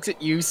you, looks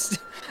at you,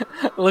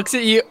 looks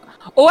at you.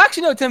 Oh,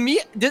 actually, no. To me,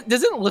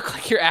 doesn't look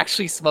like you're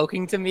actually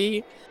smoking. To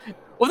me,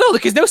 well, no,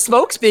 because no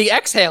smoke's being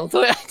exhaled.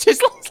 So it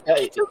just looks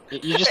like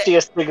You just see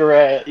a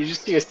cigarette. You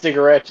just see a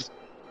cigarette. Just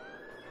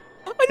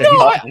I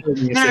know.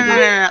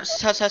 No.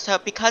 So,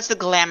 because the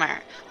glamour,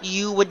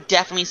 you would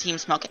definitely see him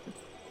smoking.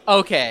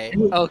 Okay.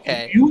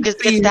 Because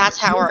that's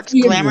how it works.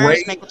 Glamours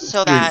make it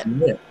so that.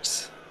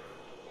 Lips.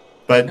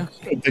 But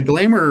the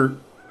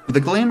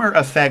glamour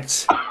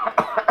affects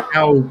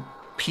how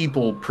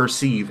people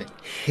perceive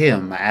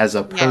him as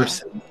a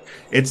person.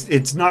 Yeah.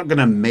 It's not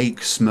gonna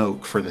make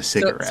smoke for the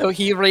cigarette. So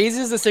he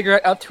raises the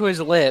cigarette up to his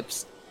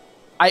lips.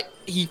 I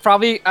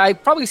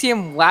probably see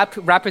him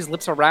wrap his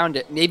lips around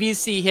it. Maybe you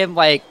see him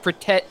like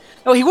pretend.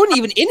 No, he wouldn't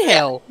even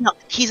inhale. No,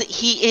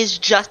 he is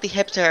just the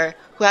hipster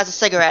who has a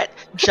cigarette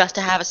just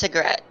to have a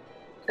cigarette.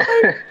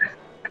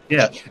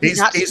 Yeah, he's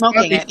not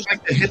smoking it. He's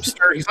like the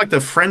hipster. He's like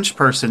the French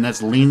person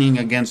that's leaning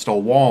against a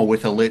wall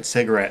with a lit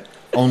cigarette.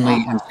 Only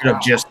instead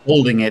of just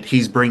holding it,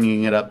 he's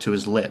bringing it up to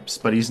his lips,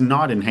 but he's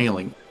not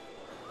inhaling.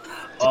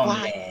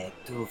 Why?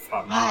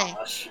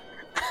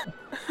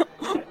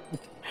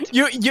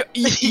 You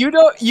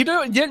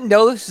didn't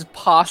know this is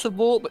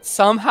possible, but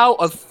somehow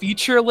a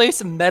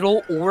featureless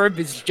metal orb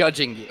is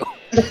judging you.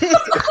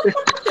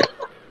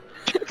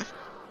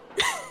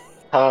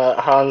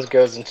 Hans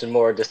goes into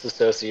more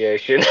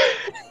disassociation.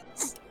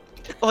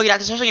 Oh, you're not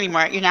dissociating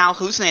anymore. You're now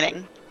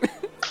hallucinating.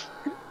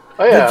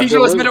 Oh yeah,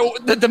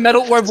 the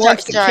metal orb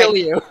wants to kill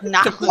you.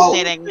 Not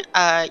hallucinating.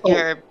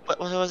 What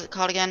was it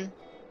called again?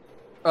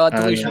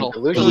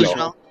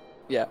 Delusional.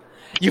 Yeah.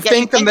 You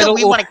think that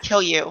we want to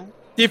kill you.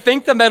 Do you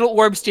think the metal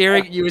orb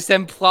staring at you is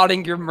him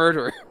plotting your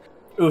murder?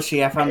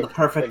 Ushi, I found the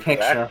perfect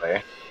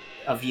picture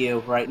of you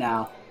right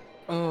now.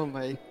 Oh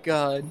my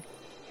god.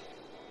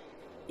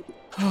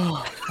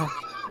 Oh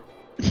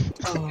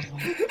my.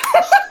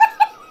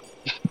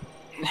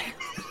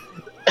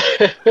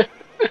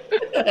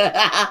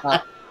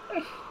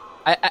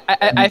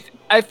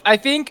 I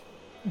think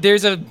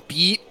there's a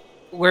beat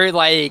where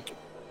like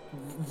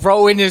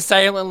Rowan is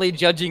silently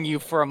judging you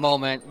for a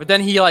moment, but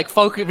then he like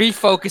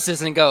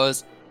refocuses and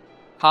goes,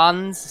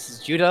 Hans, this is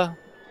Judah.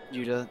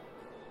 In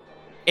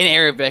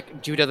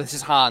Arabic, Judah, this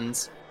is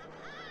Hans.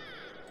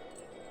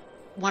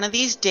 One of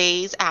these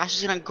days, Ash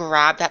is gonna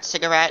grab that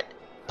cigarette,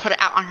 put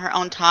it out on her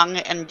own tongue,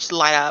 and just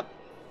light up.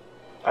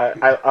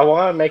 I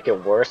want to make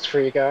it worse for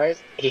you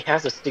guys. He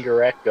has a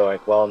cigarette going,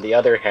 while on the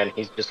other hand,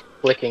 he's just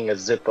flicking a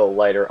Zippo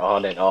lighter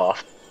on and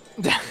off.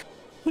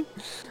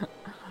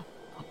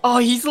 Oh,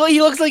 he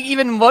looks like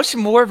even much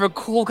more of a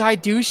cool guy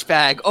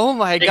douchebag. Oh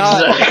my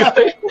god.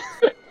 Exactly.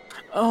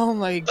 Oh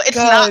my god. It's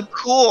not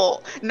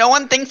cool. No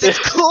one thinks it's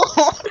cool.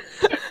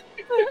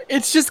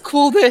 It's just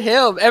cool to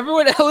him.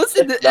 Everyone else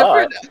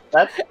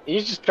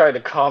he's just trying to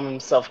calm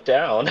himself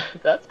down.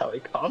 That's how he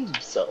calms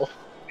himself.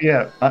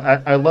 Yeah,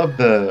 I love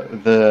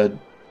the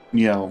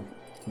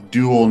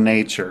dual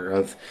nature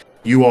of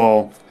you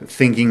all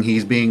thinking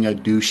he's being a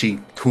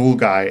douchey cool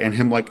guy and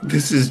him like,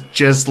 this is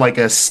just like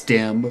a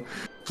stem,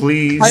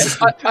 please.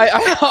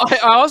 I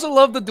also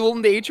love the dual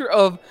nature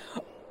of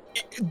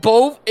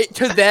both.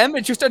 To them,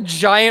 it's just a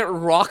giant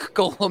rock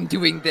golem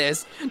doing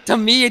this. To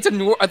me, it's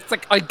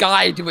like a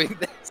guy doing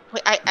this.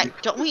 Wait,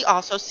 don't we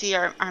also see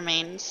our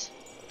mains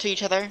to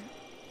each other?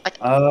 Like,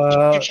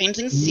 do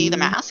changelings see the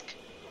mask?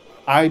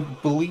 I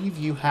believe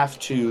you have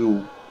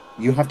to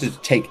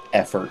take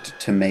effort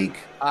to make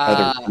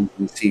other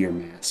people see your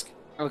mask.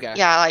 Okay.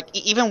 Yeah, like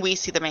even we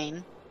see the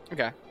main.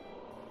 Okay.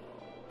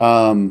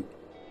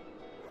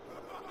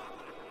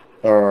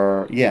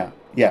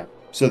 Yeah.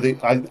 So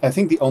I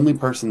think the only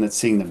person that's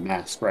seeing the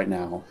mask right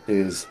now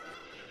is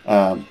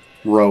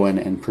Rowan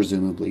and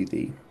presumably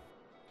the.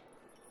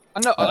 Oh,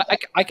 no,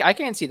 I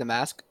can't see the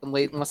mask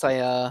unless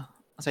I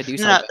do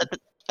something.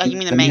 No, you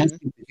mean the main?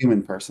 The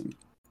human person.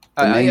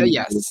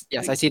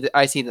 Yes, I see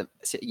the.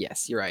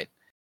 Yes, you're right.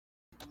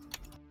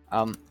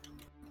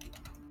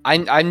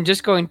 I'm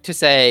just going to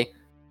say,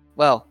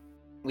 well,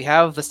 we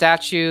have the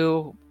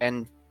statue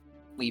and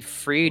we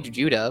freed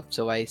Judah,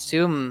 so I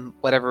assume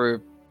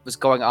whatever was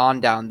going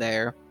on down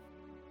there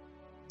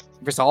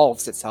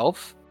resolves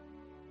itself.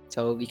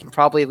 So we can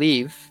probably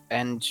leave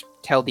and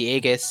tell the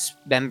Aegis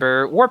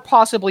member, or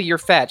possibly your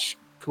fetch,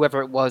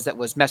 whoever it was that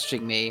was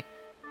messaging me,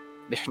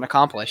 mission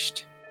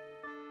accomplished.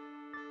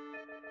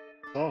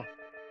 Oh,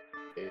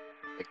 I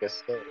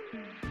guess so.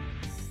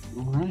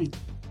 All right.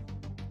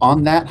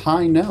 On that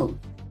high note,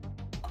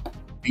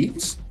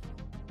 Beats.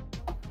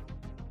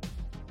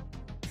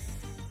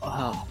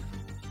 Oh,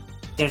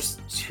 there's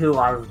two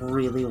I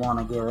really want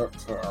to give it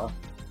to.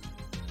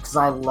 Because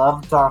I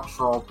love Dark's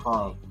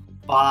roleplay,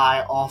 but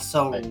I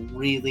also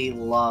really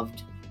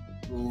loved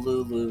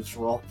Lulu's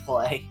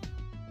roleplay.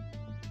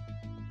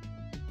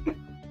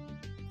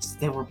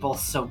 They were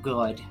both so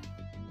good.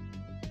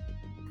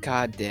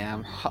 God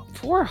damn.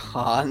 Poor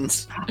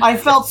Hans. I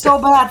felt so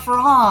bad for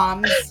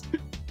Hans.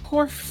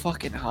 Poor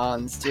fucking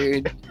Hans,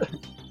 dude.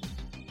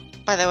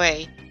 By the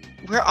way,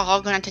 we're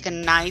all gonna take a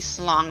nice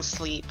long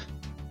sleep.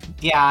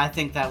 Yeah, I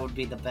think that would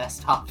be the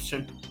best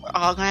option. We're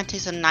all gonna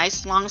take a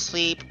nice long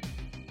sleep,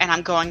 and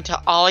I'm going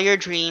to all your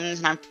dreams,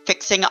 and I'm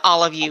fixing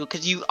all of you,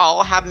 because you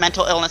all have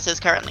mental illnesses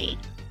currently.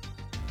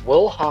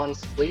 Will Han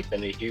sleep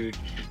in a huge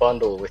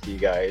bundle with you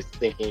guys,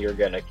 thinking you're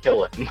gonna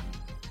kill him?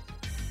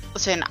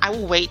 Listen, I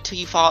will wait till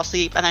you fall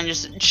asleep, and then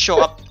just show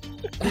up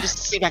and just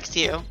sleep next to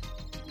you.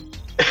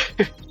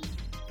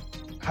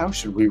 How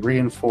should we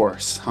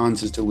reinforce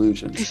Hans's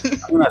delusions?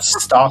 I'm gonna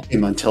stalk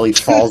him until he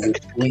falls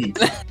asleep.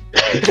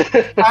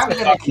 I'm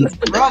gonna keep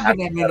rubbing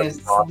him in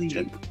his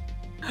sleep.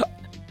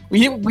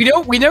 We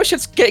know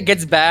shit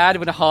gets bad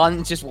when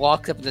Hans just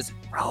walks up and says,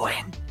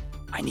 "Rowan,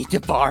 I need to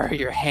borrow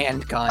your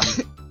handgun."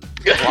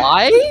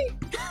 Why?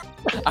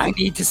 I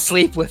need to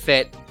sleep with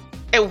it.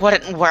 It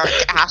wouldn't work.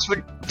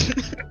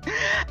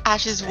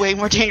 Ash is way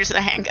more dangerous than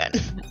a handgun.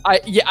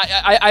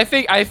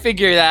 I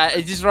figure that.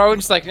 It's just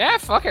Rowan's just like, yeah,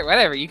 fuck it,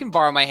 whatever. You can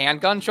borrow my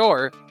handgun,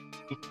 sure.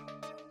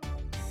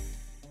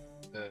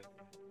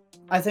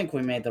 I think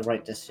we made the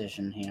right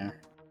decision here.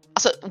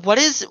 Also, what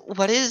is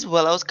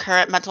Willow's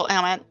current mental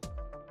ailment?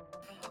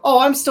 Oh,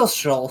 I'm still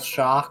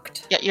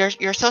shocked. Yeah,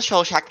 you're still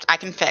shell shocked. I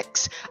can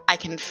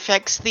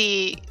fix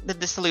the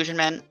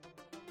disillusionment.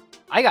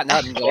 I got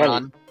nothing going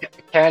on.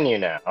 Can you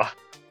now?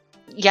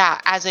 Yeah,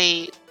 as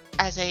a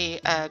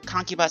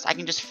concubus, I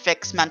can just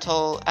fix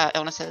mental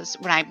illnesses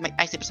when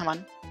I sleep with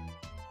someone.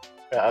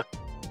 Yeah.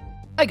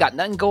 I got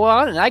nothing going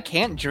on, and I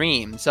can't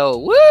dream. So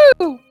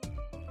woo!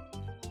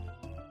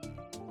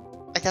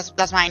 Like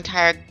that's my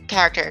entire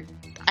character.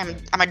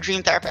 I'm a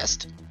dream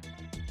therapist.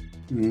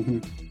 Mm-hmm.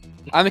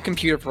 I'm a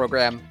computer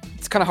program.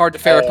 It's kind of hard to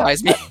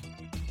therapize me.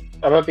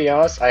 I'm gonna be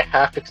honest. I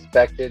half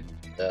expected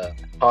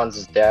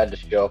Hans's dad to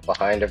show up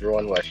behind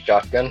everyone with a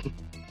shotgun.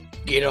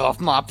 Get off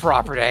my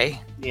property.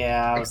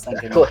 Yeah, I was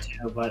thinking that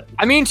too, but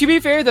I mean, to be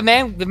fair, the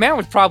man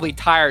was probably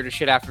tired of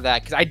shit after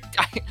that, because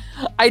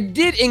I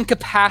did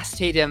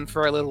incapacitate him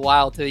for a little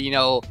while to,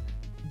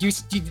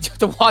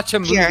 to watch a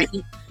movie. Here.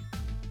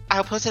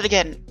 I'll post it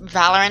again.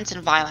 Valorant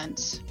and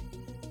violence.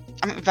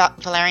 I mean,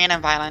 Valerian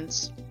and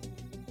violence.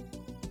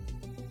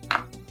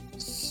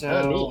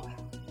 so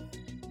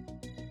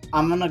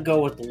I'm gonna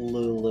go with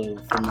Lulu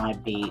for my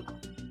beat.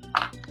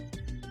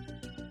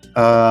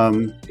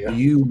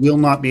 You will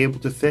not be able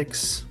to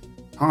fix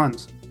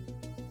Hans.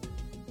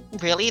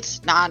 Really?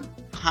 It's not,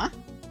 huh?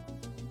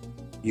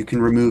 You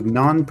can remove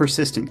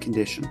non-persistent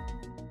condition.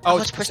 Oh,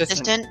 it's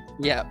persistent?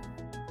 Yeah.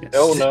 Yes.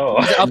 Oh no!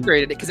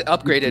 Because it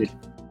upgraded.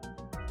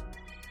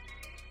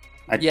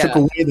 I took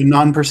away the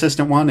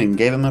non-persistent one and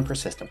gave him a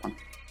persistent one.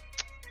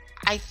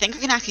 I think I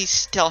can actually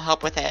still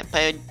help with it,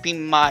 but it'd be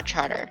much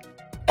harder.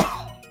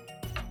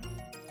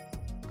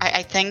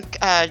 I think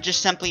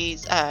just simply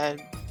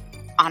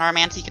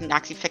Honormancy can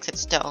actually fix it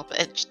still, but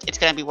it's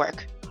gonna be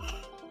work.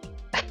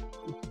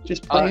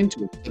 Just play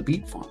into it, the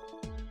beat font.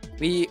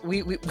 We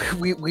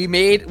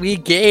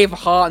gave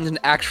Hans an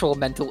actual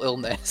mental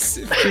illness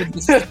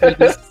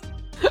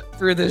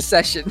through this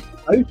session.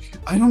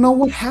 I don't know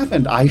what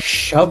happened. I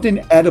shoved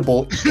an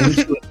edible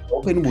into an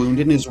open wound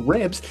in his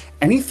ribs,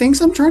 and he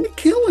thinks I'm trying to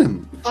kill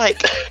him.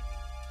 Like,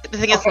 the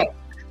thing is,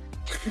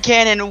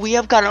 Gannon, we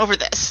have gotten over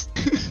this.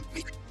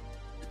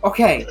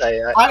 Okay,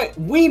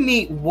 we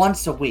meet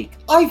once a week.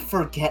 I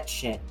forget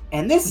shit,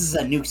 and this is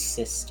a new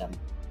system.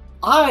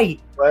 I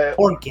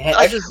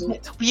forget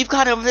shit. We've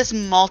gone over this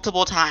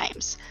multiple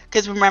times.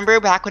 Because remember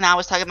back when I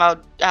was talking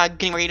about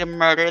getting ready to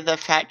murder the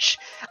fetch,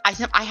 I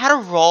had a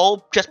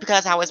roll just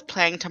because I was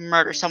planning to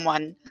murder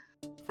someone.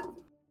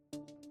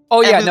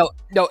 Oh yeah,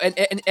 no.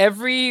 In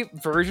every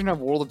version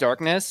of World of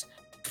Darkness,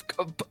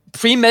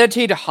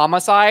 premeditated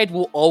homicide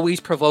will always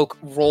provoke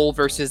roll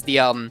versus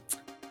the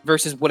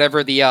versus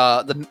whatever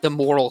the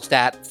moral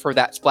stat for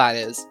that splat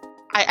is.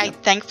 I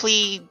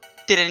thankfully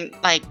didn't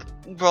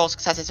roll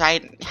successes, so I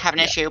didn't have an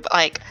issue.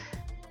 But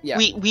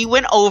we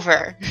went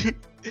over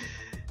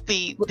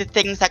the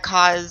things that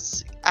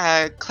cause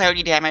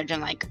clarity damage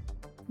and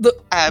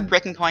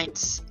breaking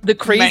points. The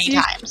many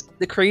times.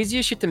 The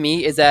craziest shit to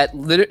me is that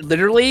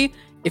literally,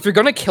 if you're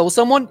gonna kill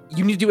someone,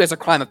 you need to do it as a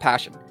crime of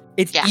passion.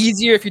 It's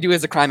easier if you do it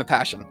as a crime of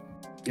passion.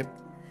 Yep.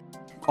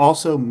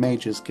 Also,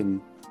 mages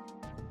can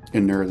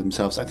inure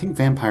themselves. I think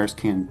vampires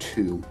can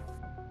too.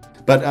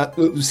 But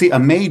see, a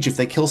mage, if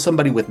they kill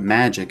somebody with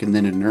magic and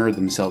then inure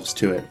themselves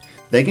to it,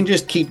 they can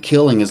just keep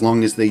killing as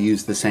long as they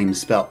use the same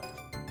spell.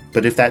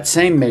 But if that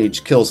same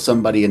mage kills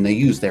somebody and they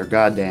use their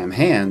goddamn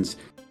hands,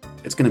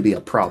 it's going to be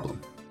a problem.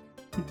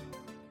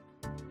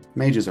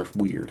 Mages are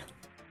weird.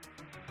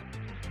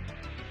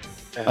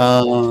 But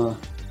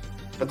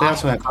they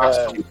also have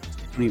they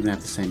don't even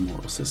have the same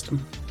moral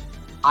system.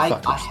 I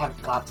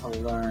have got to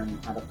learn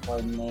how to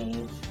play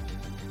mage.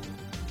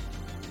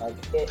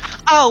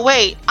 Oh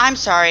wait, I'm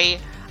sorry.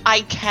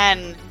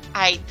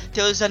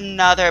 There's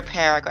another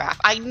paragraph.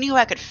 I knew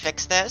I could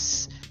fix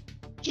this.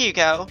 Here you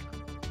go.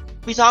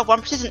 Resolve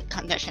one persistent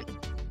condition,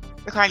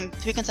 requiring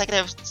 3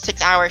 consecutive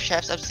 6-hour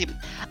shifts of sleep.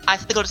 I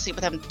have to go to sleep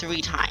with him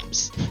 3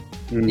 times.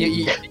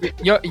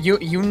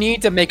 You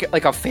need to make it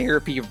like a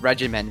therapy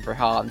regimen for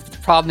Hans. The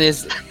problem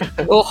is,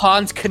 will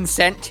Hans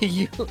consent to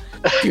you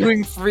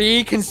doing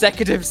 3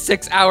 consecutive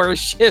 6-hour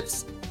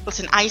shifts?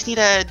 Listen, I just need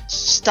to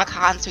stuck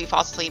Hans so he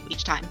falls asleep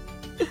each time.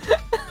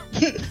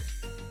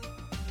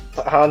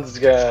 Hans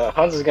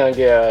is gonna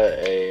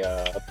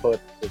get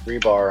put the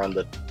rebar on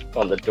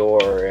the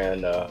door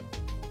and that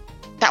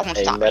won't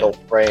a stop metal me.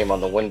 frame on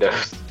the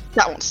windows.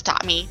 That won't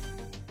stop me.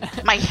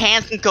 My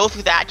hands can go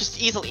through that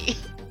just easily.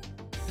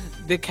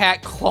 The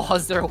cat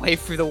claws their way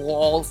through the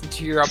walls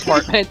into your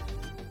apartment.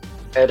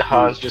 And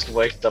Hans just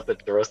wakes up and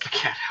throws the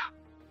cat out.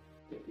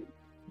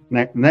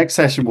 Next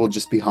session will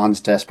just be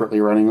Hans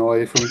desperately running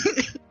away from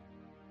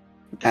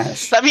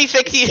Ash. Let me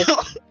fix you.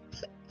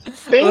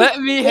 Let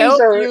me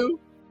help you.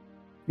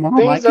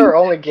 Things are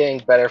only getting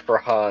better for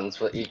Hans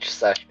with each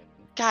session.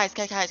 Guys.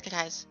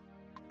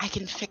 I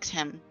can fix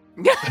him.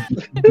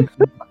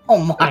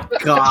 Oh my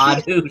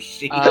god,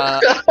 Ushi.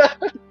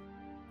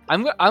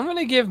 I'm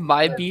gonna give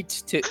my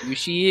beat to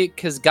Ushi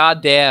because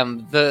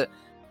goddamn the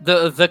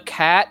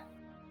cat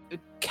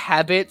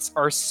habits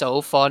are so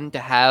fun to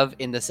have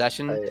in the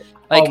session.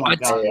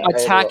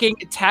 Attacking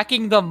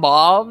the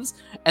mobs,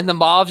 and the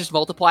mobs just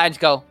multiply and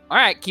just go, all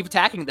right, keep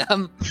attacking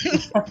them.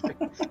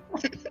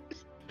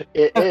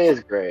 It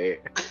is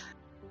great.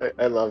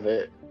 I love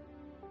it.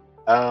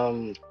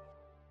 I'm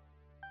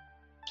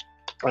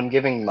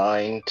giving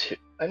mine to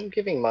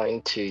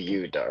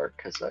you, Dark,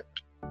 because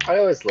I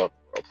always love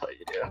the roleplay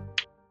you do.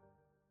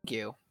 Thank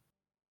you.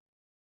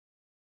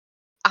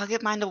 I'll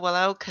give mine to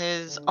Willow,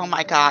 because, oh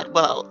my god,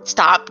 Willow,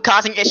 stop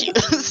causing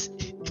issues.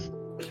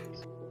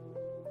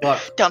 Look,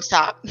 don't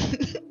stop.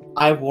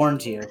 I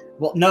warned you.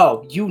 Well,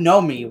 no, you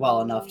know me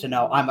well enough to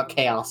know I'm a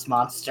chaos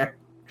monster.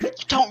 You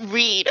don't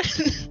read.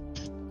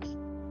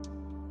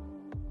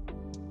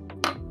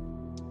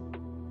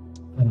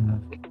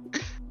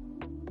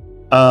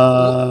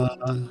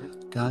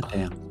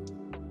 Goddamn.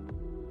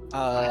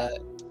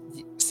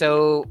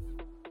 So,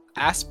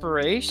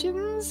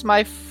 aspirations,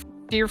 my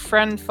dear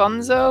friend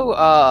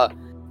Funzo.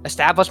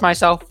 Establish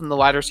myself in the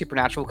wider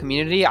supernatural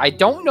community. I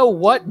don't know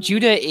what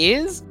Judah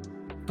is,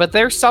 but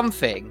there's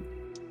something.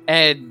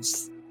 And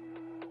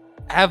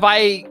have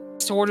I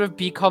sort of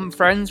become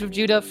friends with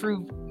Judah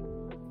through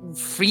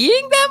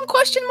freeing them?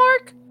 Question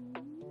mark.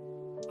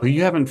 Well,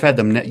 you haven't fed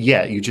them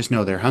yet. You just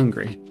know they're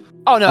hungry.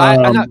 Oh no,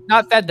 I'm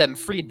not fed them.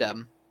 Freed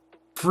them.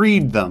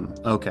 Freed them.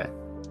 Okay.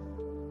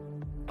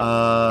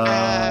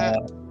 I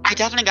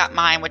definitely got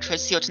mine, which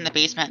was sealed in the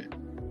basement.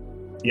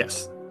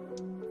 Yes.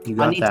 You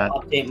got I need that. to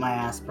update my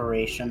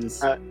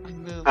aspirations. I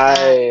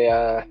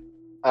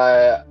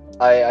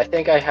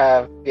think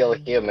I feel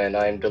human.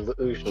 I'm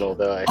delusional,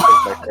 though. I think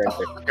my friends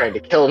are trying to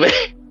kill me.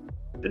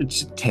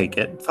 Just take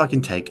it.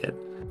 Fucking take it.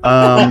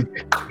 But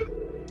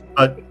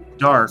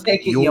Dark,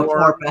 Take it, you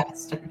poor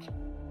bastard.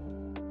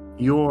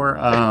 Your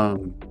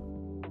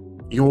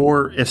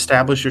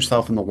establish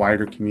yourself in the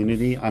wider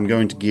community. I'm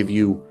going to give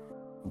you,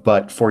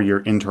 but for your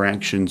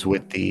interactions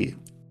with the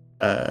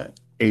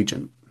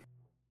agent.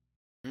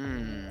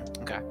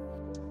 Okay.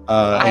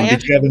 And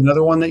did you have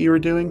another one that you were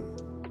doing,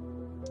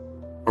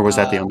 or was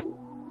that the only?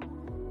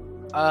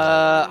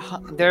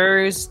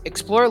 There's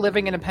explore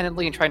living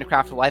independently and trying to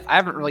craft a life. I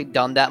haven't really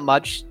done that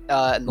much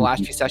in the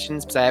last few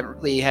sessions because I haven't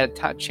really had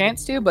a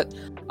chance to. But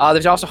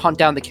there's also hunt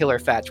down the killer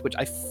fetch, which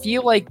I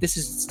feel like this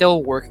is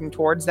still working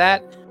towards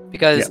that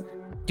because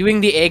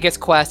doing the Aegis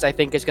quest I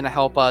think is going to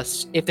help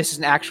us. If this is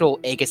an actual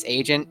Aegis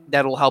agent,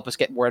 that'll help us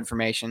get more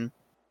information.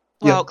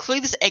 Well,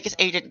 clearly this Aegis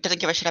agent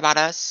doesn't give a shit about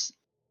us.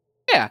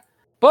 Yeah.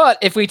 But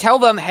if we tell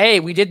them, hey,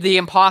 we did the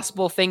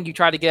impossible thing you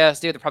tried to get us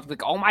to do, they're probably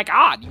like, oh my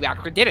god, you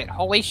actually did it.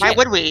 Holy shit. Why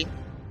would we?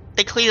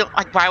 They clearly,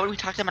 why would we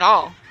talk to them at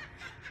all?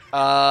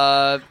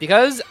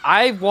 Because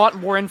I want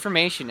more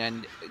information,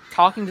 and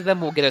talking to them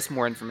will get us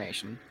more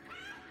information.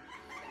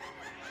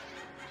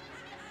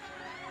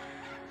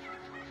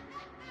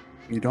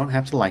 You don't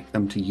have to like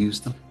them to use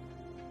them.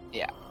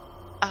 Yeah.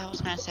 I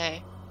was gonna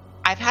say,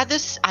 I've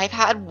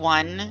had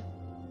one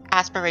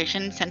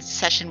aspiration since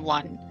session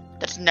 1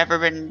 that's never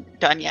been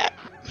done yet.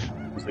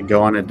 Was it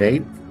go on a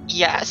date?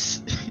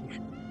 Yes.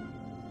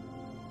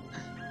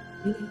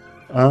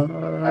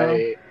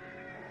 I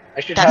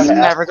should That's have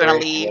never gonna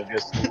leave.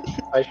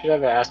 I should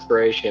have an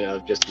aspiration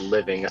of just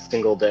living a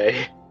single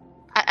day.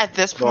 At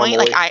this point,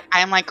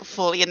 I'm like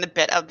fully in the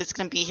bit of this is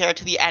gonna be here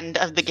to the end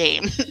of the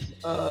game.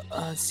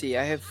 Let's see.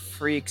 I have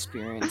free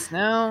experience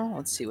now.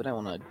 Let's see what I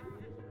want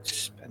to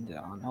spend it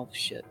on. Oh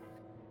shit.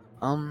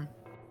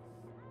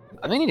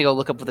 I may need to go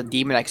look up what the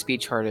demon XP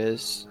chart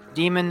is.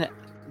 Demon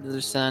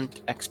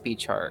Descent XP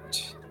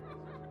chart.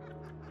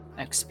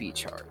 XP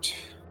chart.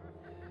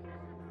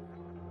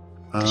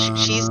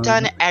 She's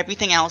done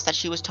everything else that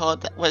she was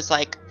told that was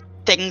like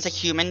things a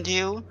human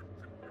do,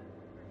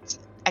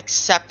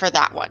 except for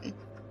that one.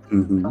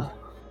 Mm-hmm.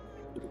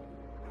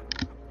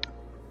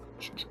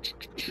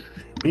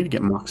 We need to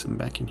get Moxon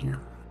back in here.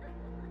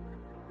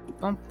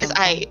 Because